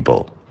with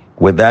people.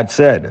 With that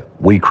said,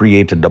 we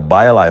created the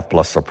BioLife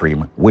Plus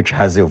Supreme, which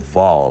has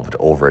evolved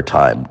over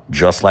time.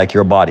 Just like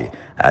your body,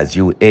 as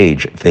you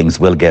age, things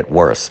will get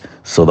worse.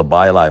 So the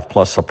BioLife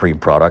Plus Supreme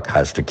product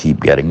has to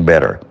keep getting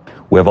better.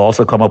 We have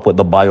also come up with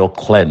the Bio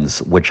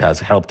Cleanse, which has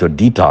helped to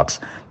detox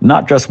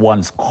not just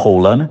one's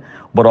colon,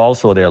 but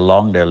also their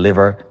lung, their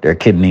liver, their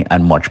kidney,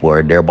 and much more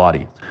in their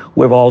body.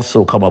 We've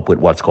also come up with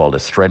what's called the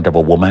strength of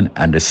a woman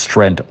and the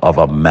strength of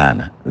a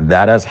man.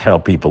 That has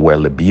helped people where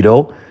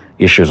libido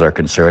issues are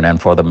concerned,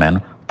 and for the men,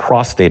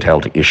 prostate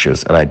health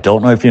issues. And I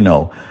don't know if you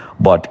know,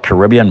 but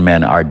Caribbean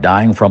men are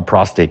dying from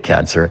prostate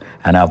cancer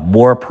and have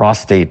more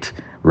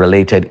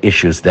prostate-related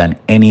issues than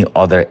any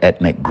other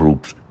ethnic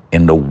group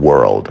in the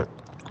world.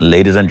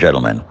 Ladies and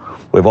gentlemen,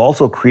 we've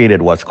also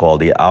created what's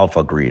called the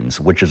Alpha Greens,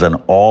 which is an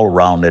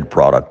all-rounded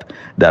product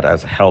that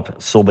has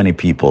helped so many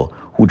people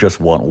who just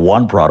want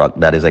one product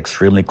that is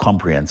extremely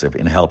comprehensive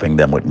in helping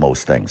them with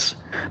most things.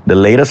 The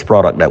latest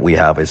product that we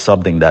have is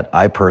something that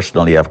I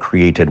personally have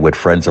created with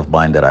friends of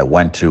mine that I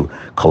went to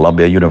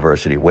Columbia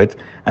University with,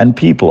 and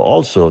people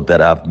also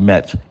that I've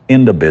met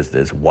in the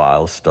business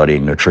while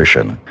studying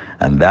nutrition.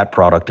 And that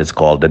product is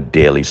called the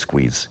Daily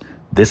Squeeze.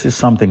 This is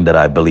something that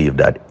I believe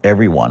that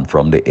everyone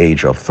from the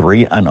age of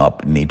 3 and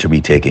up need to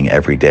be taking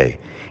every day.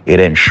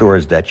 It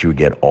ensures that you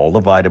get all the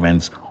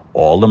vitamins,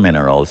 all the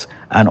minerals,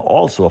 and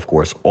also, of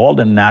course, all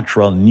the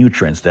natural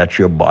nutrients that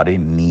your body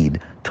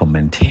need to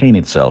maintain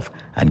itself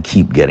and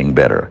keep getting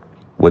better.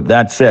 With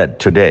that said,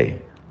 today,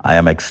 I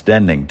am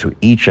extending to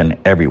each and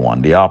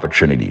everyone the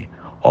opportunity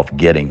of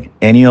getting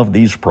any of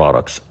these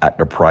products at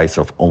the price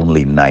of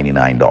only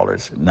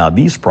 $99. Now,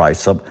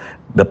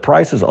 the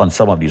prices on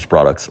some of these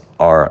products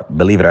are,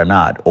 believe it or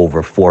not,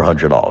 over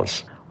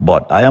 $400.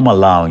 But I am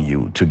allowing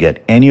you to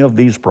get any of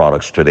these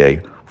products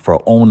today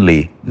for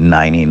only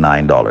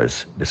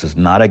 $99. This is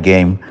not a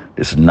game.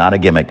 This is not a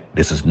gimmick.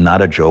 This is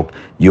not a joke.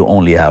 You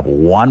only have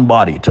one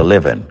body to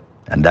live in.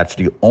 And that's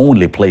the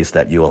only place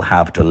that you will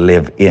have to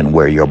live in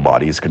where your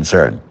body is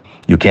concerned.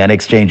 You can't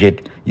exchange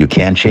it. You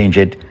can't change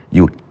it.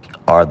 You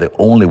are the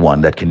only one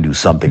that can do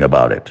something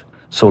about it.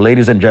 So,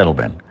 ladies and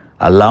gentlemen,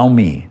 allow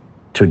me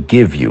to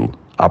give you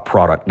a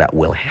product that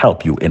will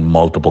help you in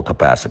multiple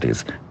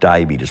capacities: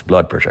 diabetes,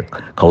 blood pressure,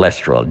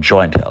 cholesterol,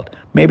 joint health.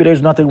 Maybe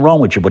there's nothing wrong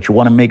with you, but you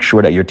want to make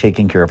sure that you're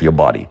taking care of your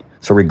body.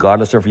 So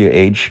regardless of your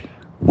age,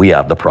 we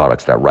have the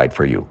products that are right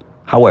for you.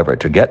 However,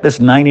 to get this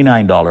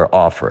 $99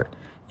 offer,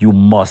 you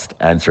must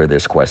answer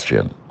this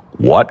question.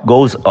 What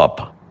goes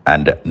up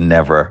and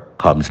never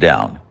comes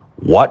down?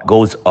 What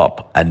goes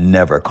up and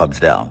never comes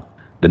down?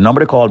 The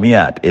number to call me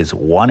at is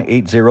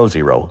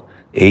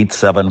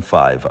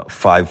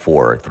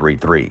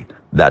 1-800-875-5433.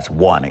 That's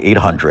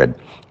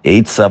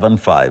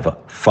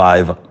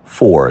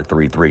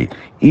 1-800-875-5433.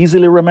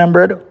 Easily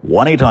remembered,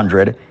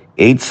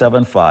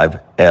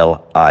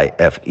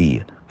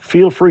 1-800-875-LIFE.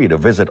 Feel free to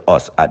visit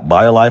us at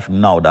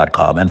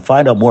biolifenow.com and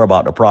find out more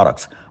about the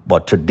products.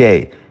 But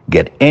today,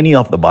 get any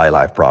of the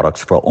BioLife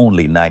products for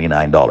only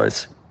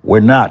 $99. We're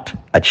not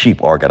a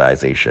cheap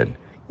organization.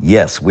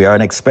 Yes, we are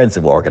an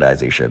expensive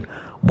organization.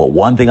 But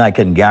one thing I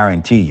can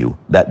guarantee you,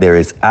 that there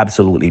is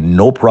absolutely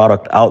no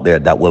product out there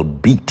that will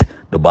beat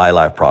the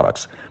BioLife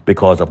products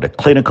because of the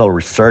clinical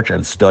research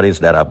and studies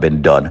that have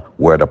been done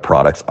where the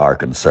products are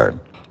concerned.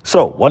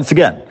 So once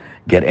again,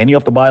 get any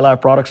of the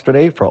BioLife products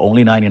today for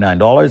only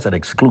 $99, an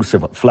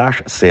exclusive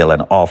flash sale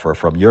and offer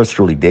from yours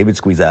truly, David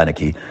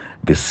Squeezaniki,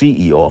 the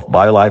CEO of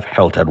BioLife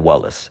Health and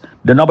Wellness.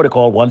 The number to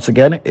call once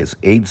again is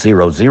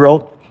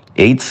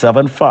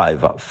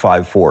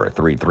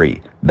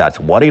 800-875-5433. That's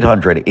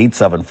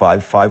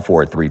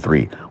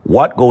 1-800-875-5433.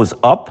 What goes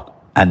up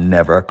and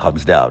never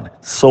comes down?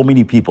 So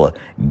many people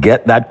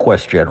get that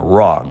question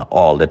wrong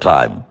all the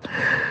time.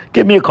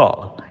 Give me a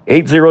call,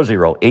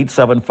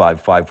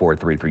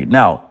 800-875-5433.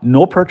 Now,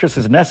 no purchase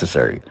is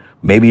necessary,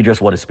 Maybe you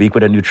just want to speak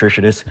with a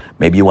nutritionist.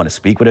 Maybe you want to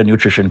speak with a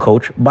nutrition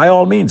coach. By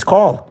all means,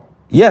 call.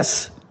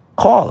 Yes,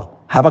 call.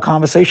 Have a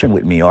conversation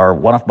with me or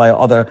one of my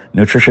other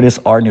nutritionists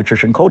or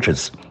nutrition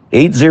coaches.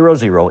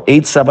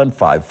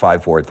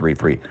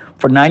 800-875-5433.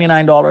 For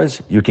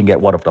 $99, you can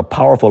get one of the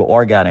powerful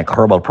organic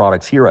herbal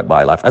products here at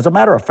BioLife. As a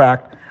matter of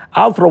fact,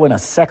 I'll throw in a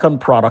second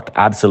product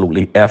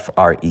absolutely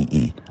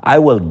free. I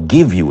will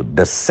give you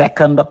the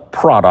second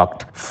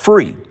product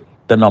free.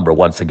 The number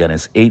once again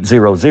is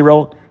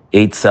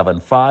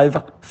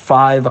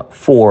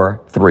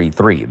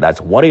 800-875-5433.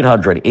 That's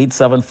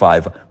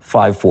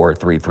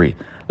 1-800-875-5433.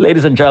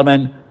 Ladies and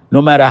gentlemen,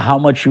 no matter how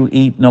much you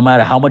eat, no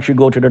matter how much you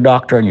go to the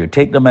doctor and you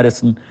take the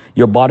medicine,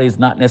 your body is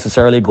not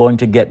necessarily going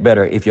to get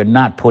better if you're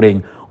not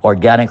putting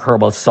organic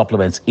herbal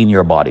supplements in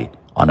your body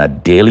on a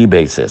daily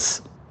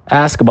basis.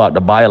 Ask about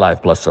the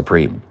BioLife Plus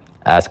Supreme.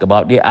 Ask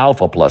about the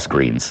Alpha Plus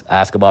Greens.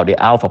 Ask about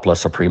the Alpha Plus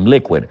Supreme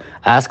Liquid.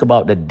 Ask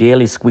about the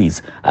Daily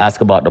Squeeze.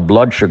 Ask about the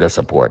blood sugar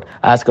support.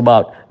 Ask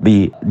about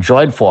the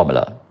joint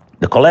formula,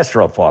 the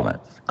cholesterol formula.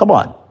 Come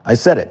on, I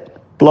said it.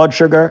 Blood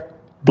sugar,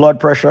 blood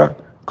pressure,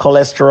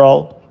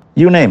 cholesterol,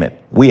 you name it.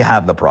 We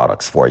have the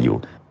products for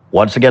you.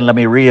 Once again, let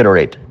me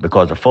reiterate,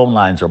 because the phone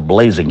lines are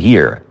blazing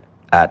here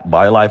at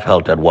BioLife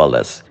Health and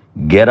Wellness.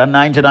 Get a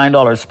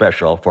 $99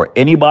 special for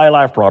any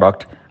BioLife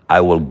product.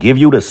 I will give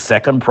you the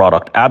second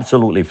product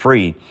absolutely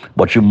free,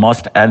 but you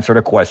must answer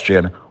the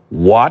question,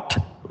 what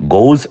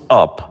goes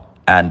up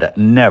and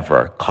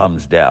never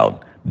comes down?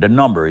 The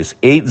number is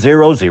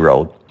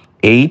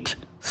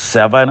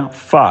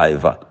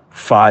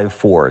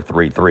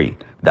 800-875-5433.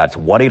 That's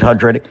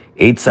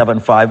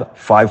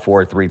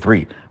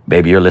 1-800-875-5433.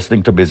 Maybe you're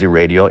listening to Busy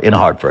Radio in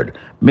Hartford.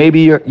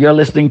 Maybe you're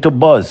listening to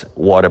Buzz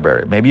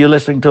Waterbury. Maybe you're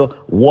listening to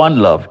One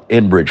Love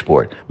in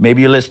Bridgeport.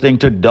 Maybe you're listening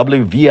to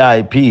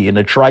WVIP in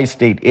the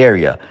tri-state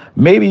area.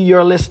 Maybe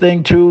you're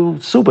listening to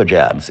Super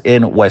Jams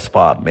in West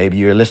Palm. Maybe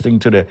you're listening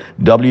to the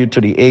W to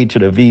the A to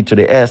the V to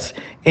the S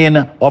in,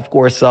 of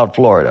course, South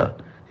Florida.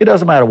 It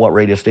doesn't matter what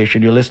radio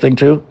station you're listening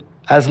to.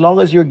 As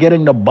long as you're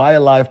getting the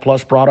BioLife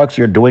Plus products,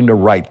 you're doing the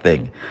right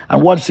thing.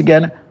 And once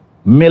again,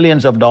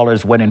 millions of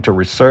dollars went into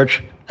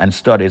research and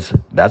studies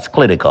that's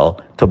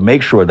clinical to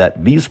make sure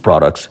that these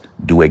products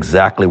do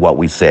exactly what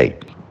we say.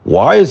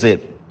 Why is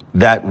it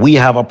that we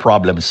have a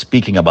problem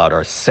speaking about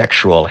our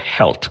sexual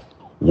health?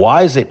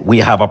 Why is it we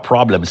have a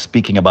problem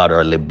speaking about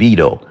our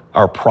libido,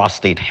 our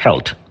prostate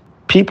health?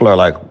 People are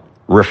like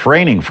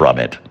refraining from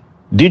it.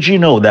 Did you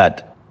know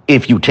that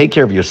if you take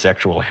care of your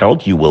sexual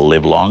health, you will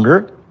live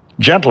longer?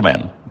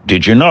 Gentlemen,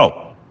 did you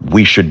know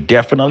we should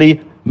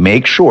definitely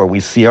make sure we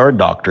see our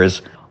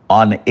doctors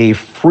on a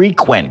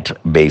frequent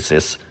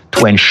basis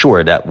to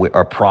ensure that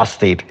our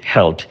prostate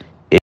health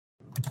is.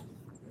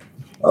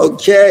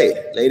 Okay,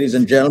 ladies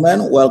and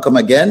gentlemen, welcome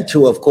again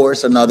to, of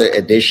course, another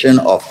edition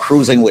of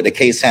Cruising with the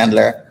Case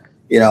Handler.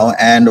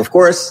 And of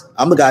course,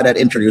 I'm the guy that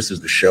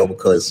introduces the show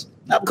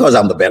not because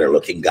I'm the better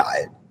looking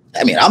guy.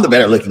 I mean, I'm the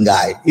better looking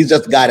guy. He's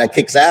just the guy that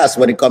kicks ass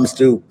when it comes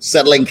to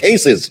settling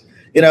cases,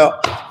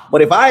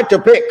 But if I had to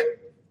pick,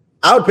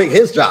 I would pick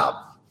his job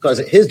because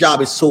his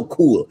job is so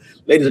cool.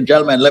 Ladies and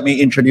gentlemen, let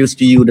me introduce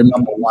to you the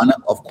number one,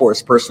 of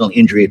course, personal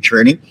injury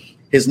attorney.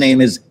 His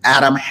name is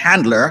Adam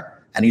Handler,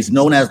 and he's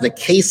known as the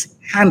case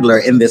handler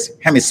in this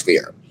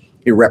hemisphere.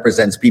 He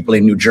represents people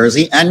in New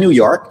Jersey and New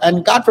York,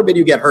 and God forbid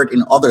you get hurt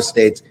in other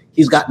states.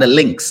 He's got the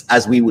links,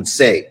 as we would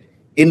say,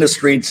 in the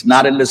streets,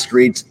 not in the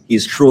streets.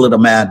 He's truly the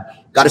man.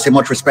 Got to say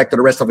much respect to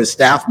the rest of his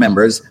staff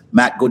members,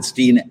 Matt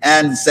Goodstein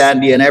and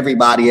Sandy and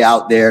everybody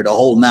out there, the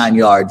whole 9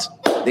 yards.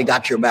 They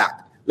got your back.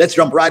 Let's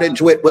jump right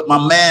into it with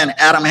my man,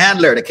 Adam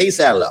Handler, the case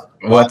handler.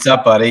 What's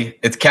up, buddy?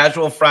 It's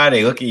Casual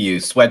Friday. Look at you.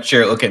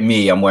 Sweatshirt. Look at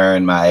me. I'm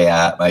wearing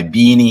my my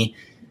beanie.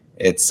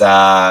 It's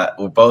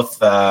we're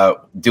both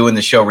doing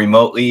the show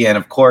remotely. And,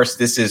 of course,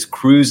 this is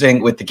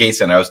Cruising with the Case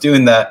Handler. I was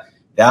doing the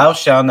Thou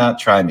Shall Not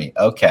Try Me.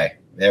 Okay.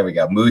 There we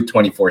go. Mood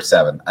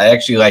 24/7. I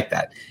actually like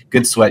that.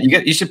 Good sweat.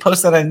 You should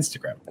post that on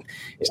Instagram.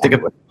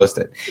 Post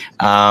it.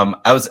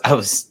 I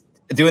was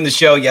doing the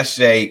show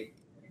yesterday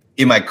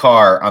in my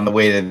car on the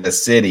way to the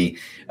city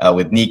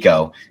with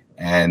Nico,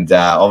 and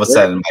all of a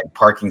sudden my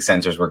parking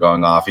sensors were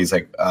going off. He's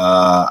like,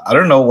 I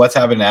don't know what's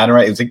happening to Adam.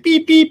 Right? It was like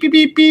beep beep beep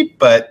beep beep.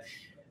 But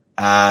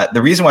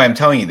the reason why I'm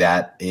telling you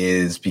that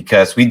is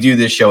because we do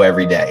this show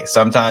every day.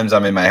 Sometimes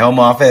I'm in my home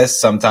office.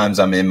 Sometimes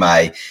I'm in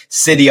my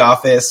city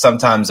office.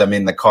 Sometimes I'm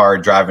in the car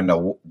driving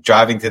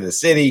to the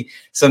city.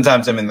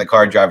 Sometimes I'm in the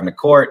car driving to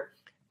court.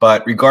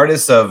 But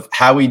regardless of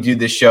how we do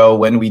the show,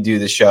 when we do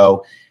the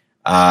show,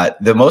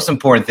 the most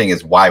important thing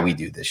is why we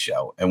do this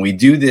show. And we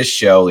do this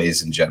show,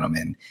 ladies and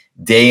gentlemen,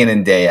 day in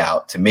and day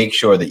out to make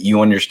sure that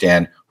you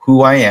understand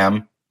who I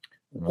am,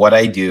 what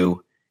I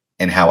do,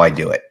 and how I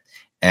do it.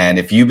 And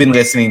if you've been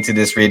listening to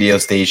this radio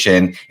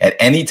station at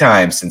any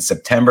time since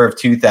September of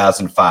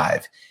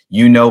 2005,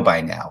 you know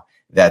by now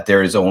that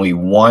there is only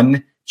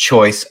one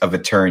choice of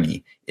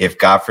attorney if,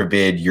 God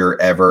forbid,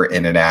 you're ever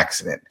in an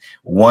accident.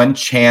 One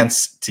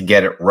chance to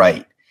get it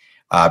right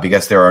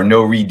because there are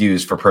no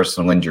redos for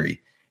personal injury.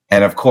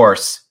 And, of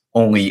course,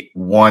 only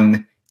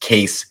one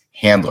case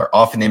handler.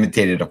 Often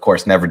imitated, of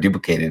course, never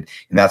duplicated.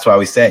 And that's why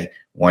we say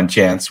one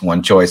chance,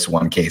 one choice,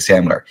 one case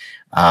handler.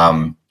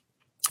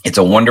 It's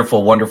a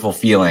wonderful, wonderful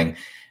feeling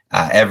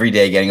every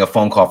day getting a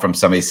phone call from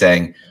somebody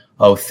saying,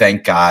 oh,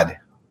 thank God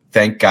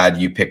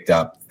you picked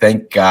up.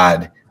 Thank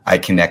God I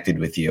connected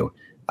with you.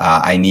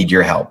 I need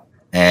your help.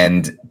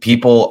 And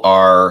people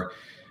are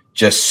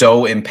just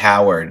so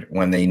empowered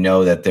when they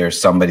know that there's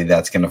somebody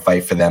that's going to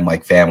fight for them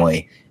like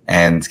family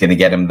and it's going to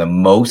get them the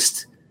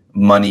most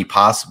money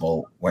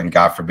possible when,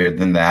 God forbid,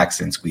 then the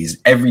accident squeeze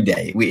every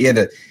day. We had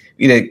a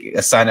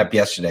sign up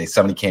yesterday.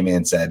 Somebody came in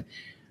and said,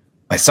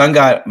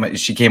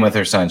 she came with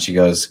her son. She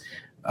goes,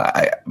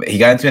 he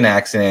got into an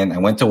accident. I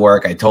went to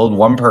work. I told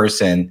one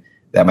person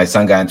that my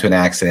son got into an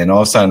accident. And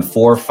all of a sudden,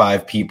 4 or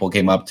 5 people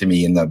came up to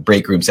me in the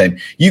break room saying,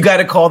 you got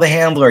to call the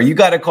handler. You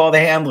got to call the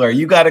handler.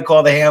 You got to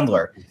call the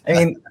handler. I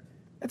mean,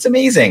 that's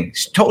amazing.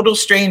 Total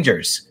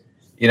strangers,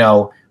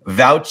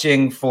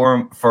 vouching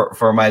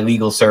for my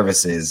legal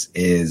services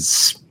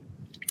it's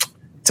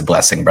a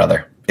blessing,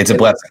 brother. It's a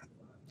blessing.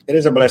 It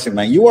is a blessing,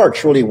 man. You are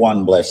truly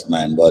one blessed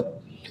man,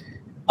 but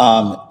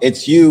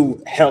it's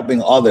you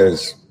helping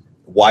others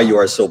why you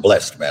are so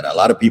blessed, man. A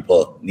lot of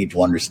people need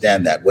to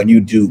understand that when you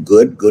do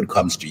good, good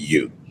comes to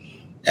you.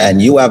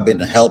 And you have been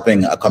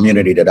helping a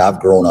community that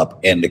I've grown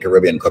up in, the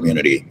Caribbean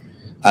community.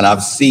 And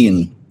I've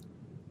seen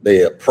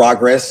the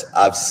progress.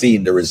 I've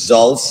seen the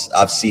results.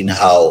 I've seen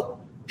how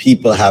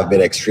people have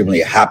been extremely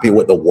happy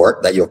with the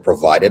work that you've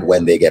provided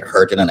when they get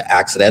hurt in an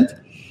accident,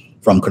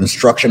 from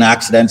construction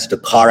accidents to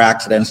car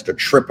accidents to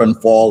trip and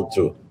fall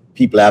to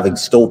people having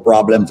stove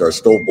problems or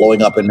stove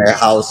blowing up in their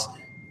house,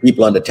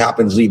 people on the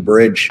Tappan Zee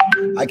Bridge.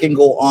 I can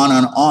go on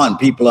and on.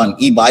 People on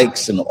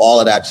e-bikes and all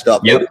of that stuff.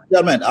 Yep. Ladies and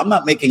gentlemen, I'm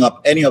not making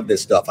up any of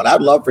this stuff. And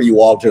I'd love for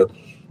you all to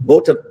go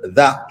to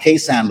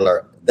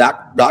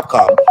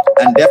thecasehandler.com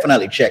and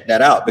definitely check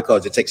that out,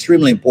 because it's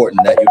extremely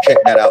important that you check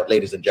that out,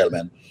 ladies and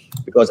gentlemen,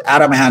 because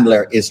Adam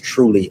Handler is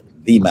truly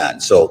the man.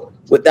 So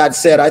with that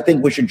said, I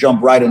think we should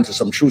jump right into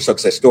some true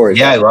success stories.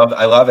 Yeah, I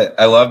love it.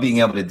 I love being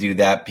able to do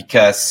that,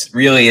 because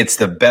really it's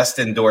the best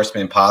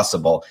endorsement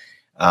possible.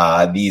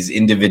 These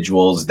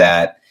individuals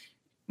that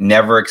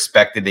never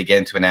expected to get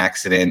into an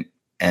accident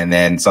and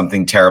then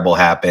something terrible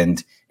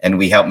happened and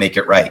we help make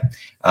it right.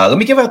 Let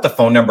me give out the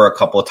phone number a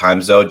couple of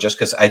times, though, just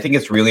because I think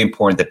it's really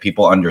important that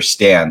people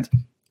understand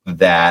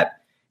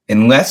that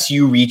unless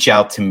you reach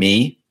out to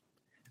me,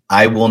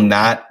 I will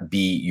not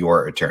be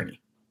your attorney.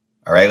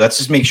 All right, let's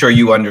just make sure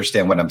you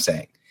understand what I'm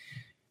saying.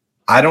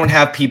 I don't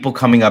have people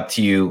coming up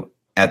to you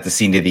at the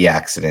scene of the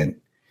accident.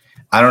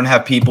 I don't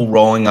have people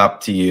rolling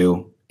up to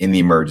you in the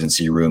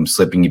emergency room,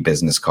 slipping you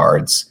business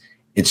cards.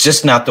 It's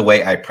just not the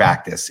way I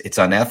practice. It's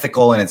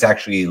unethical and it's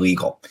actually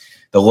illegal.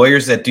 The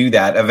lawyers that do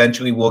that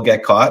eventually will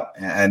get caught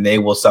and they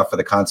will suffer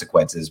the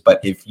consequences.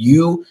 But if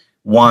you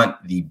want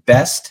the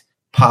best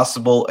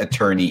possible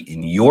attorney,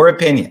 in your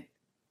opinion,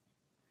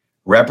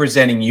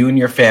 representing you and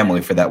your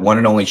family for that one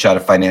and only shot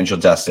of financial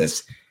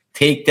justice,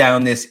 take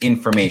down this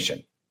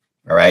information.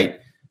 All right.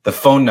 The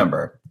phone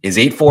number is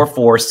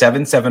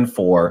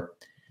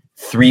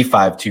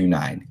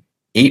 844-774-3529.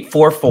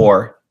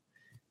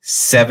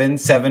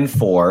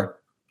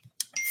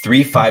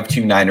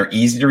 844-774-3529, or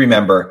easy to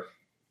remember,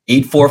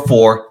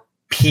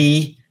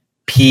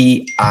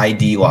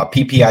 844-PPID Law.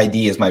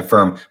 PPID is my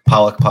firm,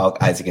 Pollock,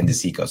 Isaac, and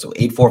DeSico. So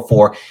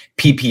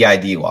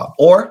 844-PPID Law.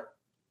 Or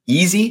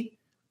easy,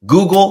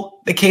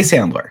 Google the case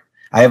handler.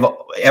 I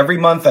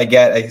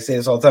say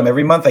this all the time,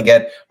 every month I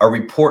get a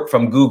report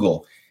from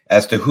Google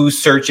as to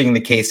who's searching the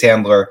case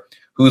handler,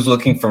 who's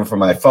looking for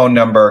my phone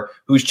number,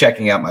 who's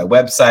checking out my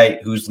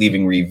website, who's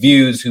leaving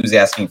reviews, who's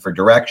asking for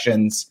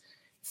directions.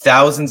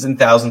 Thousands and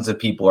thousands of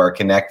people are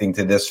connecting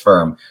to this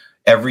firm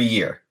every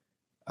year,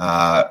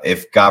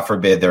 if, God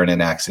forbid, they're in an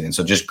accident.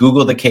 So just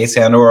Google the case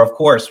handler. Of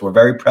course, we're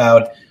very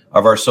proud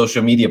of our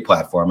social media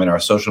platform and our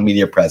social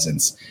media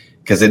presence,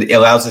 because it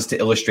allows us to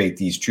illustrate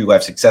these true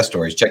life success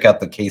stories. Check out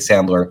the case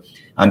handler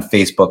on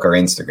Facebook or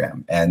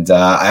Instagram. And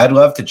I'd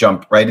love to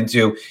jump right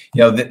into,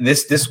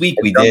 this week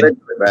we did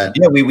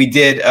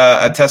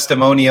a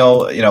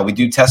testimonial. We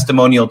do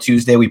Testimonial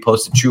Tuesday. We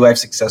post a true life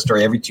success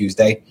story every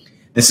Tuesday.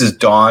 This is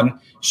Dawn.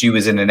 She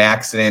was in an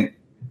accident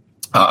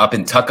up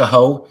in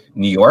Tuckahoe,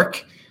 New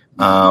York.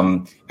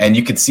 And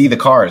you could see the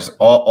cars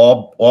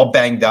all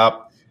banged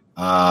up,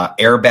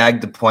 airbag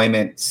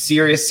deployment,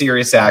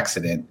 serious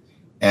accident.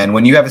 And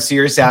when you have a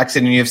serious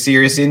accident and you have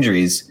serious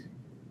injuries,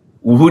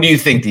 who do you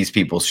think these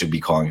people should be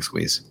calling,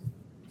 Squeeze?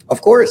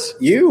 Of course,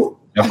 you.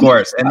 Of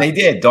course, and they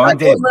did. Dawn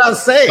did.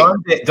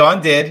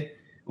 Dawn did.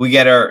 We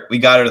got her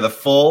the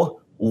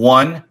full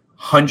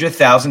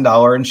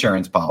 $100,000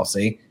 insurance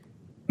policy.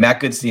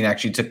 Matt Goodstein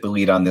actually took the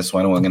lead on this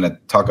one. We're going to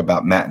talk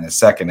about Matt in a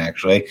second,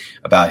 actually,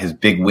 about his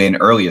big win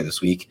earlier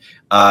this week.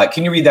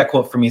 Can you read that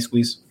quote for me,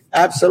 Squeeze?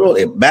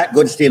 Absolutely. Matt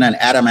Goodstein and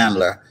Adam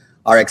Handler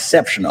are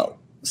exceptional.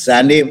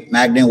 Sandy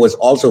Magnin was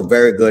also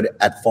very good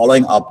at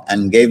following up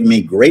and gave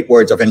me great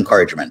words of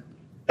encouragement.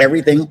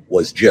 Everything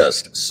was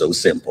just so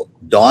simple.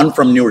 Dawn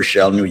from New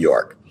Rochelle, New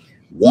York.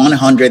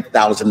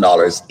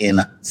 $100,000 in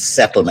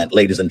settlement.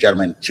 Ladies and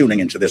gentlemen, tuning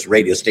into this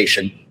radio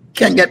station,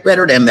 can't get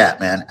better than that,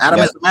 man. Adam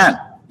is the man,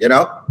 you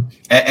know?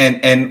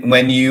 And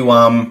when you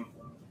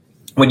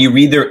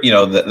read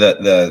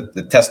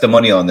the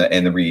testimonial and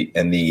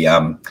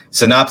the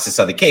synopsis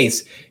of the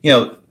case,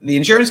 the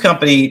insurance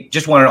company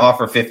just wanted to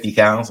offer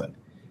 $50,000,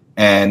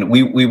 and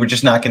we were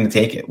just not going to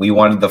take it. We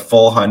wanted the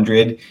full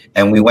 100,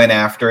 and we went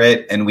after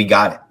it, and we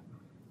got it.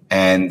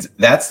 And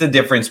that's the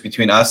difference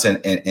between us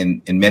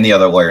and many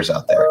other lawyers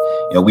out there.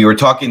 We were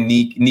talking.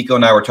 Nico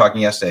and I were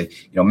talking yesterday.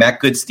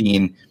 Matt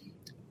Goodstein,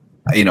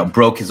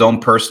 broke his own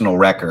personal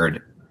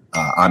record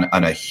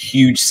on a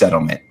huge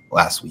settlement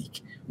last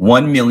week.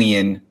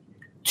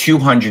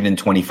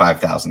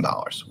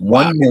 $1,225,000.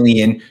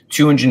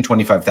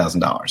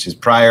 $1,225,000. His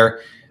prior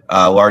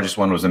largest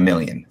one was $1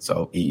 million.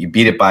 So he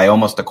beat it by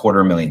almost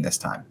 $250,000 this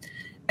time.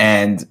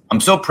 And I'm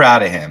so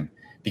proud of him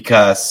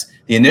because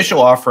the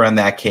initial offer on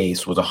that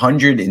case was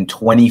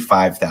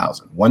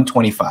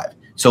 $125,000.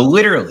 So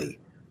literally,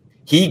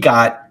 he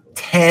got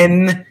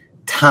 10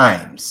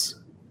 times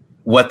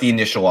what the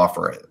initial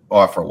offer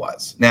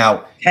was.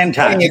 Now, 10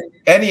 times.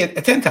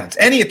 10 times.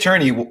 Any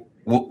attorney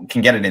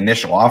can get an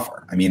initial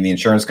offer. I mean, the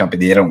insurance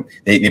company,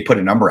 they put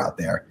a number out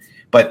there,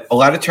 but a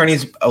lot of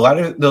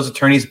those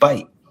attorneys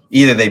bite.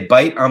 Either they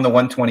bite on the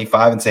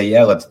 125 and say,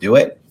 yeah, let's do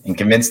it and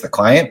convince the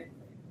client,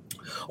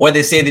 or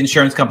they say to the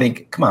insurance company,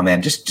 come on,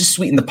 man, just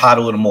sweeten the pot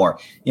a little more.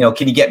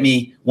 Can you get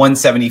me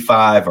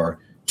 175 or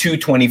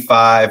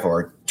 225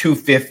 or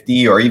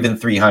 250 or even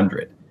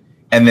 300?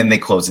 And then they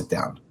close it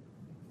down.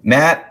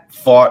 Matt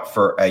fought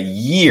for a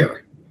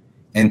year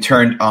and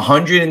turned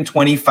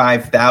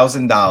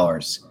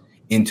 $125,000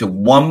 into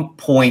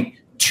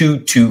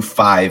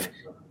 $1.225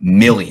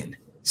 million,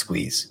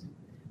 Squeeze.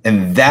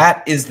 And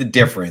that is the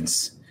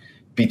difference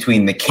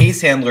between the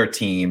case handler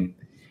team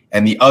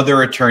and the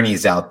other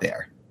attorneys out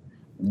there.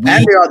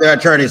 And the other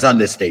attorneys on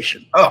this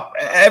station. Oh,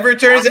 every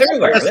attorney's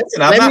everywhere.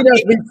 Listen, let me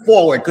just move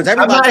forward because I'm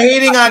not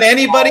hating on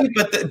anybody,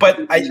 but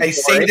I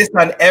say this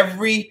on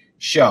every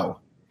show.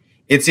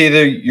 It's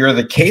either you're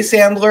the case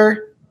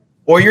handler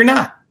or you're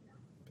not.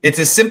 It's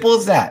as simple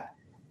as that.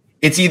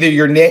 It's either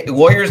your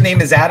lawyer's name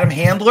is Adam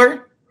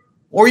Handler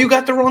or you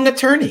got the wrong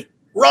attorney.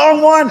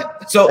 Wrong one.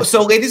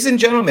 So, ladies and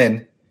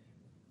gentlemen,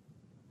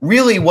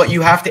 really what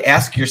you have to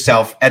ask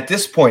yourself at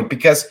this point,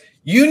 because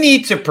you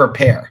need to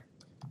prepare.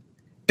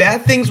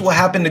 Bad things will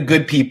happen to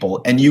good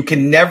people, and you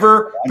can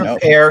never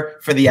prepare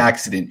for the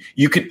accident.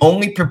 You can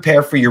only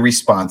prepare for your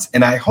response.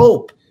 And I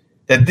hope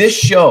that this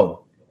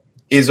show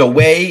is a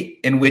way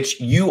in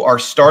which you are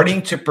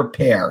starting to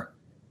prepare.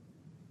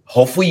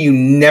 Hopefully you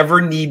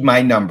never need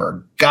my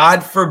number.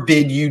 God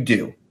forbid you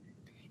do.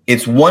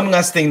 It's one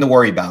less thing to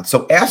worry about.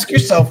 So ask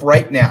yourself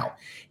right now,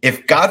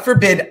 if God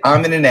forbid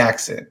I'm in an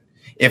accident,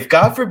 if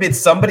God forbid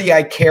somebody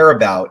I care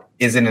about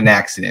is in an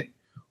accident,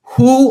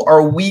 who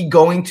are we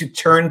going to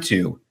turn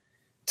to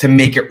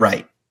make it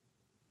right?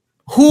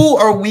 Who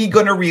are we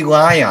going to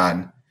rely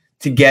on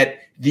to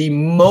get the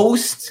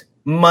most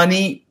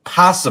money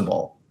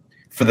possible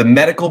for the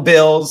medical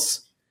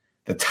bills,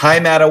 the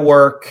time out of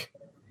work,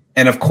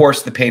 and of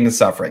course, the pain and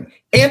suffering?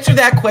 Answer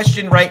that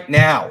question right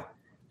now.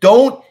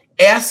 Don't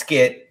ask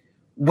it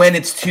when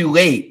it's too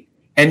late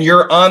and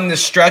you're on the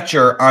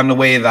stretcher on the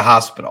way to the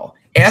hospital.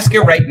 Ask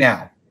it right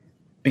now,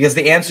 because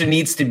the answer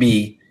needs to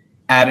be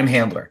Adam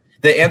Handler.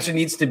 The answer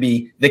needs to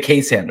be the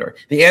case handler.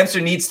 The answer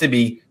needs to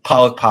be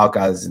Pollock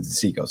Guys and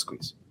Seco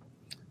Squeeze.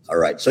 All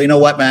right. So you know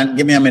what, man?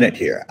 Give me a minute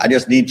here. I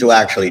just need to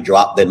actually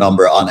drop the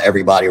number on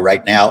everybody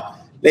right now.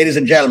 Ladies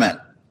and gentlemen,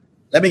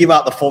 let me give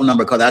out the phone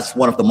number because that's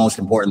one of the most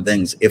important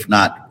things, if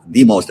not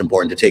the most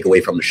important, to take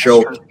away from the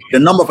show. The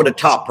number for the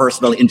top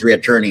personal injury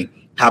attorney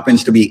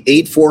happens to be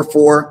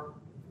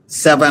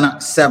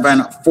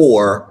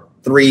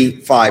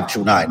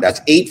 844-774-3529. That's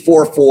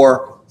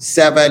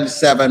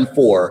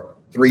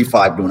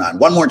 844-774-3529.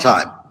 One more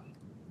time.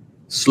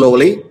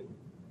 Slowly.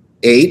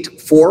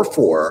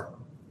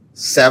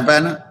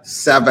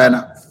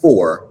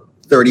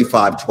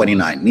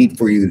 844-774-3529. Need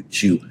for you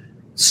to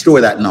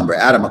store that number.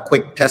 Adam, a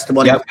quick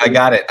testimony. Yep, I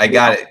got it.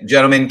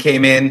 Gentleman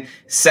came in,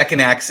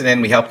 second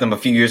accident. We helped him a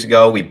few years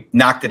ago. We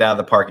knocked it out of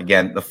the park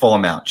again, the full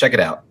amount. Check it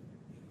out.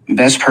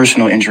 Best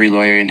personal injury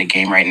lawyer in the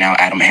game right now,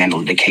 Adam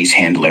Handler, the case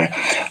handler.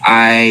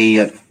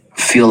 I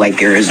feel like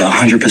there is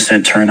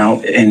 100%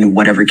 turnout in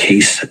whatever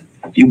case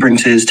you bring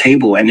to his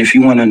table. And if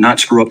you want to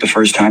not screw up the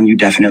first time, you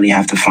definitely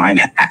have to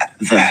find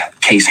the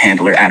case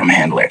handler, Adam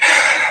Handler.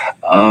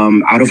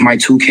 Out of my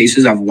 2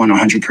 cases, I've won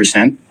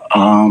 100%.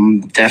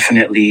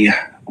 Definitely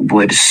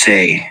would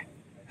say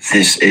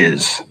this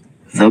is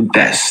the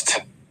best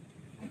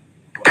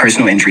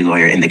personal injury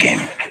lawyer in the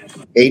game.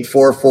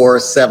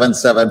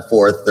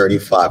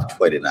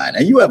 844-774-3529.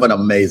 And you have an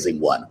amazing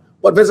one.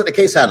 But visit the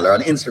case handler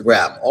on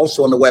Instagram,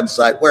 also on the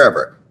website,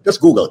 wherever.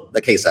 Just Google the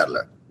case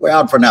handler. We're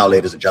out for now,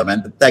 ladies and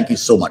gentlemen. Thank you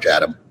so much,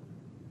 Adam.